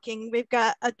talking. We've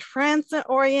got a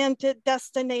transit-oriented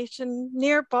destination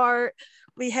near BART.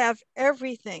 We have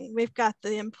everything. We've got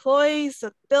the employees,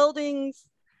 the buildings,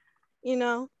 you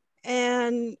know,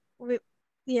 and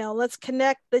let's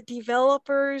connect the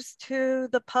developers to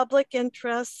the public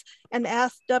interests and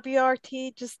ask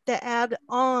WRT just to add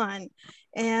on.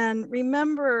 And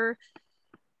remember,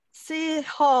 City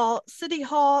Hall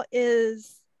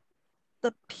is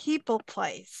the people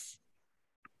place.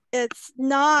 It's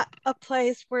not a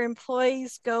place where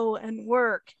employees go and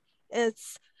work.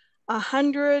 It's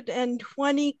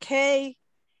 120K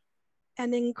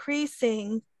and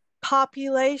increasing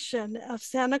population of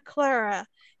Santa Clara,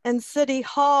 and City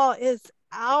Hall is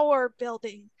our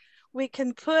building. We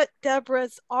can put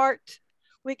Deborah's art,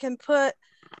 we can put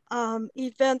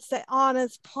events that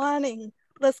Anna's planning.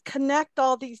 Let's connect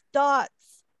all these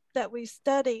dots that we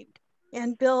studied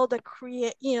and build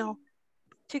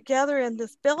together in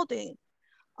this building.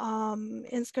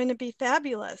 It's going to be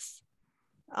fabulous.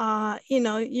 You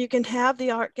know, you can have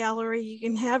the art gallery, you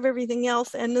can have everything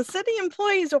else, and the city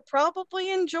employees will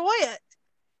probably enjoy it.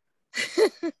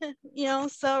 You know,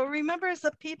 so remember, it's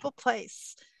a people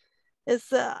place.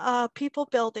 It's a people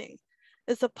building.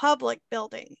 It's a public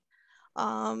building.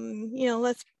 You know,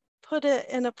 let's put it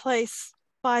in a place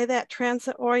by that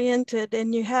transit oriented,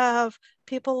 and you have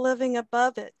people living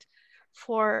above it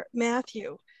for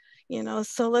Matthew, you know,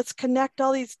 so let's connect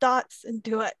all these dots and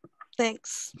do it.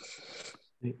 Thanks.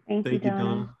 Thank you,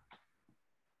 Donna.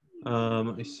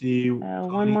 I see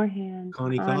one more hand.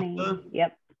 Connie Costa.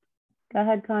 Yep. Go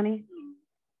ahead, Connie.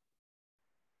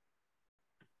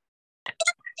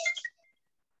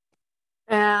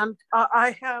 And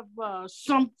I have a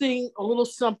little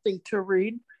something to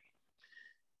read.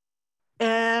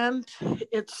 And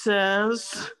it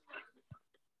says,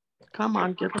 come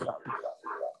on, get it up.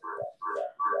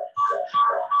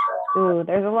 Ooh,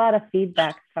 there's a lot of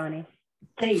feedback, Connie.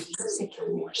 Hey,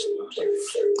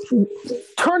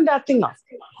 turn that thing off.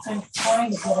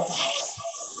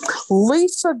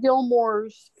 Lisa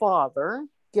Gilmore's father,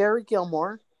 Gary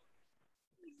Gilmore,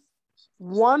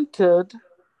 wanted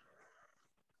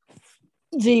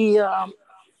the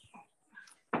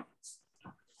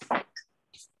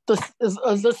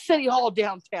city hall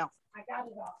downtown. I got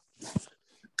it off.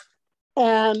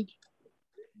 And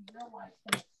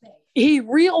he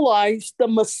realized the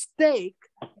mistake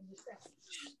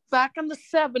back in the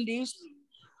 70s.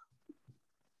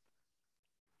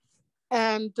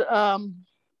 And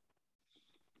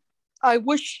I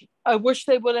wish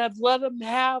they would have let him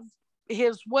have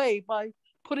his way by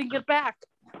putting it back.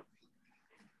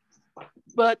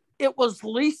 But it was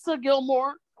Lisa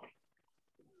Gilmore,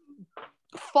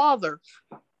 father,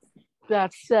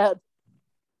 that said,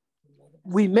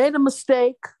 we made a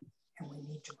mistake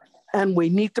and we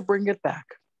need to bring it back.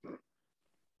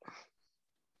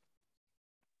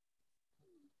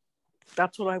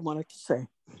 That's what I wanted to say.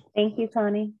 Thank you,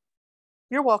 Connie.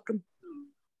 You're welcome.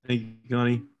 Thank you,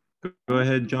 Connie. Go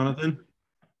ahead, Jonathan.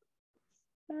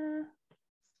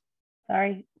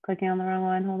 Sorry, clicking on the wrong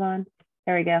one. Hold on.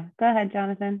 There we go. Go ahead,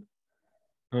 Jonathan.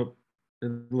 Oh,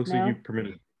 it looks like you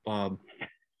permitted Bob.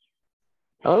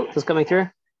 Hello, is this coming through?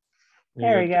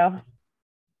 There we go.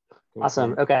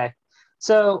 Awesome. Okay.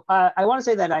 So I want to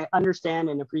say that I understand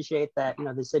and appreciate that, you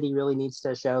know, the city really needs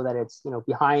to show that it's, you know,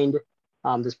 behind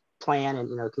this plan and,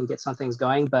 you know, can get some things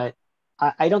going. But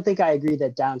I don't think I agree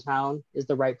that downtown is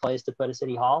the right place to put a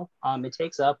city hall. It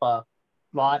takes up a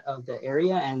lot of the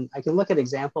area, and I can look at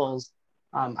examples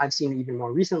I've seen even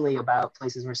more recently about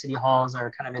places where city halls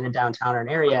are kind of in a downtown or an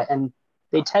area, and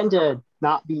they tend to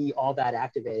not be all that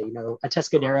activated. You know,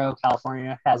 Atascadero,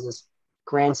 California has this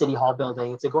grand city hall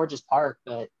building. It's a gorgeous park,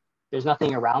 but there's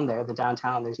nothing around there. The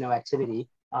downtown, there's no activity.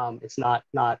 It's not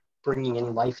bringing any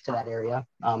life to that area.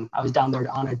 I was down there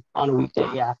on a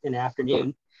weekday in the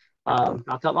afternoon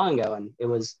not that long ago, and it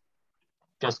was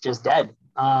just dead.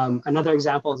 Another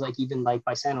example is like even like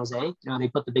by San Jose, you know, they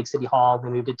put the big city hall, they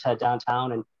moved it to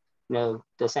downtown, and you know,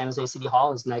 the San Jose City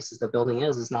Hall, as nice as the building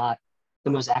is not the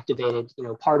most activated, you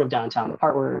know, part of downtown. The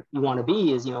part where you want to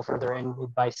be is, you know, further in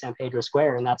by San Pedro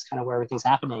Square, and that's kind of where everything's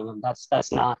happening, and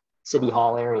that's not City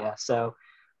Hall area. So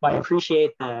I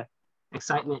appreciate the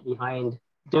excitement behind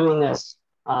doing this.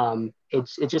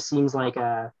 It just seems like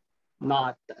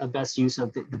not a best use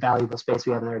of the valuable space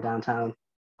we have in our downtown.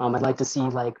 I'd like to see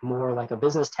like more like a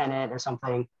business tenant or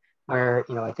something where,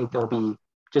 you know, I think there'll be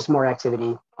just more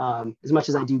activity. As much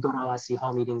as I do go to a lot of City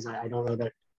Hall meetings, I don't know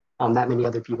that that many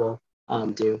other people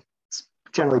do.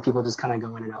 Generally, people just kind of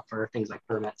go in and out for things like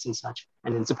permits and such.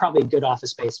 And it's probably a good office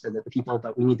space for the people,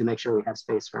 but we need to make sure we have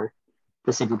space for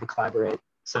the city to collaborate.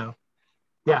 So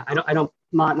yeah,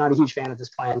 not a huge fan of this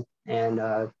plan, and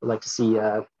would like to see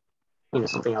you know,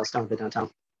 something else done with the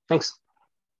downtown. Thanks.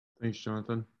 Thanks,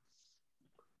 Jonathan.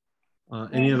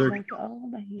 Any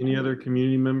other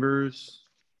community members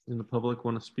in the public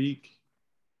want to speak?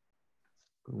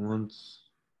 Once.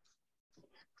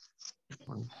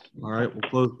 All right, we'll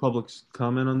close public's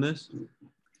comment on this.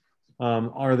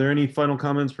 Are there any final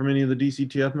comments from any of the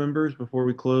DCTF members before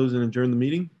we close and adjourn the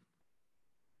meeting?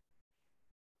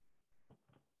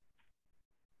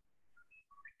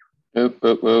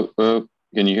 Oh.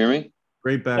 Can you hear me?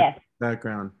 Great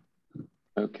background.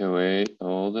 Okay, wait,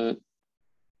 hold it.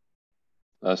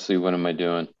 Leslie, what am I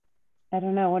doing? I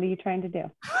don't know. What are you trying to do?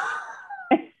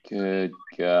 Good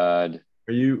God.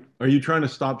 Are you trying to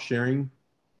stop sharing?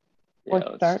 Yeah,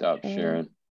 let's stop sharing.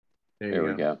 There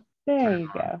we go. There you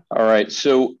go. All right.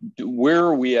 So where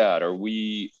are we at? Are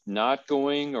we not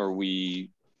going? Do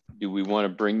we want to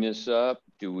bring this up?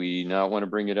 Do we not want to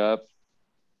bring it up?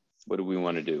 What do we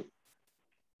want to do?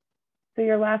 So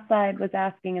your last slide was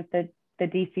asking if the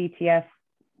DCTF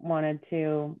wanted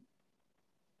to,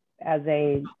 as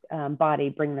a body,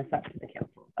 bring this up to the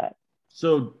council. But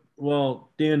so,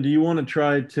 well, Dan, do you want to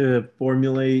try to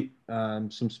formulate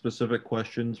some specific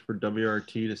questions for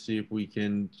WRT to see if we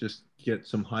can just get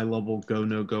some high-level go,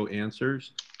 no-go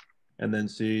answers, and then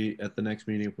see at the next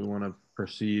meeting if we want to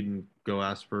proceed and go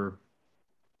ask for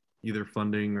either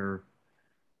funding or,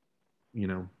 you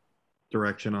know,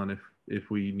 direction on if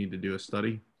we need to do a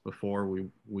study before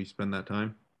we spend that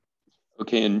time?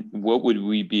 Okay, and what would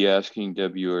we be asking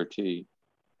WRT?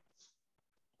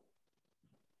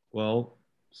 Well,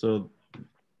 so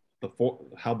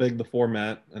how big the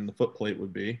format and the footplate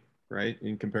would be, right,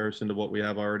 in comparison to what we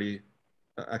have already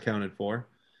accounted for,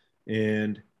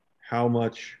 and how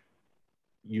much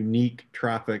unique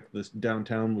traffic this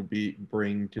downtown would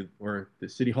bring to, or the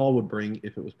city hall would bring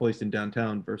if it was placed in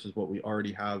downtown versus what we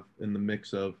already have in the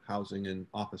mix of housing and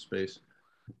office space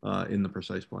in the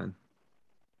precise plan.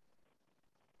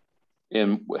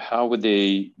 And how would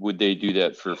they do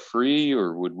that for free,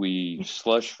 or would we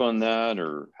slush fund that,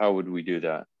 or how would we do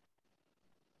that?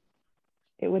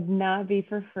 it would not be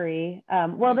for free.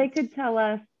 Well, they could tell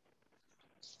us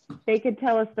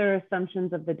their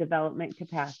assumptions of the development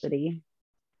capacity.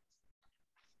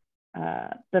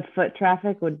 The foot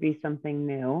traffic would be something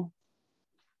new.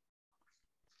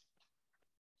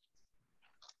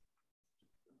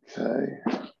 Okay.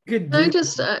 Can I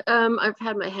just, I've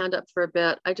had my hand up for a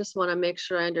bit. I just want to make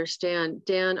sure I understand.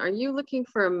 Dan, are you looking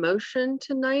for a motion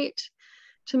tonight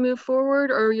to move forward,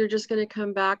 or you're just going to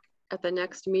come back at the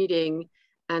next meeting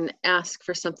and ask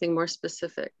for something more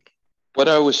specific? What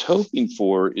I was hoping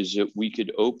for is that we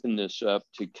could open this up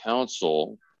to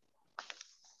council,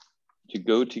 to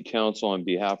go to council on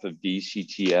behalf of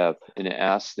DCTF and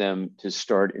ask them to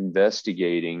start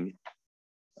investigating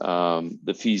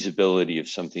the feasibility of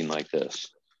something like this.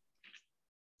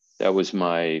 That was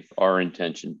our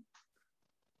intention.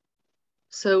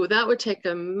 So that would take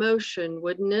a motion,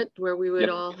 wouldn't it? Where we would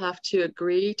all have to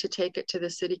agree to take it to the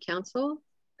city council?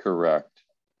 Correct.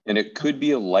 And it could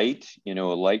be a light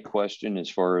question as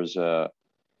far as,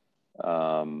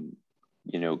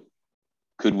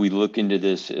 could we look into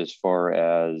this as far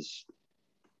as,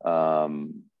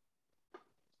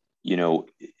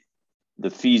 the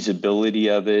feasibility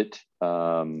of it?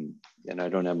 And I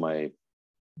don't have my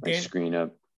screen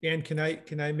up. Dan, can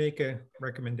I make a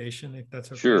recommendation if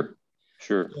that's okay?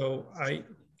 Sure. So I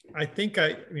think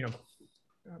I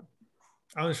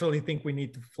don't really think we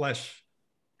need to flesh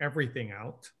everything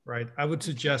out, right? I would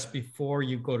suggest before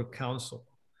you go to council,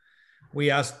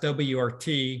 we ask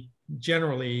WRT,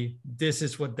 generally, this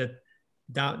is what the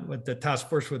task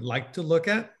force would like to look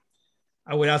at.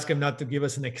 I would ask them not to give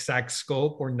us an exact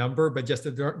scope or number, but just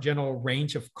a general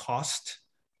range of cost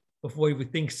of what we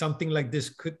think something like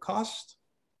this could cost.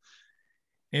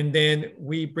 And then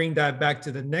we bring that back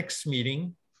to the next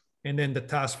meeting, and then the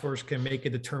task force can make a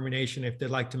determination if they'd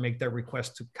like to make that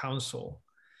request to council.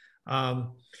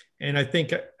 And I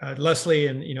think Leslie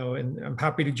and I'm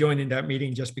happy to join in that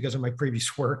meeting just because of my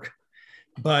previous work,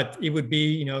 but it would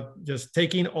be, just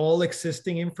taking all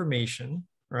existing information,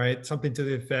 right? Something to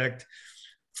the effect,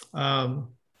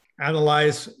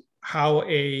 analyze how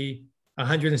a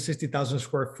 160,000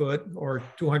 square foot or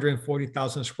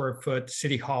 240,000 square foot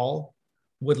city hall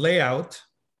would lay out,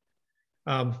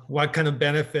 what kind of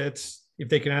benefits, if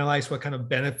they can analyze what kind of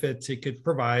benefits it could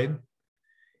provide.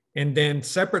 And then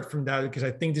separate from that, because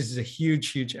I think this is a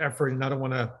huge, huge effort and I don't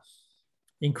want to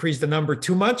increase the number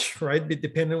too much, right?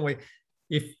 Depending on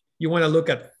if you want to look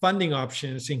at funding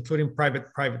options, including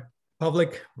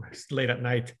public, it's late at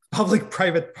night,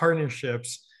 public-private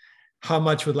partnerships, how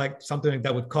much would something like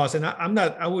that would cost? And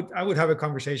I would have a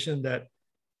conversation that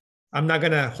I'm not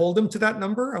going to hold them to that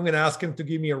number. I'm going to ask them to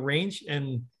give me a range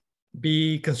and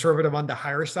be conservative on the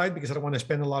higher side because I don't want to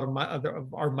spend a lot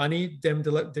of our money.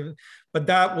 But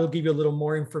that will give you a little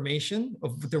more information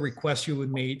of the request you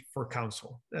would make for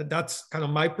council. That's kind of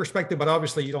my perspective, but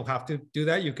obviously you don't have to do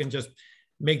that. You can just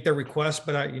make the request.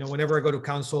 But whenever I go to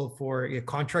council for a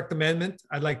contract amendment,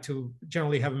 I'd like to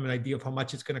generally have an idea of how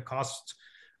much it's going to cost,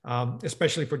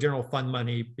 especially for general fund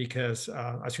money, because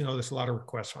as you know, there's a lot of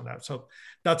requests on that. So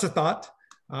that's a thought.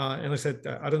 And like I said,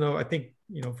 I don't know, I think,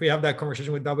 if we have that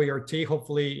conversation with WRT,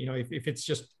 hopefully, if it's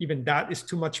just even that is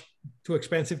too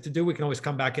expensive to do, we can always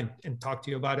come back and talk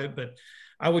to you about it. But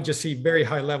I would just see very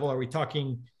high level. Are we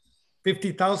talking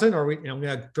 50,000 or I'm going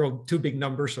to throw two big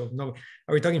numbers. So no,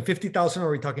 are we talking 50,000 or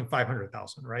are we talking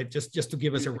 500,000, right? Just to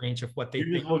give us a range of what they think.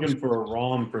 You're just looking for a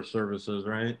ROM for services,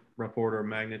 right? Rough order of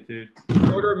magnitude.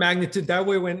 Order of magnitude. That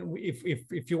way,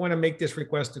 if you want to make this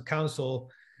request to council,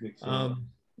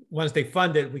 once they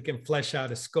fund it, we can flesh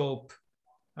out a scope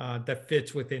that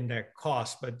fits within that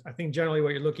cost. But I think generally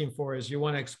what you're looking for is you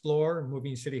want to explore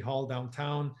moving City Hall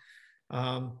downtown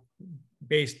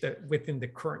based within the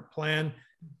current plan,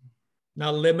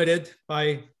 not limited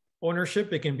by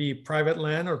ownership. It can be private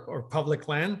land or public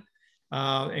land,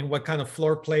 and what kind of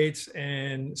floor plates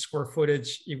and square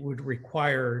footage it would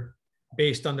require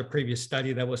based on the previous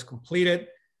study that was completed.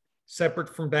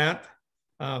 Separate from that,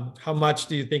 how much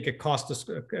do you think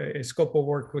a scope of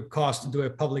work would cost to do a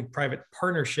public-private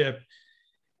partnership?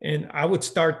 And I would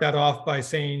start that off by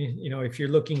saying, if you're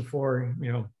looking for,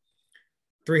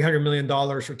 $300 million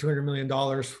or $200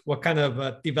 million, what kind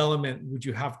of development would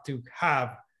you have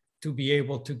to be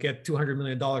able to get $200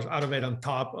 million out of it on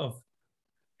top of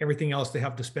everything else they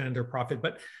have to spend in their profit?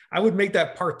 But I would make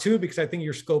that part two, because I think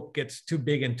your scope gets too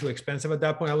big and too expensive at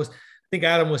that point. I think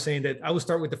Adam was saying that I would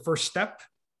start with the first step,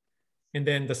 and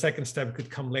then the second step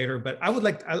could come later. But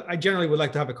I generally would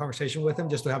like to have a conversation with him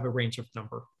just to have a range of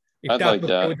number. I'd like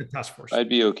that. With the task force. I'd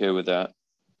be okay with that.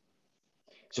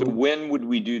 So when would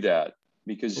we do that?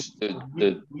 Because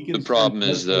the problem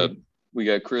is we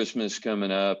got Christmas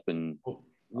coming up, and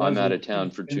I'm out of town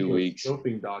for 2 weeks.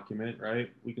 Scoping document, right?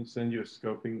 We can send you a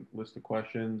scoping list of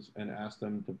questions and ask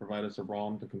them to provide us a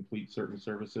ROM to complete certain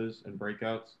services and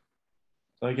breakouts.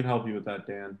 So I can help you with that,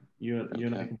 Dan. You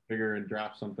and I can figure and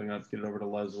draft something up, get it over to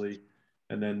Leslie,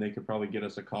 and then they could probably get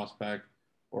us a cost back,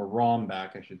 or ROM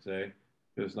back, I should say,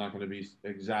 because it's not going to be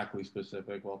exactly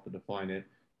specific. We'll have to define it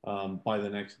by the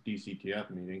next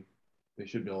DCTF meeting. They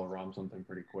should be able to ROM something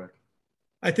pretty quick.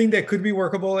 I think that could be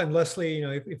workable. And Leslie,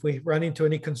 if we run into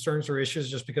any concerns or issues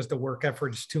just because the work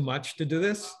effort is too much to do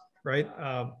this, right?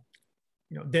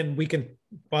 Then we can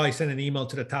probably send an email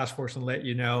to the task force and let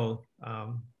you know,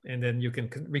 and then you can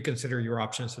reconsider your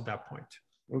options at that point.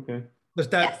 Okay. Does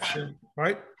that, all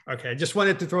right? Okay, I just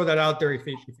wanted to throw that out there if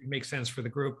it makes sense for the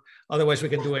group. Otherwise, we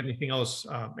can do anything else,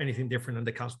 anything different on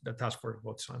the task force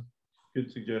votes on.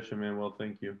 Good suggestion, Manuel.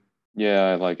 Thank you. Yeah,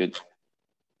 I like it.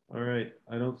 All right,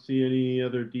 I don't see any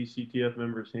other DCTF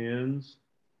members' hands.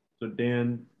 So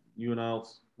Dan, you and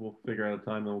we'll figure out a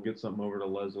time and we'll get something over to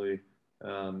Leslie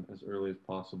as early as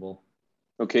possible.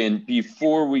 Okay, and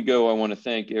before we go, I want to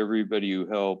thank everybody who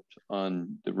helped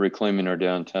on the Reclaiming Our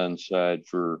Downtown side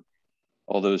for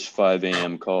all those 5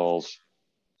 a.m. calls,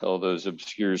 all those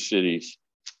obscure cities.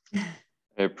 I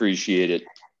appreciate it.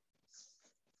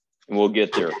 And we'll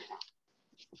get there.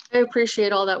 I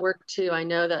appreciate all that work too. I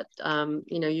know that,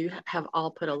 you have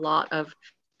all put a lot of.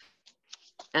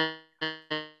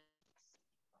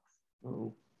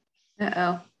 Uh-oh.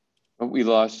 Oh, we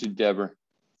lost you, Deborah.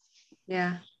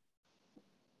 Yeah.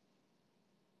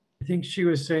 I think she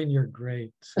was saying you're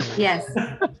great. So. Yes.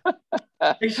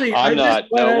 Actually, I'm not.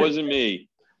 No, it wasn't me.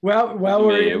 Well, while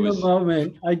we're in the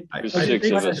moment, I just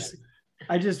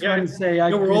want to say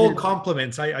they were all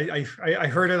compliments. I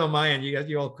heard it on my end.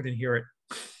 You all couldn't hear it.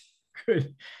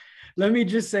 Good. Let me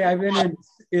just say I've been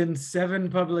in 7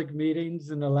 public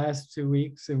meetings in the last 2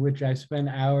 weeks in which I spent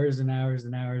hours and hours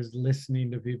and hours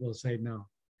listening to people say no.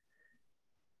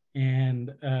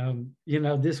 And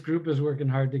this group is working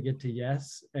hard to get to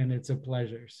yes, and it's a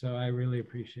pleasure. So I really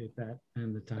appreciate that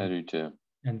and the time. I do too.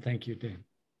 And thank you, Dan.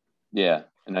 Yeah,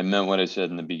 and I meant what I said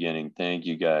in the beginning. Thank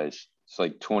you guys. It's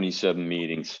like 27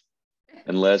 meetings,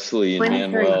 and Leslie and 23.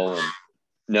 Manuel. And,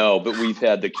 no, but we've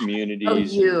had the communities. Oh,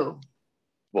 you.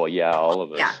 Well, yeah, all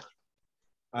of us. Yeah.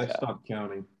 I stopped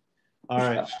counting. All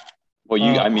right. Well,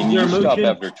 you stop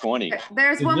after 20.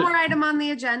 There's one more item on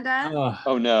the agenda.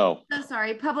 Oh, no. So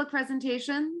sorry. Public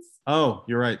presentations. Oh,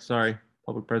 you're right. Sorry.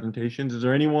 Public presentations. Is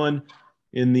there anyone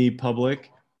in the public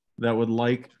that would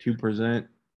like to present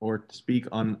or speak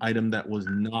on an item that was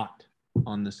not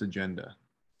on this agenda?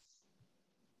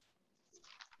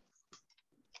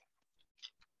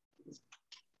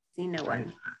 See no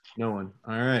one. No one.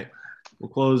 All right. We'll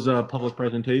close public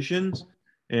presentations.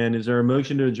 And is there a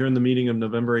motion to adjourn the meeting of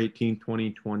November 18,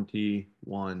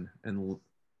 2021? And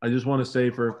I just want to say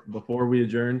before we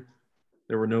adjourn,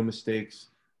 there were no mistakes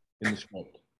in the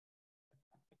script.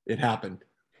 It happened.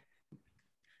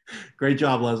 Great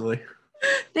job, Leslie.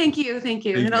 Thank you. Thank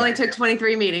you. It only took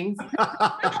 23 meetings.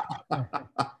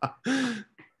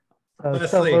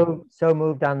 So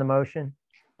moved on the motion.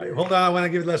 Hold on, I want to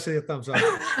give Leslie a thumbs up.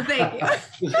 Thank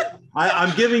you.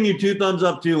 I'm giving you 2 thumbs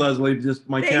up too, Leslie. Just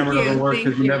my camera doesn't work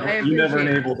because you never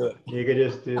enabled it. You could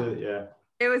just do it, yeah.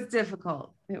 It was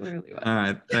difficult. It really was. All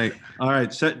right, thanks. All right,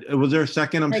 was there a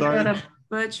second? I'm sorry. Go to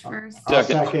Butch first.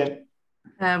 Second.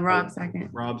 Rob second.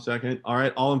 Rob second. All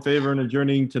right, all in favor in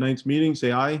adjourning tonight's meeting,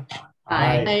 say aye.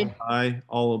 Aye. Aye.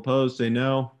 All opposed, say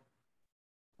no.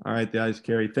 All right, the ayes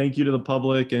carry. Thank you to the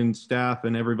public and staff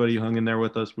and everybody who hung in there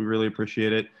with us. We really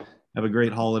appreciate it. Have a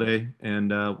great holiday,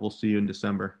 and we'll see you in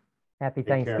December. Happy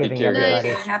Take care. Thanksgiving, Take care, guys.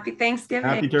 everybody. Happy Thanksgiving.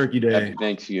 Happy Turkey Day. Happy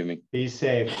Thanksgiving. Be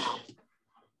safe.